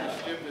of. Who's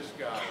the stiffest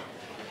guy?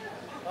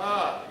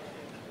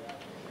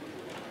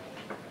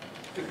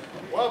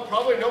 Well,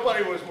 probably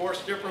nobody was more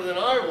stiffer than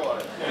I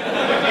was.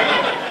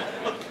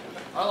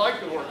 I like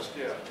the word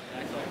stiff.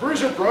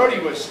 Bruiser Brody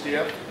was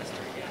stiff,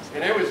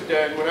 and it was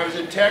dead. When I was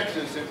in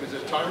Texas, it was a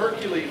time.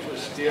 Hercules was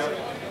stiff.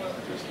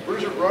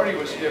 Bruiser Brody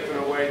was stiff in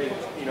a way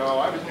that, you know,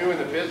 I was new in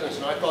the business,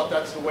 and I thought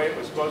that's the way it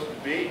was supposed to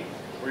be,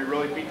 where you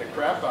really beat the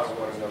crap out of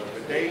one another.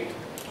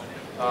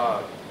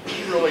 But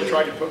he really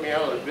tried to put me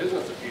out of the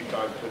business a few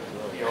times. But,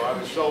 you know, I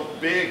was so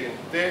big and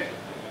thick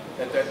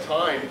at that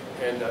time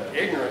and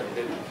ignorant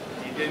that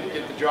he didn't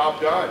get the job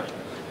done.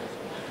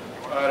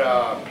 But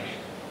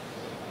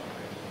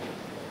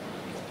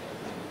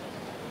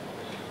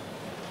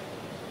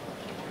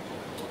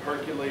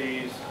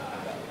Hercules,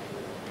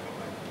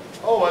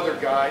 other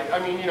guy. I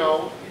mean, you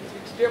know,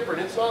 it's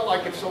different. It's not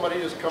like if somebody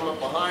just come up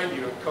behind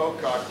you and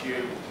cock-cocked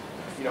you,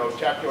 you know,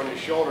 tapped you on your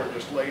shoulder and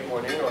just laid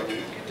one in on you.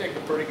 You can take a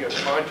pretty good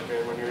punch,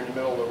 man, when you're in the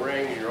middle of the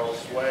ring and you're all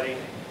sweaty. You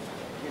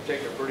can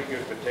take a pretty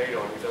good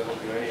potato and it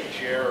doesn't do any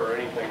chair or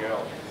anything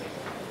else.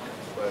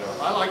 But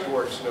I like the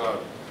word snug.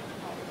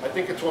 I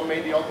think it's what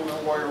made the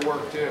Ultimate Warrior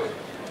work too.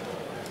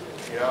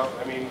 You know,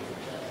 I mean,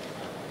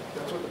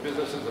 that's what the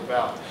business is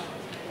about.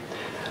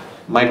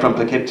 Mike from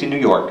Poughkeepsie, New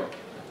York.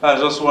 I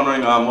was just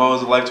wondering, what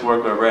was it like to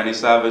work with Randy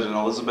Savage and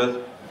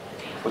Elizabeth?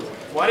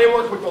 Well, I didn't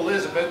work with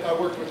Elizabeth. I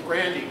worked with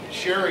Randy.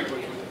 Sherry was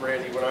with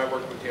Randy when I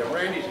worked with him.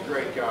 Randy's a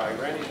great guy.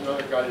 Randy's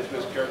another guy that's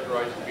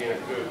mischaracterized as being a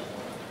kook.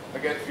 I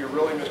guess if you're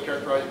really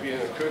mischaracterized as being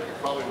a kook, it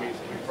probably means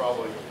that you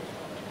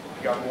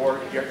got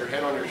your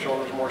head on your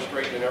shoulders more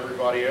straight than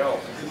everybody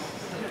else.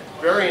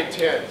 Very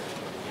intense.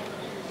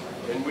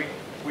 And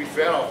we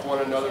fed off one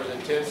another's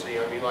intensity.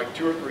 I mean, like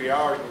 2 or 3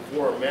 hours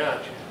before a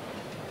match,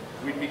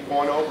 we'd be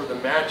going over the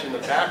match in the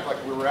back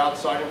like we were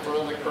outside in front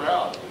of the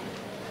crowd.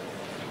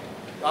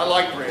 I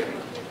like Randy,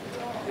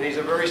 and he's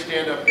a very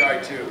stand-up guy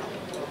too.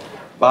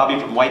 Bobby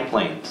from White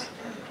Plains.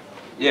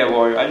 Yeah,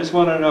 Warrior, I just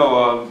want to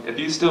know if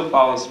you still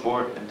follow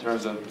sport in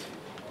terms of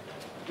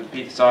the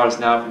peak stars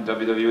now from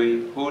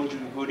WWE,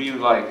 who do you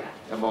like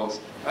the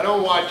most? I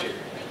don't watch it.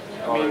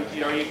 I mean,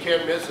 you know, you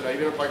can't miss it.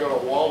 Even if I go to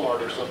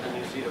Walmart or something,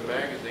 you see the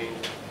magazine.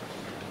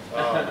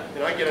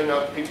 And I get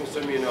enough, people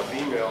send me enough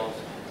emails.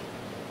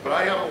 But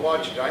I haven't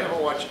watched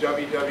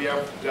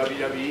WWF,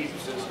 WWE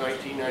since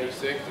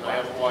 1996, and I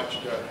haven't watched,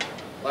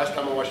 last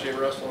time I watched any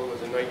wrestling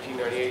was in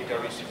 1998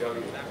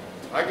 WCW.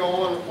 I go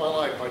on with my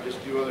life, I just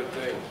do other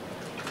things.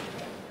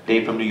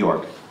 Dave from New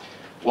York.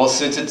 Well,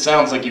 since it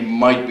sounds like you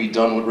might be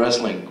done with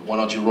wrestling, why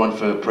don't you run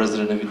for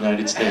President of the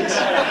United States?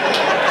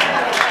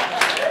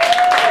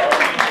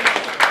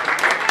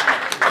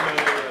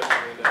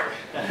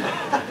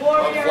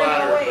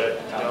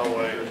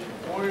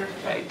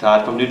 Hey,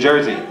 Todd from New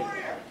Jersey.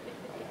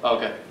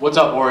 Okay, what's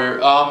up,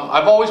 Warrior?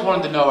 I've always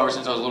wanted to know ever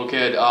since I was a little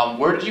kid,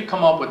 where did you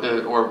come up with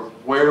or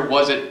where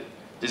was it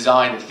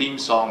designed, the theme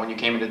song, when you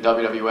came into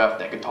WWF,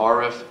 that guitar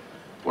riff?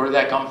 Where did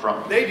that come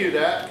from? They do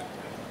that.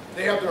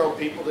 They have their own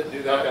people that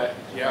do that. Okay.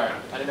 Yeah. Right.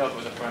 I didn't know if it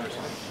was a friend or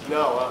something.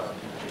 No.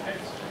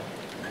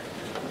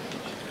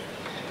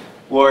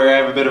 Warrior, I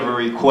have a bit of a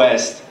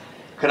request.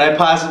 Could I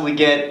possibly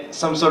get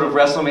some sort of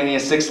WrestleMania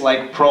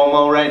 6-like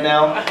promo right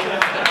now? Thanks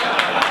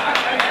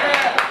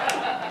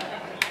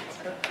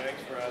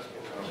for asking.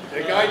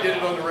 The guy did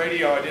it on the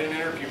radio. I did an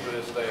interview for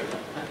this thing.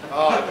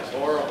 Oh, it was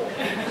horrible. He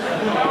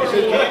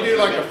said, can you do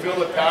like a Feel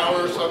the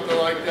Power or something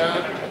like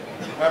that?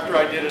 After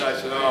I did it, I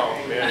said, oh,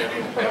 man.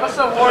 What's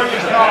the Warrior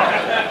song?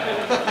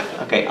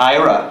 Okay,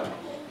 Ira.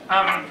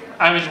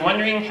 I was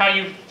wondering how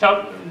you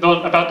felt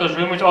about those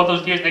rumors all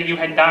those years that you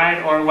had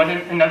died, or was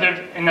it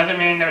another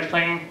man that was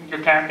playing your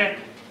character?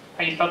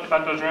 How you felt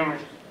about those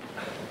rumors?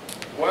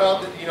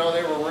 Well, you know,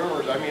 they were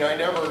rumors. I mean, I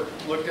never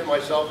looked at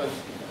myself and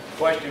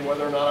questioned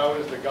whether or not I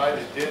was the guy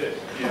that did it.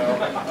 You know,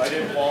 I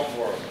didn't fall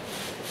for it.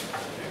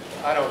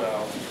 I don't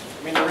know.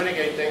 I mean, the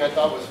Renegade thing I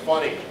thought was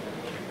funny.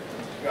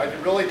 I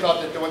really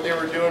thought that what they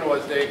were doing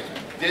was they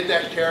did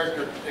that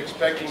character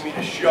expecting me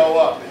to show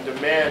up and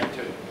demand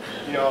to,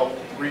 you know,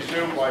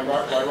 resume my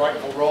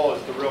rightful role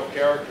as the real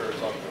character or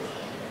something.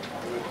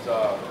 It was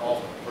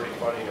all pretty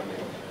funny to me.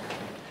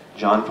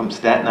 John from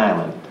Staten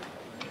Island.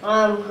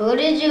 Who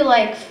did you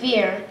like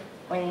fear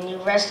when you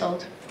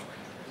wrestled?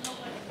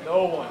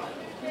 No one.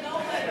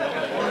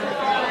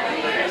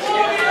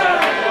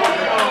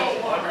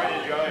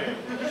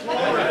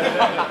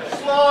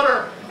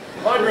 Slaughter!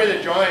 Andre the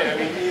Giant, I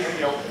mean,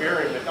 you know,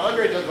 fear him, but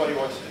Andre does what he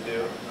wants to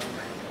do.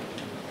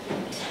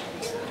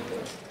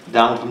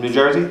 Donald from New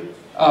Jersey.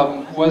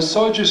 Was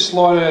Soldier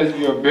Slaughter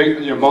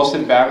your most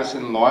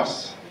embarrassing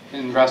loss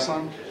in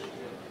wrestling?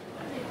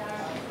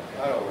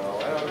 I don't know.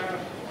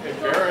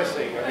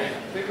 Embarrassing. I mean,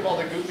 think of all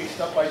the goofy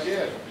stuff I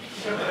did.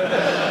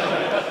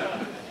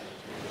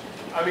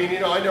 I mean, you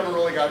know, I never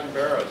really got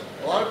embarrassed.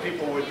 A lot of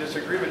people would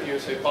disagree with you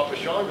and say Papa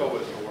Shango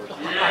was the worst.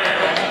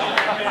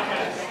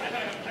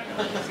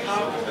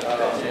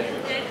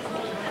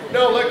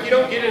 No, look, you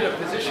don't get in a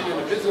position in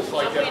a business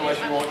like that unless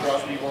you won't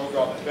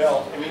drop the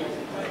belt. I mean,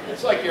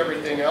 it's like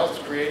everything else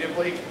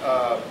creatively.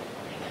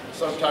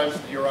 Sometimes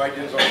your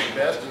ideas aren't the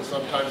best and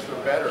sometimes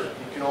they're better.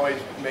 You can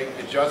always make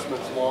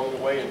adjustments along the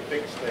way and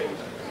fix things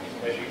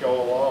as you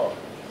go along.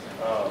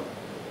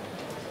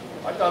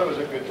 I thought it was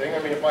a good thing. I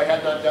mean, if I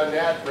had not done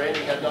that,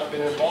 Randy had not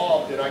been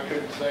involved, then I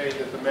couldn't say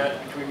that the match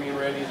between me and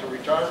Randy is a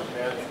retirement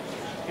match.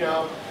 You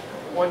know,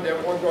 one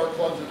door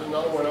closes,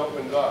 another one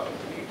opens up.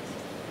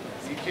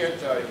 You can't,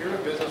 if you're in a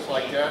business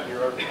like that and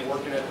you're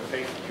working at the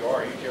pace that you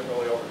are, you can't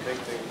really overtake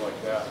things like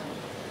that.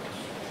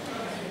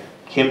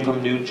 Kim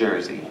from New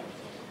Jersey.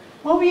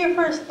 What were your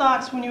first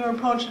thoughts when you were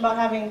approached about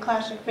having a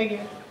classic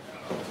figure?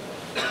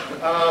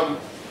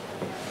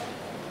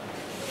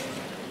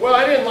 Well,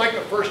 I didn't like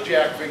the first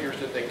Jack figures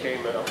that they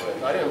came out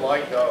with. I didn't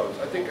like those.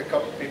 I think a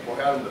couple people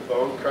had them, the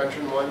bone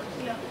crunching ones.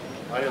 Yeah.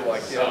 I didn't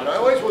like them. And I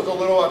always was a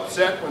little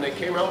upset when they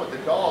came out with the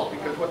dolls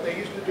because what they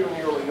used to do in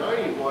the early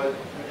 90s was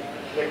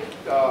they,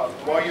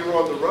 while you were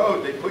on the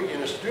road, they put you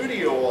in a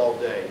studio all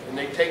day and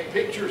they take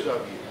pictures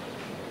of you.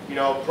 You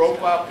know,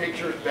 profile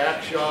pictures,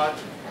 back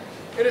shots.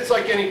 And it's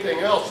like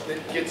anything else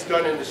that gets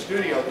done in the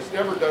studio. It's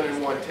never done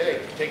in one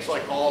take. It takes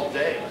like all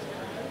day.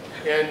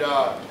 And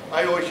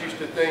I always used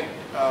to think,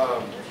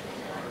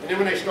 and then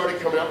when they started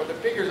coming out with the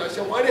figures, I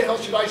said, why the hell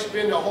should I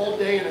spend a whole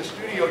day in the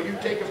studio, you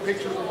taking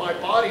pictures of my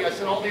body? I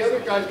said, all the other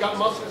guys got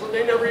muscles and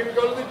they never even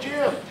go to the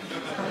gym.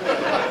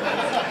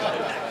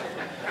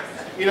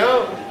 You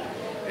know?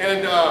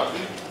 And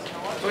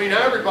so, you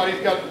know,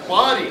 everybody's got the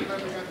body.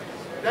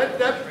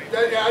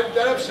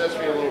 That upsets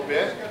me a little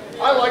bit.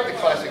 I like the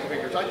classic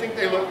figures. I think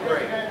they look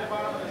great.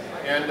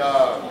 And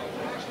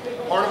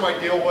part of my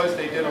deal was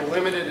they did a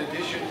limited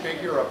edition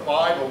figure, a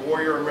 5, a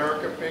Warrior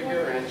America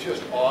figure, and it's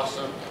just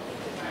awesome.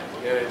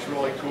 And it's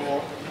really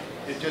cool.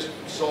 It just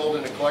sold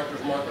in the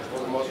collector's market for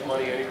the most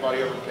money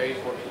anybody ever paid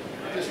for.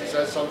 It just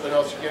says something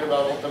else again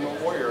about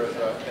Ultimate Warrior as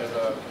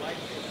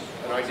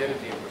an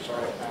identity and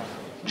persona.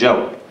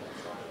 Joe.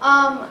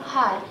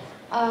 Hi.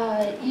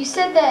 You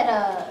said that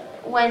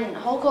when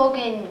Hulk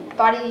Hogan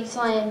body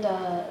slammed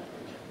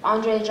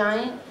Andre the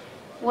Giant,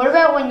 what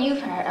about when you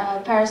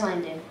power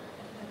slammed him,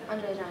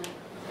 Andre the Giant?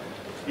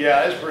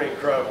 Yeah, that's pretty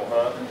incredible,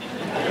 huh?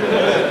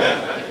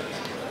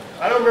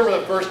 I don't remember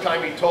the first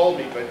time he told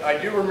me, but I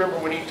do remember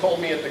when he told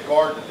me at the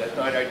Garden that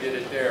night I did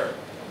it there.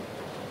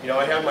 You know,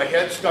 I had my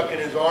head stuck in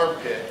his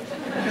armpit.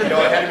 You know,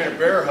 I had him in a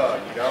bear hug,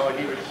 you know, and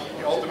he would,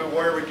 the Ultimate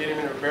Warrior would get him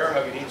in a bear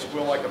hug and he'd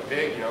squeal like a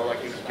pig, you know,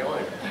 like he was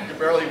killing him. I could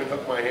barely even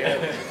hook my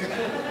hand.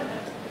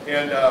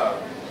 And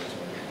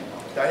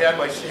I had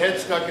my head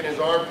stuck in his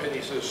armpit and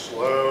he says,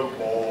 "Slim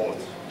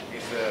balls," he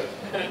said.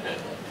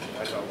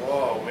 I thought,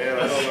 whoa, man,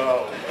 I don't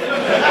know.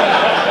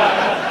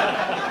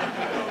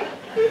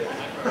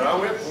 But I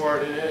went for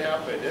it and it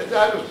happened.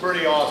 That was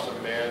pretty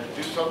awesome, man. To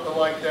do something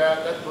like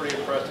that, that's pretty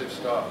impressive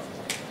stuff.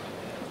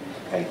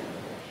 Okay.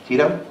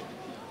 Tito?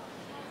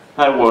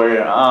 Hi,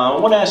 Warrior. I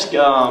want to ask,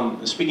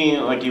 speaking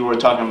like you were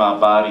talking about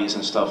bodies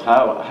and stuff,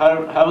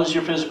 how is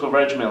your physical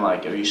regimen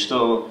like? Are you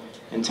still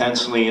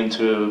intensely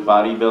into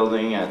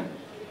bodybuilding? And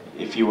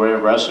if you were a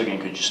wrestler again,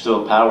 could you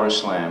still power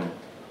slam?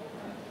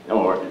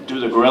 Or do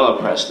the gorilla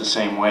press the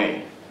same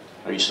way?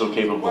 Are you still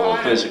capable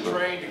physically? I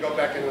trained to go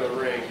back into the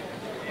ring.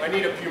 I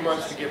need a few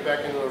months to get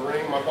back into the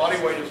ring. My body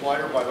weight is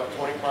lighter by about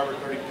 25 or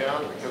 30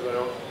 pounds because I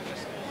don't,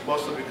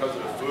 mostly because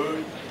of the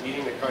food,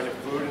 eating the kind of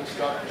food and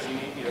stuff that you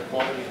need, the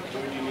quantity of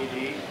food you need to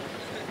eat.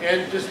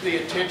 And just the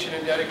attention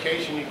and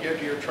dedication you give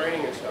to your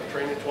training and stuff,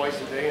 training twice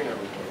a day and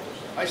everything.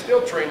 I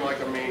still train like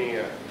a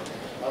maniac.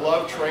 I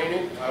love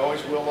training, I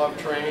always will love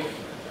training,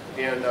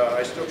 and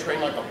I still train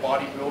like a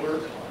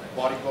bodybuilder.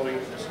 Bodybuilding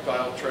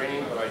style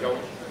training, but I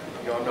don't,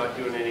 you know, I'm not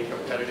doing any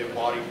competitive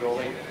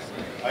bodybuilding.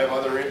 I have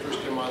other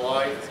interests in my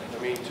life. I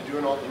mean, to do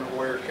an Ultimate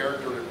Warrior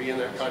character, to be in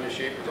that kind of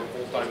shape is a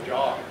full-time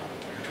job.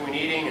 Between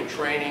eating and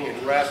training and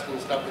rest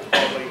and stuff, it's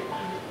probably,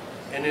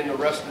 and then the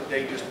rest of the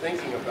day just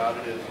thinking about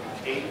it is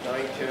 8,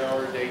 9,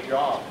 10-hour a day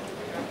job.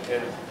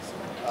 And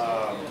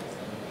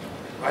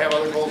I have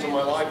other goals in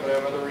my life, but I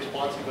have other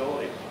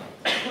responsibilities.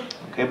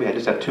 Okay, we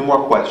just have 2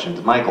 more questions.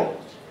 Michael?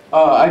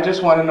 I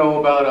just want to know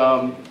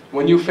about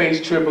when you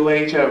faced Triple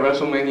H at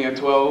WrestleMania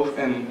 12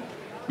 and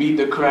beat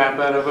the crap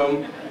out of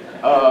him.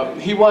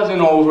 He wasn't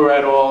over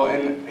at all,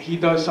 and he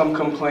does some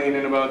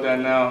complaining about that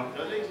now.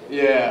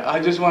 Yeah, I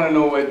just want to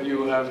know what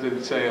you have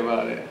to say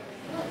about it.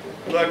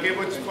 Look, it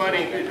was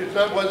funny. It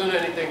wasn't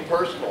anything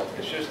personal.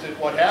 It's just that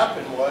what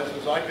happened was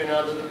I'd been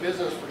out of the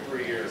business for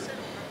 3 years,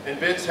 and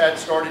Vince had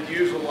started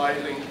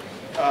utilizing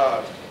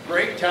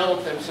great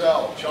talent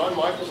themselves. Shawn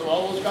Michaels and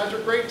all those guys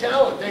are great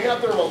talent. They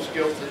have their own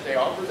skills that they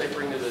offer, they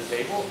bring to the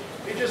table.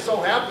 It just so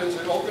happens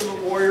that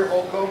Ultimate Warrior,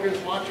 Hulk Hogan's,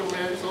 Macho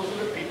Man, those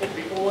are the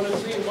people want to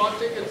see and bought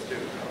tickets to.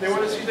 They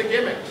want to see the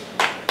gimmicks.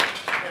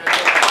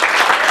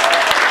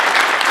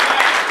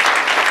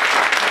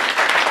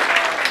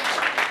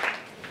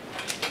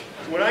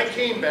 When I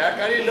came back,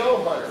 I didn't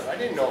know Hunter. I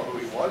didn't know who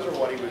he was or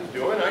what he was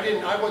doing.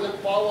 I wasn't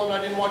following,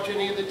 I didn't watch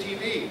any of the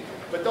TV.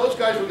 But those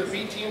guys were the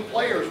B-team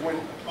players when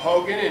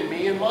Hogan and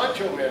me and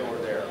Macho Man were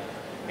there.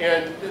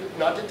 And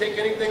not to take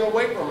anything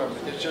away from them,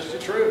 it's just the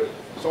truth.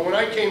 So when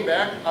I came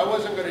back, I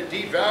wasn't going to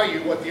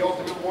devalue what the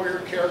Ultimate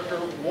Warrior character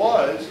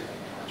was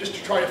just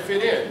to try to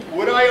fit in.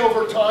 Would I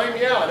over time?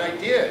 Yeah, and I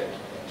did.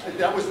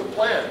 That was the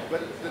plan.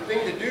 But the thing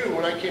to do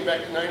when I came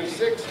back in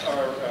 '96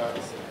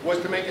 was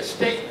to make a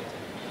statement.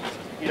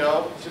 You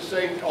know, to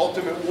say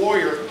Ultimate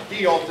Warrior,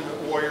 the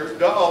Ultimate Warrior,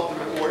 the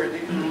Ultimate Warrior,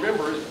 that you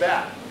remember is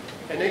back.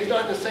 And he's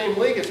not in the same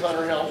league as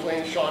Hunter Helmsley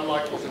and Shawn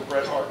Michaels and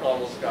Bret Hart and all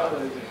those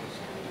guys.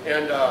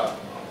 And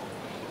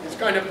it's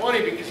kind of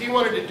funny because he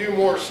wanted to do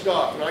more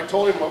stuff, and I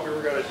told him what we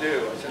were going to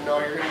do. I said, no,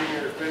 you're going to be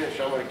here to finish.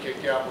 I'm going to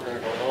kick you out. We're going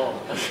to go home.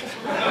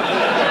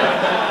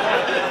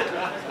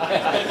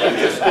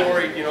 It's a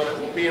story, you know, that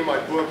will be in my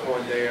book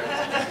one day.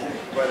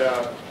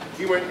 But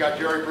he went and got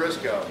Jerry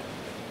Briscoe.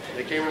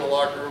 They came in the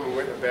locker room and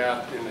went in the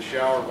bath, in the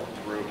shower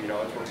room. You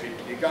know, that's when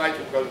the guys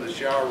would go to the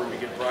shower room to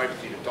get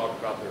privacy to talk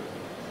about their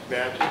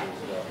matches and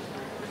stuff.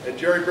 And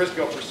Jerry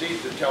Briscoe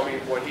proceeds to tell me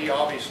what he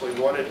obviously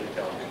wanted to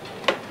tell me.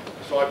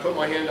 So I put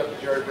my hand up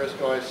to Jerry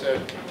Briscoe and I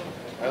said,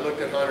 I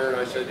looked at Hunter and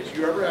I said, if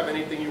you ever have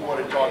anything you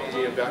want to talk to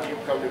me about, you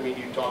come to me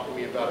and you talk to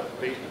me about it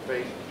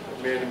face-to-face,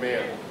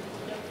 man-to-man.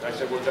 And I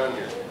said, we're done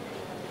here.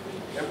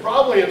 And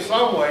probably in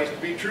some ways, to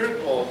be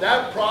truthful,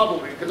 that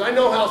probably, because I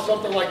know how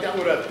something like that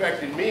would have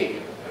affected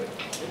me,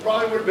 it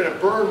probably would have been a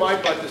burn in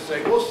my butt to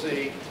say, we'll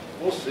see,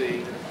 we'll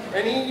see.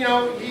 And he, you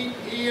know,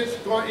 he's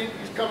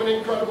come in an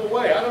incredible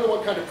way. I don't know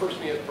what kind of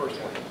person he is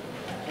personally,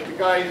 but the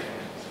guy's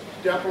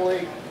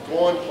definitely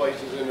going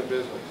places in the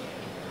business.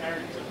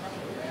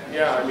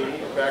 Yeah, I mean, he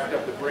backed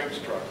up the Brinks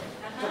truck.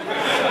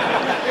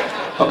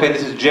 Okay,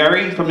 this is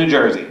Jerry from New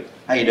Jersey.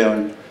 How you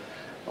doing?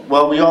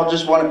 Well, we all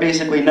just want to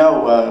basically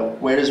know,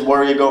 where does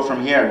Warrior go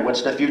from here?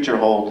 What's the future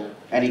hold?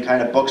 Any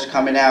kind of books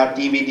coming out,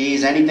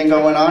 DVDs, anything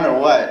going on, or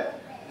what?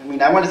 I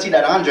mean, I want to see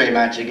that Andre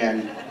match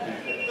again.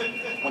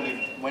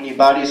 When you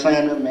body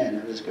slammed him, man,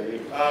 that was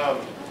great.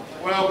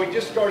 Well, we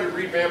just started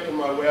revamping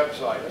my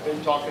website. I've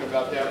been talking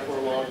about that for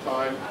a long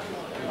time.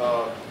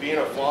 Being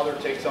a father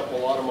takes up a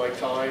lot of my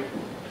time.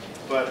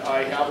 but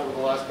I have over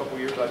the last couple of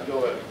years, I've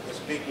built a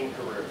speaking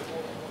career.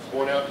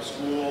 Going out to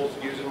schools,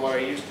 using what I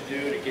used to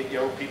do to get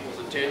young people's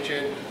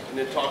attention, and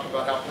then talk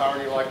about how power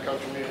in your life comes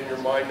from using your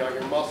mind, not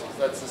your muscles.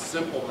 That's the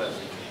simple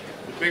message.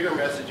 The bigger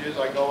message is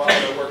I go out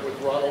and I work with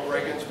Ronald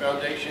Reagan's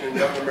Foundation and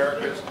Young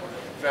America's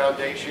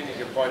Foundation. You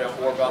can find out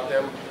more about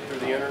them through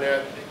the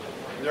internet.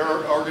 There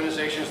are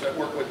organizations that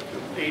work with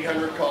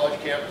 800 college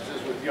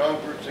campuses with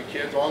young groups of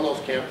kids on those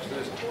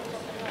campuses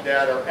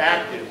that are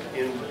active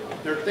in,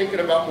 they're thinking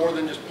about more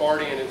than just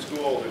partying in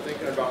school. They're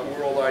thinking about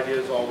world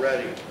ideas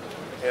already.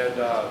 And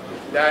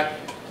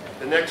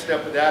the next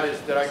step of that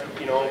is that I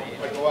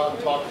go out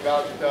and talk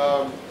about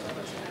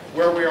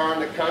where we are in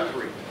the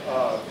country,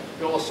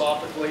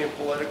 philosophically and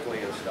politically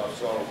and stuff.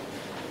 So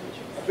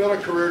I built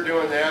a career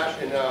doing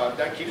that, and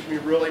that keeps me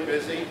really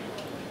busy.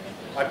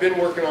 I've been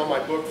working on my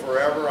book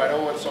forever. I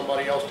don't want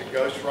somebody else to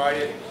ghostwrite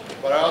it,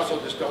 but I also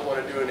just don't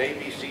want to do an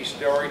ABC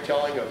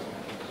storytelling of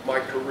my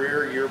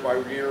career year by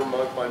year,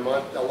 month by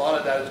month. A lot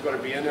of that is going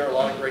to be in there, a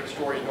lot of great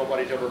stories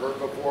nobody's ever heard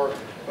before,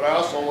 but I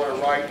also want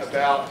to write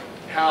about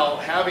how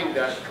having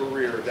that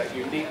career, that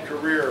unique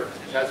career,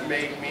 has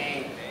made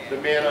me the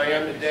man I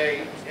am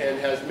today and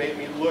has made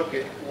me look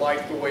at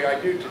life the way I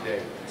do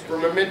today,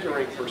 from a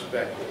mentoring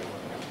perspective.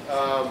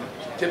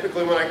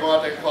 Typically when I go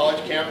out to a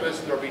college campus,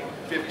 there'll be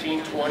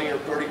 15, 20, or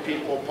 30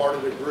 people part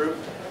of the group.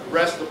 The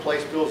rest of the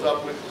place fills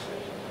up with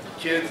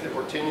kids that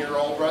were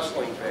 10-year-old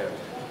wrestling fans,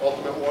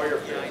 Ultimate Warrior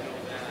fans.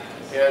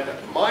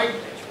 And my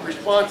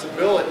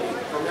responsibility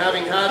from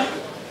having had,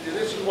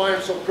 this is why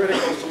I'm so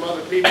critical of some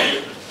other people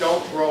that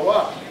don't grow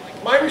up.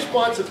 My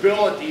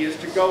responsibility is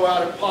to go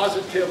out and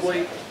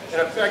positively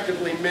and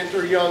effectively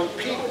mentor young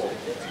people.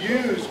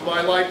 Use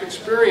my life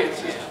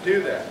experiences to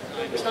do that.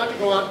 It's not to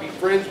go out and be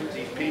friends with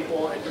these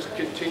people and just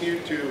continue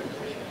to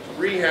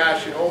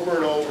rehash and over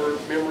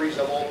memories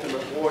of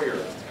Ultimate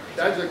Warrior.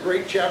 That's a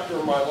great chapter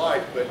of my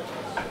life, but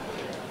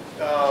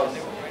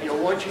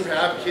once you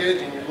have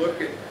kids and you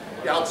look at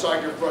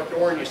outside your front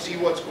door and you see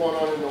what's going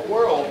on in the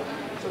world,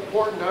 it's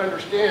important to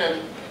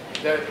understand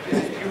that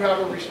you have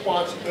a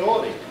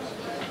responsibility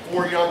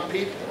for young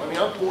people. I mean,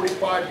 I'm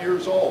 45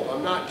 years old.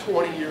 I'm not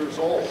 20 years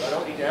old. I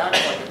don't need to act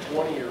like a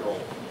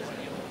 20-year-old.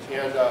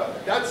 And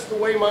that's the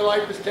way my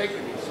life has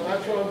taken me. So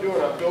that's what I'm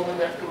doing. I'm building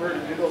that career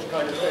to do those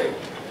kind of things.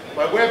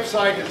 My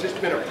website has just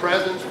been a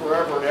presence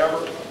forever and ever.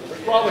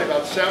 There's probably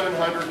about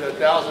 700 to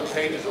 1,000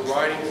 pages of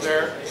writings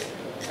there.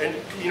 And,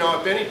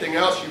 if anything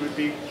else, you would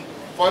be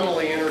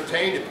funnily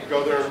entertained if you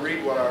go there and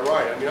read what I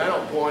write. I mean, I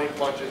don't pull any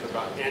punches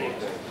about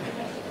anything.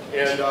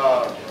 And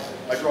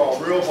I draw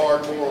a real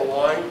hard moral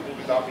line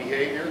about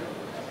behavior,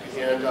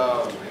 and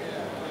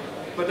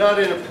but not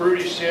in a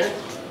prudish sense.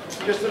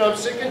 Just that I'm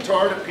sick and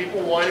tired of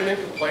people whining and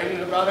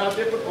complaining about how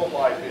difficult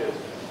life is,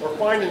 or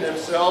finding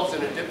themselves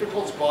in a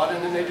difficult spot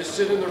and then they just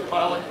sit in their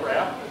pile of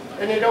crap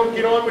and they don't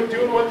get on with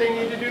doing what they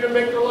need to do to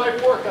make their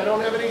life work. I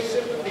don't have any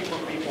sympathy for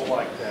people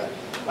like that.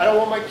 I don't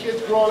want my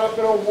kids growing up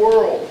in a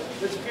world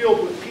that's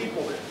filled with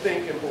people that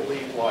think and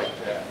believe like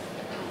that.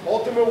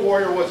 Ultimate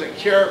Warrior was a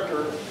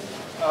character.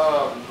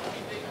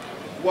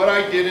 What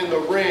I did in the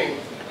ring,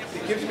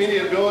 it gives me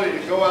the ability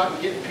to go out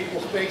and get in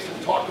people's face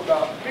and talk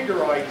about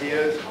bigger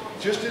ideas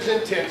just as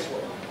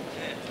intensely.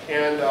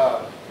 And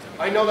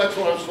I know that's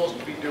what I'm supposed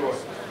to be doing.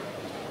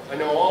 I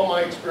know all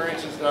my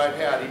experiences that I've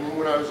had, even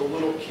when I was a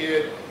little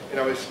kid and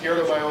I was scared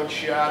of my own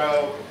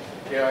shadow.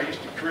 Yeah, I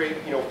used to create,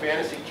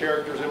 fantasy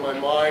characters in my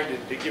mind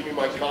to give me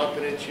my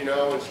confidence,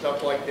 and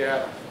stuff like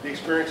that. The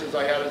experiences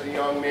I had as a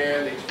young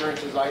man, the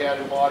experiences I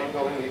had in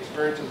bodybuilding, the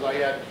experiences I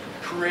had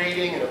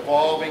creating and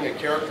evolving a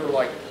character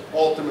like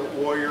Ultimate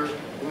Warrior,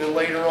 and then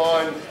later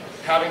on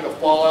having the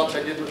fallouts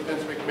I did with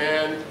Vince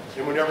McMahon,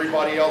 and when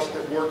everybody else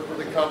that worked for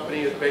the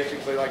company is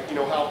basically like,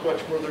 how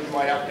much further do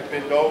I have to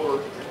bend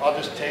over? I'll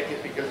just take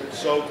it because it's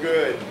so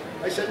good.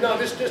 I said, no,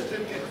 this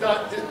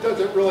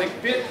doesn't really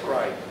fit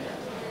right.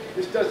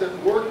 This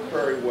doesn't work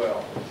very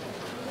well.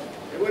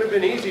 It would have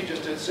been easy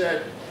just to have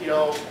said,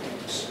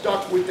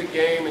 stuck with the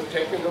game and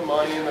taken the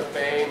money and the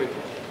fame and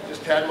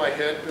just had my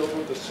head filled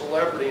with the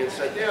celebrity and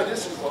said, yeah,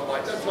 this is what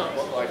life, that's not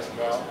what life's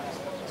about.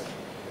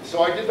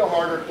 So I did the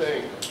harder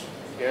thing.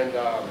 And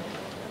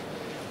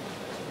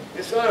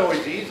it's not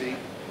always easy,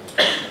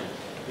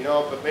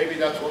 but maybe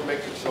that's what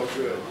makes it so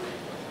good.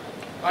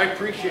 I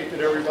appreciate that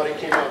everybody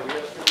came out.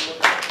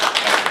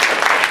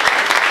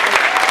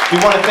 We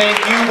want to thank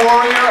you,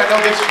 Warrior. I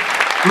know this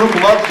group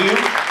loves you.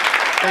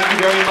 Thank you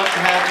very much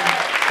for having me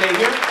stay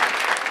here.